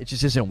 It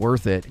just isn't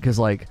worth it because,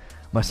 like,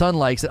 my son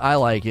likes it, I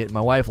like it,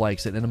 my wife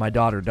likes it, and then my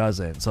daughter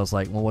doesn't. So I was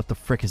like, well, what the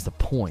frick is the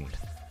point?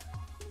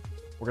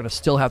 We're going to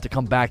still have to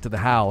come back to the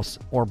house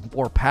or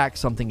pack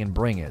something and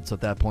bring it. So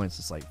at that point, it's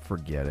just like,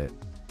 forget it.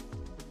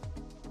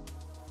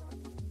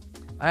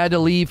 I had to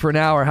leave for an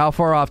hour. How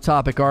far off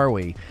topic are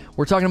we?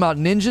 We're talking about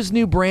Ninja's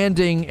new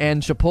branding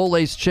and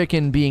Chipotle's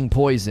chicken being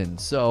poisoned.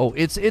 So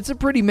it's a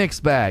pretty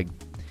mixed bag.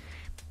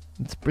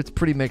 It's a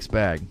pretty mixed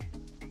bag.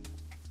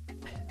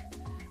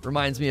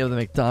 Reminds me of the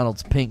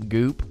McDonald's pink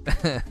goop.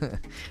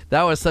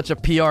 That was such a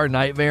PR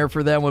nightmare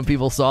for them when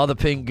people saw the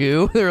pink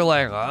goo. They were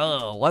like,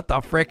 oh, what the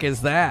frick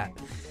is that?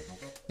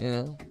 You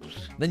know?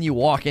 Then you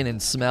walk in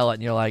and smell it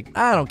and you're like,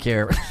 I don't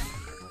care.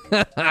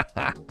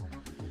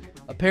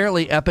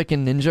 Apparently Epic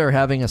and Ninja are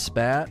having a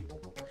spat.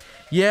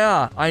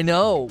 Yeah, I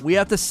know. We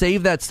have to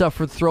save that stuff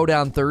for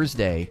Throwdown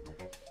Thursday.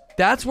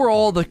 That's where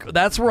all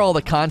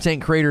the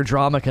content creator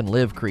drama can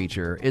live,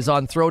 Creature, is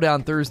on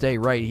Throwdown Thursday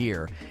right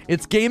here.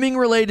 It's gaming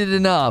related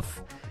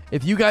enough.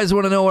 If you guys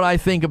want to know what I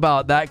think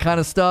about that kind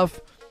of stuff,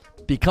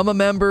 become a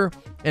member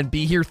and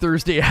be here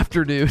Thursday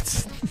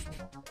afternoons.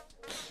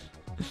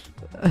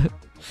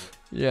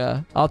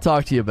 Yeah, I'll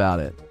talk to you about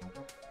it.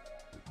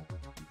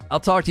 I'll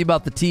talk to you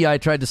about the tea I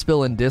tried to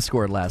spill in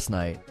Discord last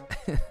night.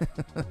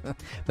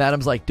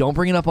 Madam's like, don't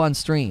bring it up on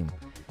stream.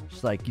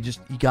 She's like, you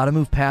gotta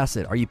move past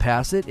it. Are you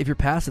past it? If you're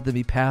past it, then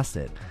be past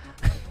it.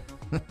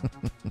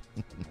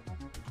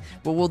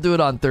 But we'll do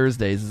it on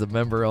Thursdays as a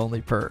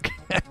member-only perk.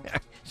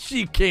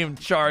 She came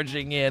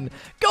charging in.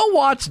 Go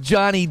watch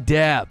Johnny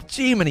Depp.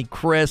 Jiminy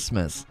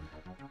Christmas.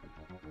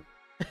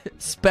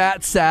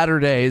 Spat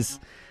Saturdays.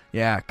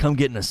 Yeah, come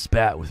get in a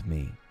spat with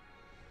me.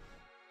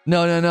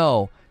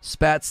 No.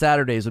 Spat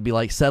Saturdays would be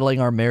like settling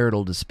our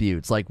marital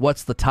disputes. Like,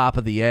 what's the top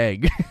of the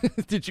egg?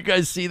 Did you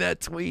guys see that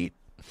tweet?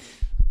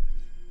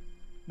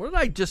 What did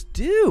I just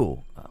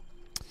do?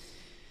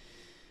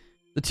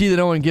 The tea that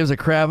no one gives a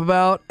crap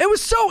about. It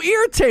was so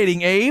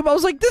irritating, Abe. I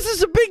was like, this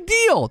is a big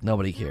deal.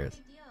 Nobody cares.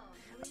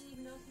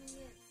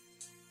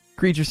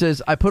 Creature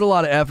says, I put a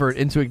lot of effort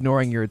into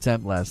ignoring your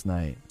attempt last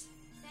night.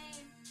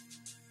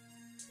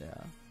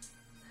 Yeah.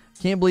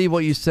 Can't believe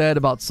what you said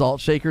about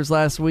salt shakers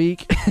last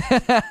week.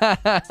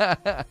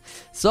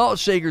 Salt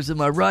shakers,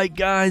 am I right,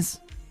 guys?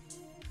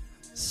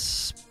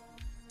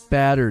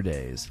 Spatter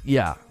days.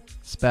 Yeah,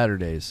 spatter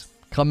days.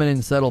 Come in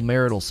and settle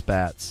marital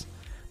spats.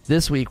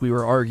 This week we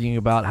were arguing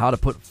about how to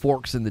put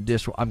forks in the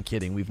dishwasher. I'm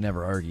kidding. We've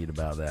never argued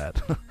about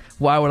that.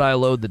 Why would I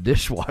load the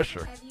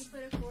dishwasher? Have you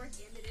put a fork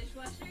in the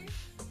dishwasher?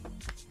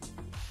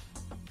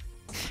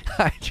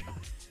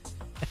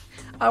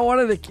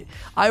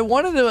 I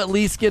wanted to at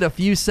least get a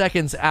few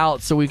seconds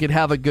out so we could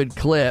have a good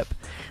clip,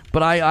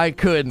 but I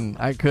couldn't.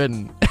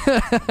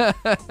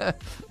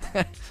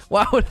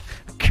 Why would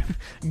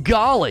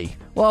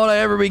I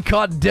ever be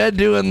caught dead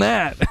doing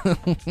that?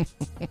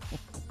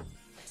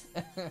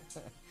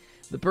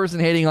 The person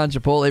hating on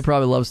Chipotle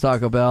probably loves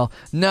Taco Bell.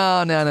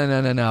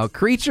 No.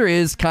 Creature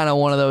is kind of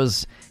one of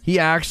those. He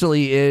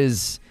actually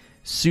is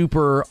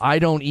super, I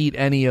don't eat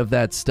any of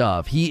that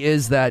stuff. He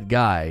is that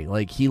guy.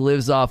 Like, he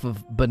lives off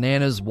of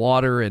bananas,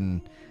 water,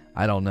 and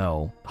I don't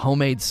know,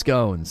 homemade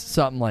scones,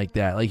 something like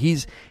that. Like,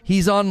 he's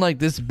on like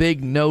this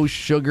big no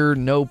sugar,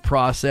 no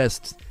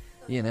processed,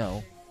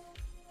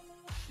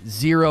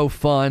 zero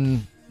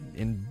fun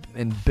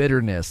and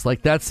bitterness.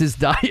 Like, that's his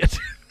diet.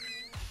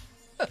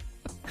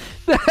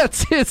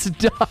 That's his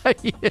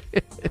diet.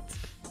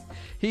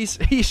 He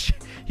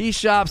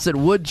shops at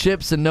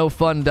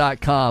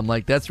woodchipsandnofun.com.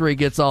 Like, that's where he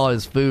gets all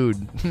his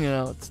food.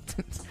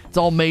 It's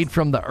all made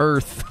from the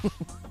earth.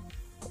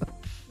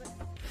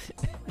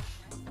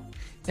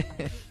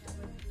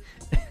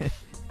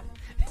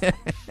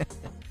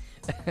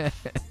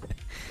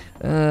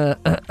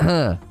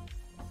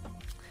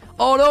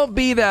 Oh, don't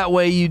be that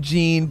way,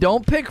 Eugene.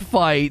 Don't pick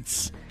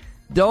fights.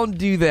 Don't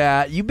do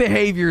that. You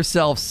behave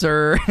yourself,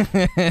 sir.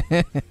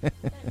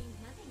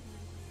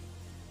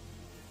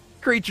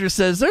 Creature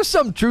says, there's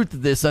some truth to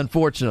this,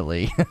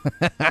 unfortunately.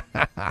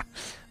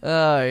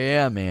 Oh,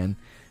 yeah, man.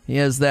 He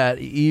has that.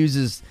 He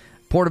uses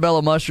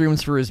portobello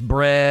mushrooms for his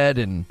bread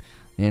and,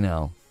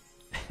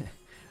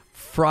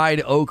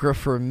 fried okra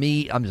for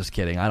meat. I'm just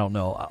kidding. I don't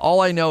know.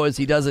 All I know is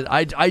he doesn't.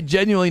 I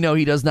genuinely know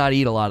he does not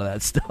eat a lot of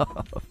that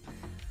stuff.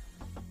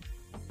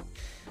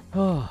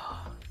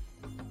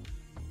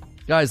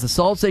 Guys, the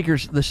salt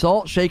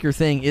shaker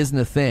thing isn't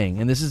a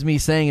thing, and this is me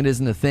saying it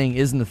isn't a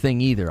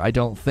thing either. I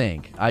don't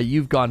think.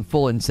 You've gone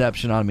full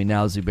Inception on me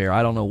now, Zubair.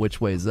 I don't know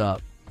which way's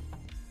up.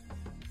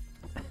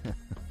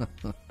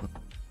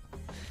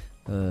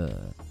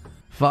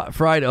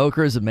 Fried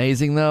okra is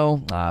amazing,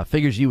 though.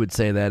 Figures you would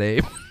say that,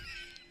 Abe.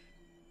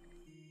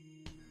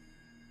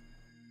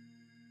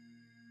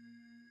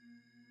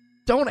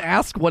 Don't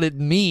ask what it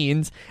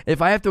means.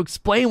 If I have to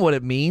explain what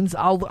it means,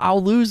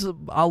 I'll lose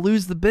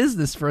the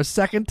business for a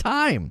second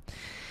time.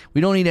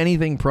 We don't eat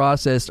anything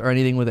processed or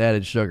anything with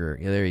added sugar.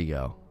 Yeah, there you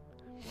go.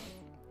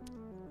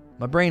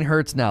 My brain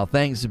hurts now.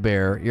 Thanks,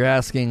 Zubair. You're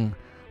asking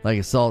like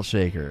a salt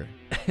shaker.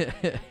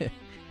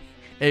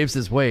 Abe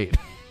says, wait.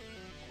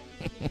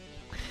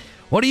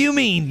 What do you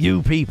mean,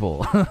 you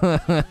people?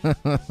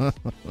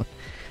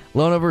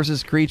 Lona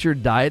versus Creature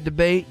diet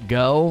debate?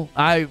 Go.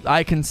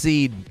 I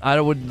concede. I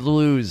would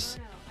lose.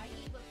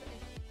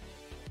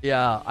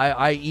 Yeah,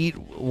 I eat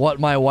what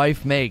my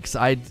wife makes.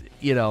 I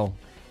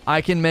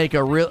can make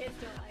a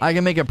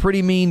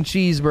pretty mean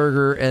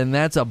cheeseburger, and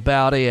that's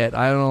about it.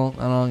 I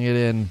don't get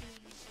in.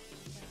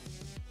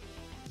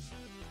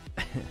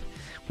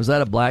 Was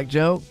that a black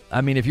joke?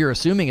 I mean, if you're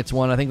assuming it's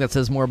one, I think that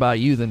says more about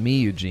you than me,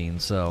 Eugene.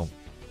 So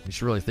you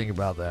should really think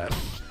about that.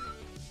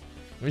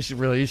 You should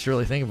really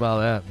think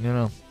about that.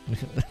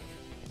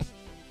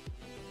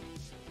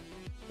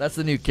 That's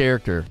the new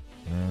character.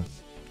 Yeah.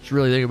 Should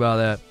really think about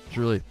that.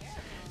 Should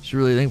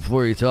really think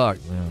before you talk.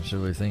 Should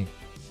really think.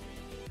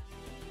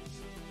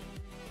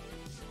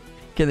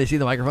 Can they see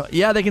the microphone?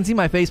 Yeah, they can see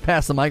my face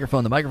past the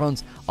microphone. The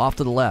microphone's off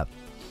to the left.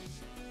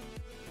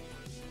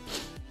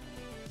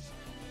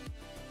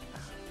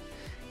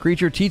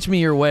 Creature, teach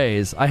me your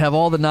ways. I have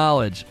all the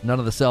knowledge, none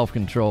of the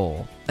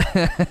self-control.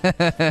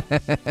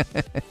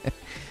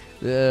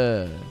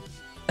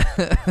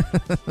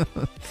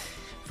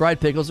 Fried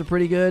pickles are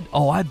pretty good.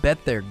 Oh, I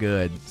bet they're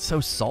good.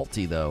 So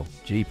salty, though.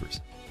 Jeepers.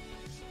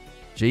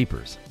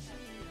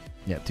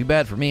 Yeah, too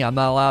bad for me. I'm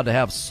not allowed to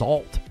have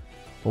salt.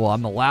 Well,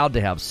 I'm allowed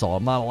to have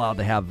salt. I'm not allowed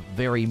to have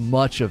very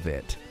much of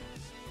it.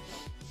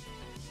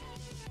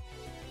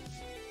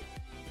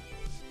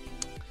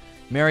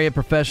 Marry a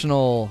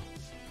professional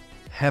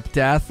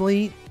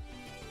heptathlete?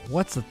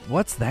 What's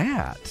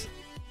that?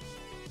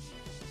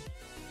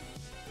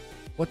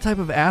 What type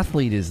of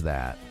athlete is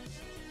that?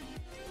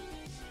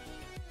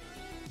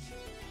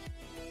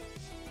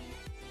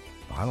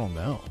 I don't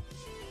know.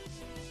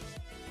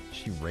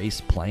 She race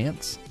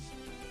plants?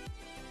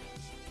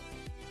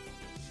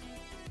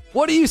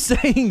 What are you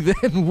saying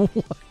then?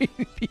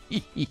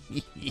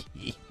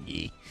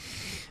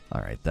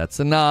 All right, that's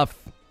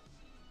enough.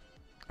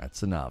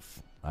 That's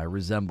enough. I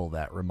resemble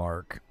that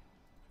remark.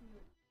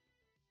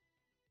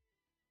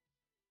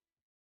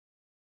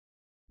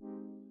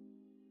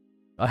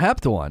 A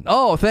heptagon.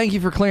 Oh, thank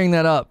you for clearing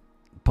that up,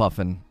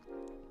 Puffin.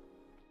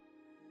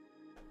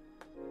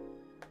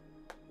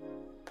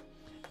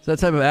 Is that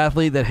type of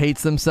athlete that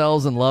hates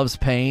themselves and loves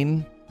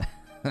pain?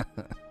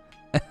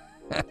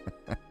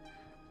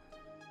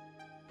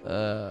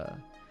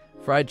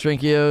 Fried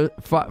Twinkios,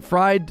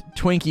 fried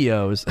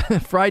Twinkies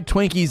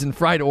and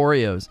fried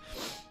Oreos.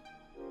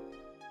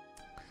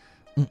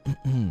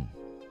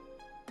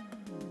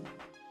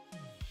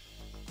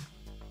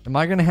 Am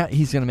I gonna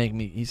he's gonna make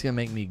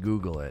me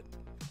Google it.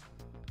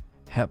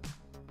 Heptathlon.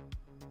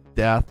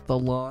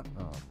 Oh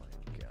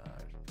my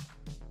gosh.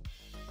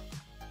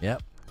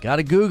 Yep,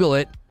 gotta Google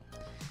it.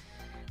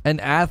 An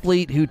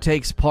athlete who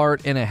takes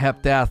part in a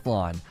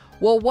heptathlon.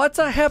 Well, what's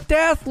a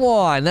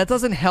heptathlon? That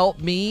doesn't help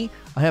me.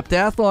 A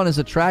heptathlon is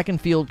a track and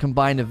field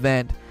combined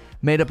event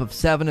made up of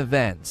 7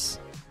 events.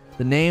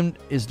 The name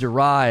is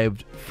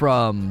derived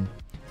from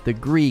the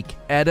Greek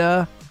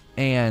eta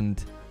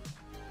and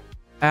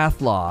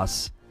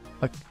athlos.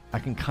 I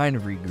can kind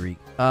of read Greek.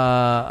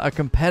 A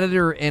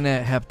competitor in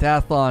a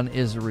heptathlon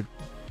is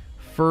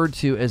referred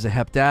to as a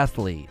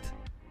heptathlete.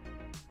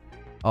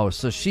 Oh,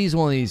 so she's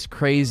one of these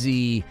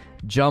crazy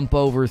jump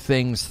over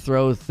things,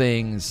 throw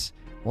things.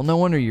 Well, no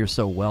wonder you're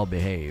so well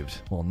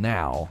behaved. Well,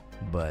 now,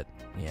 but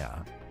yeah,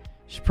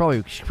 she'd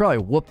probably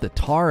whoop the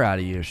tar out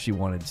of you if she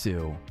wanted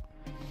to.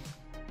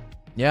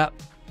 Yep.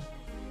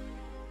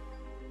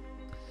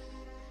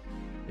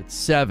 It's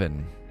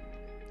 7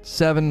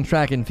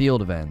 track and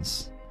field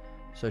events.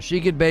 So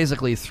she could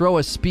basically throw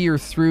a spear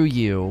through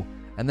you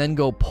and then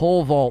go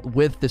pole vault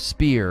with the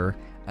spear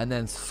and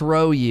then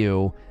throw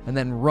you and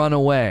then run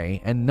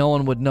away and no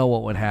one would know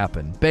what would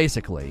happen.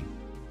 Basically.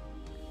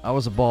 I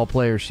was a ball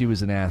player. She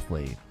was an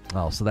athlete.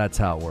 Oh, so that's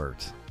how it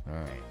worked. All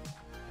right.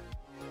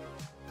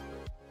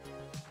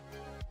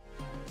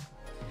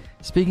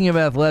 Speaking of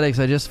athletics,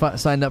 I just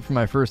signed up for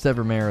my first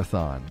ever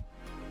marathon.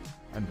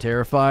 I'm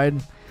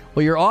terrified.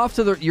 Well, you're off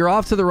to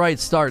the right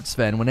start,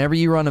 Sven. Whenever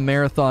you run a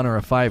marathon or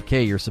a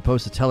 5K, you're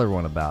supposed to tell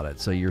everyone about it.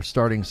 So you're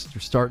starting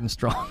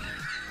strong.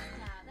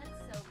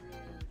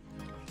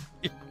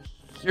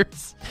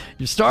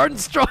 You're starting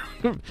strong.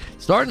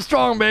 Starting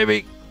strong,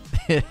 baby.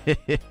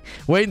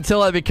 Wait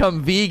until I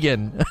become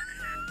vegan.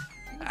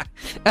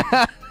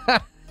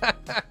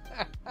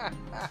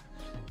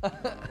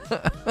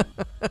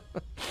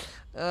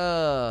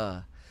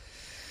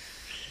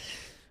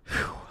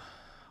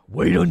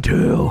 Wait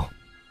until. Oh,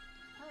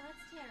 that's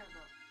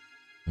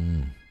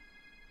terrible.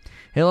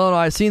 Hey, Lono,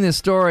 I've seen this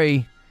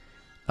story.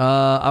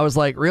 I was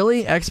like,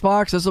 really?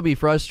 Xbox? This will be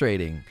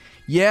frustrating.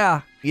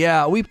 Yeah.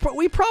 We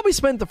probably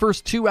spent the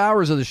first 2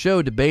 hours of the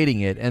show debating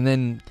it, and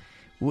then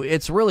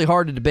it's really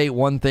hard to debate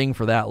one thing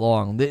for that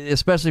long,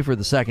 especially for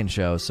the second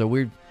show. So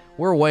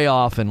we're way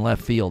off in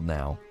left field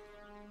now.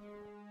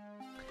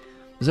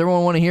 Does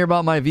everyone want to hear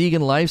about my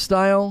vegan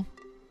lifestyle?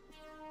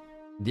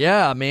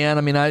 Yeah, man.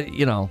 I mean, I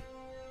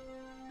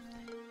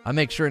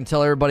make sure and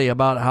tell everybody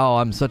about how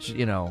I'm such,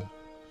 Did I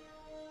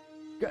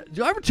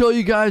ever tell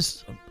you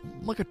guys I'm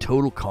like a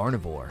total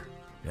carnivore?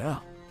 Yeah,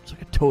 it's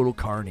like a total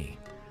carny.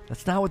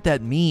 That's not what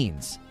that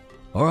means.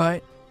 All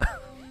right?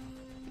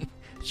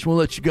 Just want to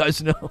let you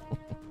guys know.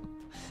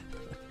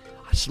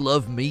 I just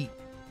love meat.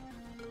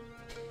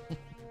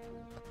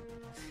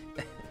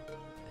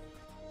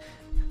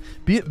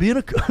 Being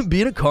a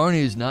carny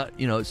is not,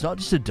 it's not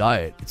just a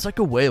diet. It's like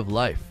a way of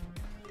life,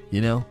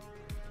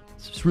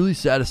 It's just really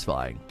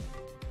satisfying.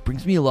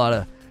 Brings me a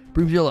lot.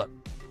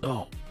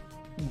 Oh,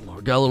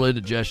 I got a little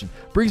indigestion.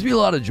 Brings me a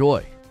lot of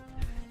joy.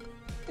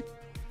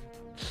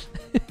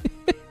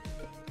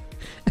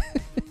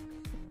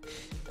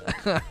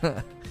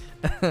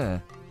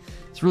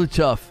 It's really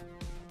tough.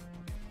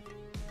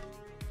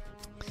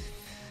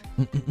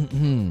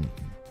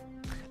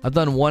 I've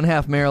done one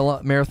half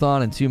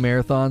marathon and 2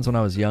 marathons when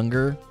I was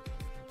younger.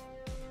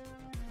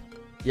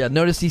 Yeah,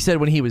 notice he said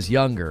when he was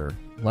younger.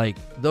 Like,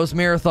 those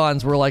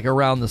marathons were like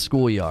around the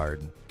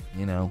schoolyard,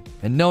 And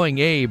knowing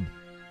Abe,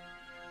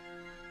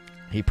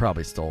 he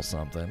probably stole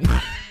something.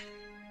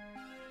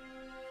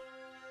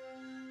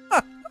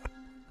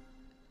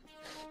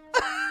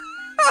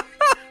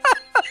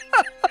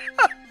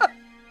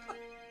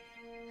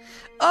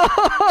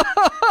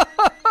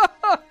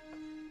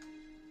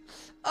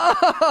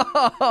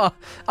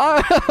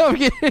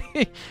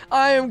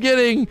 I'm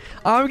getting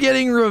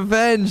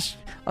revenge.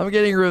 I'm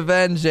getting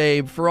revenge,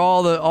 Abe, for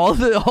all the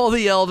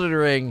Elden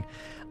Ring,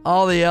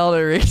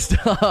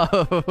 stuff.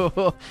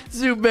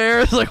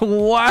 Zubair is like,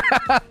 wow.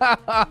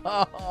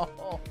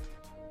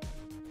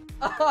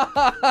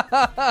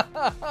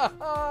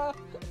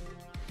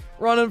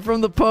 Running from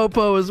the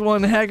popo is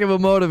one heck of a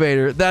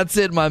motivator. That's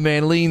it, my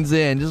man. Leans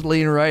in. Just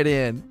lean right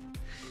in.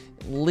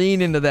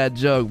 Lean into that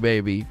joke,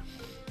 baby.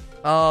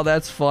 Oh,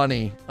 that's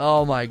funny.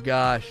 Oh my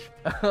gosh.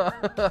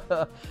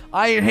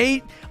 I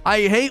hate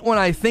when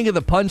I think of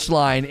the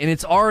punchline and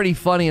it's already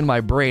funny in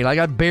my brain. Like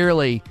I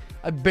barely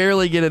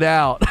get it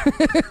out.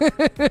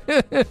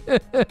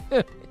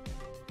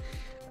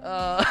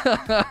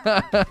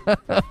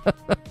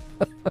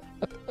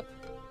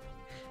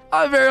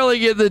 I barely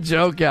get the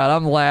joke out.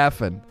 I'm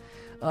laughing.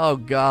 Oh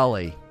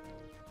golly.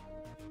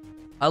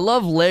 I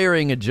love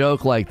layering a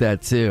joke like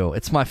that too.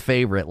 It's my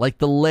favorite. Like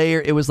the layer,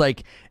 it was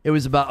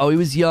about, he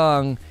was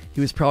young,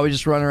 he was probably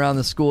just running around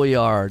the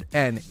schoolyard,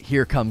 and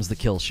here comes the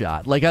kill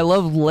shot. Like, I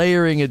love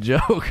layering a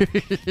joke.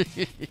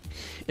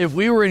 If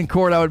we were in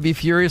court, I would be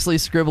furiously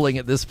scribbling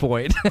at this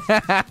point.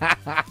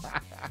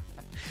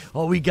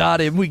 Oh, we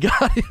got him.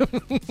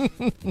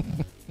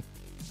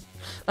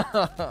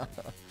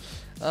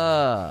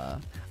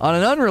 On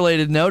an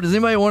unrelated note, does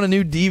anybody want a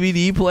new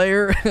DVD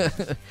player?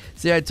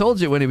 See, I told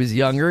you when he was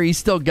younger, he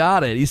still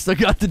got it. He still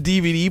got the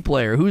DVD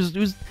player. Who's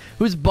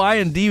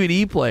buying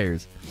DVD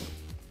players?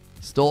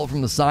 Stole it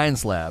from the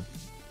science lab.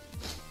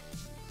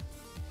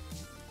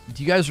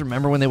 Do you guys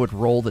remember when they would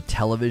roll the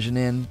television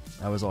in?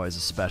 That was always a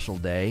special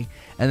day.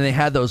 And they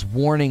had those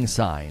warning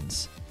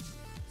signs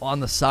on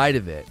the side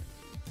of it.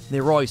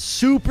 They were always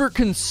super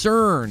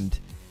concerned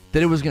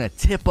that it was going to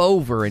tip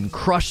over and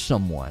crush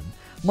someone.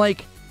 I'm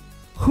like,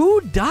 who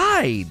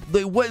died?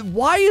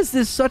 Why is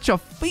this such a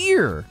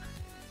fear?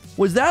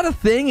 Was that a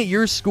thing at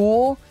your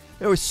school?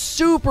 It was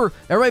super,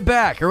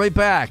 everybody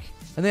back.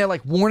 And they had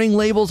like warning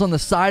labels on the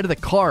side of the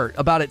cart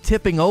about it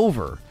tipping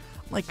over.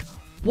 Like,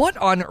 what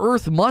on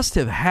earth must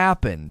have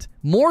happened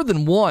more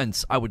than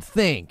once, I would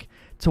think,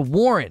 to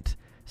warrant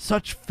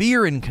such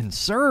fear and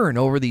concern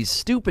over these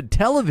stupid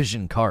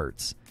television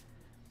carts?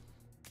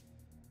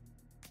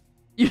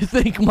 You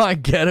think my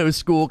ghetto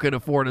school could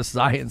afford a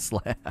science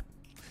lab?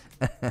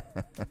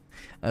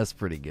 That's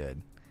pretty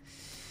good.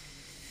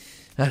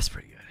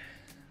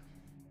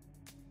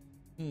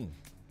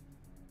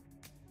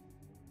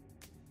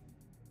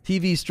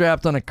 TV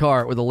strapped on a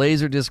cart with a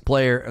Laserdisc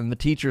player and the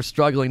teacher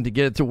struggling to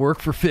get it to work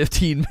for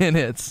 15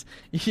 minutes.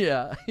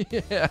 Yeah.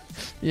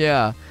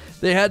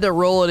 They had to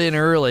roll it in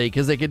early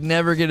because they could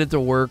never get it to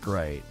work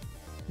right.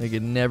 We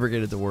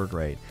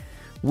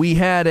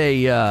had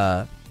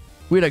a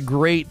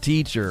great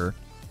teacher.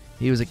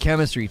 He was a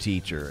chemistry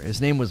teacher.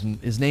 His name was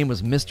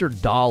Mr.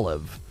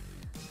 Dolive.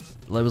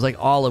 It was like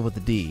Olive with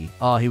a D.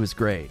 Oh, he was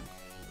great.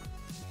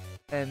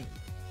 And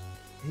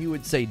he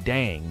would say,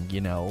 "Dang,"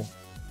 you know.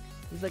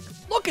 He's like,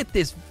 "Look at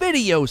this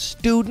video,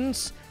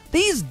 students.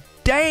 These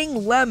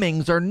dang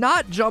lemmings are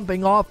not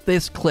jumping off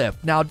this cliff.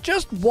 Now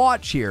just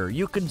watch here.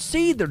 You can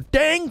see their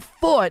dang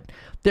foot.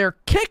 They're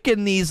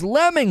kicking these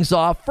lemmings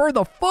off for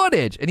the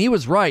footage." And he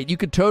was right. You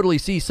could totally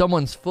see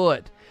someone's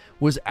foot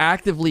was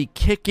actively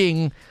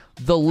kicking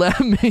the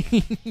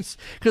lemmings.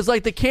 Because,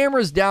 like, the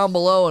camera's down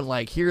below and,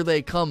 like, here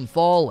they come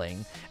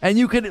falling. And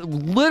you could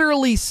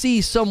literally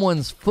see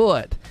someone's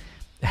foot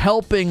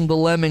helping the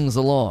lemmings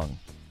along.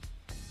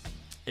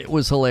 It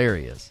was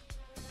hilarious.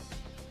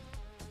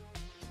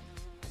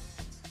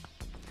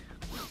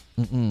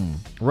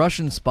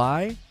 Russian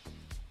spy?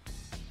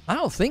 I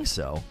don't think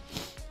so.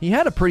 He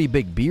had a pretty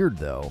big beard,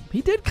 though.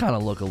 He did kind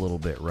of look a little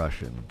bit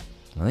Russian.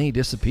 And then he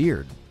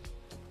disappeared,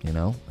 you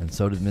know, and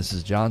so did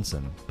Mrs.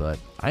 Johnson. But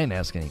I didn't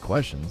ask any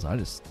questions. I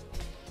just...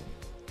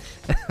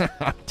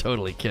 I'm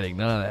totally kidding.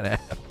 None of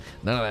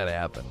that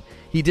happened.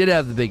 He did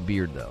have the big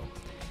beard, though.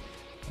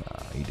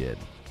 He did.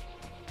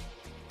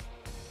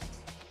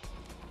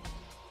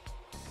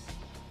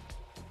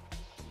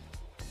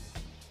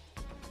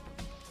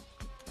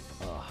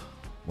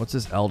 What's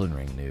this Elden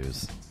Ring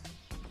news?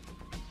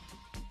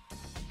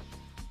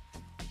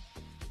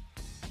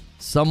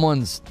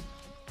 Someone's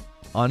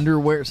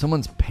underwear,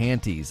 someone's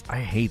panties, I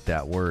hate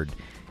that word,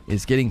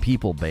 is getting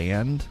people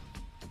banned.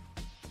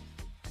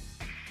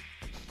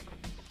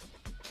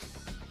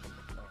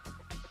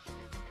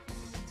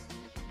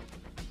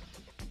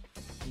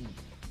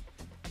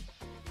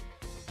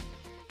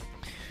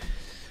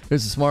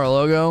 It's a smart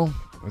logo.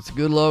 It's a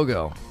good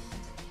logo.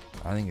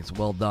 I think it's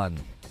well done.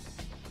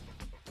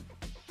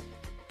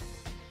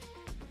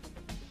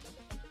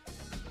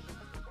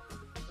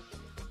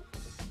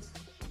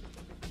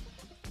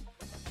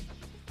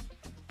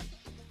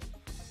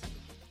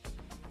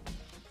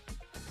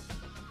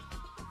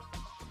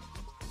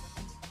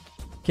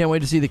 Can't wait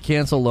to see the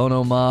cancel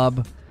Lono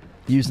mob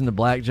using the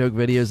black joke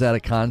videos out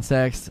of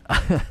context.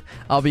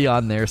 I'll be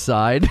on their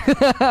side.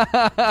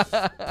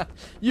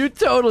 You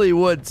totally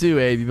would too,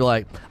 Abe. You'd be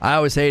like, I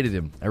always hated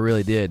him. I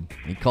really did.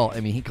 He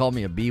called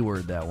me a B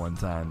word that one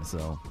time,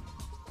 so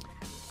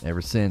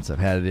ever since I've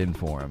had it in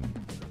for him.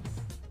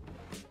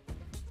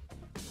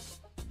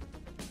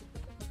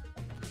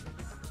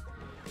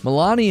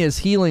 Melania is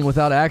healing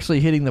without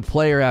actually hitting the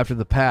player after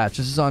the patch.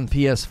 This is on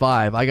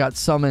PS5. I got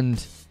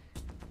summoned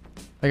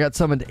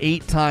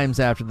 8 times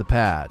after the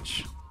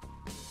patch.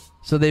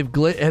 So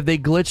have they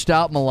glitched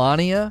out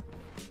Melania?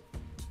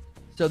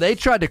 So they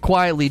tried to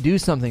quietly do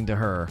something to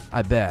her,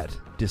 I bet.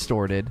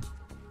 Distorted.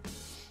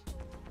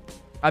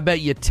 I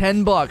bet you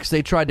 $10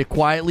 they tried to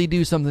quietly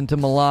do something to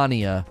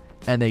Melania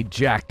and they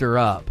jacked her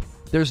up.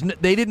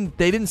 They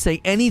didn't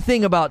say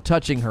anything about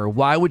touching her.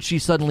 Why would she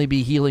suddenly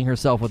be healing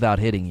herself without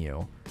hitting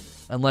you?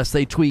 Unless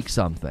they tweak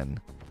something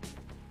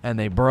and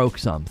they broke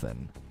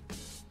something.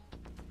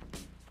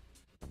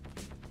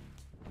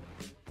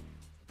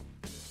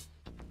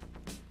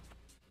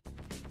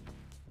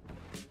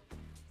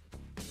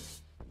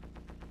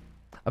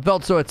 I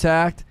felt so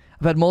attacked.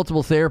 I've had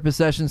multiple therapist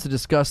sessions to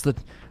discuss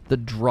the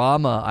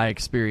drama I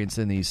experience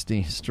in these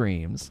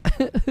streams.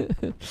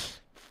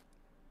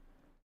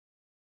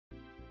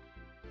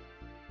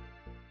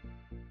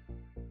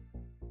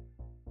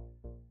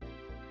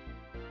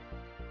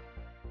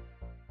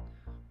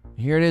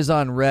 Here it is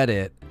on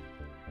Reddit.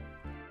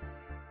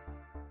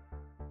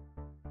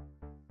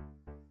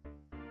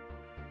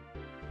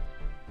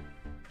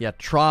 Yeah,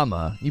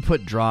 trauma. You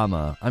put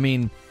drama. I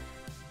mean...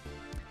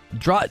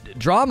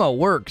 Drama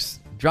works.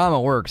 Drama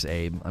works,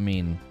 Abe. I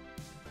mean,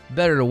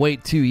 better to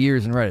wait 2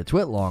 years and write a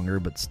twit longer,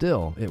 but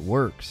still, it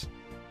works.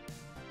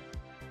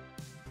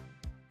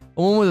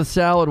 A woman with a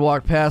salad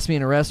walked past me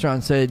in a restaurant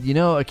and said, "You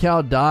know, a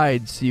cow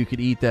died so you could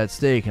eat that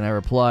steak." And I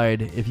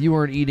replied, "If you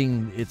weren't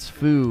eating its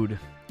food,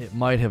 it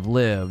might have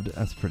lived."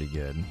 That's pretty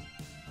good.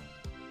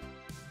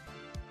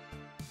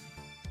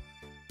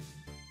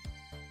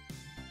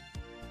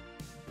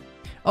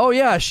 Oh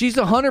yeah, she's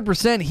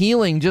 100%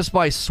 healing just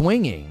by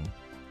swinging.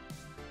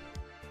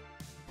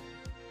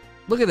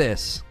 Look at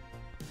this.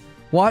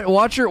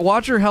 Watch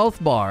her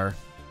health bar.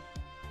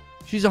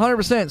 She's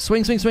 100%.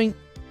 Swing, swing, swing.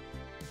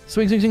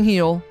 Swing, swing, swing,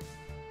 heal.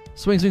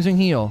 Swing, swing, swing,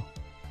 heal.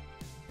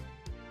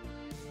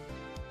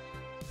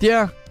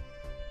 Yeah.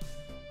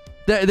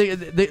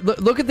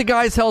 Look at the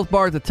guy's health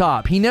bar at the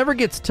top. He never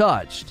gets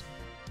touched.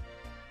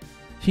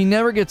 She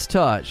never gets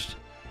touched.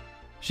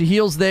 She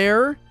heals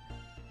there,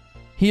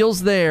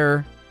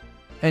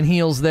 and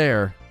heals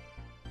there.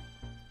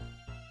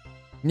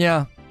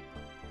 Yeah.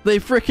 They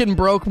frickin'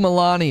 broke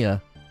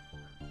Melania.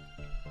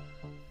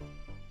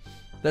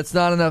 That's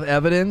not enough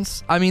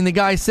evidence? I mean, the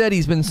guy said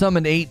he's been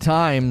summoned 8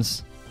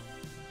 times.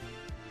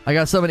 I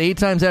got summoned 8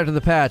 times after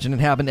the patch, and it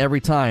happened every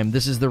time.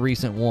 This is the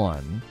recent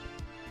one.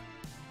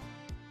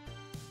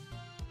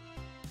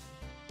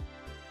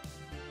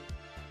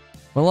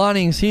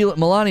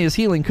 Melania's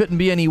healing couldn't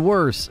be any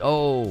worse.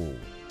 Oh.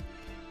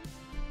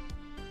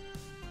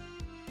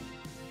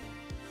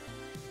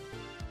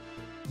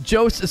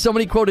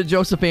 Somebody quoted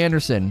Joseph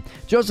Anderson.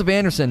 Joseph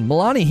Anderson,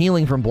 Melania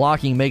healing from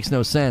blocking makes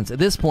no sense. At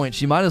this point,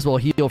 she might as well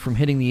heal from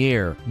hitting the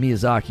air.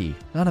 Miyazaki,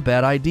 not a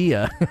bad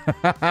idea.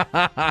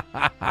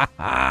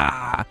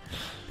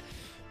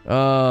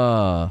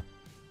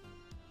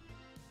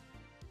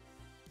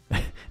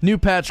 New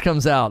patch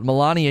comes out.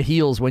 Melania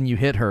heals when you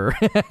hit her.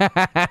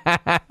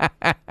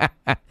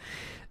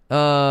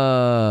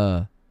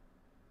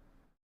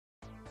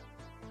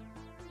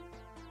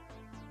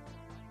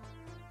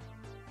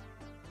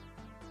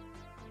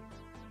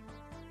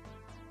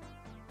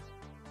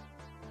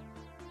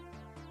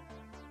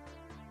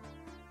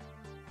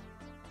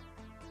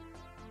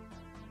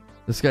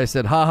 This guy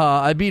said,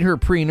 haha, I beat her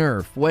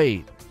pre-nerf.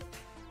 Wait.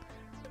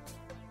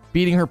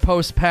 Beating her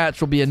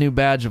post-patch will be a new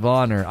badge of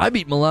honor. I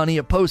beat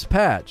Melania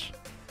post-patch.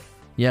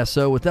 Yeah,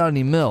 so without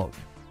any milk.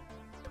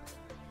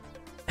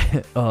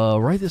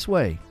 Right this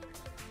way.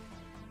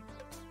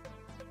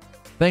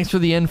 Thanks for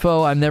the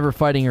info. I'm never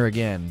fighting her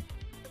again.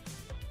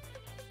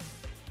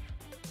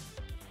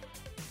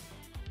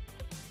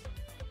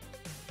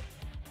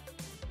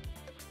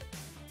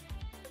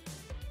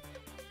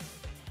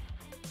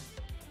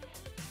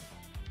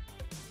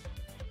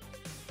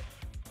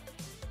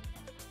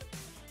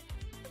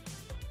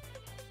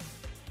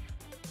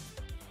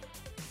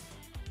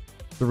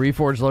 The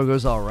Reforged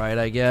logo's all right,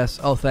 I guess.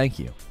 Oh, thank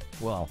you.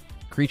 Well,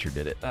 Creature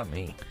did it, not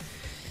me.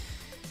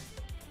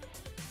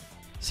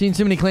 Seen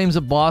too many claims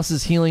of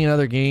bosses healing in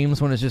other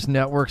games when it's just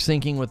network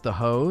syncing with the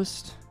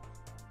host.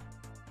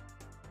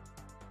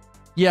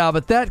 Yeah,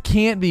 but that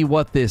can't be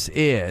what this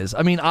is.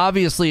 I mean,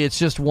 obviously, it's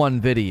just one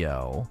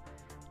video.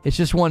 It's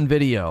just one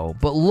video.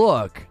 But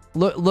look,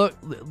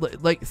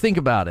 like, think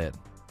about it.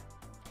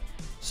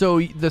 So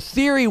the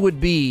theory would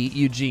be,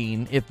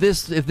 Eugene, if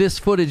this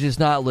footage is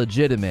not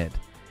legitimate,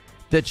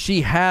 that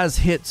she has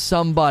hit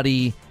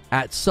somebody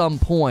at some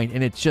point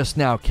and it's just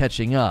now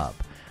catching up.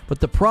 But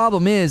the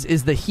problem is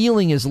the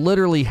healing is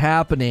literally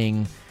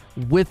happening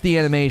with the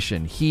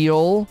animation.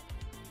 Heal,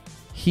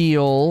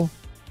 heal,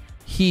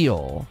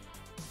 heal.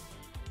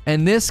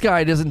 And this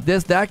guy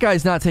that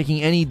guy's not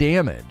taking any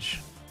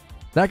damage.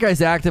 That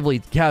guy's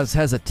actively has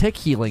a tick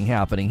healing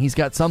happening. He's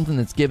got something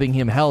that's giving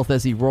him health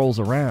as he rolls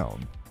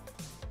around.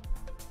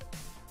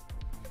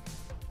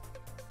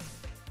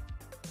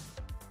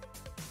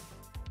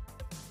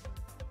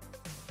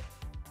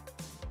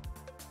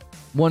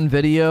 One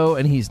video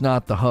and he's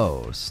not the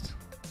host.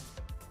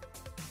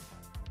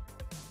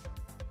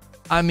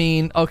 I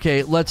mean,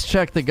 okay, let's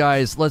check the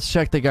guy's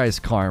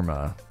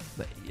karma.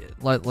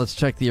 Let's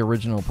check the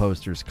original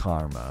poster's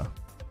karma.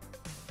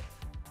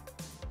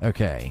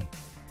 Okay.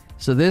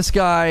 So this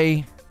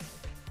guy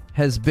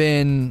has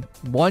been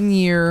 1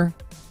 year.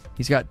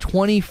 He's got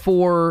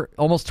 24,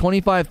 almost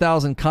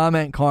 25,000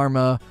 comment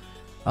karma,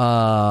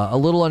 a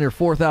little under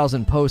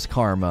 4,000 post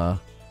karma.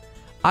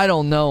 I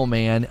don't know,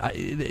 man.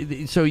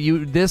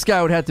 This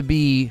guy would have to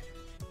be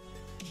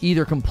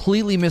either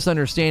completely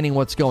misunderstanding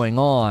what's going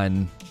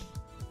on.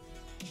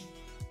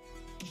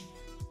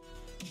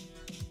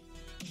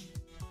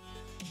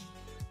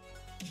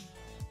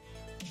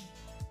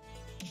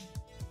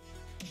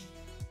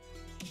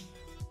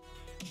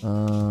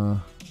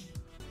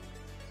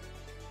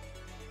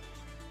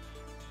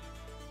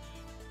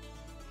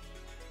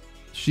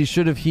 She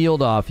should have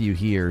healed off you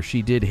here.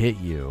 She did hit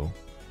you.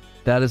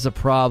 That is a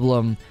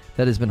problem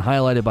that has been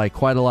highlighted by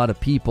quite a lot of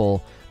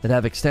people that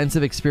have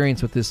extensive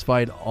experience with this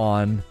fight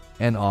on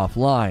and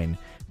offline.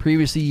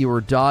 Previously, you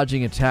were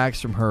dodging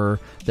attacks from her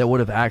that would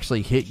have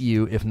actually hit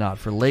you if not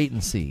for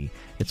latency.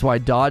 It's why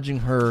dodging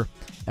her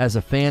as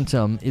a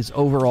phantom is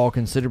overall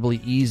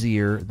considerably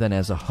easier than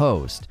as a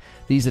host.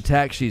 These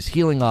attacks she's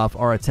healing off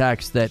are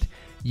attacks that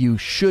you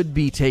should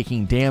be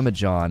taking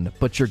damage on,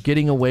 but you're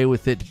getting away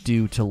with it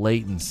due to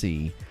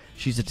latency.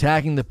 She's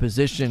attacking the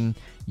position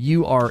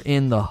you are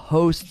in the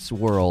host's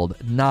world,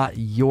 not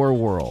your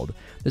world.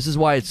 This is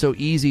why it's so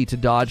easy to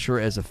dodge her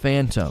as a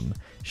phantom.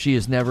 She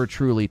is never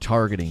truly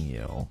targeting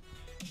you.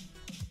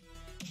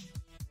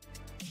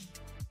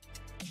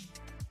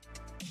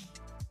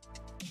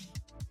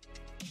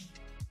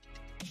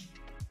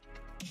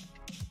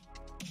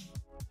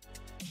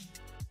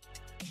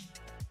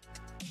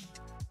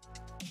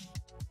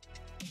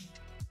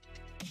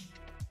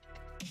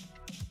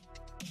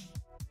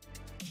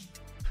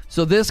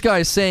 So this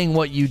guy's saying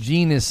what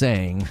Eugene is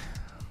saying.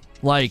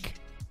 Like,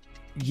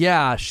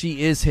 yeah,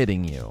 she is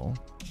hitting you.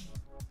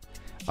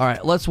 All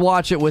right, let's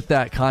watch it with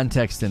that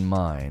context in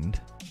mind.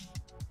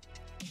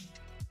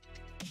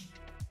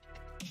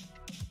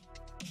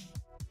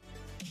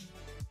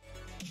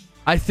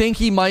 I think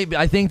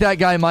that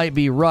guy might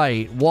be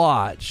right.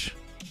 Watch.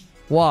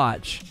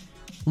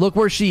 Look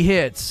where she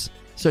hits.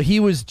 So he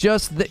was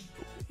just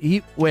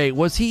wait,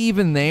 was he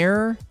even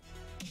there?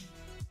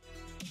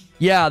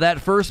 Yeah, that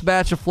first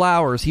batch of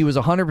flowers, he was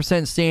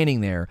 100%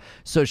 standing there.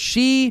 So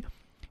she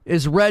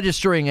is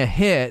registering a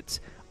hit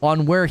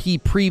on where he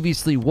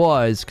previously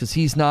was because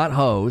he's not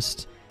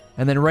host.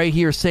 And then right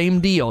here, same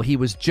deal. He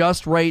was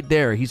just right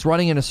there. He's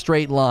running in a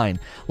straight line.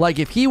 Like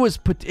if he was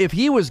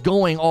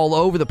going all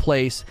over the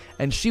place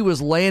and she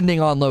was landing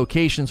on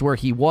locations where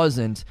he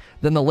wasn't,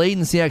 then the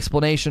latency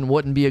explanation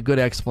wouldn't be a good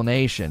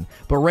explanation.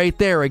 But right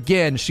there,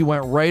 again, she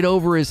went right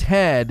over his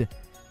head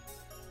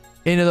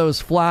into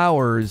those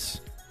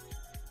flowers.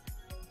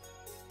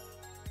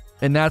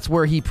 And that's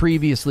where he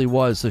previously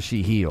was, so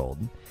she healed.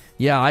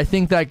 Yeah, I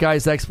think that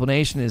guy's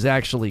explanation is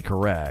actually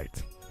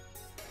correct.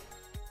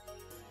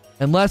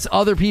 Unless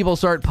other people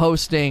start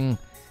posting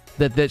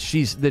that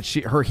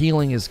her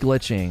healing is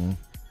glitching.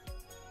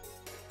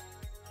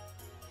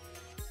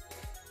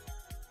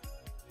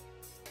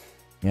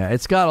 Yeah,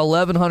 it's got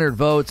 1,100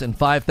 votes and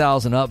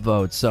 5,000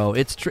 upvotes, so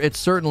it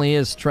certainly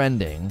is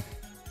trending.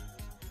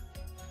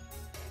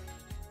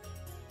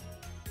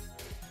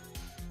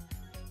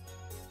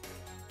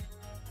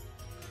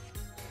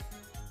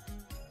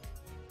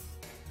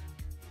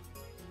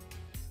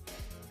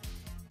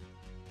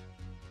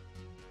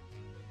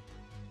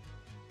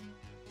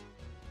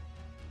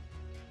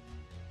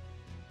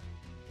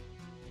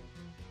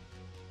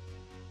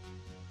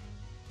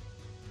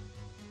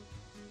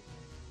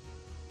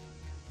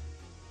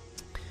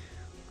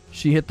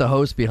 She hit the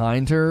host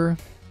behind her.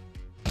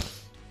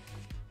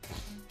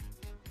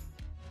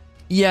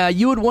 Yeah,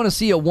 you would want to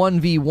see a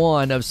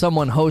 1v1 of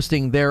someone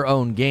hosting their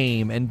own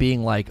game and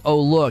being like,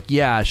 oh, look,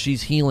 yeah,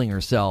 she's healing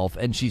herself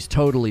and she's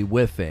totally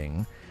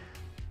whiffing.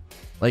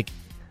 Like,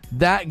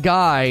 that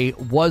guy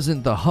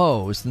wasn't the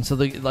host. And so,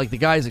 the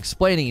guy's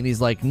explaining and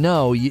he's like,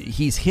 no,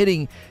 she's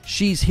hitting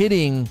she's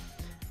hitting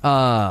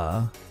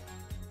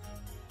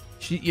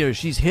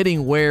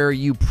where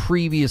you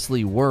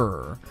previously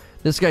were.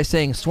 This guy's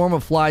saying Swarm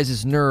of Flies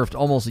is nerfed,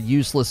 almost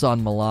useless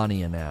on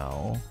Melania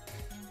now.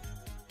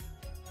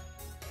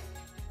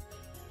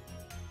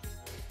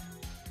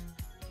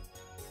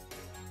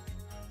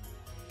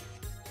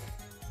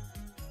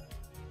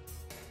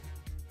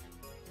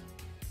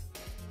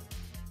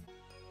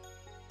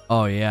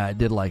 Oh yeah, it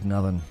did like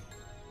nothing.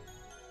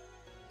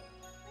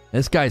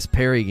 This guy's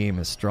parry game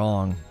is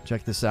strong.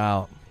 Check this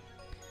out.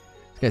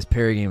 This guy's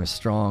parry game is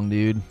strong,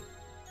 dude.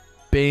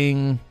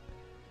 Bing.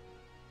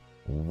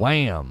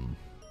 Wham.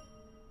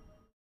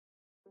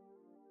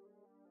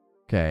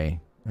 Okay.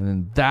 And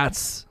then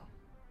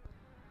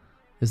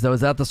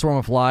was that the Swarm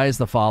of Flies,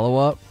 the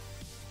follow-up?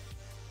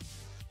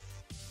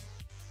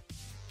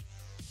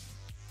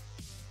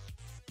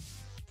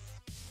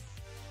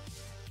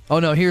 Oh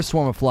no, here's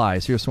Swarm of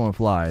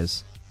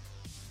Flies.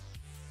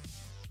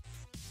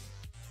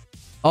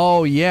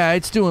 Oh yeah,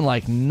 it's doing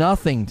like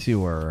nothing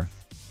to her.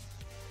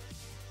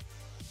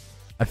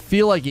 I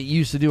feel like it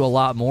used to do a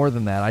lot more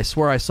than that. I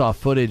swear I saw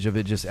footage of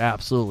it just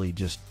absolutely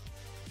just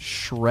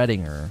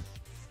shredding her.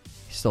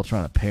 He's still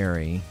trying to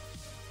parry.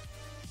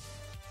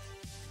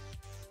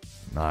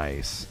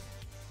 Nice.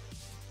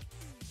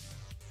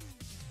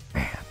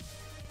 Man.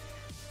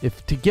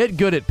 To get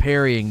good at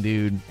parrying,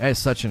 dude, that is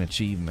such an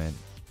achievement.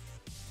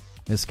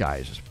 This guy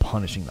is just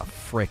punishing the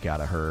frick out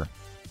of her.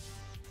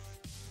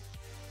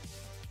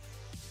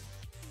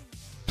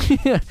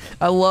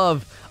 I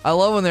love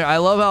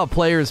how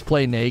players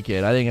play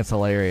naked. I think it's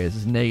hilarious.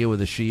 It's naked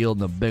with a shield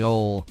and a big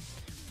old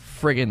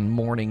friggin'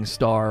 morning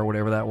star or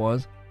whatever that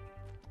was.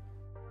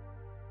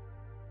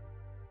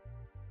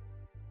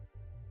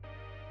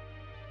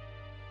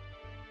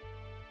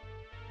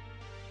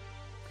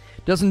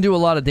 Doesn't do a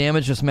lot of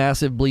damage, just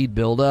massive bleed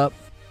buildup.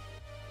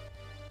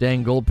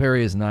 Dang, gold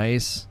parry is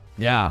nice.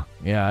 Yeah,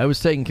 it was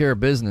taking care of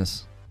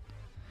business.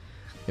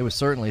 It was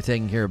certainly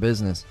taking care of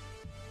business.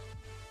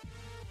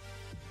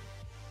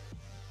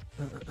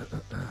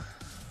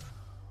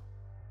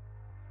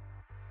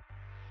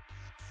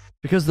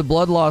 Because the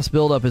blood loss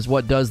buildup is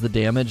what does the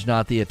damage,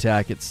 not the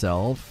attack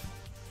itself.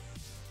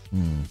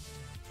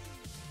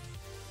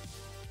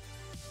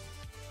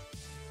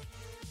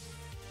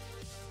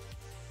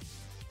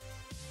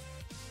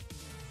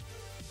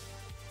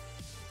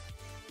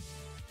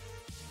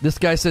 This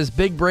guy says,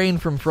 big brain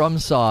from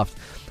FromSoft.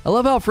 I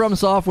love how From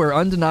Software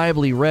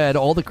undeniably read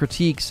all the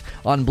critiques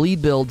on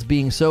bleed builds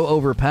being so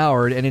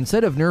overpowered, and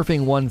instead of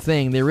nerfing one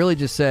thing, they really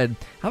just said,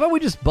 how about we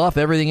just buff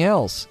everything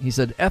else? He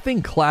said,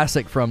 effing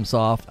classic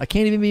FromSoft. I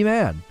can't even be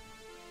mad.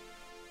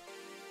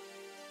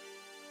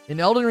 In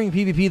Elden Ring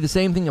PvP, the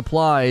same thing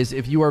applies.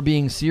 If you are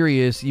being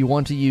serious, you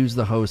want to use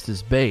the host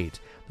as bait.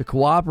 The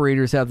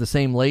cooperators have the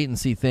same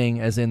latency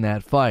thing as in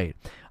that fight.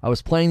 I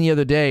was playing the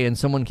other day and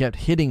someone kept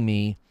hitting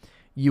me.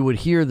 You would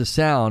hear the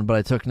sound, but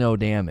I took no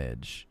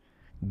damage.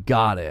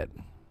 Got it.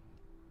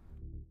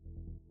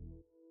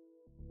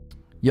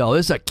 Yo,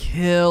 this is a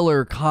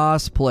killer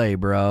cosplay,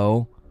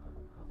 bro.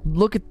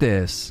 Look at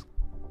this.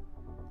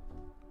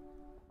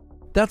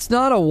 That's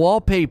not a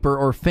wallpaper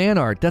or fan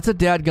art. That's a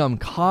dadgum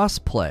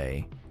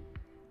cosplay.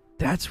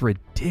 That's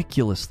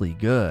ridiculously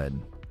good.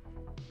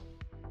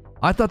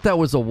 I thought that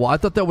was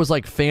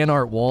like fan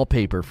art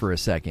wallpaper for a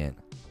second.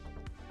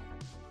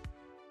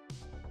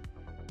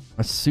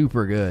 That's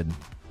super good.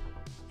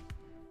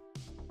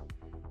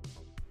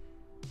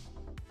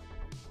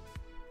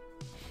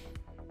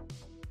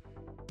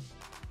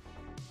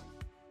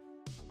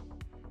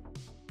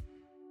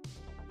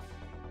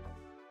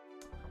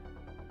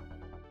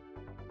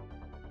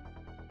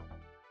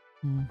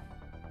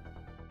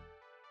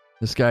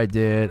 This guy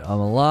did a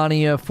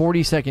Melania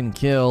 40-second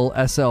kill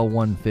SL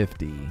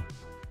 150.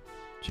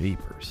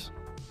 Jeepers.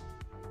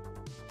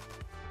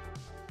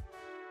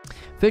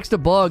 Fixed a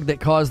bug that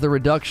caused the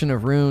reduction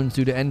of runes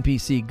due to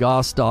NPC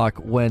Gostock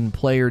when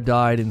player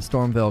died in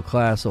Stormveil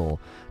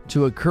Castle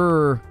to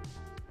occur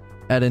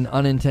at an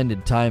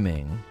unintended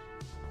timing.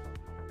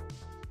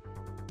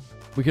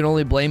 We can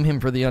only blame him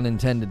for the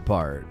unintended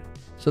part.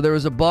 So there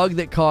was a bug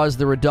that caused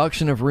the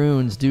reduction of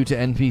runes due to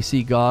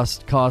NPC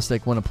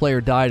Caustic when a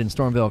player died in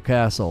Stormveil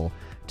Castle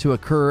to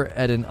occur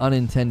at an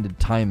unintended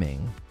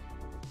timing.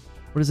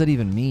 What does that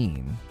even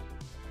mean?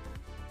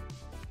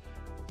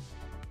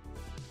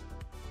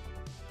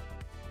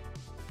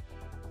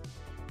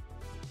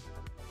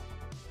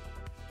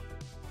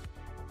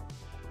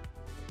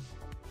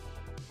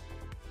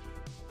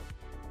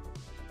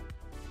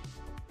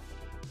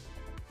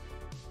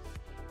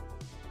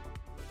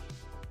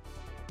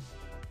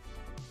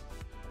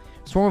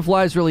 Swarm of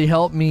Flies really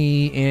helped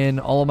me in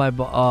all my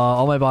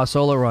boss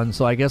solo runs,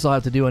 so I guess I'll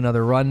have to do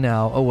another run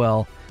now. Oh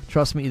well,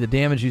 trust me, the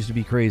damage used to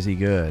be crazy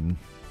good.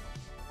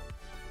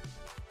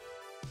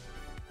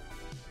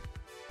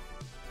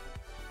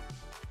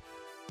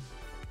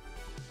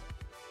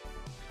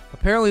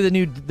 Apparently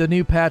the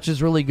new patch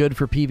is really good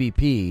for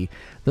PvP.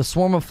 The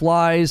Swarm of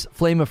Flies,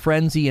 Flame of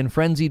Frenzy, and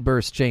Frenzied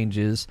Burst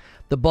changes.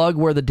 The bug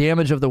where the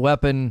damage of the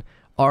weapon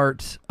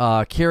art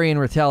carry and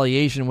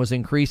retaliation was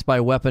increased by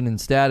weapon and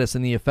status,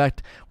 and the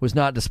effect was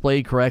not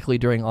displayed correctly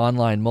during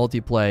online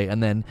multiplayer.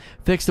 And then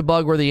fixed a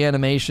bug where the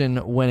animation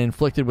when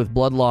inflicted with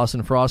blood loss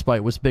and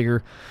frostbite was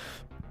bigger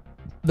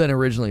than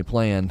originally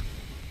planned.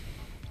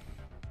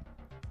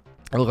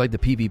 It looked like the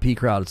PvP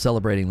crowd is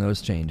celebrating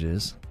those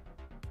changes.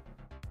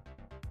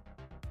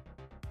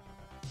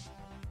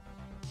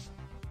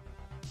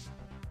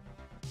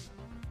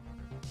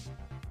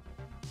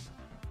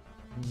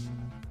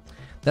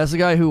 That's the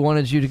guy who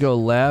wanted you to go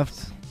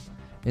left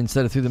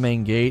instead of through the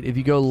main gate. If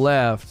you go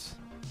left,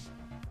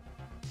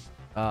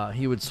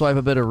 he would swipe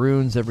a bit of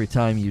runes every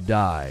time you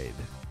died.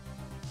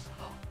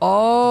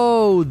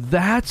 Oh,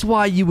 that's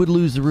why you would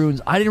lose the runes.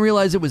 I didn't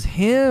realize it was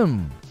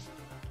him.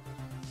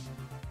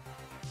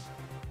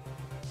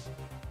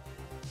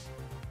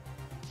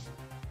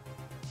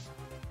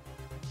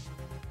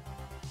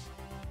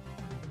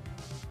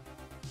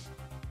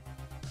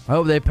 I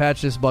hope they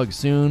patch this bug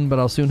soon, but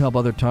I'll soon help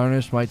other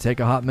Tarnished. Might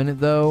take a hot minute,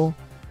 though.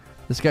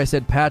 This guy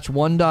said patch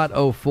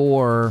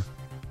 1.04,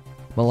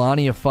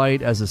 Melania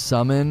fight as a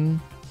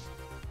summon.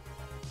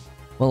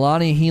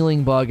 Melania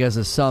healing bug as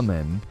a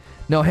summon.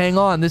 No, hang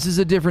on. This is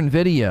a different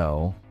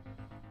video.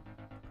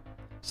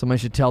 Somebody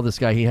should tell this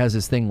guy he has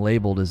his thing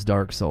labeled as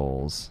Dark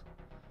Souls.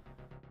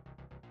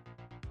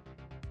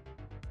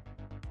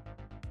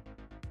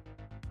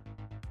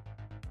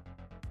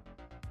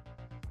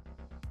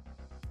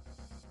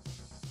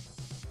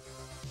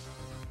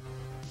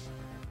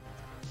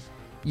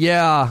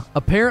 Yeah,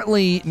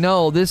 apparently,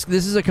 no, this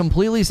is a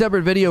completely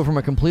separate video from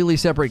a completely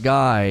separate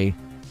guy.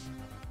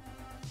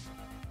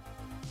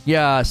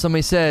 Yeah,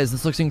 somebody says,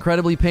 this looks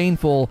incredibly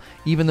painful,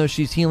 even though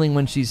she's healing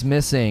when she's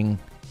missing.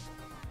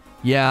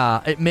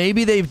 Yeah,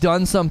 maybe they've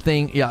done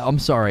something. Yeah, I'm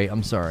sorry.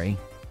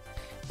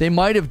 They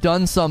might have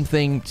done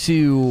something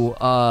to,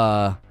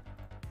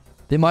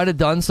 they might have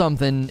done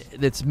something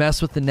that's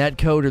messed with the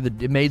netcode,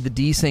 or it made the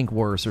desync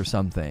worse or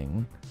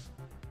something.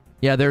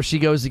 Yeah, there she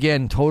goes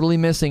again, totally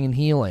missing and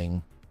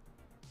healing.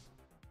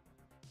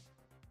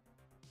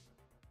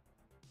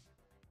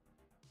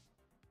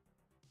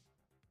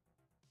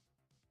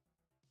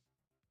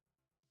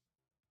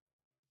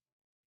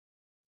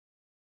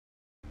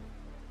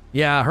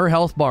 Yeah, her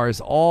health bar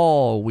is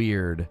all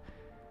weird.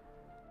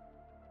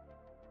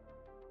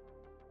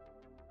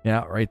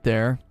 Yeah, right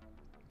there.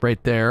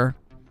 Right there.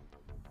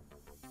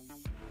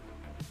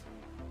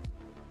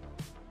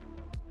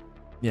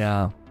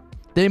 Yeah.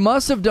 They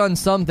must have done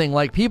something,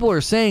 like people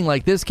are saying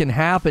like this can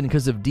happen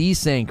because of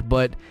desync,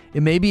 but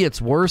maybe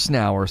it's worse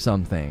now or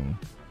something.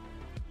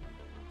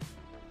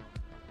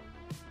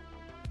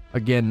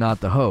 Again,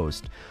 not the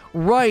host.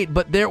 Right,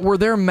 but were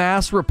there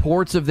mass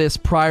reports of this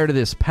prior to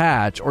this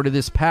patch, or did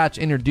this patch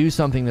introduce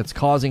something that's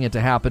causing it to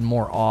happen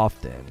more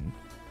often?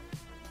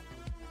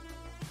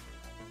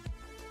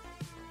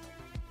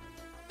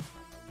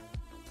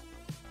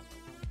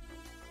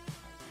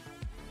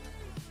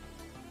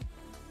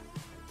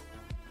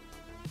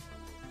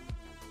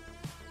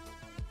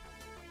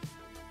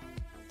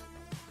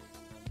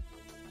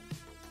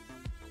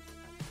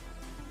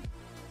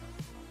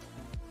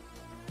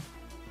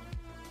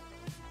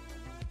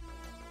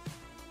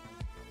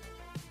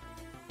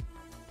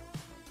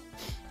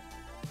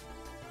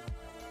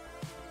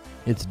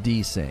 It's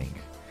desync.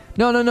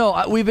 No.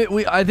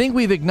 I think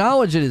we've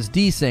acknowledged it as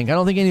desync. I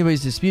don't think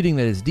anybody's disputing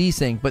that it's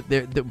desync, but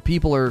the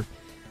people are.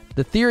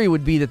 The theory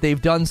would be that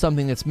they've done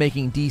something that's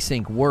making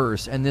desync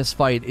worse, and this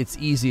fight it's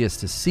easiest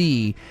to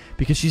see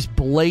because she's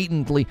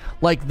blatantly,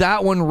 like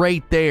that one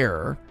right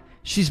there.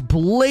 She's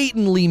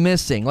blatantly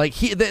missing. Like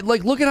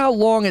look at how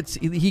long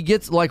he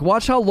gets. Like,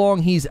 watch how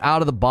long he's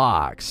out of the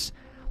box.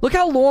 Look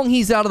how long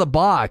he's out of the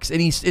box,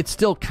 and it's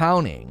still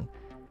counting.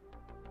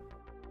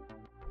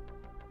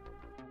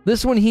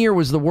 This one here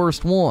was the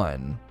worst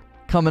one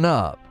coming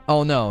up.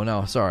 Oh,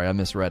 no, sorry, I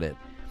misread it.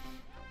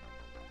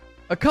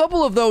 A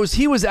couple of those,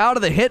 he was out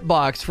of the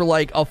hitbox for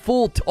like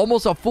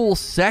almost a full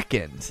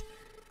second.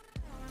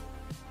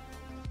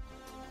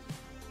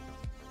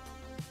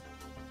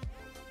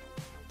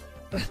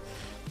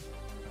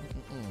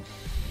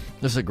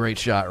 This is a great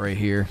shot right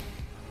here.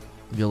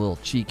 Get a little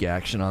cheek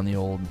action on the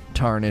old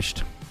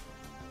tarnished.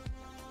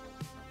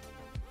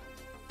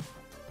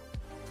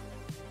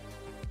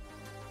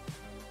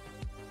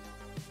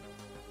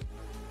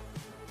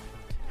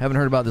 Haven't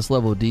heard about this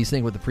level of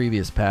desync with the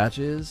previous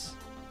patches.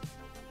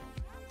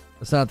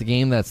 That's not the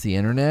game, that's the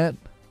internet.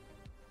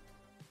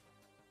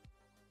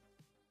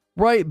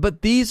 Right,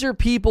 but these are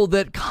people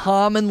that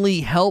commonly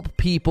help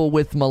people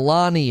with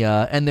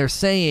Melania, and they're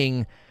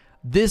saying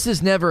this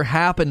has never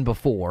happened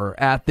before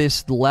at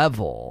this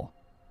level.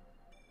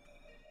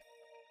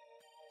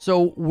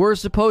 So we're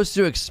supposed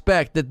to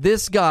expect that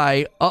this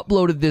guy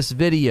uploaded this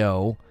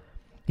video.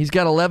 He's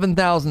got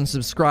 11,000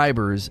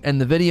 subscribers,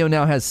 and the video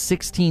now has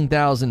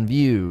 16,000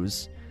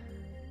 views.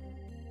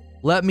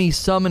 Let me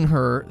summon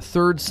her.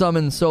 Third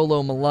summon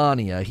solo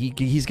Melania.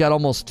 He's got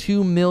almost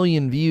 2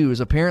 million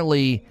views.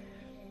 Apparently,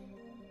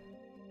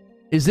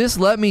 is this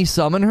Let Me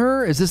Summon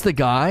Her? Is this the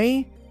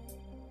guy?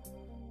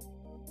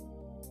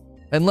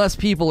 Unless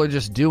people are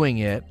just doing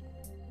it.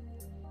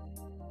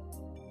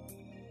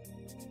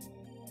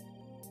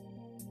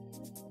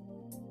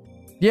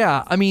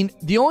 Yeah, I mean,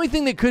 the only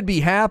thing that could be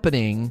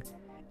happening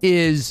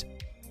is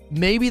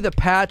maybe the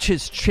patch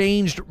has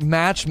changed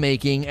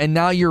matchmaking and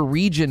now you're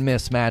region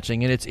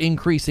mismatching and it's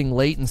increasing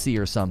latency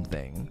or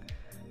something.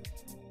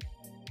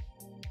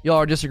 Y'all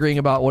are disagreeing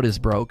about what is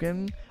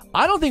broken?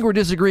 I don't think we're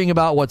disagreeing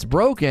about what's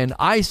broken.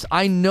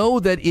 I know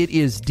that it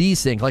is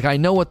desync. Like, I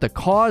know what the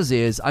cause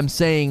is. I'm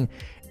saying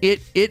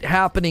it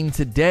happening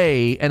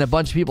today and a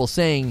bunch of people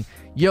saying,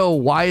 yo,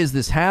 why is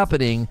this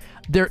happening?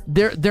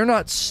 They're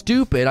not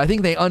stupid. I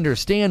think they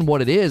understand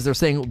what it is. They're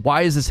saying,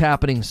 why is this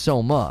happening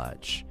so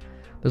much?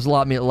 There's a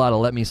lot of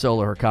Let Me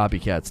Solo Her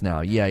copycats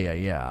now.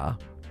 Yeah.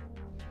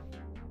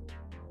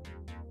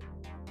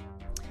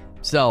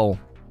 So,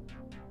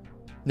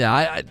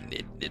 yeah,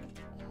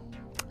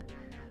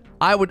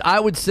 I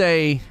would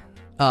say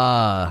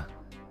that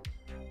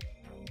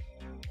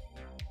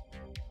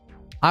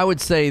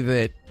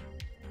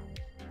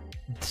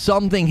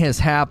something has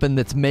happened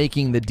that's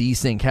making the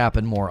desync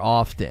happen more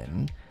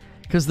often.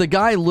 Because the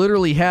guy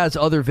literally has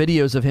other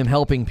videos of him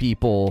helping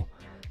people.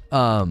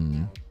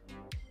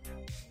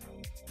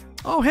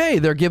 Oh, hey,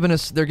 they're giving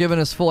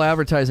us full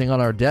advertising on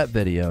our debt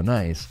video.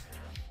 Nice.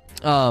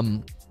 I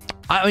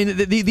mean,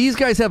 these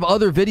guys have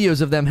other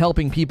videos of them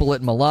helping people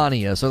at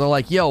Melania, so they're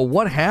like, "Yo,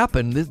 what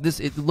happened?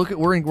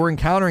 We're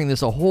encountering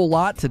this a whole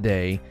lot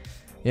today."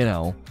 You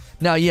know.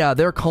 Now, yeah,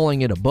 they're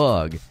calling it a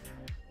bug,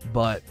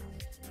 but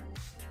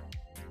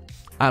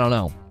I don't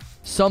know.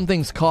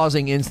 Something's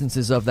causing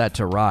instances of that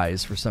to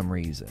rise for some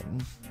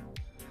reason.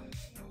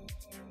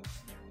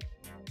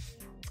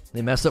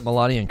 They messed up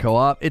Melania in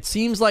co-op. It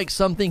seems like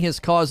something has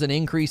caused an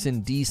increase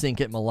in desync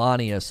at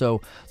Melania.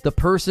 So the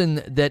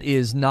person that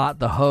is not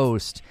the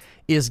host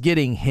is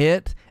getting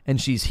hit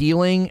and she's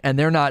healing and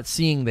they're not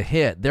seeing the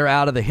hit. They're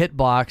out of the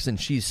hitbox and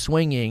she's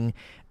swinging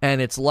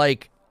and it's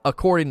like,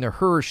 according to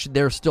her,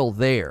 they're still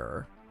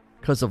there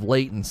because of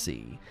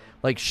latency.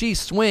 Like, she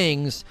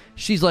swings,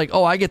 she's like,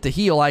 oh, I get to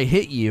heal, I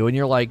hit you. And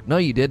you're like, no,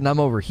 you didn't, I'm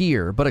over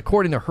here. But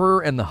according to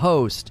her and the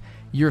host,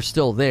 you're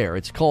still there.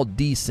 It's called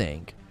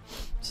desync.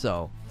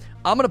 So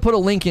I'm going to put a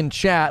link in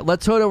chat.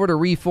 Let's head over to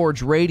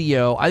Reforge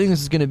Radio. I think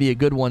this is going to be a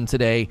good one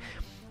today.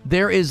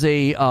 There is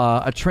a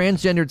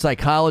transgendered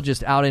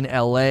psychologist out in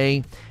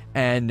LA,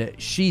 and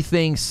she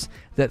thinks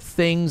that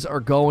things are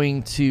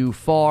going too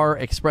far,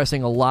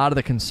 expressing a lot of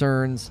the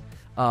concerns,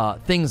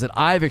 things that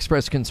I've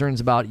expressed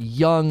concerns about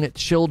young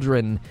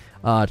children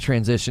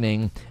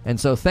transitioning. And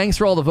so thanks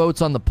for all the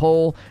votes on the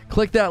poll.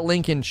 Click that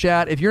link in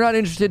chat. If you're not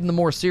interested in the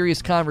more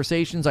serious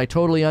conversations, I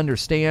totally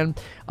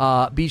understand.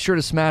 Be sure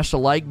to smash the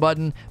like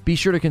button. Be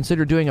sure to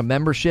consider doing a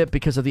membership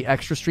because of the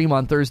extra stream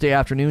on Thursday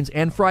afternoons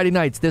and Friday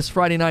nights. This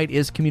Friday night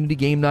is community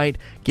game night.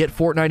 Get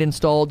Fortnite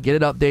installed. Get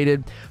it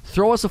updated.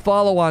 Throw us a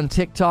follow on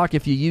TikTok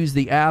if you use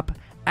the app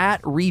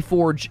at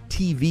Reforge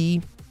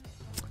TV.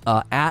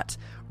 At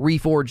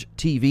Reforge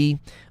TV.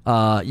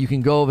 You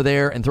can go over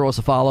there and throw us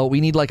a follow. We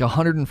need like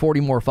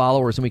 140 more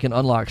followers and we can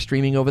unlock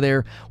streaming over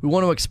there. We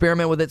want to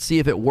experiment with it, see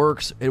if it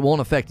works. It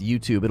won't affect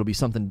YouTube. It'll be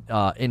something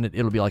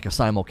it'll be like a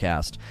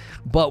simulcast.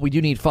 But we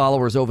do need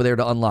followers over there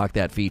to unlock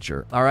that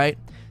feature. All right?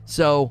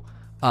 So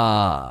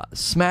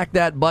smack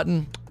that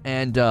button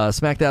and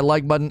smack that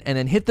like button and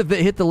then hit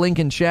the link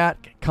in chat.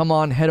 Come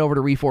on, head over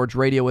to Reforge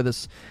Radio with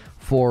us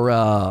for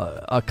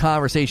a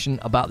conversation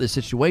about this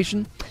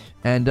situation.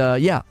 And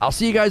yeah, I'll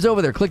see you guys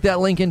over there. Click that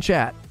link in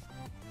chat.